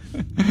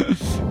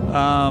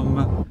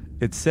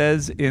 It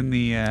says in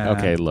the...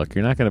 Okay, look,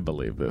 you're not going to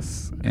believe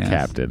this,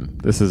 Captain.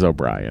 This is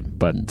O'Brien,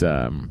 but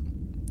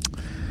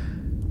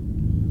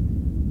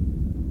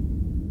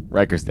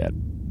Riker's dead.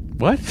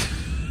 What?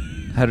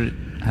 How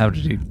did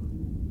he...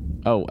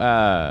 Oh,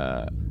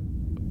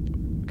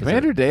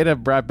 Commander Data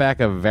brought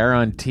back a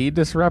Veron T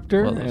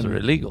disruptor. Well, those are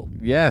illegal.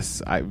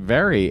 Yes,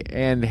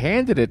 and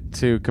handed it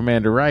to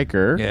Commander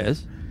Riker.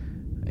 Yes.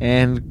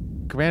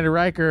 And Commander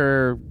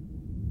Riker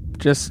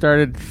just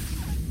started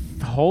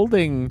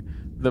holding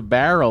the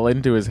barrel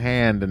into his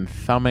hand and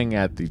thumbing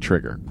at the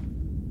trigger.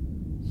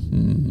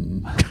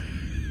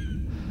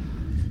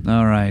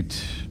 All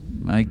right.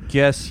 I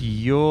guess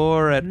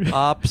you're at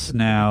ops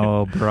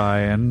now,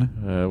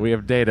 O'Brien. We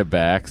have Data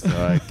back, so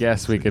I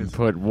guess we can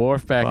put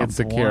Worf back in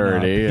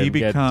security and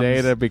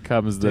Data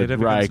becomes the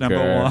Riker.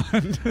 Number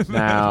one.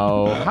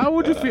 Now, how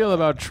would you feel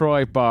about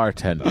Troy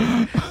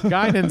bartending?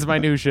 Guidance, my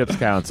new ship's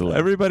counselor.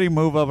 Everybody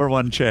move over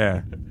one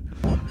chair.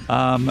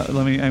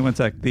 Let me hang one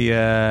sec.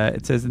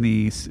 It says in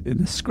the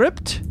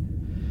script,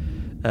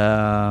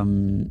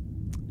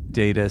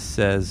 Data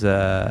says,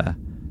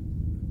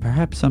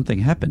 perhaps something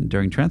happened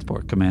during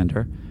transport,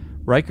 Commander.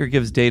 Riker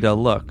gives Data a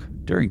look.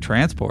 During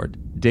transport,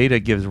 Data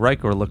gives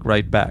Riker a look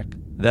right back.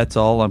 That's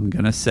all I'm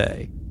going to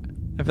say.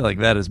 I feel like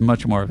that is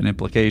much more of an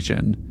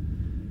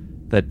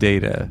implication that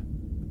Data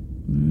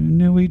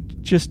knew he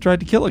just tried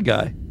to kill a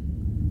guy.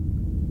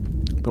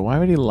 But why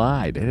would he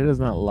lie? Data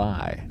does not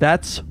lie.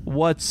 That's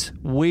what's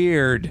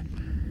weird.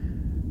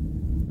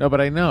 No,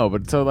 but I know.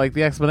 But so, like,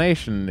 the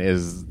explanation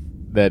is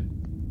that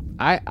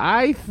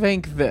I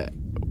think that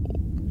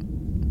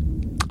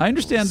I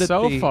understand that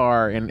so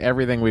far in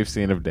everything we've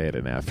seen of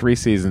Data now, 3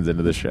 seasons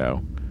into the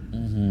show,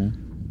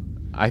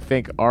 I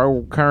think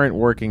our current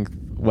working...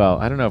 Well,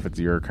 I don't know if it's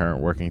your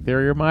current working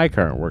theory or my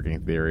current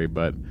working theory,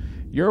 but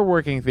your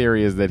working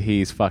theory is that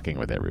he's fucking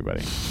with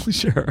everybody.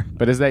 Sure.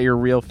 But is that your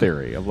real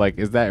theory? Of like,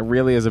 is that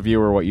really, as a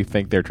viewer, what you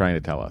think they're trying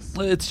to tell us?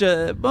 It's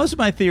just, most of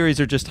my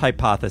theories are just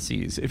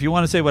hypotheses. If you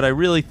want to say what I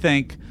really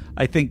think,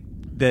 I think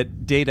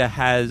that Data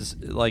has,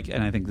 like,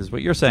 and I think this is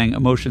what you're saying,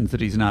 emotions that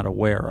he's not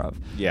aware of.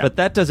 Yeah. But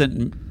that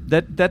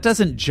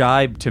doesn't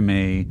jibe to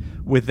me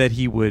with that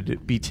he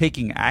would be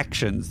taking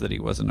actions that he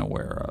wasn't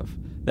aware of.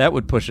 That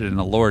would push it in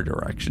a lore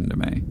direction to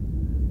me.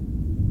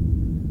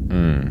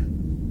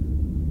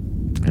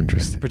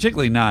 Interesting.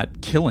 Particularly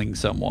not killing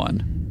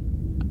someone.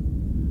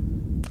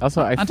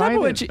 Also, I on find top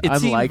of which, it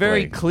seemed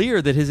very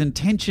clear that his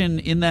intention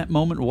in that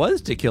moment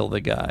was to kill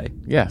the guy.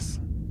 Yes.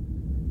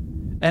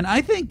 And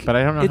I think but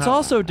I don't know it's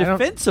also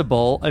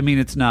defensible. I mean,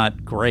 it's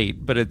not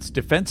great, but it's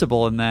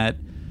defensible in that,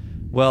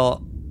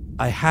 well,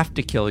 I have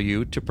to kill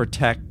you to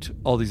protect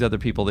all these other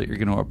people that you're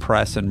going to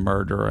oppress and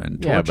murder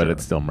and torture. Yeah, but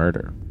it's still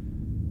murder.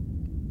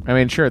 I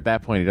mean, sure, at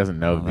that point, he doesn't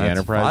know that the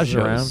Enterprise is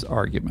around.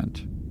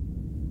 Argument.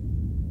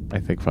 I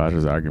think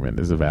Fajo's argument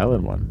is a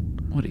valid one.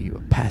 What are you,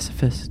 a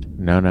pacifist?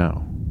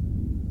 No.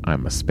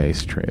 I'm a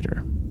space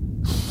trader.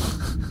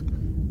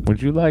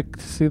 Would you like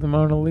to see the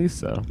Mona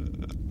Lisa?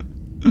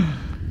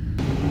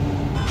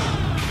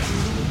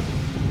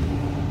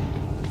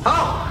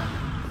 Oh!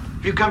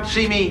 You come to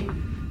see me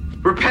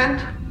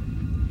repent?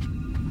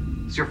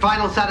 Is your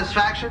final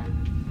satisfaction?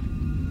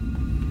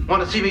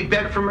 Want to see me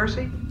beg for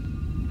mercy?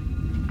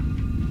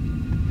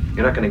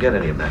 You're not going to get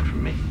any of that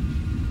from me.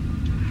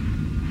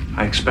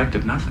 I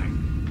expected nothing.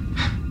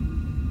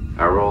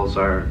 Our roles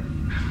are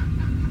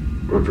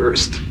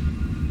reversed.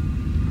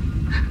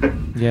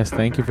 Yes,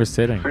 thank you for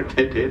sitting. Aren't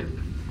they, Data?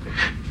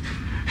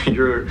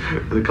 You're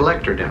the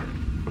collector now.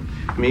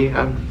 Me,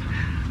 I'm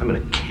in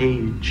a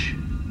cage.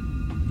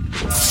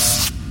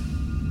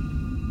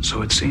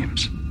 So it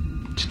seems.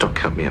 Just don't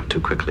count me out too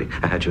quickly.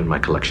 I had you in my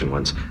collection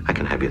once. I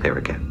can have you there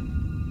again.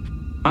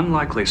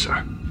 Unlikely,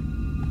 sir.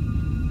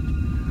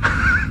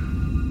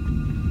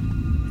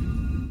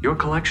 Your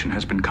collection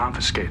has been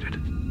confiscated.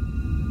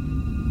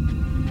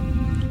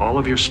 All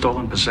of your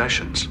stolen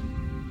possessions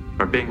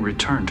are being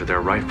returned to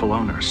their rightful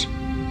owners.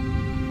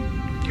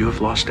 You have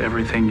lost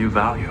everything you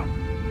value.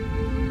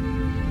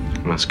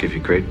 It must give you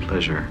great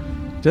pleasure.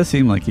 It does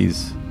seem like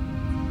he's...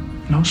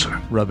 No,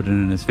 sir. Rubbing it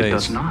in his face. It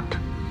does not.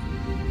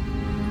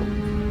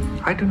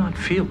 I do not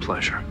feel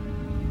pleasure.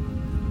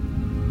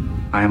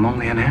 I am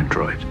only an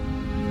android.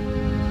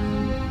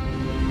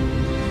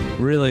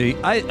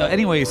 Really,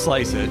 any way you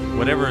slice it,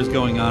 whatever is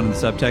going on in the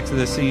subtext of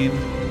this scene,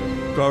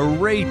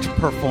 great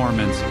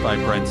performance by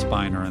Brent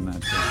Spiner in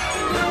that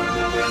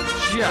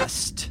scene.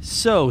 Just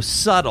so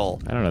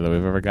subtle. I don't know that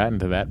we've ever gotten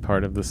to that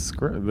part of the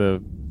script,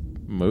 the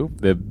move.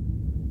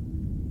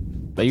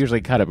 They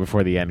usually cut it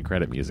before the end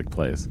credit music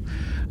plays.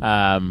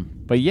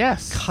 But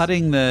yes.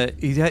 Cutting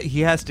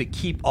he has to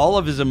keep all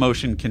of his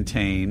emotion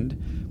contained,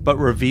 but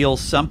reveal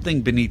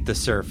something beneath the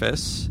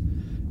surface.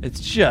 It's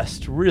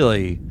just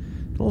really...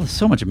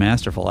 so much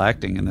masterful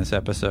acting in this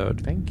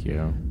episode. Thank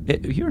you.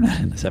 You're not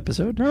in this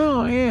episode.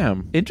 No, I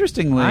am.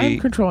 Interestingly, I'm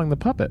controlling the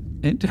puppet.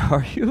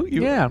 Are you?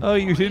 Yeah. Oh,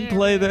 you didn't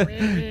play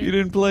You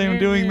didn't play him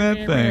doing that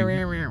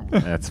thing.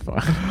 That's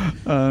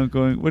fine.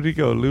 Going. Where did he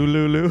go? Lou,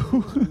 Lou, Lou.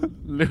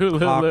 Lou,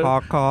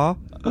 Lou, Caw.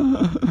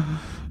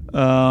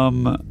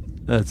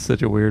 That's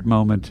such a weird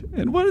moment.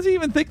 And what does he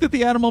even think that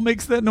the animal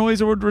makes that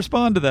noise or would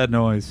respond to that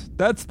noise?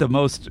 That's the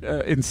most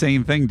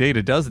insane thing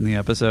Data does in the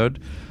episode.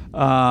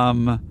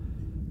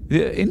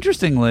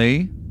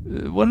 Interestingly,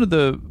 one of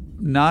the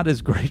not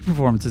as great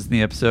performances in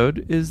the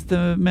episode is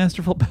the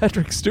masterful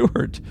Patrick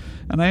Stewart.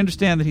 And I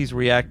understand that he's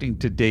reacting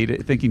to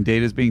Data, thinking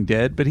Data's being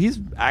dead, but he's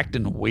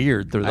acting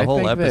weird through the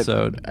whole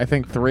episode. I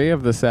think 3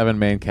 of the 7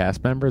 main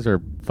cast members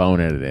are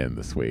phoning it in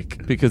this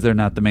week. Because they're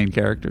not the main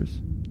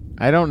characters?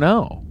 I don't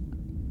know.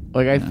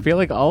 I feel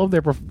like all of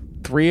their...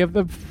 3 of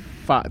the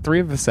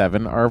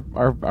 7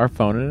 are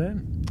phoning it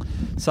in.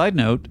 Side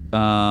note,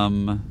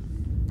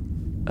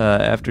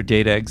 after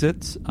Data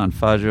exits on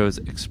Fajo's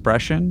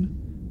expression,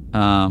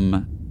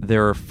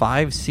 there are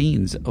 5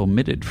 scenes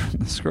omitted from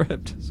the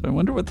script. So I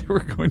wonder what they were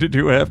going to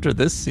do after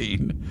this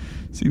scene.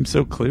 Seems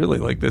so clearly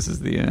like this is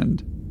the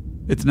end.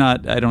 It's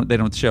not. They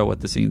don't show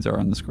what the scenes are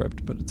on the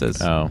script, but it says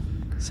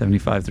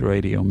 75 through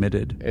 80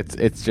 omitted.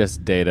 It's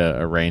just Data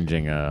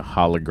arranging a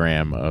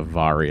hologram of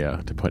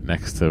Varia to put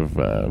next to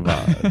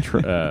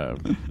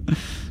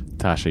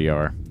Tasha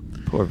Yar.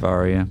 Poor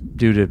Varia,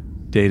 due to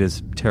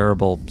Data's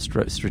terrible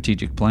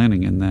strategic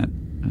planning in that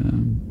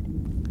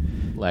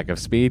lack of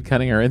speed,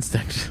 cutting her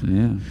instinct.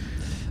 Yeah.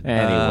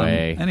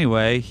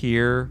 Anyway,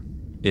 here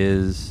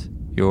is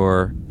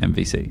your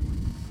MVC.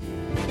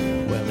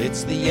 Well,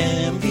 it's the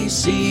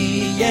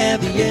MVC, yeah,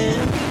 the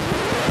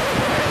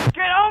MVC.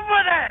 Get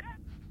over that!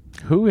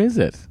 Who is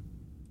it?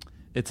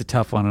 It's a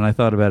tough one, and I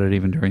thought about it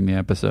even during the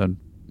episode.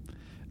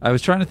 I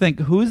was trying to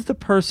think, who's the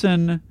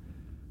person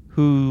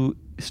who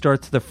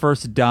starts the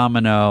first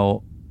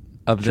domino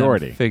of them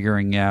Geordi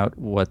figuring out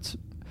what's...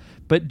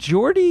 But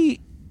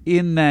Geordi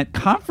in that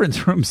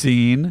conference room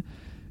scene,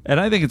 and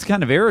I think it's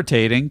kind of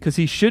irritating because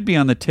he should be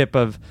on the tip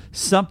of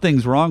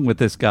something's wrong with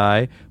this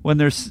guy. When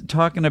they're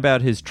talking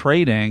about his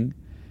trading,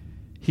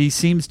 he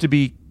seems to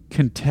be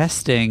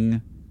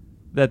contesting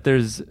that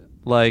there's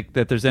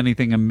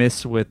anything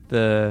amiss with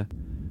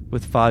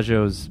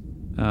Fajo's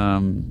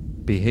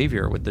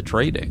behavior with the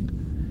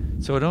trading.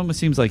 So it almost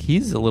seems like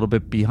he's a little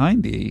bit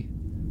behind the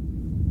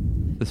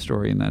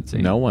story in that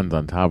scene. No one's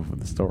on top of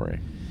the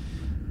story.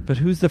 But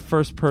who's the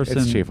first person?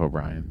 It's Chief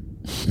O'Brien.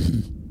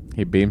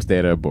 He beams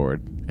Data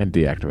aboard and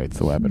deactivates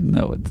the weapon.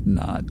 No, it's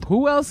not.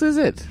 Who else is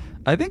it?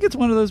 I think it's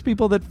one of those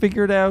people that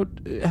figured out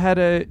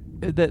that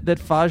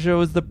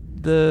Fajo is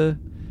the.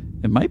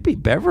 It might be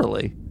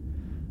Beverly.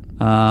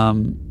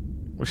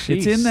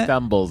 She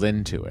stumbles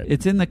into it.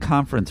 It's in the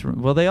conference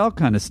room. Well, they all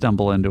kind of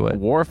stumble into it.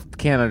 Worf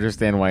can't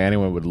understand why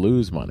anyone would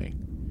lose money.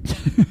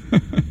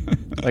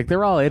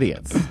 They're all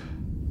idiots.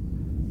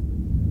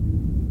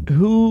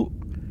 Who?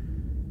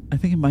 I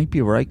think it might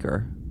be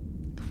Riker.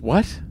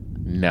 What?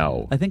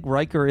 No. I think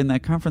Riker in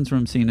that conference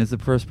room scene is the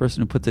first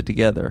person who puts it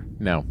together.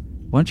 No.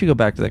 Why don't you go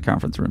back to that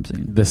conference room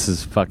scene? This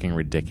is fucking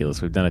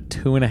ridiculous. We've done a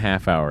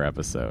 2.5-hour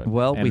episode.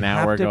 Well, and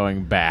now we're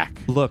going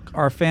back. Look,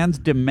 our fans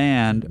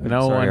demand.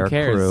 No one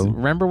cares.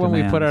 Remember when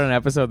we put out an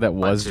episode that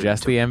was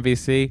just the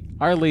MVC?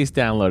 Our least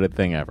downloaded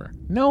thing ever.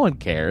 No one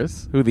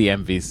cares who the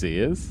MVC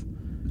is.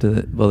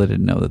 Well, they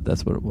didn't know that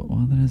that's what it was.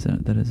 Well,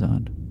 that is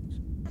odd.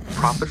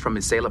 Profit from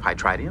his sale of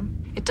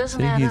Hytridium? It doesn't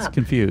add up. He's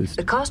confused.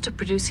 The cost of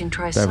producing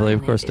tricyanide Beverly,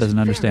 of course, doesn't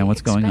understand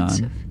what's going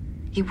on.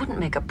 He wouldn't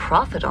make a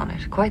profit on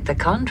it. Quite the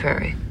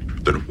contrary.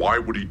 Then why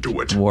would he do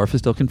it? Worf is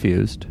still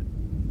confused.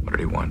 What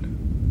did he want?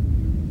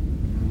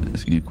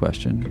 Asking you a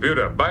question.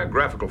 Computer,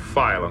 biographical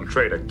file on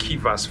trader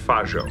Kivas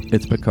Fajo.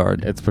 It's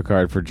Picard. It's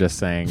Picard for just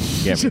saying,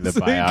 get me the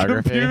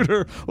biography.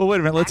 Computer. Well, wait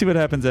a minute. Let's see what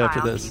happens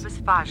after this.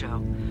 Kivas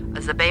Fajo,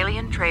 a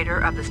Zabalian trader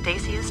of the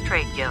Stasius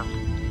Trade Guild,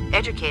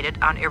 educated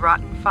on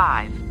Iraton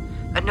 5,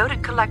 a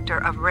noted collector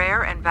of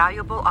rare and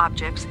valuable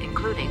objects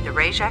including the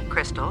Rejak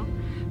Crystal,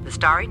 the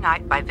Starry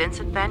Night by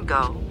Vincent van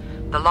Gogh,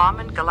 the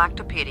Lawman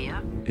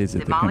Galactopedia, Is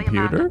it the Molly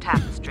computer? Amanda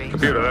Tapestry.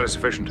 Computer, that is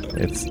sufficient.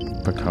 It's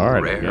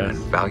Picard. Rare yes.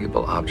 and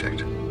valuable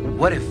object.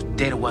 What if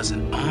Data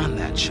wasn't on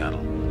that shuttle?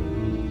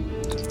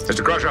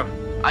 Mr. Crusher.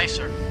 Aye,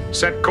 sir.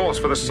 Set course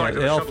for the site of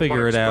the They'll shuttle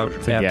figure it out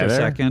explosion. after a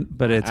second,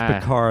 but it's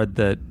Picard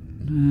that...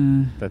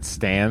 that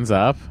stands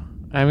up.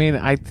 I mean,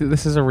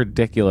 this is a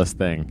ridiculous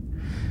thing.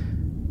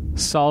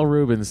 Saul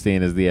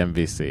Rubenstein is the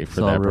MVC for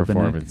Saul that Rubinek.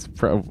 performance.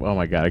 Oh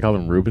my god, I called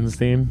him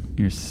Rubenstein.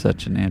 You're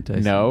such an anti.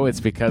 No, it's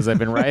because I've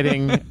been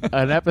writing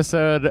an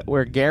episode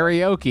where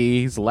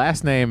Garioki's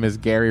last name is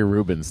Gary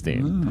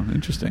Rubenstein. Oh,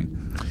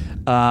 interesting.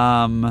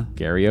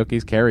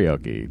 Garioki's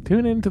karaoke.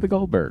 Tune in to the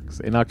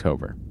Goldbergs in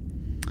October.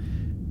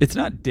 It's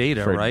not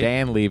Data, for right?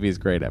 Dan Levy's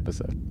great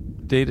episode.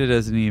 Data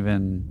doesn't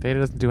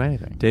do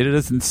anything. Data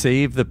doesn't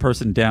save the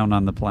person down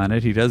on the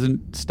planet. He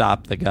doesn't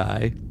stop the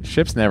guy.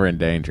 Ship's never in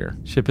danger.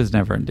 Ship is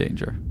never in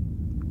danger.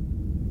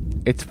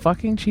 It's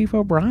fucking Chief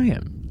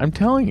O'Brien. I'm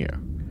telling you.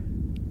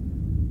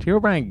 Chief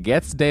O'Brien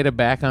gets Data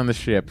back on the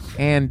ship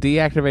and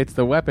deactivates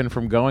the weapon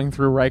from going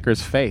through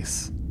Riker's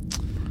face.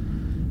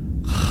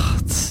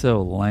 It's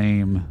so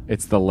lame.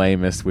 It's the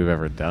lamest we've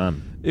ever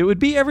done. It would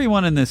be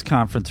everyone in this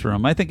conference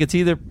room. I think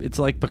it's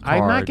like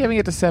Picard. I'm not giving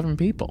it to 7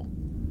 people.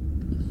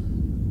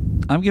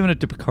 I'm giving it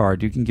to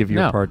Picard. You can give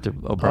your part to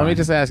O'Brien. Let me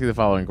just ask you the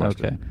following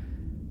question. Okay.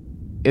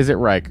 Is it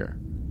Riker?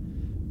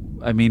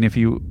 I mean, if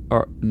you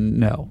are...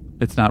 No,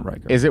 it's not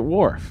Riker. Is it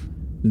Worf?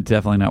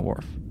 Definitely not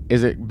Worf.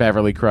 Is it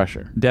Beverly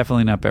Crusher?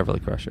 Definitely not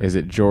Beverly Crusher. Is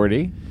it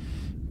Geordi?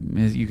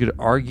 You could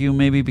argue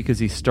maybe because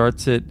he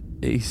starts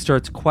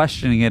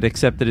questioning it,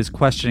 except that his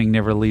questioning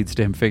never leads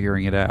to him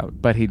figuring it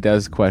out. But he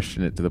does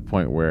question it to the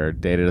point where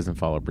Data doesn't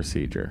follow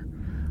procedure.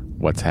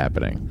 What's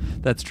happening?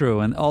 That's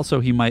true. And also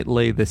he might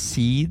lay the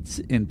seeds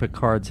in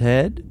Picard's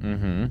head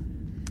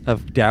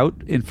of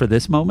doubt for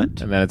this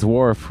moment. And then it's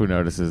Worf who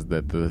notices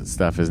that the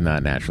stuff is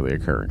not naturally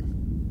occurring.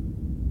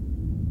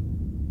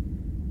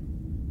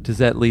 Does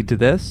that lead to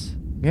this?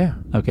 Yeah.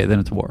 Okay, then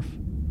it's Worf.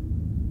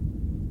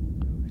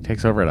 He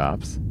takes over at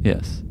Ops.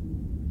 Yes.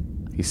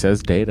 He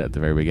says Data at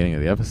the very beginning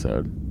of the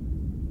episode.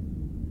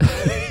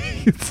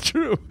 It's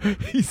true.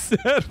 He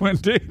said when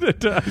Data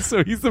dies,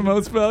 so he's the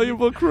most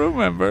valuable crew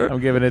member. I'm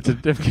giving it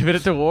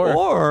to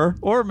Worf.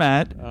 Or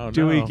Matt,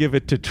 do we give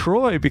it to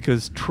Troy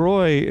because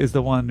Troy is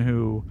the one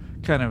who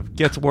kind of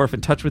gets Worf in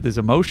touch with his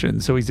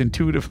emotions, so he's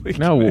intuitively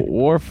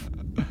Worf.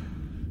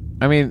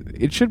 I mean,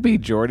 it should be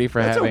Geordi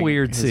for That's having a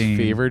weird his scene.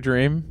 fever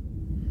dream.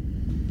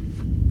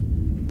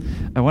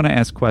 I want to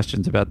ask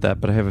questions about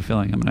that, but I have a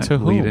feeling I'm going to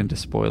To lead whom? into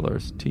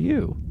spoilers to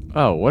you.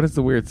 Oh, what is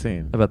the weird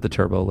scene? About the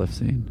turbo lift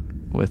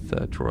scene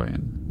with Troy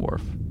and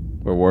Worf.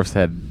 Where Worf's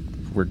head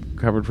were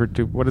covered for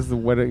 2... What is the...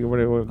 What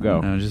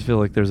go? I just feel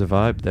like there's a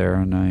vibe there,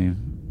 and I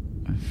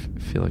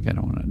feel like I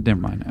don't want to... Never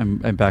mind.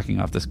 I'm backing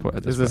off this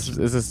question. Is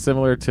this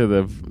similar to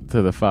the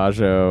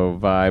Fajo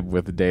vibe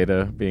with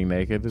Data being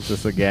naked? Is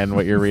this again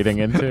what you're reading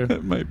into?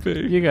 It might be.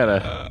 You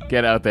gotta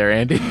get out there,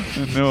 Andy.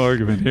 No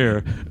argument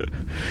here.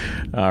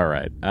 All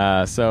right.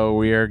 So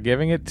we are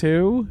giving it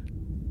to...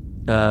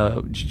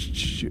 what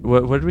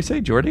did we say?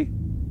 Geordi?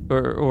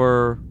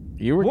 Or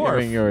you were Worf.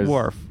 giving yours...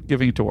 Worf.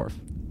 Giving it to Worf.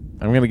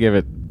 I'm going to give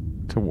it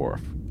to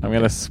Worf. I'm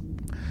going to...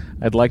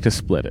 I'd like to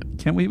split it.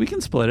 Can we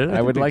can split it.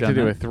 I would like to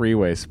do a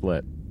 3-way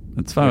split.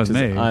 That's fine with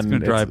me. It's going to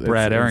drive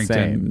Brad Arrington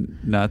insane.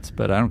 nuts,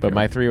 but I don't care. But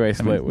my 3-way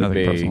split would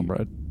be... personal,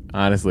 Brad.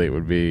 Honestly, it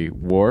would be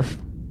Worf,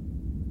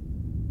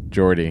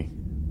 Geordi,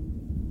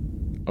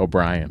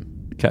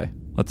 O'Brien. Okay,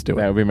 let's do it.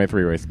 That would be my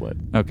 3-way split.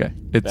 Okay.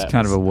 It's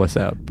kind of a wuss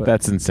out. But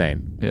that's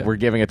insane. Yeah. We're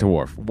giving it to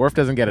Worf. Worf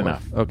doesn't get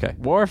enough. Okay.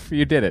 Worf,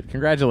 you did it.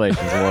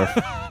 Congratulations, Worf.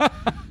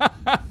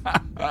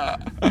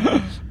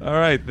 All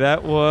right,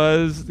 that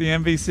was the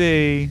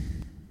MVC.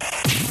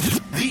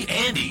 The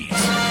Andes.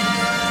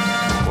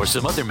 Or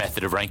some other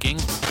method of ranking.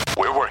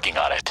 We're working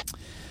on it.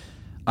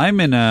 I'm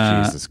in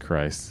a... Jesus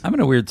Christ. I'm in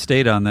a weird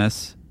state on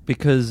this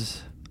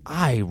because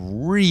I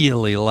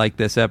really like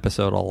this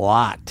episode a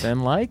lot.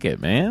 Then like it,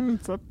 man.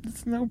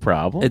 It's no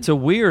problem. It's a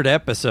weird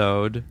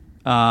episode,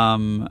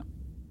 but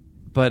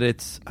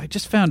I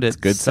just found it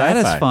good sci-fi.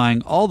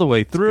 satisfying all the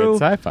way through. It's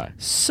good sci-fi.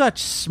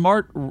 Such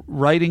smart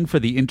writing for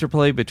the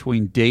interplay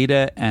between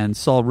Data and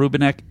Saul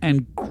Rubinek,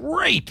 and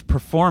great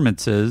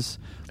performances.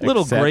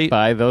 Except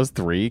by those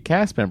 3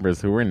 cast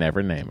members who we're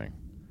never naming.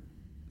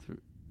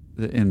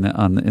 In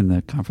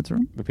the conference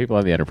room. The people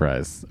on the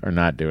Enterprise are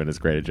not doing as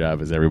great a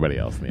job as everybody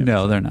else in the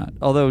No, they're not.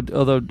 Although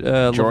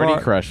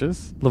Geordi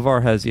crushes.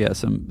 LeVar has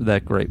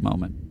that great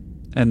moment,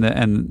 and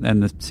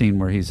the scene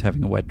where he's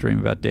having a wet dream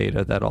about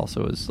Data, that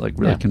also is like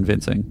really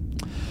convincing.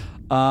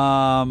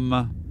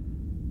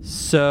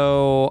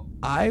 So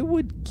I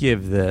would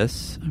give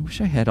this. I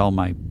wish I had all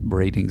my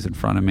ratings in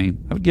front of me.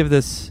 I would give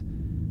this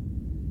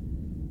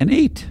an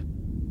 8.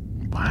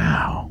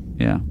 Wow.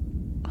 Yeah.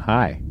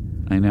 High.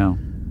 I know.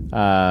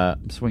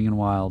 I'm swinging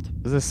wild.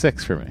 This is a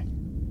 6 for me.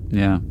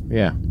 Yeah.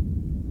 Yeah.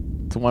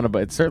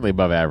 It's certainly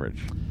above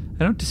average.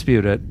 I don't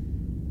dispute it.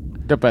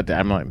 But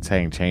I'm not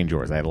saying change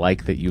yours. I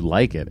like that you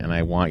like it, and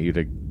I want you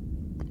to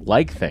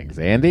like things,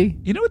 Andy.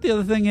 You know what the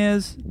other thing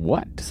is?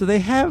 What? So they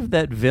have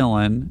that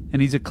villain,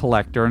 and he's a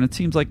collector, and it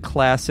seems like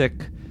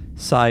classic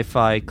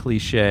sci-fi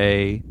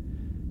cliche.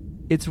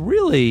 It's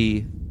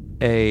really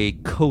a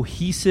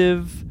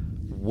cohesive,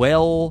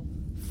 well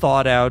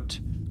thought out,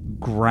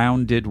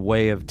 grounded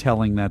way of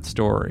telling that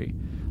story.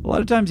 A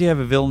lot of times you have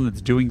a villain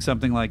that's doing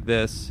something like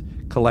this,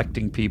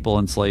 collecting people,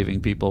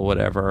 enslaving people,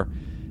 whatever,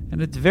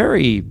 and it's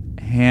very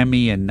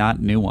hammy and not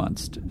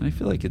nuanced. And I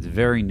feel like it's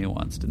very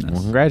nuanced in this.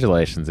 Well,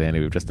 congratulations, Andy.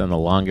 We've just done the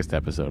longest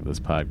episode of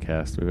this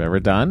podcast we've ever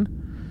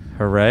done.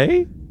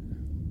 Hooray?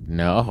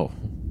 No.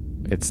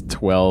 It's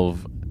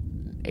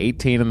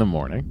 12:18 in the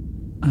morning.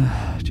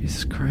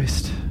 Jesus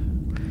Christ.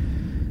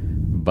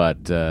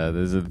 But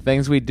those are the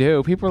things we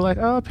do. People are like,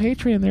 oh,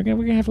 Patreon, we're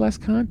going to have less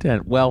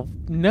content. Well,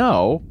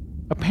 no.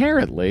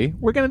 Apparently,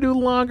 we're going to do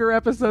longer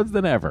episodes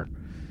than ever.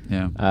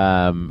 Yeah.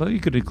 Well, you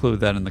could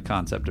include that in the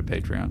concept of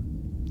Patreon.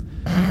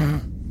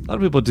 A lot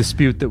of people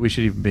dispute that we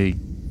should even be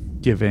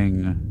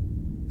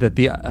giving that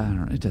the... I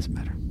don't know. It doesn't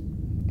matter.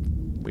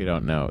 We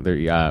don't know.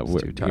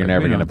 You're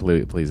never going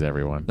to please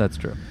everyone. That's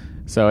true.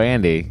 So,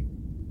 Andy,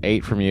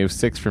 8 from you,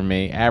 6 from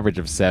me, average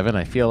of 7.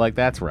 I feel like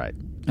that's right.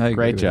 I agree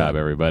Great with job, that.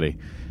 everybody.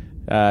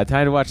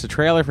 Time to watch the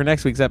trailer for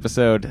next week's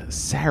episode,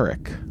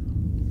 Sarek.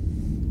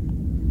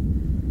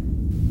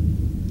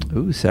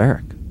 Ooh,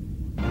 Sarek.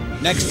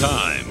 Next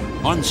time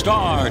on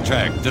Star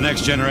Trek The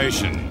Next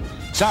Generation,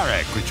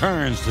 Sarek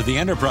returns to the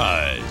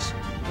Enterprise.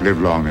 Live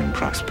long and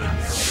prosper.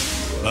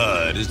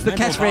 But his The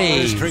mental catchphrase.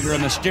 powers trigger a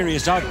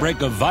mysterious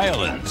outbreak of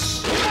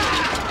violence.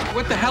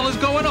 What the hell is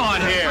going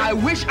on here? I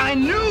wish I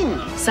knew.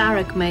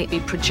 Sarek may be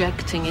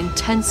projecting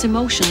intense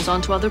emotions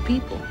onto other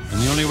people.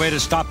 And the only way to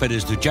stop it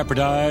is to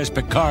jeopardize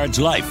Picard's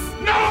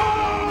life.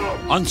 No!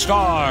 On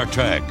Star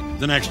Trek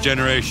The Next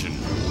Generation.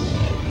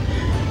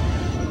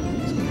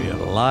 There's going to be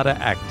a lot of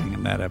acting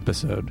in that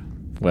episode.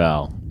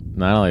 Well,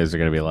 not only is there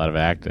going to be a lot of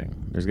acting,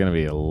 there's going to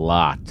be a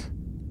lot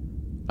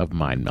of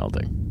mind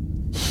melding.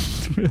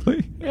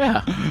 Really?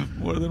 Yeah.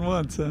 More than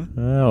once, huh?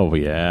 Oh,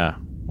 yeah.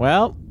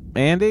 Well,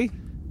 Andy?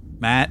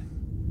 Matt?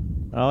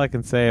 All I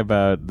can say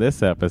about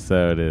this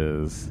episode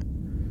is...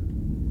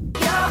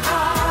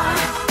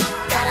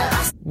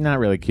 not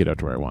really queued up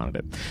to where I wanted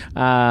it.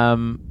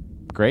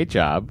 Great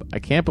job. I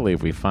can't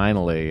believe we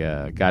finally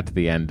got to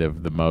the end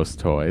of the most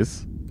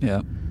toys.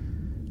 Yeah.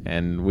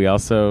 And we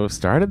also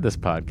started this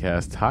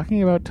podcast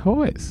talking about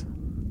toys.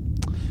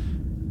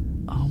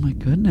 Oh my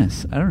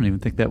goodness! I don't even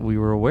think that we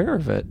were aware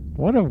of it.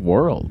 What a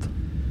world!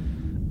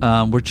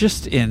 We're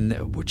just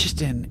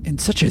in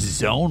such a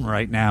zone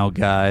right now,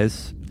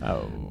 guys.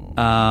 Oh.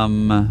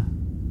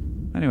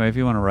 Anyway, if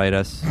you want to write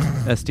us,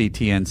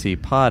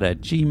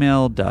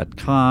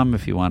 sdtncpod@gmail.com.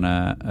 If you want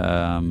to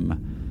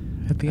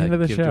at the end of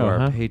the give show, to our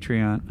huh?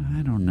 Patreon.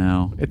 I don't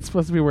know. It's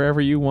supposed to be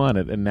wherever you want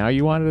it, and now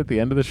you want it at the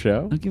end of the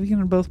show? I'm giving it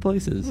in both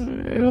places.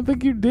 I don't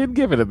think you did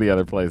give it at the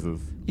other places.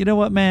 You know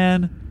what,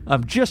 man?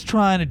 I'm just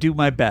trying to do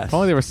my best. If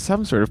only there was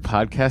some sort of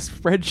podcast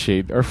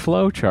spreadsheet or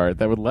flow chart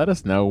that would let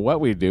us know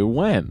what we do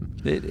when.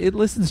 It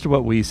listens to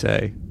what we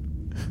say.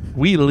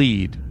 We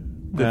lead.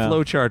 The Well,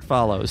 flow chart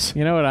follows.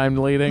 You know what I'm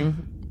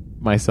leading?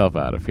 Myself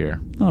out of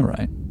here. All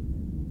right.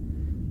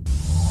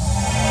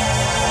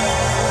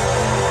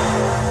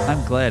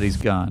 I'm glad he's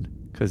gone,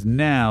 because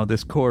now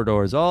this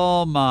corridor is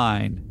all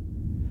mine.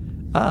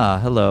 Ah,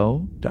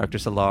 hello, Dr.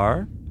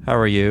 Salar. How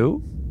are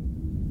you?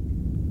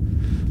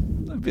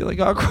 I'm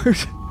feeling awkward.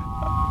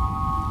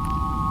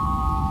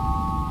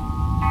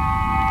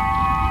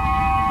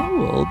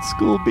 Oh, old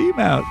school beam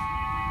out.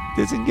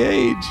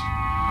 Disengage.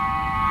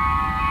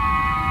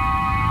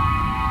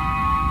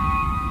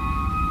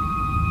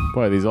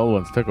 Boy, these old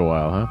ones took a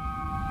while, huh?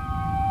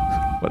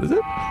 What is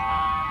it?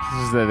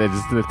 It's just that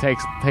it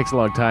takes a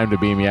long time to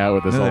beam you out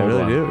with this No, they old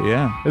really one. do,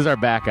 yeah. This is our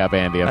backup,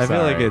 Andy. I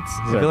sorry.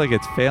 feel like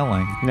it's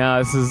failing.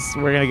 No,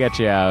 we're gonna get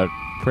you out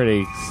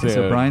pretty soon.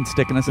 So Brian's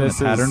sticking us in the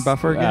pattern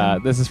buffer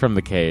again? This is from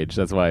the cage.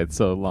 That's why it's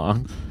so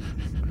long.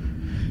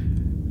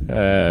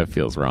 It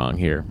feels wrong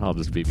here. I'll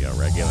just beam you out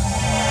regular.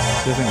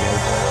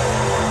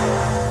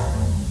 Disengage.